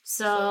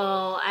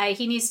 So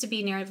he needs to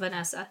be near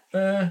Vanessa.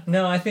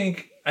 No, I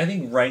think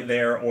right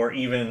there, or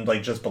even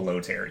like just below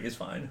Terry is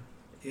fine.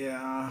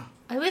 Yeah.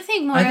 I would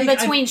think more I in think-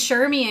 between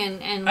Shermie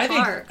and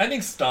Clark. I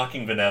think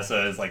stalking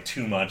Vanessa is like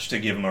too much to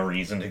give him a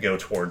reason to go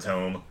towards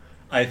home.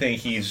 I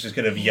think he's just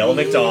gonna yell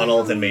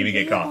McDonald's and maybe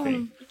get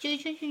coffee. There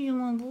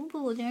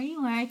you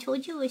are. I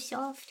told you it was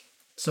soft.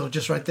 So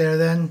just right there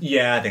then?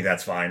 Yeah, I think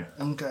that's fine.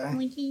 Okay.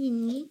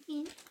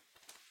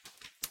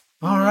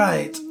 All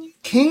right.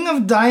 King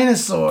of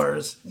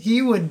Dinosaurs.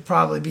 He would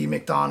probably be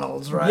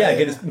McDonald's, right? Yeah,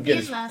 get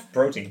his left.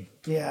 protein.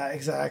 Yeah,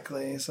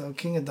 exactly. So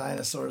King of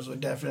Dinosaurs would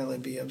definitely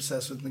be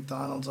obsessed with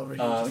McDonald's over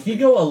here. He'd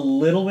go a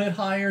little bit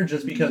higher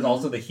just because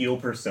also the heel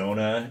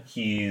persona,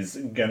 he's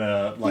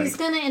gonna like He's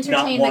gonna not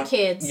entertain want- the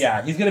kids.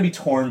 Yeah, he's gonna be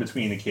torn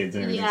between the kids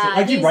and everything. Yeah, So,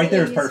 like he's- right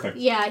there is he's- perfect.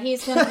 Yeah,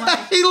 he's gonna want.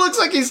 He looks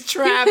like he's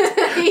trapped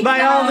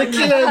by all the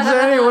kids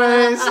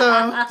anyway.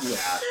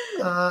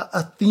 So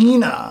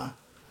Athena,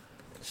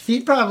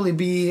 she'd probably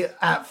be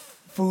at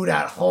food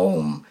at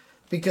home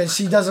because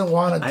she doesn't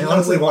want to. I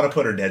honestly want to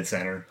put her dead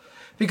center.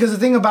 Because the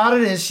thing about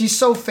it is, she's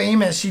so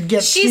famous, she'd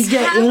get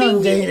happy.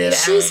 inundated.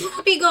 She's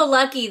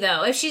happy-go-lucky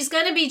though. If she's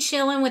gonna be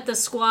chilling with the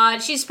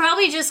squad, she's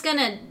probably just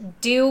gonna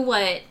do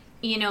what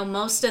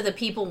most of the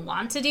people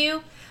want to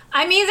do.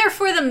 I'm either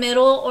for the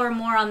middle or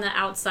more on the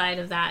outside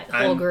of that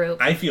whole group.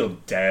 I feel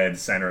dead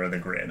center of the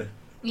grid.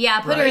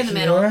 Yeah, put her Right in the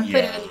middle.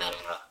 here? Put her in the middle.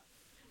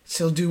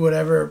 She'll do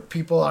whatever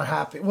people are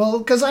happy. Well,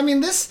 because I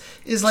mean, this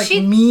is like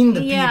mean to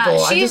people.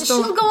 I just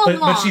don't. she'll go But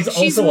along. she's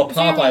also a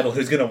pop very- idol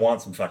who's gonna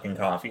want some fucking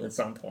coffee at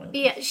some point.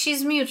 Yeah,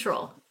 she's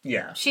mutual.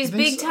 Yeah. She's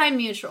think big so? time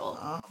mutual.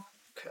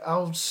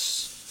 I'll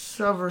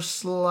shove her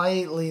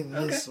slightly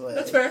this way.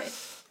 That's fair.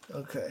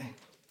 Okay.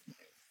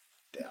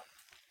 Down.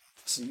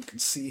 So you can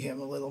see him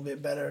a little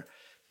bit better.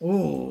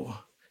 Ooh.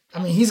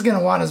 I mean, he's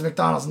gonna want his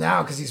McDonald's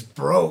now because he's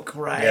broke,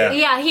 right? Yeah.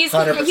 Yeah, he's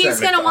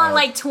 100% gonna want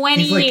like McDonald's.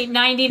 20, He's like-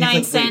 99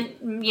 he's like, cent,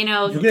 You're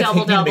gonna double take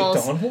me to doubles.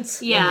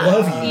 McDonald's? Yeah, I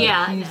love you.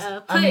 yeah.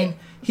 I mean,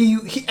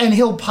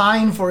 he'll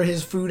pine for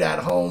his food at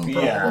home.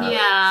 Probably.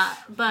 Yeah,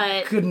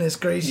 but Goodness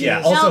gracious. Yeah.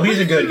 Also, No. he's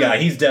a good guy.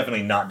 He's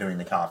definitely not doing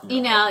the coffee.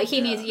 he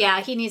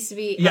needs to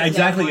be. Yeah, up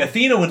exactly. there more.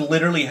 Athena would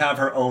literally have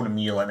her own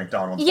meal at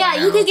McDonald's. Yeah,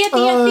 by you now. could get the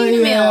Oh, Athena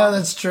yeah, meal.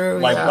 that's true.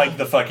 like yeah. like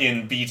the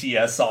fucking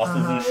BTS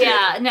sauces and shit.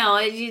 Yeah,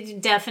 no,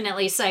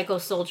 definitely Psycho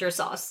Soldier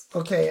sauce.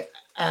 Okay,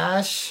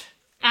 Ash.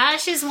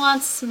 Ashes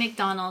wants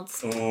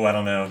McDonald's. Ooh, I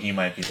don't know. He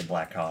might be the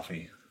black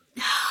coffee.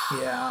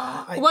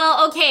 Yeah.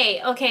 Well,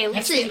 okay. Let's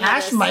Actually, think about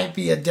Ash this. might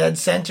be a dead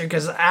center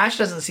because Ash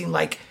doesn't seem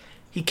like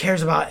he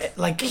cares about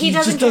like He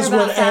doesn't just does care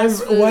about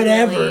fast food,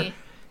 whatever. really.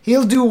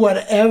 He'll do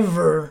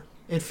whatever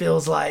it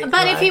feels like.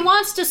 But if right? he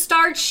wants to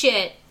start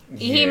shit,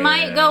 he Yeah.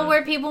 might go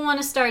where people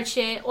want to start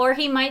shit, or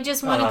he might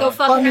just want to go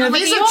fuck I mean, around if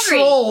with he's a Iori.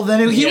 troll, then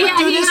he would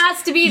do he this.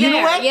 has to be You know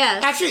there, what?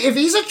 yes. Actually, if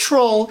he's a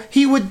troll,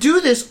 he would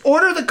do this: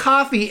 order the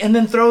coffee and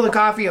then throw the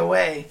coffee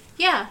away.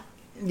 Yeah.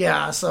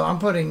 Yeah, so I'm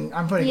putting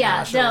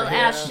Yeah, Ash no, over here.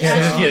 Ash- Yeah,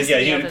 Ash needs to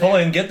be you over pull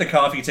there. in, get the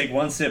coffee, take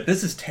one sip.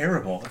 This is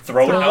terrible.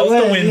 Throw it Throw out it the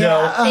away, window.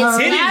 yeah,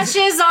 It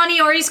splashes on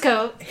Iori's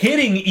coat.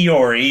 Hitting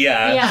Iori,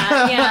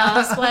 yeah.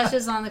 Yeah,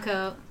 splashes on the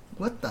coat.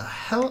 What the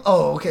hell?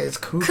 Oh, okay, it's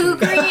Kukri.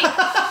 Kukri.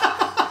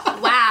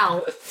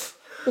 Wow.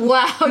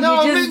 Wow,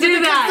 No, you just do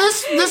because that.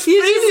 this You just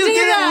preview do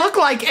didn't that. look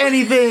like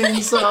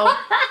anything, so I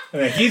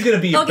mean, he's gonna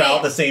be Okay.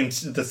 about the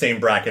same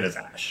bracket as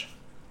Ash.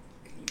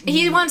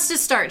 He wants to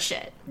start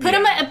shit. Put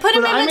him in But I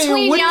mean,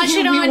 between wouldn't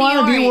he Yashiro and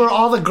want to be Iori. where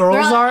all the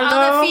girls Where are, all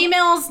though? the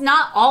females,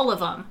 not all of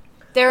them.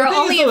 There are The thing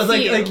only is, though, a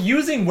is few. like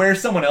using where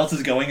someone else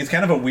is going is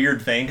kind of a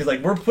weird thing because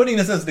like we're putting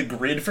this as the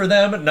grid for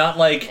them, not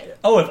like if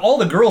all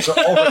the girls are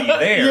already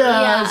there.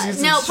 Yeah. yeah.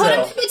 it's No, just- put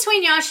him so- in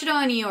between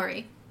Yashiro and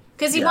Iori.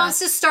 Because he Yeah. wants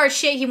to start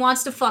shit, he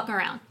wants to fuck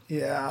around.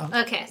 yeah.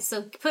 Okay,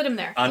 so put him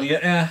there.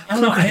 Anya, I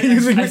don't know.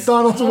 Using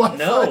McDonald's Wi-Fi.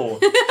 No,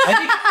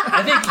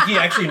 I think he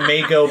actually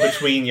may go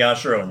between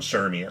Yashiro and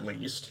Shermie at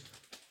least.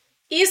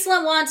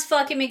 Isla wants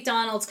fucking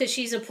McDonald's because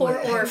she's a poor Wait,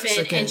 hang on a orphan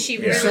second. and she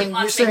You're really saying,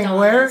 wants you're saying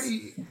where?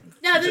 McDonald's.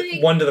 No,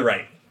 One to the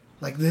right.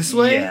 Like this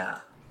way? Yeah,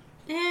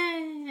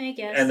 I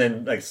guess. and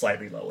then like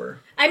slightly lower.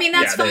 I mean,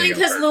 that's Yeah, there fine you go,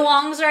 because perfect.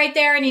 Luong's right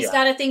there, and he's Yeah.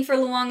 got a thing for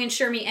Luong and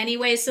Shermie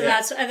anyway, so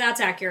Yeah. that's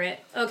accurate.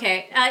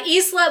 Okay,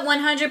 Isla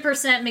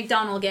 100%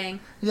 McDonald gang.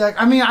 Yeah,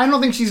 I mean, I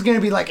don't think she's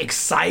gonna be like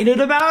excited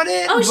about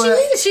it. Oh, but she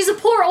is. She's a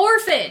poor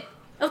orphan.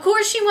 Of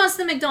course, she wants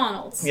the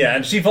McDonald's. Yeah,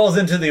 and she falls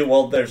into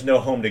the there's no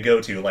home to go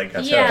to like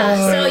that's Yeah, how.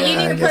 so you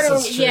I need to guess put her.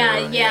 that's true.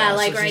 Yeah,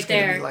 like so she's right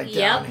gonna there. Be like Yep.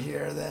 down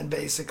here, then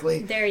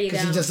basically. There you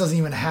Because go. she just doesn't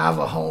even have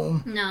a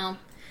home. No.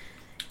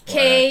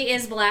 K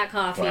is black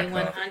coffee, Black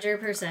coffee.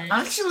 100%.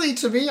 Actually,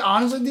 to be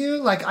honest with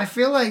you, like I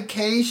feel like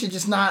Kay should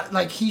just not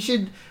like he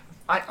should.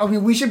 I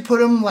mean, we should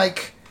put him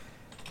like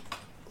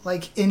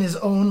in his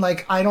own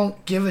like I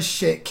don't give a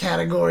shit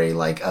category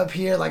like up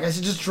here. Like I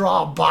should just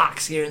draw a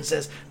box here and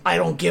says I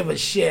don't give a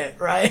shit,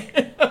 right?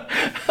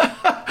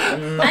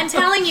 I'm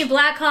telling you,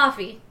 black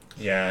coffee.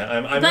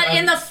 Yeah, But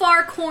in the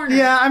far corner.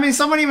 Yeah, I mean,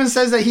 someone even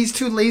says that he's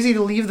too lazy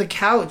to leave the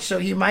couch, so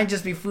he might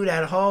just be food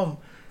at home.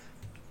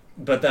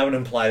 But that would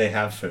imply they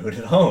have food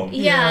at home.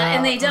 Yeah,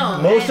 and they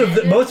don't. Most And-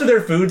 of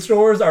their food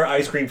stores are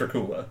ice cream for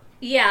Kula.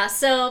 Yeah,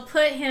 so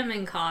put him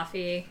in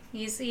coffee.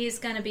 He's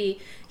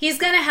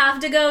gonna have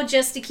to go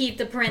just to keep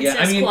the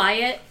princess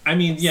quiet. I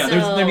mean, yeah.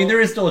 So-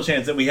 There is still a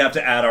chance that we have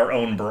to add our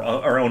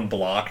own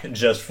block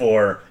just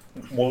for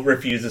what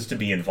refuses to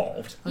be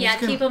involved. Yeah,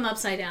 gonna- keep him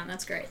upside down.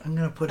 That's great. I'm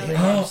gonna put him.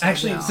 Oh, upside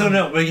actually, down. so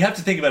no, but you have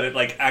to think about it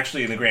like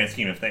actually in the grand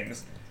scheme of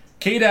things.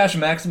 K-Dash,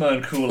 Maxima,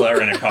 and Kula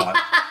are in a car.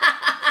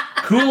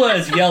 Kula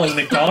is yelling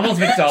McDonald's,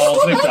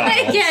 McDonald's, I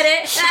McDonald's. get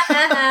it.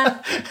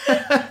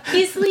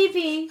 He's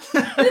sleeping.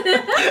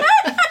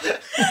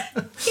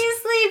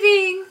 He's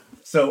sleeping.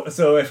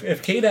 So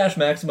if K-Dash,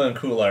 Maxima, and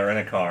Kula are in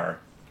a car,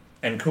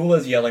 and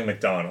Kula's yelling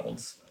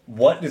McDonald's,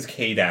 what does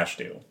K-Dash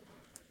do?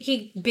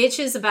 He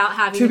bitches about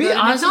having To to be go to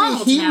honest,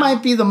 McDonald's he now.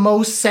 might be the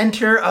most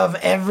center of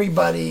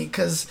everybody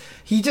because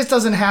he just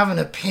doesn't have an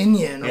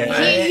opinion. Yeah.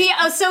 Right?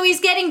 So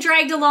he's getting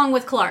dragged along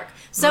with Clark.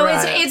 So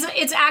Right.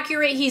 it's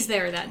accurate. He's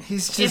there then.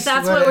 He's if just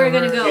that's what we're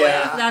gonna whatever. go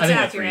Yeah, with, I that's think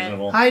that's accurate.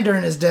 reasonable.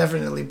 Hydern is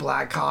definitely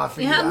black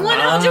coffee. Yeah,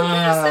 Yeah.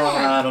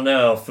 100%. I don't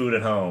know. Food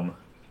at home.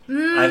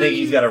 I think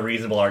he's got a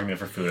reasonable argument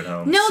for food at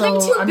home. No, So,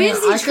 they're too I mean,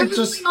 busy I could traveling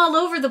just- all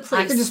over the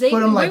place. I could just They-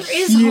 put him, like,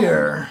 where is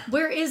here. home?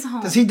 Where is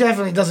home? Because he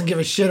definitely doesn't give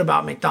a shit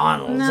about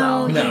McDonald's. No,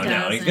 so- he No,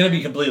 doesn't. he's gonna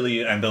be completely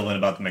ambivalent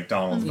about the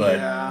McDonald's, but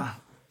Yeah.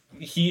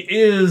 he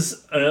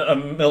is a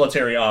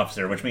military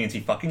officer, which means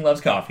he fucking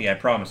loves coffee, I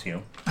promise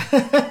you.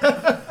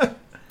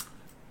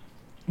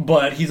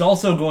 But he's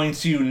also going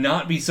to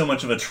not be so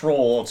much of a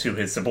troll to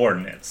his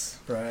subordinates.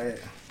 Right.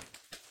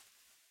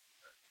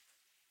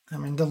 I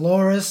mean,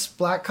 Dolores,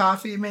 black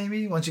coffee,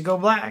 maybe. Once you go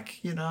black,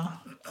 you know.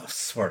 Oh,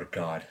 swear to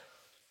God.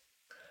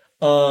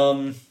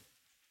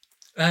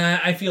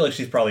 I feel like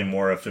she's probably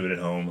more of food at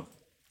home.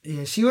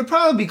 Yeah, she would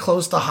probably be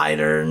close to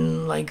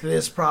Hydern like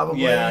this,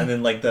 probably. Yeah, and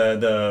then like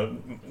the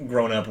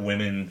grown-up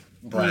women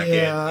bracket.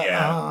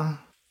 Yeah.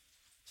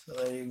 So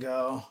there you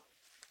go.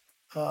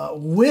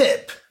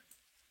 Whip.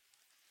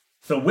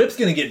 So Whip's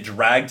gonna get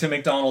dragged to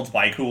McDonald's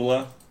by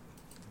Kula,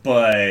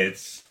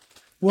 but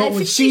What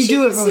would she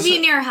do if it wants was... to be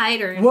near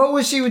Hyder? What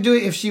would she would do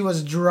if she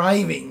was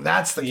driving?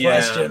 That's the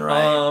question,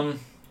 right?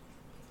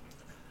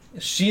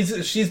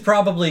 She's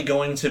probably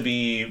going to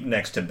be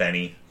next to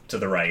Benny to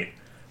the right,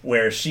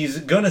 where she's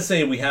gonna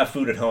say we have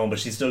food at home, but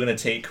she's still gonna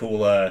take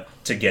Kula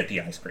to get the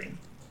ice cream.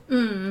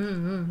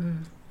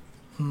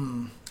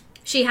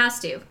 She has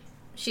to.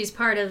 She's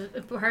part of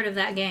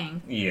that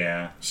gang.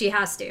 Yeah. She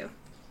has to.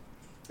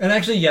 And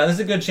actually, yeah, there's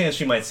a good chance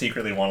she might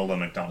secretly want a little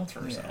McDonald's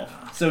for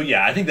herself. So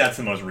yeah, I think that's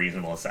the most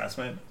reasonable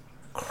assessment.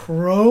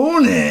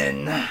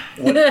 Cronin.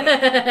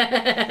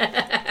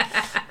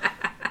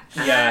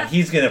 Yeah,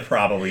 he's gonna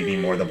probably be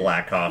more the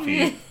black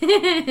coffee.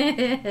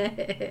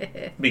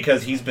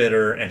 Because he's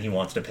bitter and he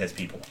wants to piss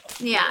people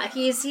off. Yeah,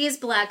 he's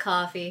black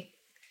coffie.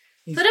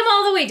 Put him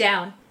all the way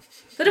down.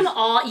 Put him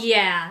all,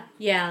 yeah,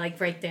 like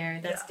right there.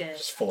 That's good.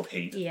 Just full of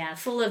hate. Yeah,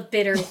 full of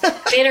bitter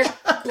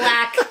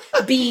black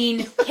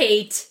bean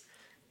hate.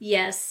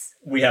 Yes.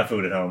 We have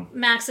food at home.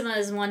 Maxima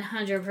is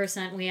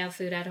 100% we have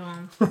food at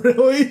home.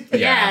 Really?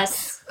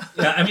 Yes.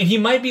 Yeah, I mean, he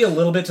might be a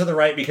little bit to the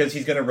right because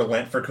he's going to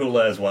relent for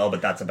Kula as well, but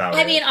that's about it.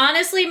 I mean,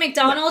 honestly,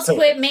 McDonald's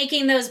quit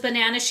making those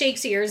banana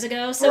shakes years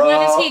ago, so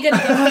when is he going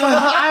to go?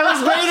 I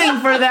was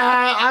waiting for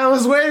that. I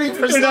was waiting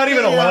for They're not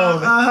even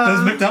alone.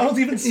 Does McDonald's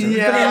even serve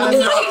Yeah. Oh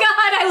my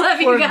god, I love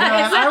you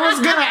guys. I was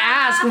going to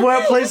ask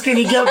what place can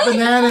he get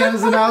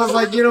bananas, and I was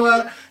like, you know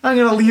what? I'm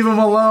going to leave him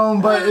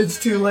alone, but it's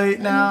too late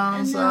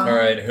now. So. All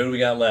right, who do we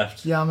got left?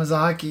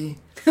 Yamazaki.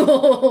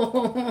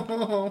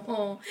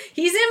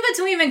 He's in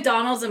between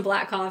McDonald's and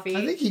black coffee.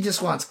 I think he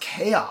just wants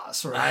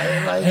chaos,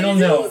 right? Like, I don't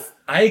know.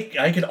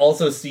 I could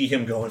also see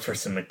him going for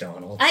some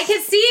McDonald's. I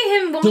could see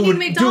him wanting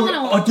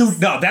McDonald's. Dude,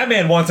 no, that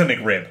man wants a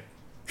McRib.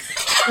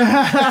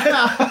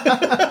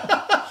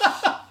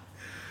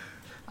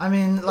 I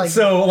mean, like...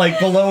 So, like,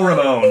 below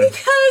Ramon. Because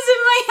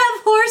it might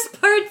have horse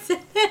parts in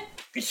it.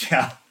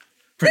 Yeah,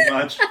 pretty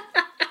much.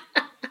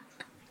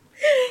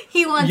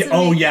 He wants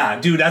Oh, yeah,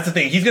 dude, that's the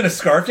thing. He's gonna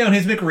scarf down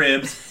his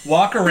McRibs,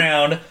 walk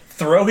around,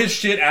 throw his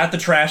shit at the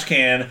trash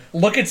can,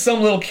 look at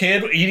some little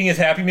kid eating his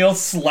Happy Meal,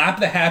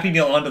 slap the Happy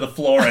Meal onto the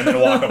floor, and then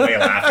walk away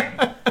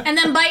laughing. And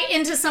then bite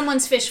into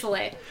someone's fish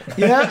fillet.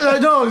 Yeah,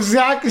 no,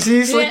 exactly.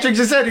 See, Slick Chick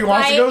just said he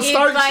wants to go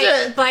start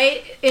shit.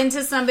 Bite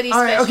into somebody's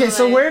All right, fish okay,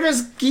 fillet. so where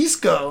does Geese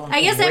go?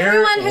 I guess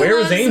everyone who where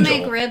loves is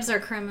Angel? McRibs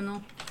are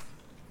criminal.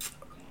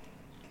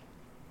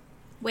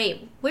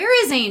 Wait,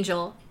 where is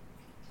Angel?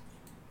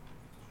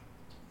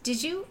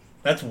 Did you?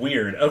 That's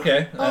weird.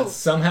 Okay,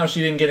 somehow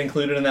she didn't get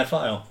included in that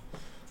file.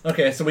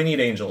 Okay, so we need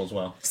Angel as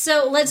well.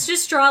 So let's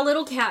just draw a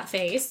little cat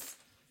face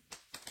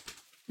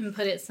and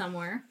put it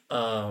somewhere.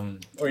 Or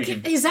you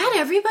could Is that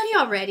everybody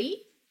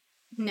already?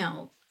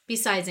 No,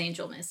 besides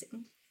Angel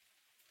missing.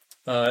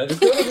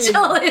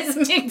 Angel is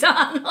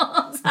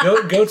McDonald's.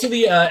 go to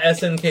the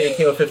SNK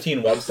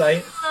KO15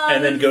 website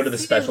and then go to the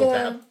special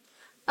tab.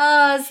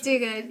 Oh, it's too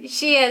good.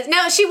 She is.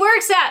 No, she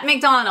works at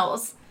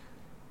McDonald's.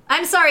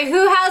 I'm sorry,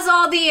 who has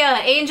all the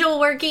Angel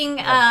working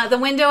the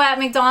window at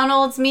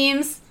McDonald's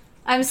memes?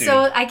 I'm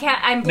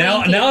blanking.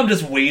 Now I'm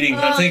just waiting.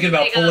 I'm thinking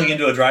about pulling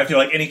into a drive-thru.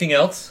 Like, anything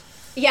else?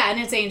 Yeah, and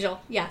it's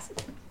Angel. Yes.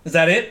 Is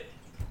that it?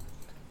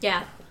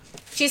 Yeah.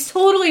 She's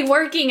totally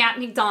working at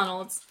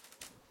McDonald's.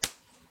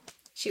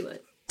 She would.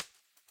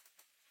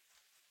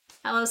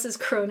 How else is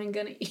Cronin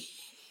gonna eat?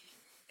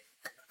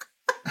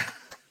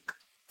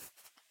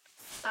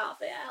 Stop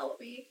it, help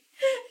me.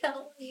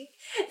 Help me.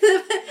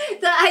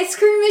 The ice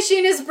cream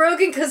machine is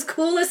broken because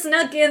Kula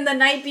snuck in the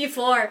night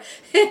before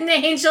and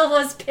Angel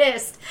was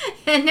pissed.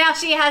 And now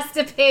she has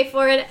to pay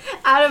for it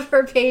out of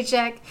her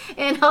paycheck.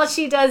 And all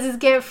she does is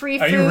get free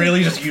food. Are you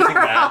really just using for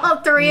that? all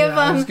three of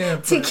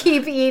them to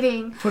keep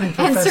eating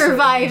and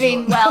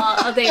surviving.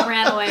 Well, they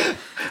ran away.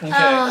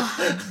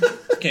 Okay.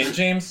 Okay,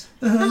 James.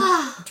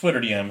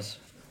 Twitter DMs.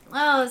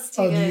 Oh, it's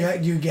too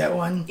good. Do you get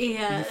one?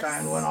 Yes. You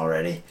found one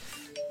already?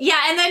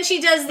 Yeah, and then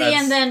she does the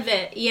and then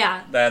bit.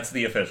 Yeah. That's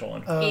the official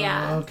one.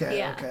 Yeah.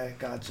 Okay,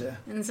 gotcha.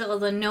 And so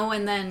the no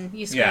and then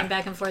you scream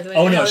back and forth with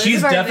Oh no,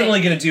 she's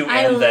definitely gonna do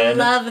and then.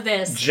 I love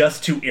this.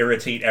 Just to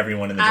irritate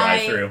everyone in the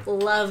drive-thru. I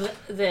love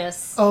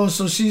this. Oh,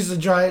 so she's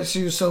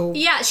the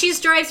Yeah, she's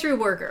drive-thru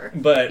worker.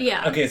 But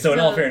yeah. Okay, so in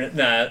all fairness,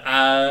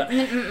 no.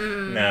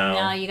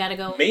 No, you gotta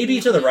go. Maybe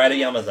to the right of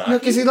Yamazaki. No,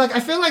 because I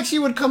feel like she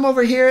would come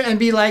over here and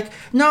be like,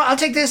 "No, I'll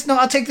take this. No,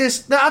 I'll take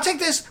this. No, I'll take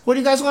this. What do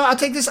you guys want? I'll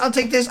take this. I'll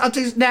take this. I'll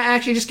take this. Nah,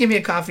 actually, just give me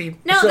a coffee."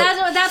 No,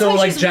 that's so why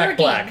like she's Jack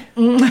working.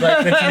 Black,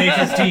 like the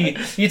Tenacious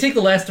D. You take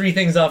the last 3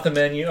 things off the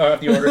menu or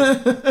off the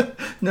order.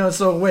 No,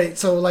 so wait,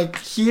 so like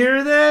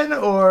here then,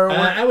 or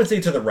I would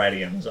say to the right of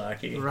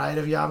Yamazaki. Right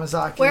of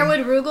Yamazaki. Where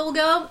would Rugal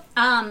go?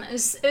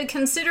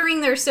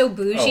 Considering they're so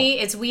bougie,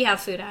 it's we have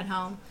food at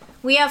home.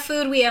 We have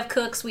food. We have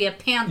cooks. We have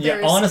Panthers.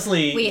 Yeah,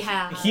 honestly, we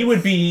have. He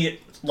would be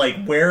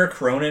like where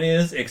Cronin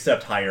is,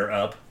 except higher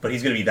up, but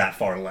he's going to be that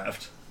far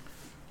left.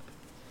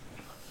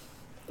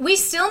 We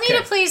still need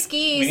to play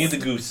skis. We need the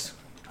goose.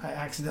 I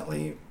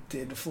accidentally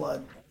did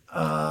flood.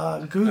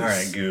 Goose. All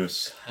right,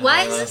 goose.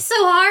 Why is this so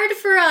hard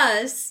for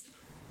us?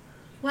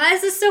 Why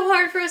is this so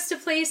hard for us to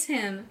place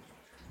him?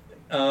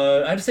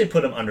 I'd just say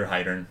put him under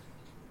Hydern.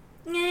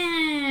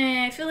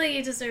 I feel like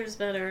he deserves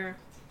better.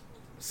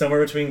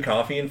 Somewhere between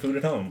coffee and food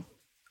at home.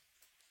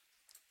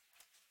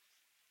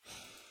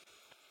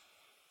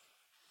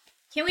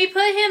 Can we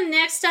put him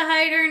next to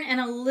Hydern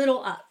and a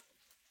little up?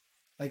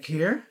 Like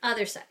here?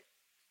 Other side.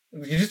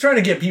 You're just trying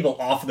to get people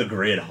off the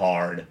grid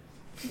hard.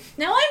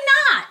 No,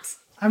 I'm not.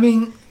 I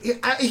mean,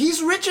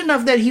 he's rich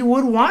enough that he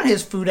would want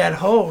his food at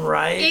home,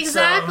 right?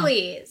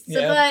 Exactly. So,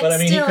 yeah, but I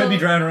mean, he could be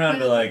driving around and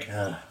be like,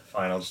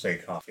 fine, I'll just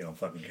take coffee. I don't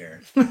fucking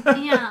care.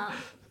 Yeah.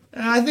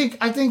 I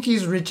think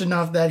he's rich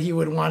enough that he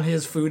would want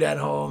his food at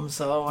home.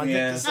 So I think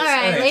this is all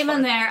right. Leave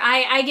him there.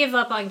 I give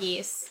up on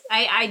Geese.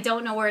 I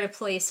don't know where to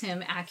place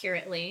him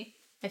accurately.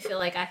 I feel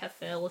like I have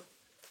failed.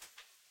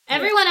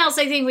 Everyone else,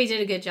 I think we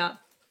did a good job.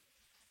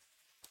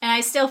 And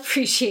I still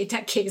appreciate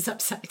that K's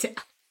upside down.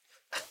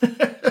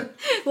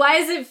 Why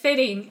is it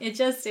fitting? It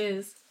just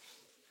is.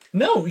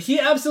 No, he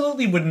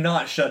absolutely would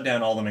not shut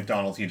down all the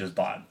McDonald's he just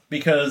bought.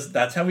 Because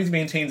that's how he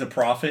maintains a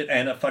profit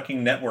and a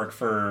fucking network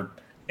for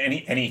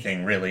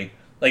anything, really.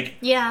 Like,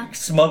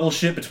 smuggle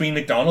shit between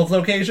McDonald's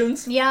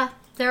locations? Yeah,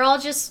 they're all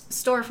just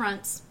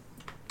storefronts.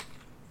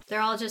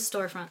 That's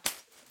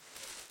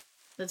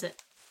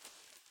it.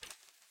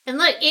 And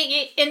look,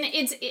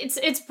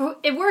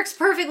 it works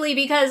perfectly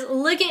because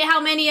look at how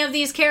many of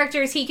these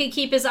characters he could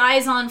keep his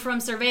eyes on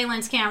from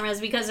surveillance cameras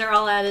because they're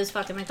all at his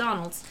fucking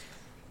McDonald's.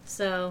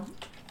 So,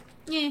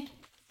 yeah.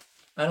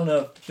 I don't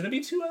know. Should it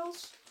be 2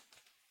 L's?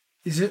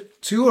 Is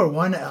it 2 or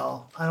 1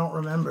 L? I don't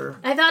remember.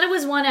 I thought it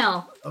was 1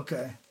 L.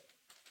 Okay.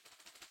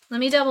 Let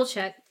me double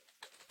check.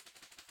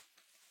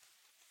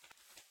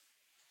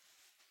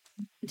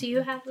 Do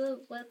you have the...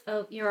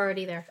 Oh, you're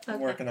already there. Okay.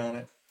 I'm working on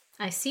it.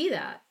 I see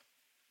that.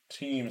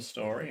 Team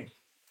story.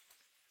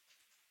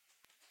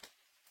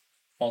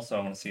 Also, I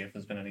want to see if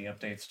there's been any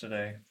updates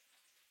today.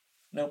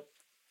 Nope.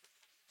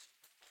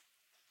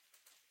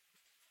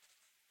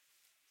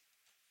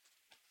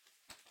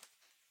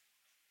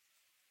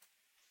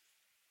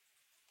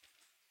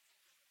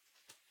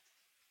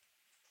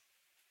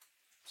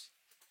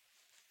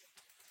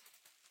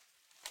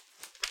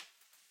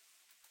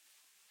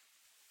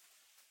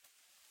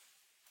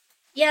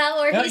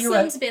 Yeah, or he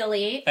sends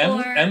Billy,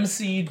 or...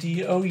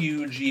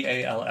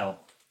 McDougal.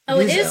 Oh,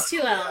 it is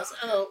 2 L's.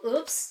 Oh,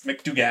 oops.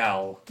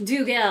 McDougal.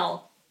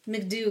 McDougal.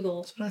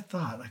 That's what I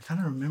thought. I kind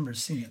of remember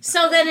seeing it.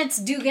 So then it's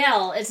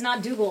Dougal. It's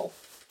not Dougal.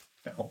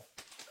 No.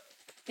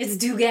 It's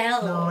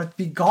Dougal. No, it'd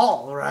be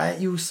Gall, right?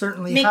 You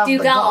certainly have the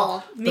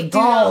gall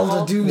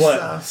to do what?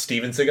 stuff.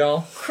 Steven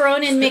Seagal?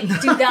 Cronin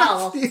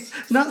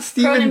McDougal. Not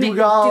Steven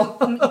Dougal.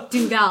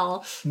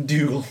 Dougal.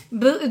 Dougal.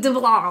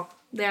 Dougal.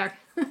 There.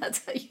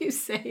 That's how you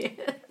say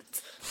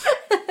it.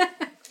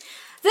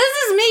 This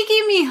is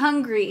making me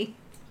hungry.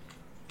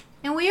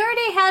 And we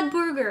already had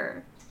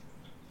burger.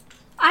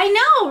 I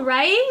know,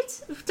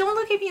 right? Don't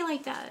look at me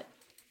like that.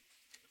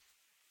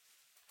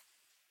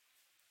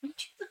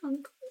 Aren't you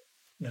hungry?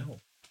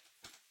 No.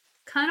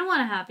 Kind of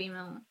want a Happy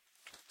Meal.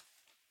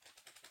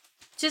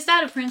 Just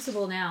out of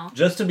principle now.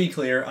 Just to be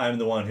clear, I'm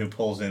the one who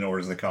pulls in,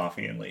 orders the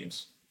coffee, and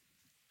leaves.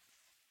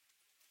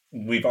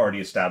 We've already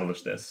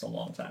established this a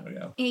long time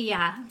ago.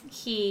 Yeah,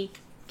 he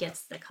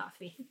gets the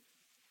coffee.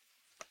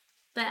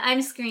 But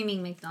I'm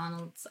screaming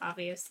McDonald's,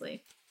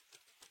 obviously.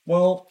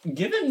 Well,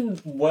 given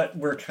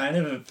what's kind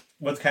of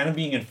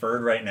being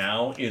inferred right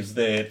now is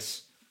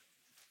that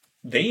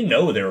they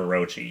know they're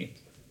Orochi.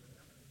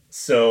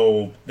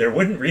 So there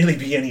wouldn't really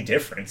be any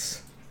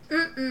difference.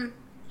 Mm-mm.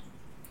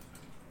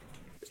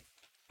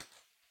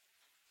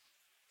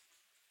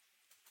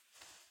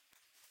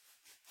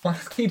 Why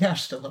is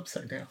K-Dash still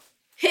upside down?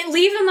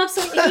 Leave him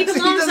upside down.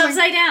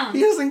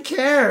 He doesn't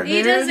care.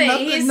 He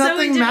doesn't.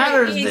 Nothing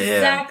matters to him.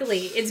 Exactly.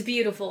 It's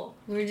beautiful.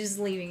 We're just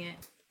leaving it.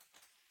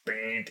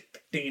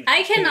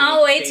 I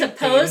cannot wait to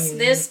post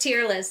this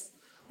tier list.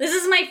 This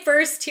is my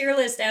first tier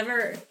list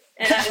ever,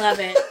 and I love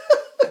it.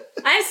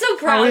 I'm so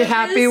proud of this. Are we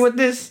happy with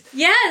this?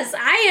 Yes,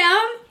 I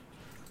am.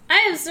 I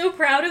am so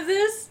proud of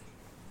this.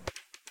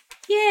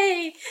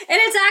 Yay. And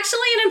it's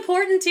actually an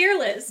important tier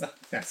list.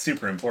 That's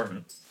super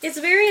important. It's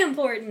very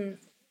important.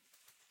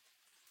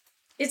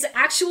 It's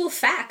actual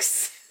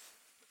facts.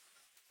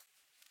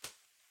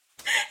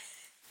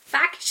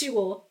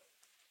 Factual.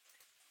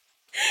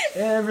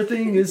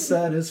 Everything is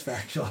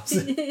satisfactual.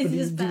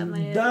 Just pat my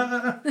head.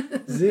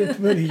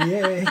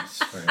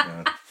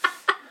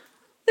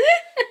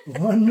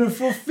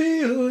 Wonderful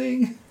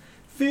feeling.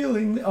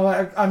 Oh,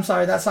 I'm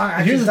sorry. That song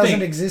actually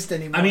doesn't exist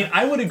anymore. I mean,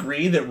 I would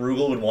agree that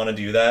Rugal would want to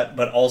do that,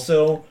 but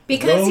also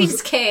because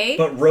he's K.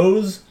 But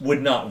Rose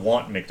would not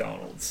want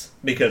McDonald's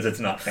because it's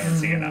not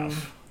fancy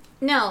enough.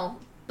 No,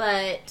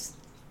 but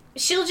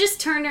she'll just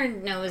turn her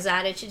nose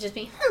at it. She'll just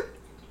be,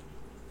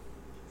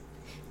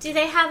 Do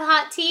they have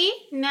hot tea?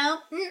 No.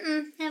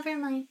 Never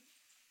mind.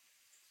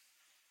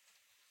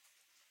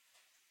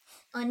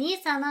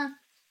 Oni-sama.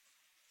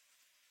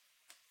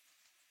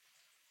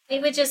 They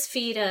would just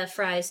feed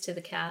fries to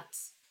the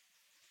cats.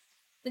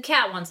 The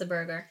cat wants a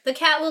burger. The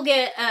cat will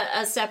get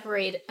a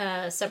separate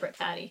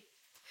patty.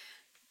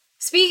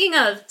 Speaking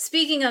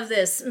of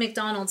this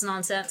McDonald's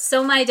nonsense,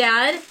 so my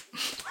dad...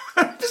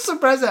 I'm just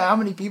surprised at how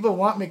many people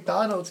want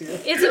McDonald's here.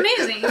 It's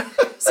amazing.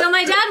 So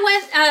my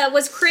dad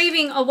was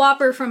craving a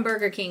Whopper from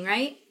Burger King,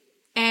 right?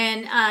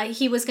 And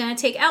he was going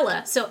to take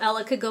Ella, so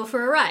Ella could go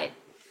for a ride.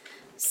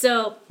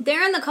 So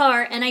they're in the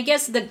car, and I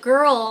guess the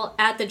girl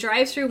at the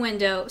drive-thru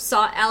window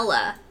saw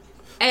Ella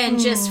and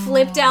just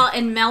flipped out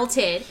and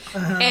melted.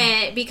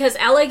 And because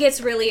Ella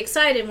gets really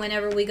excited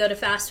whenever we go to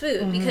fast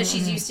food because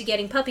she's used to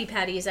getting puppy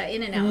patties at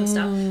In-N-Out and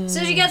stuff.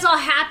 So she gets all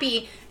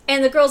happy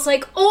And the girl's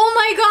like, oh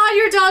my god,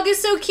 your dog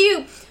is so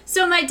cute.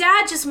 So my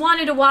dad just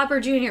wanted a Whopper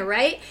Jr.,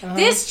 right?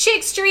 This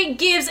chick straight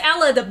gives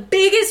Ella the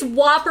biggest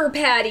Whopper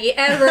patty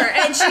ever.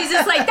 And she's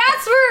just like,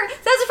 that's for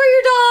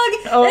your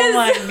dog. Oh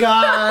my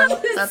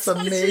god. That's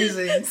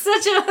amazing.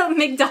 Such a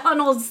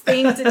McDonald's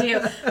thing to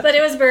do. But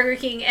it was Burger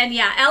King. And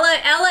yeah,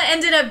 Ella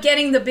ended up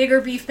getting the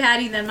bigger beef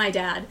patty than my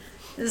dad.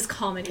 This is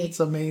comedy. It's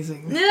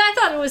amazing. And I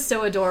thought it was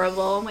so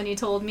adorable when he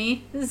told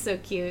me. This is so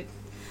cute.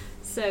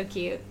 So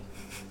cute.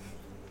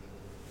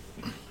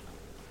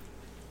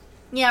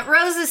 Yeah,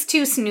 Rose is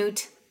too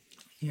snoot.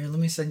 Here, let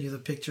me send you the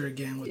picture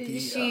again with the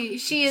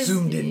She is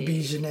zoomed in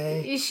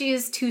Bijanet. She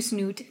is too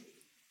snoot.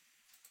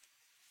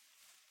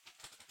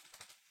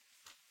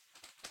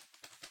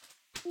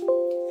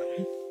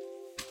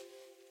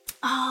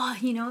 Oh,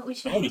 you know what we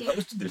should I already do?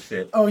 posted this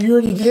shit. Oh, you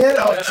already did?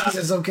 Oh,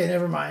 Jesus. Okay,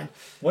 never mind.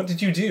 What did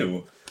you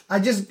do? I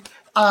just...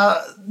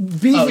 Oh,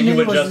 Bijanet you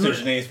was...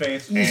 adjusted Janae's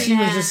face? She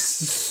was just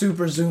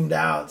super zoomed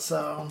out,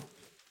 so...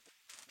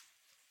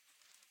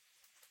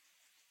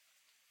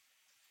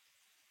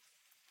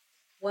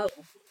 Whoa.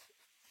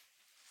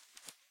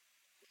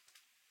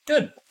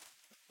 Good.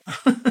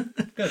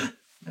 Good.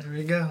 There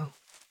we go.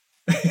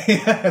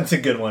 That's a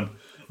good one.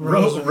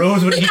 Rose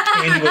would eat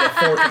candy with a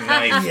fork and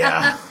knife.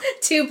 Yeah.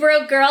 Two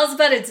broke girls,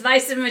 but it's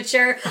Vice and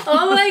Mature.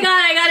 Oh my god,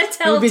 I gotta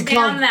tell It would be Tam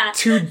called that.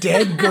 Two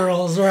Dead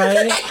Girls,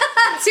 right?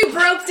 Two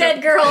broke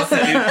dead girls.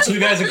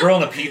 Two guys, a girl,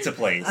 and a pizza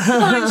place.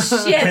 Oh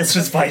shit. It's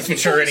just Vice,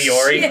 Mature, and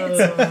Iori.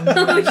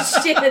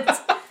 Oh shit.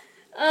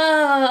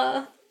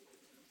 Oh.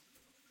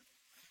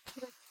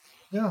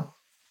 Yeah.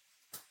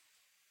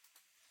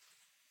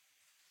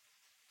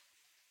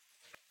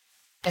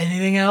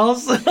 Anything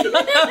else?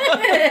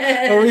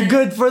 Are we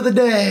good for the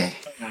day?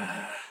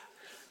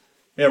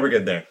 Yeah, we're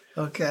good there.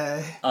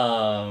 Okay.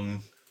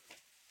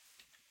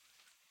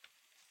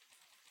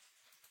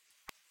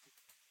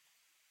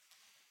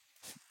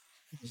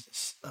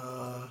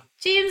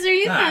 James, are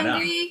you No.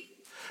 hungry?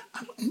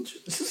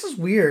 This is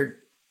weird.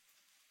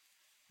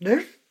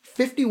 There's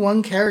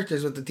 51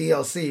 characters with the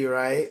DLC,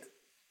 right?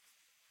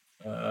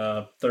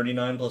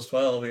 39 plus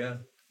 12, yeah.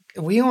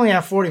 We only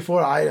have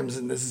 44 items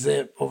in this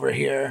zip over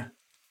here.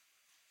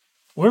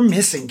 We're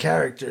missing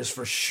characters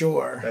for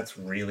sure. That's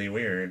really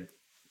weird.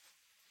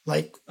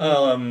 Like,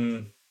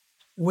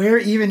 where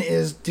even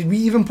is... Did we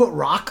even put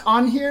Rock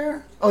on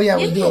here? Oh, yeah,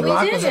 we did.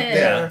 Rock was up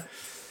there.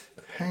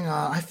 Hang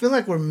on. I feel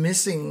like we're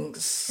missing...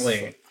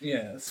 Wait,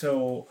 yeah,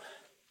 so...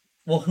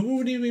 Well, who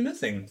would you be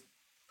missing?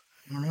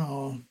 I don't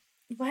know.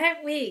 What?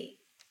 Wait.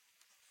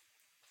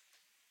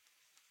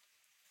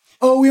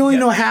 Oh, we only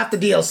know half the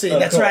DLC.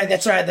 That's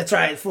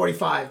right.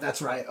 45.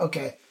 That's right.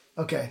 Okay.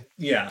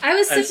 Yeah. I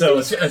was and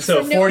so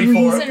so no 44.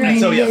 reason right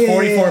So yeah,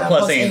 44 yeah,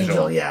 plus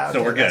Angel. Yeah, okay,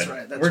 so we're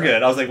good. That's We're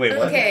good. I was like, wait,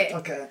 what?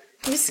 Okay.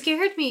 You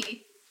scared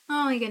me.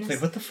 Oh my goodness.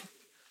 Like, what the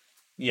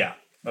Yeah,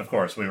 of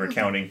course, we were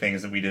counting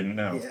things that we didn't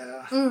know.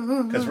 Yeah.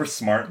 Because we're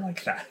smart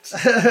like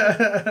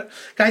that.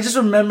 I just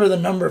remember the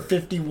number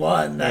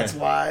 51. That's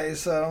why.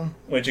 So.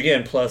 Which,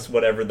 again, plus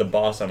whatever the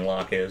boss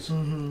unlock is.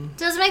 Mm-hmm.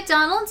 Does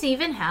McDonald's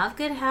even have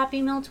good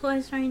Happy Meal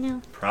toys right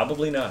now?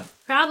 Probably not.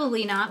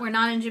 Probably not. We're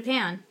not in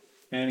Japan.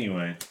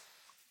 Anyway.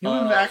 You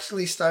know, I've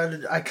actually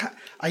started...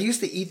 I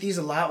used to eat these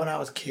a lot when I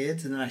was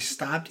kids, and then I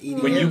stopped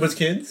eating When it. you was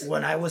kids?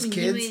 When I was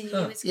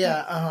kids.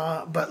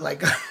 Yeah, but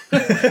like...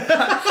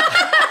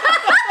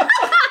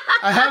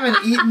 I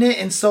haven't eaten it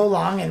in so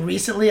long, and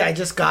recently I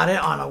just got it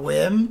on a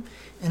whim,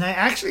 and I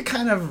actually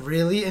kind of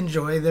really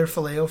enjoy their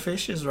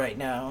Filet-O-Fishes right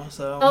now.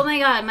 So. Oh my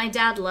god, my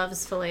dad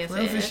loves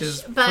Filet-O-Fish.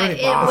 Is but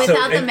bomb.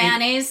 without the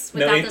mayonnaise,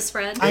 without the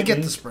spread. I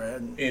get the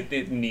spread.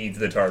 It needs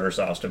the tartar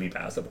sauce to be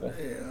passable.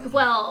 Yeah.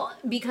 Well,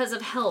 because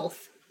of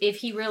health. If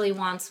he really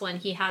wants one,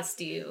 he has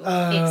to ixnay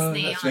on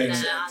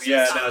that.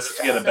 Yeah, no, just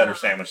get a better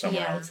sandwich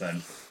somewhere else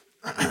then.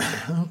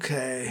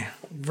 Okay.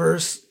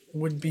 Verse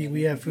would be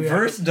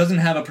Verse doesn't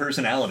have a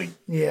personality.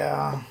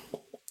 Yeah.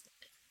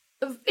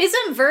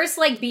 Isn't Verse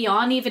like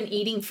beyond even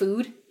eating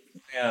food?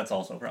 Yeah, that's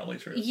also probably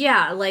true.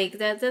 Yeah, like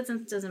that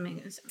doesn't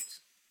make any sense.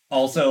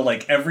 Also,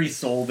 like every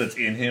soul that's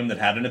in him that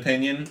had an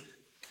opinion,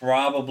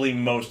 probably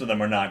most of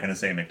them are not going to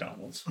say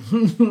McDonald's.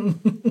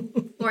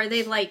 Or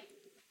they've like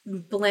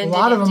blended. A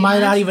lot of them might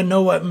not even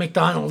know what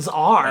McDonald's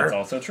are. That's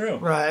also true.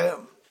 Right.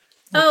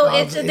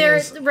 Oh,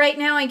 there's right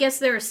now. I guess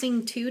there are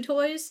Sing 2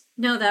 toys.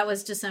 No, that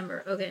was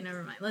December. Okay,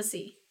 never mind. Let's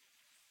see.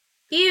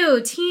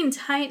 Ew, Teen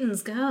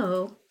Titans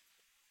Go.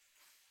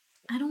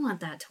 I don't want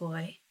that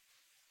toy.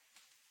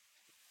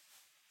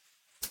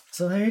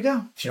 So there you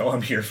go. Yo,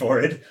 I'm here for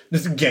it.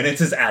 This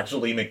Genetz is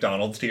actually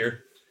McDonald's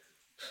tier.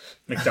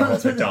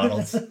 McDonald's.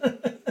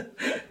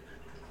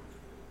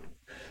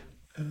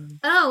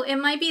 Oh, it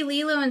might be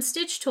Lilo and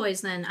Stitch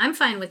toys then. I'm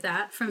fine with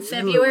that. From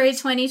February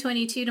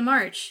 2022 to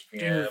March.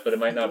 Yeah, but it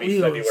might not be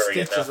Lilo February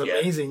Stitch enough is yet.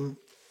 amazing.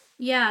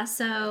 Yeah,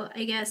 so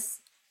I guess...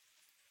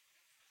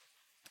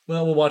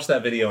 Well, we'll watch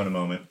that video in a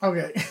moment.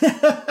 Okay.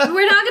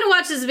 We're not going to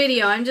watch this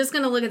video. I'm just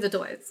going to look at the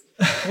toys.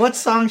 What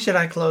song should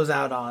I close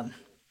out on?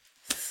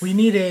 We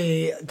need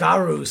a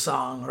Garu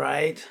song,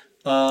 right?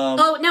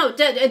 Oh no,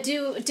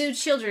 do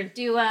children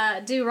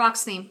do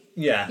Rock's theme.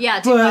 Yeah. Yeah,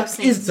 do Rock's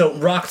theme. So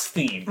Rock's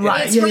theme.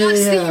 Right. It's Yeah,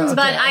 Rock's yeah, yeah. themes,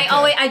 but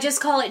Okay, I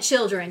just call it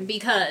children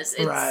because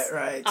it's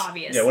Right.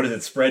 obvious. Yeah, what is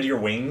it? Spread your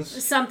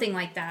wings? Something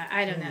like that.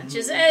 I don't know.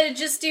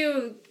 Just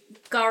do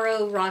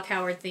Garo Rock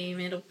Howard theme.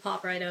 It'll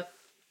pop right up.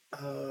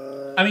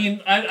 I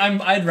mean,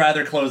 I'd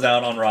rather close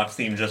out on Rock's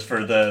theme just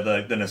for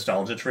the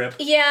nostalgia trip.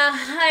 Yeah,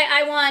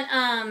 I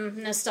want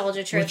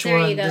nostalgia trip. Which there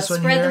one? you go. This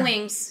one Spread here? the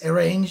wings.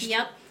 Arranged?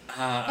 Yep.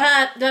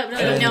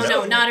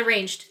 No, not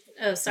arranged.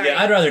 Oh, sorry.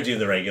 Yeah, I'd rather do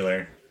the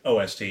regular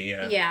OST.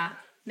 Yeah. Yeah,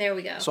 there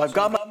we go. So I've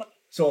got Blah,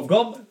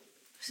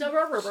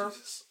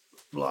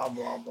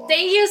 blah, blah.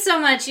 Thank you so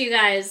much, you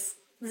guys.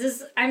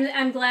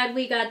 I'm glad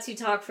we got to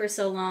talk for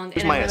so long,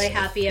 and I'm really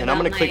happy about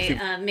my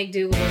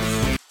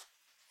McDougal's.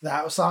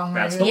 That song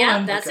right That's here? the Yeah,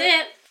 one. that's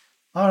it.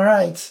 All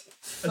right.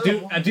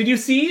 Did you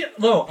see?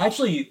 No,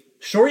 actually,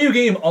 Shoryu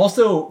Game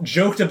also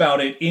joked about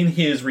it in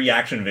his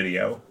reaction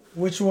video.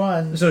 Which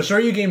one? So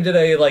Shoryu Game did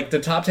the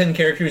top 10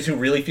 characters who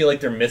really feel like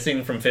they're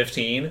missing from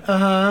 15.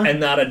 And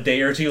not a day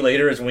or two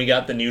later is when we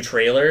got the new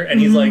trailer, and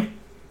he's like,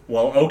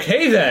 well,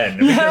 okay then.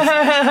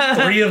 Because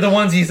 3 of the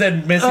ones he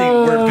said missing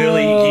were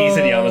Billy, Geese,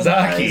 and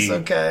Yamazaki. Nice.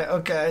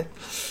 Okay.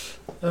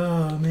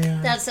 Oh,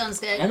 man. That sounds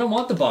good. I don't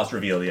want the boss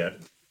reveal yet.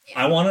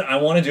 I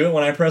want to do it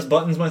when I press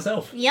buttons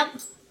myself. Yep.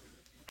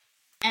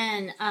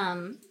 And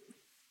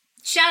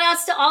shout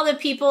outs to all the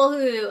people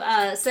who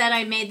said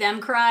I made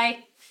them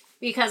cry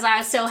because I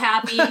was so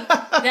happy.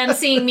 Them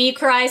seeing me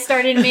cry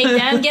started to make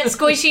them get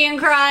squishy and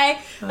cry.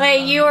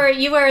 Like you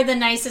were the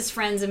nicest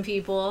friends and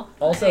people.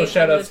 Also, I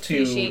shout outs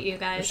appreciate you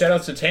guys. to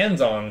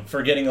Tanzong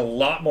for getting a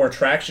lot more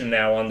traction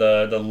now on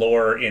the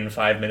lore in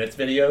 5 minutes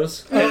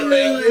videos.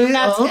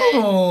 That's good.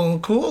 Oh,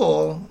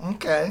 cool.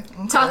 Okay.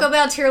 Taco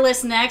Bell tier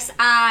list next.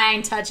 I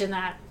ain't touching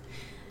that.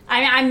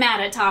 I'm mad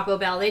at Taco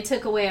Bell. They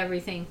took away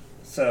everything.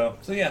 So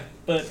yeah,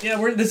 but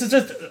yeah,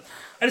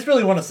 I just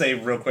really want to say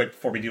real quick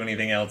before we do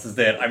anything else is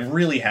that I'm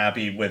really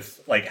happy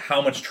with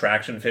how much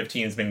traction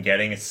 15's been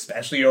getting,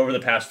 especially over the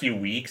past few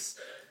weeks.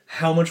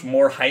 How much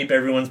more hype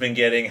everyone's been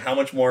getting, how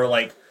much more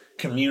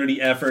community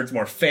efforts,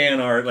 more fan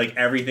art,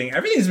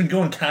 everything's been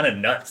going kind of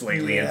nuts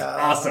lately. Yeah. It's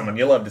awesome, and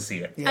you love to see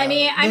it. Yeah.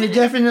 I'm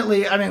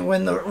definitely.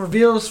 When the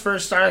reveals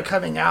first started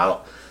coming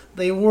out,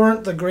 they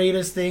weren't the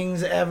greatest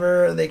things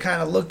ever. They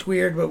kind of looked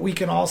weird, but we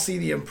can all see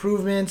the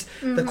improvements.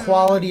 Mm-hmm. The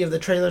quality of the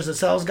trailers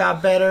themselves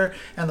got better,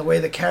 and the way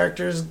the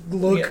characters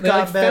look They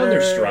got better. found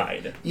their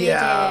stride.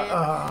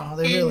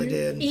 They really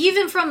did.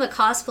 Even from the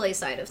cosplay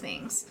side of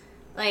things.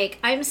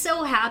 I'm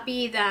so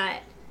happy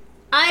that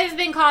I've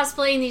been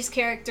cosplaying these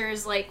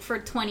characters for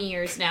 20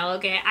 years now,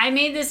 okay? I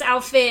made this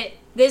outfit,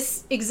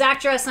 this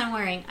exact dress I'm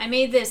wearing. I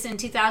made this in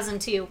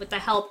 2002 with the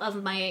help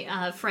of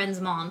my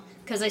friend's mom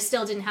because I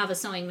still didn't have a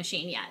sewing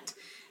machine yet.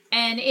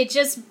 And it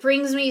just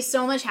brings me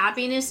so much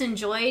happiness and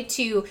joy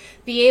to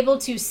be able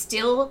to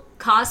still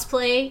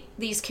cosplay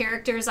these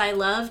characters I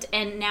loved.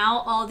 And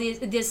now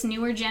this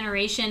newer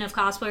generation of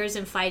cosplayers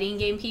and fighting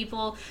game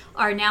people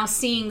are now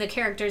seeing the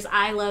characters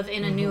I love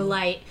in a new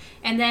light.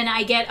 And then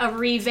I get a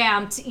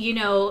revamped,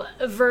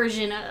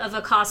 version of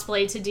a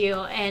cosplay to do.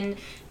 And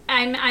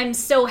I'm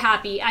so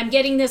happy. I'm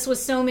getting this with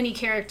so many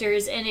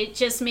characters, and it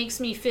just makes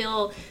me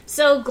feel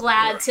so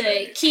glad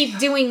to keep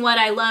doing what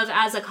I love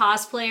as a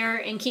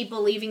cosplayer and keep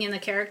believing in the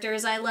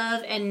characters I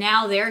love. And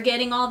now they're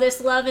getting all this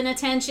love and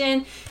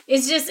attention.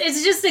 It's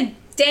just a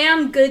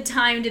damn good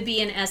time to be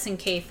an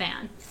SNK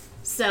fan.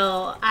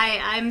 So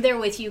I'm there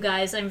with you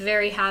guys. I'm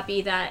very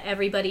happy that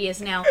everybody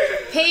is now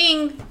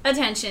paying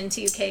attention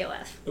to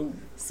KOF. Ooh.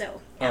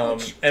 So,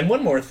 and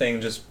one more thing,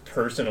 just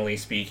personally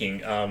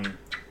speaking,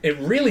 it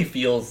really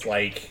feels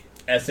like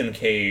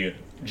SNK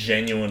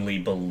genuinely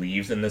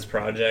believes in this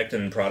project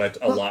and product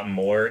a lot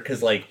more,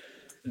 because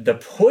the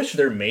push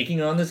they're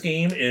making on this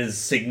game is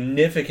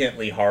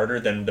significantly harder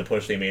than the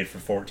push they made for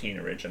 14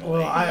 originally.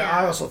 Well,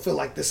 I also feel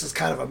like this is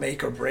kind of a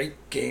make or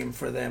break game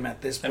for them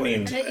at this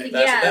point. I mean,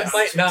 that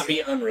might not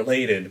be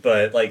unrelated,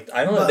 but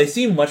I don't know. They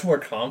seem much more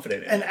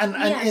confident. And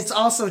it's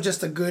also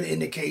just a good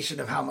indication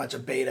of how much a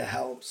beta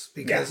helps,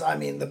 because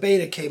the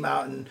beta came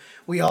out and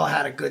we all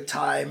had a good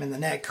time, and the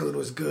netcode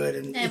was good,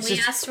 and we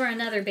asked for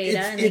another beta,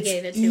 and they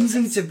gave it to us. It's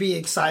easy to be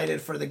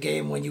excited for the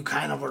game when you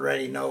kind of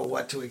already know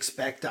what to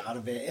expect out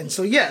of it. And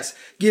so, yes,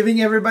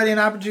 giving everybody an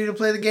opportunity to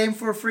play the game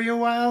for free a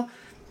while,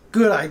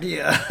 good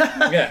idea.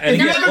 Yeah, and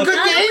if you have a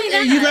good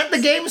game, you let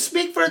the game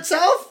speak for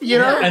itself. You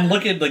know, and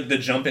look at the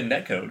jump in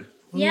netcode.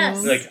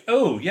 Yes.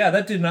 Oh yeah,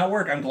 that did not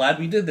work. I'm glad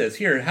we did this.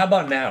 Here, how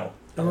about now?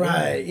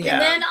 Right, yeah.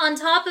 And then on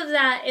top of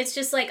that, it's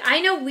just I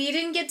know we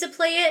didn't get to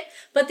play it,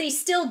 but they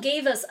still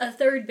gave us a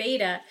third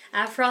beta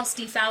at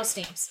Frosty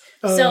Faustings.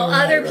 So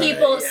other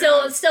people,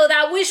 so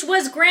that wish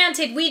was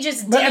granted. We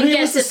just didn't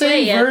get to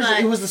play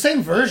it. It was the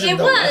same version. It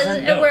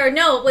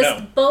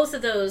was both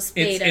of those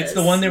betas. It's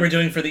the one they were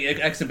doing for the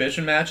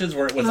exhibition matches,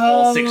 where it was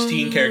all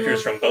 16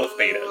 characters from both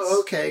betas.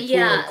 Okay, cool,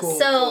 yeah. cool.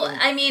 So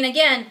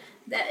again,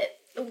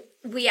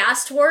 we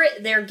asked for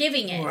it, they're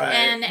giving it. Right.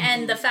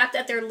 And the fact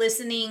that they're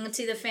listening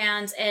to the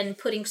fans and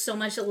putting so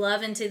much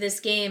love into this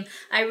game,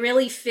 I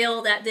really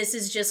feel that this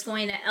is just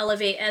going to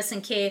elevate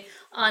SNK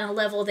on a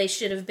level they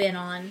should have been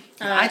on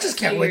I just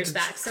can't wait to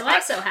back. So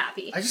I'm so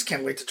happy. I just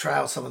can't wait to try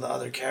out some of the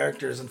other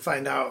characters and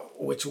find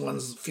out which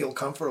ones feel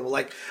comfortable.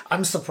 Like,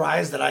 I'm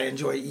surprised that I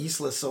enjoy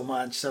Isla so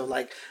much. So,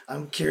 like,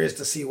 I'm curious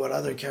to see what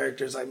other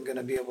characters I'm going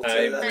to be able to.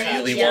 I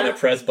really want to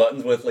press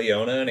buttons with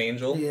Leona and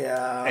Angel.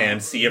 Yeah.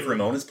 And see if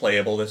Ramon is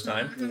playable this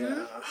time.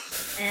 Yeah.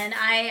 And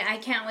I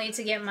can't wait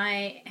to get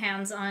my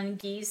hands on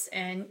Geese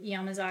and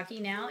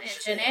Yamazaki now and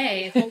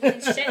Janae.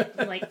 Holy shit!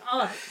 Like,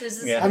 oh,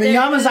 this is. I mean,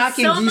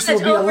 Yamazaki and Geese will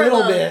be a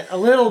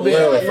little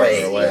bit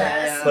further away.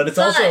 Yes. But it's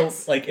also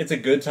like it's a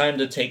good time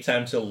to take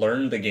time to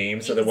learn the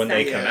game, so that when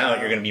they come out,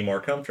 you're going to be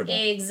more comfortable.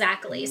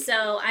 Exactly.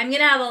 So I'm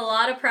gonna have a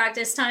lot of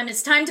practice time.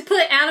 It's time to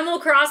put Animal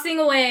Crossing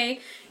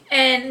away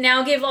and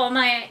now give all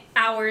my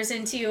hours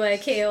into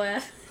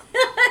KOF.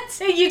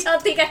 So you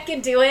don't think I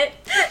can do it?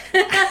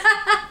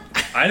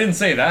 I didn't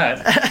say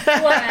that.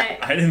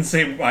 What? I didn't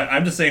say.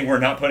 I'm just saying we're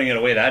not putting it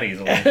away that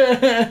easily.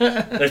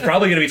 There's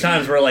probably going to be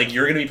times where like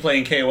you're going to be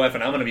playing KOF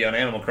and I'm going to be on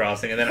Animal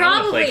Crossing, and then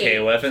I'm going to play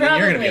KOF and then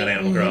you're going to be on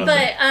Animal Crossing.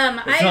 But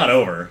it's not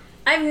over.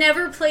 I've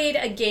never played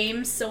a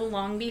game so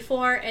long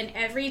before, and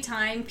every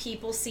time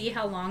people see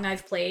how long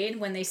I've played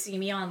when they see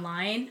me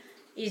online,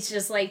 it's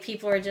just like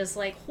people are just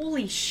like,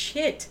 holy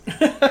shit.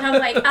 I'm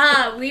like,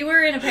 we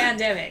were in a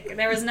pandemic.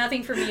 There was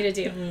nothing for me to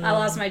do. I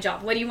lost my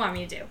job. What do you want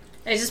me to do?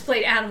 I just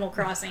played Animal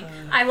Crossing.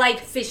 I like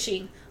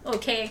fishing.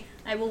 Okay,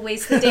 I will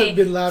waste the day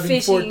Bin Laden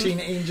fishing. 14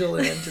 Angel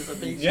into the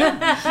beach.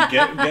 Yeah,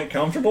 get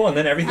comfortable, and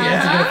then everything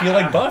else is going to feel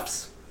like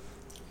buffs.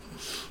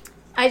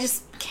 I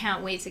just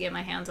can't wait to get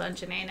my hands on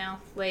Janae now.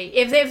 Like,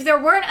 if there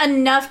weren't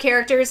enough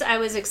characters I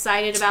was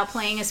excited about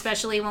playing,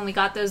 especially when we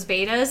got those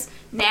betas,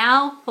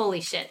 now, holy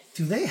shit.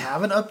 Do they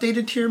have an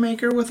updated tier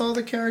maker with all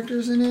the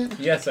characters in it?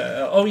 Yes.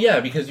 Oh, yeah,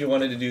 because you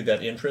wanted to do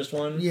that interest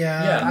one.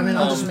 Yeah. I mean,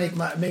 I'll just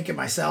make it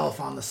myself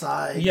on the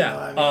side.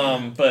 Yeah. You know what I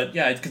mean? But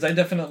yeah, because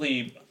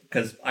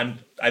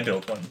I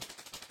built one.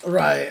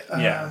 Right.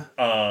 Yeah.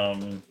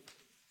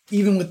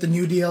 Even with the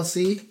new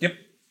DLC. Yep.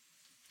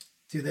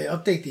 Dude, they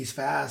update these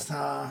fast,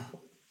 huh?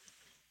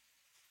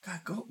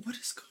 God, what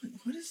is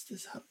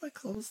this? How do I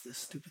close this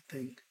stupid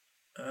thing?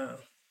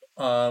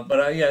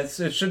 But yeah,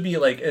 it should be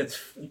like it's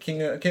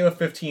KOF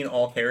 15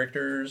 all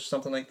characters,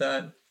 something like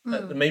that.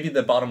 Maybe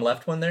the bottom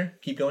left one there.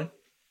 Keep going.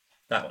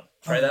 That one.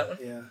 Try that one.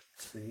 Yeah.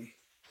 Let's see.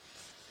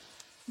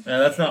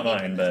 That's not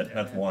mine, but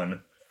that's one.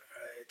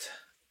 Right.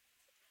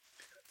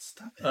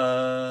 Stop it.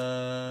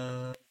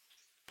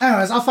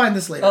 Anyways, I'll find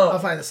this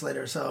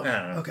later. So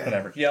okay.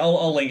 Whatever. Yeah,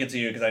 I'll link it to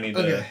you because I need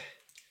to.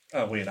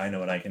 Oh wait, I know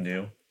what I can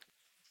do.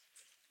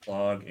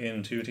 Log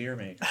into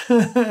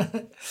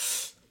TierMaker.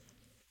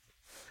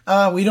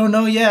 We don't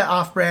know yet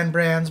off-brand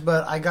brands,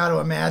 but I got to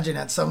imagine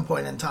at some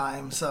point in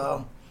time.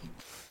 So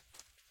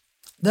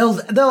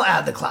they'll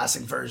add the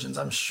classic versions.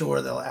 I'm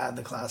sure they'll add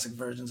the classic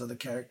versions of the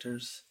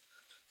characters.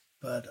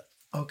 But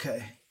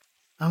okay,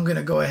 I'm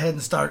gonna go ahead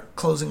and start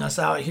closing us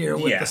out here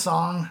with the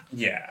song.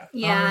 Yeah.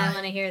 Yeah, I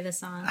want to hear the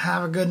song.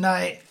 Have a good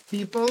night,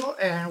 people,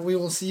 and we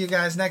will see you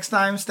guys next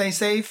time. Stay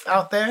safe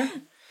out there.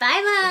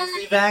 Bye-bye.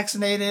 Be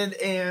vaccinated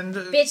and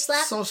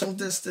social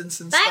distance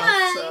and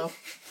stuff. So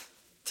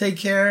take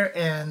care,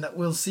 and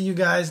we'll see you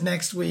guys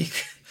next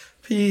week.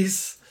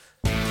 Peace.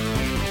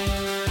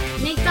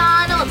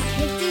 McDonald's,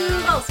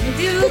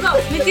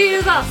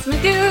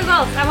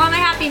 McDougal's. I want my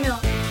Happy Meal.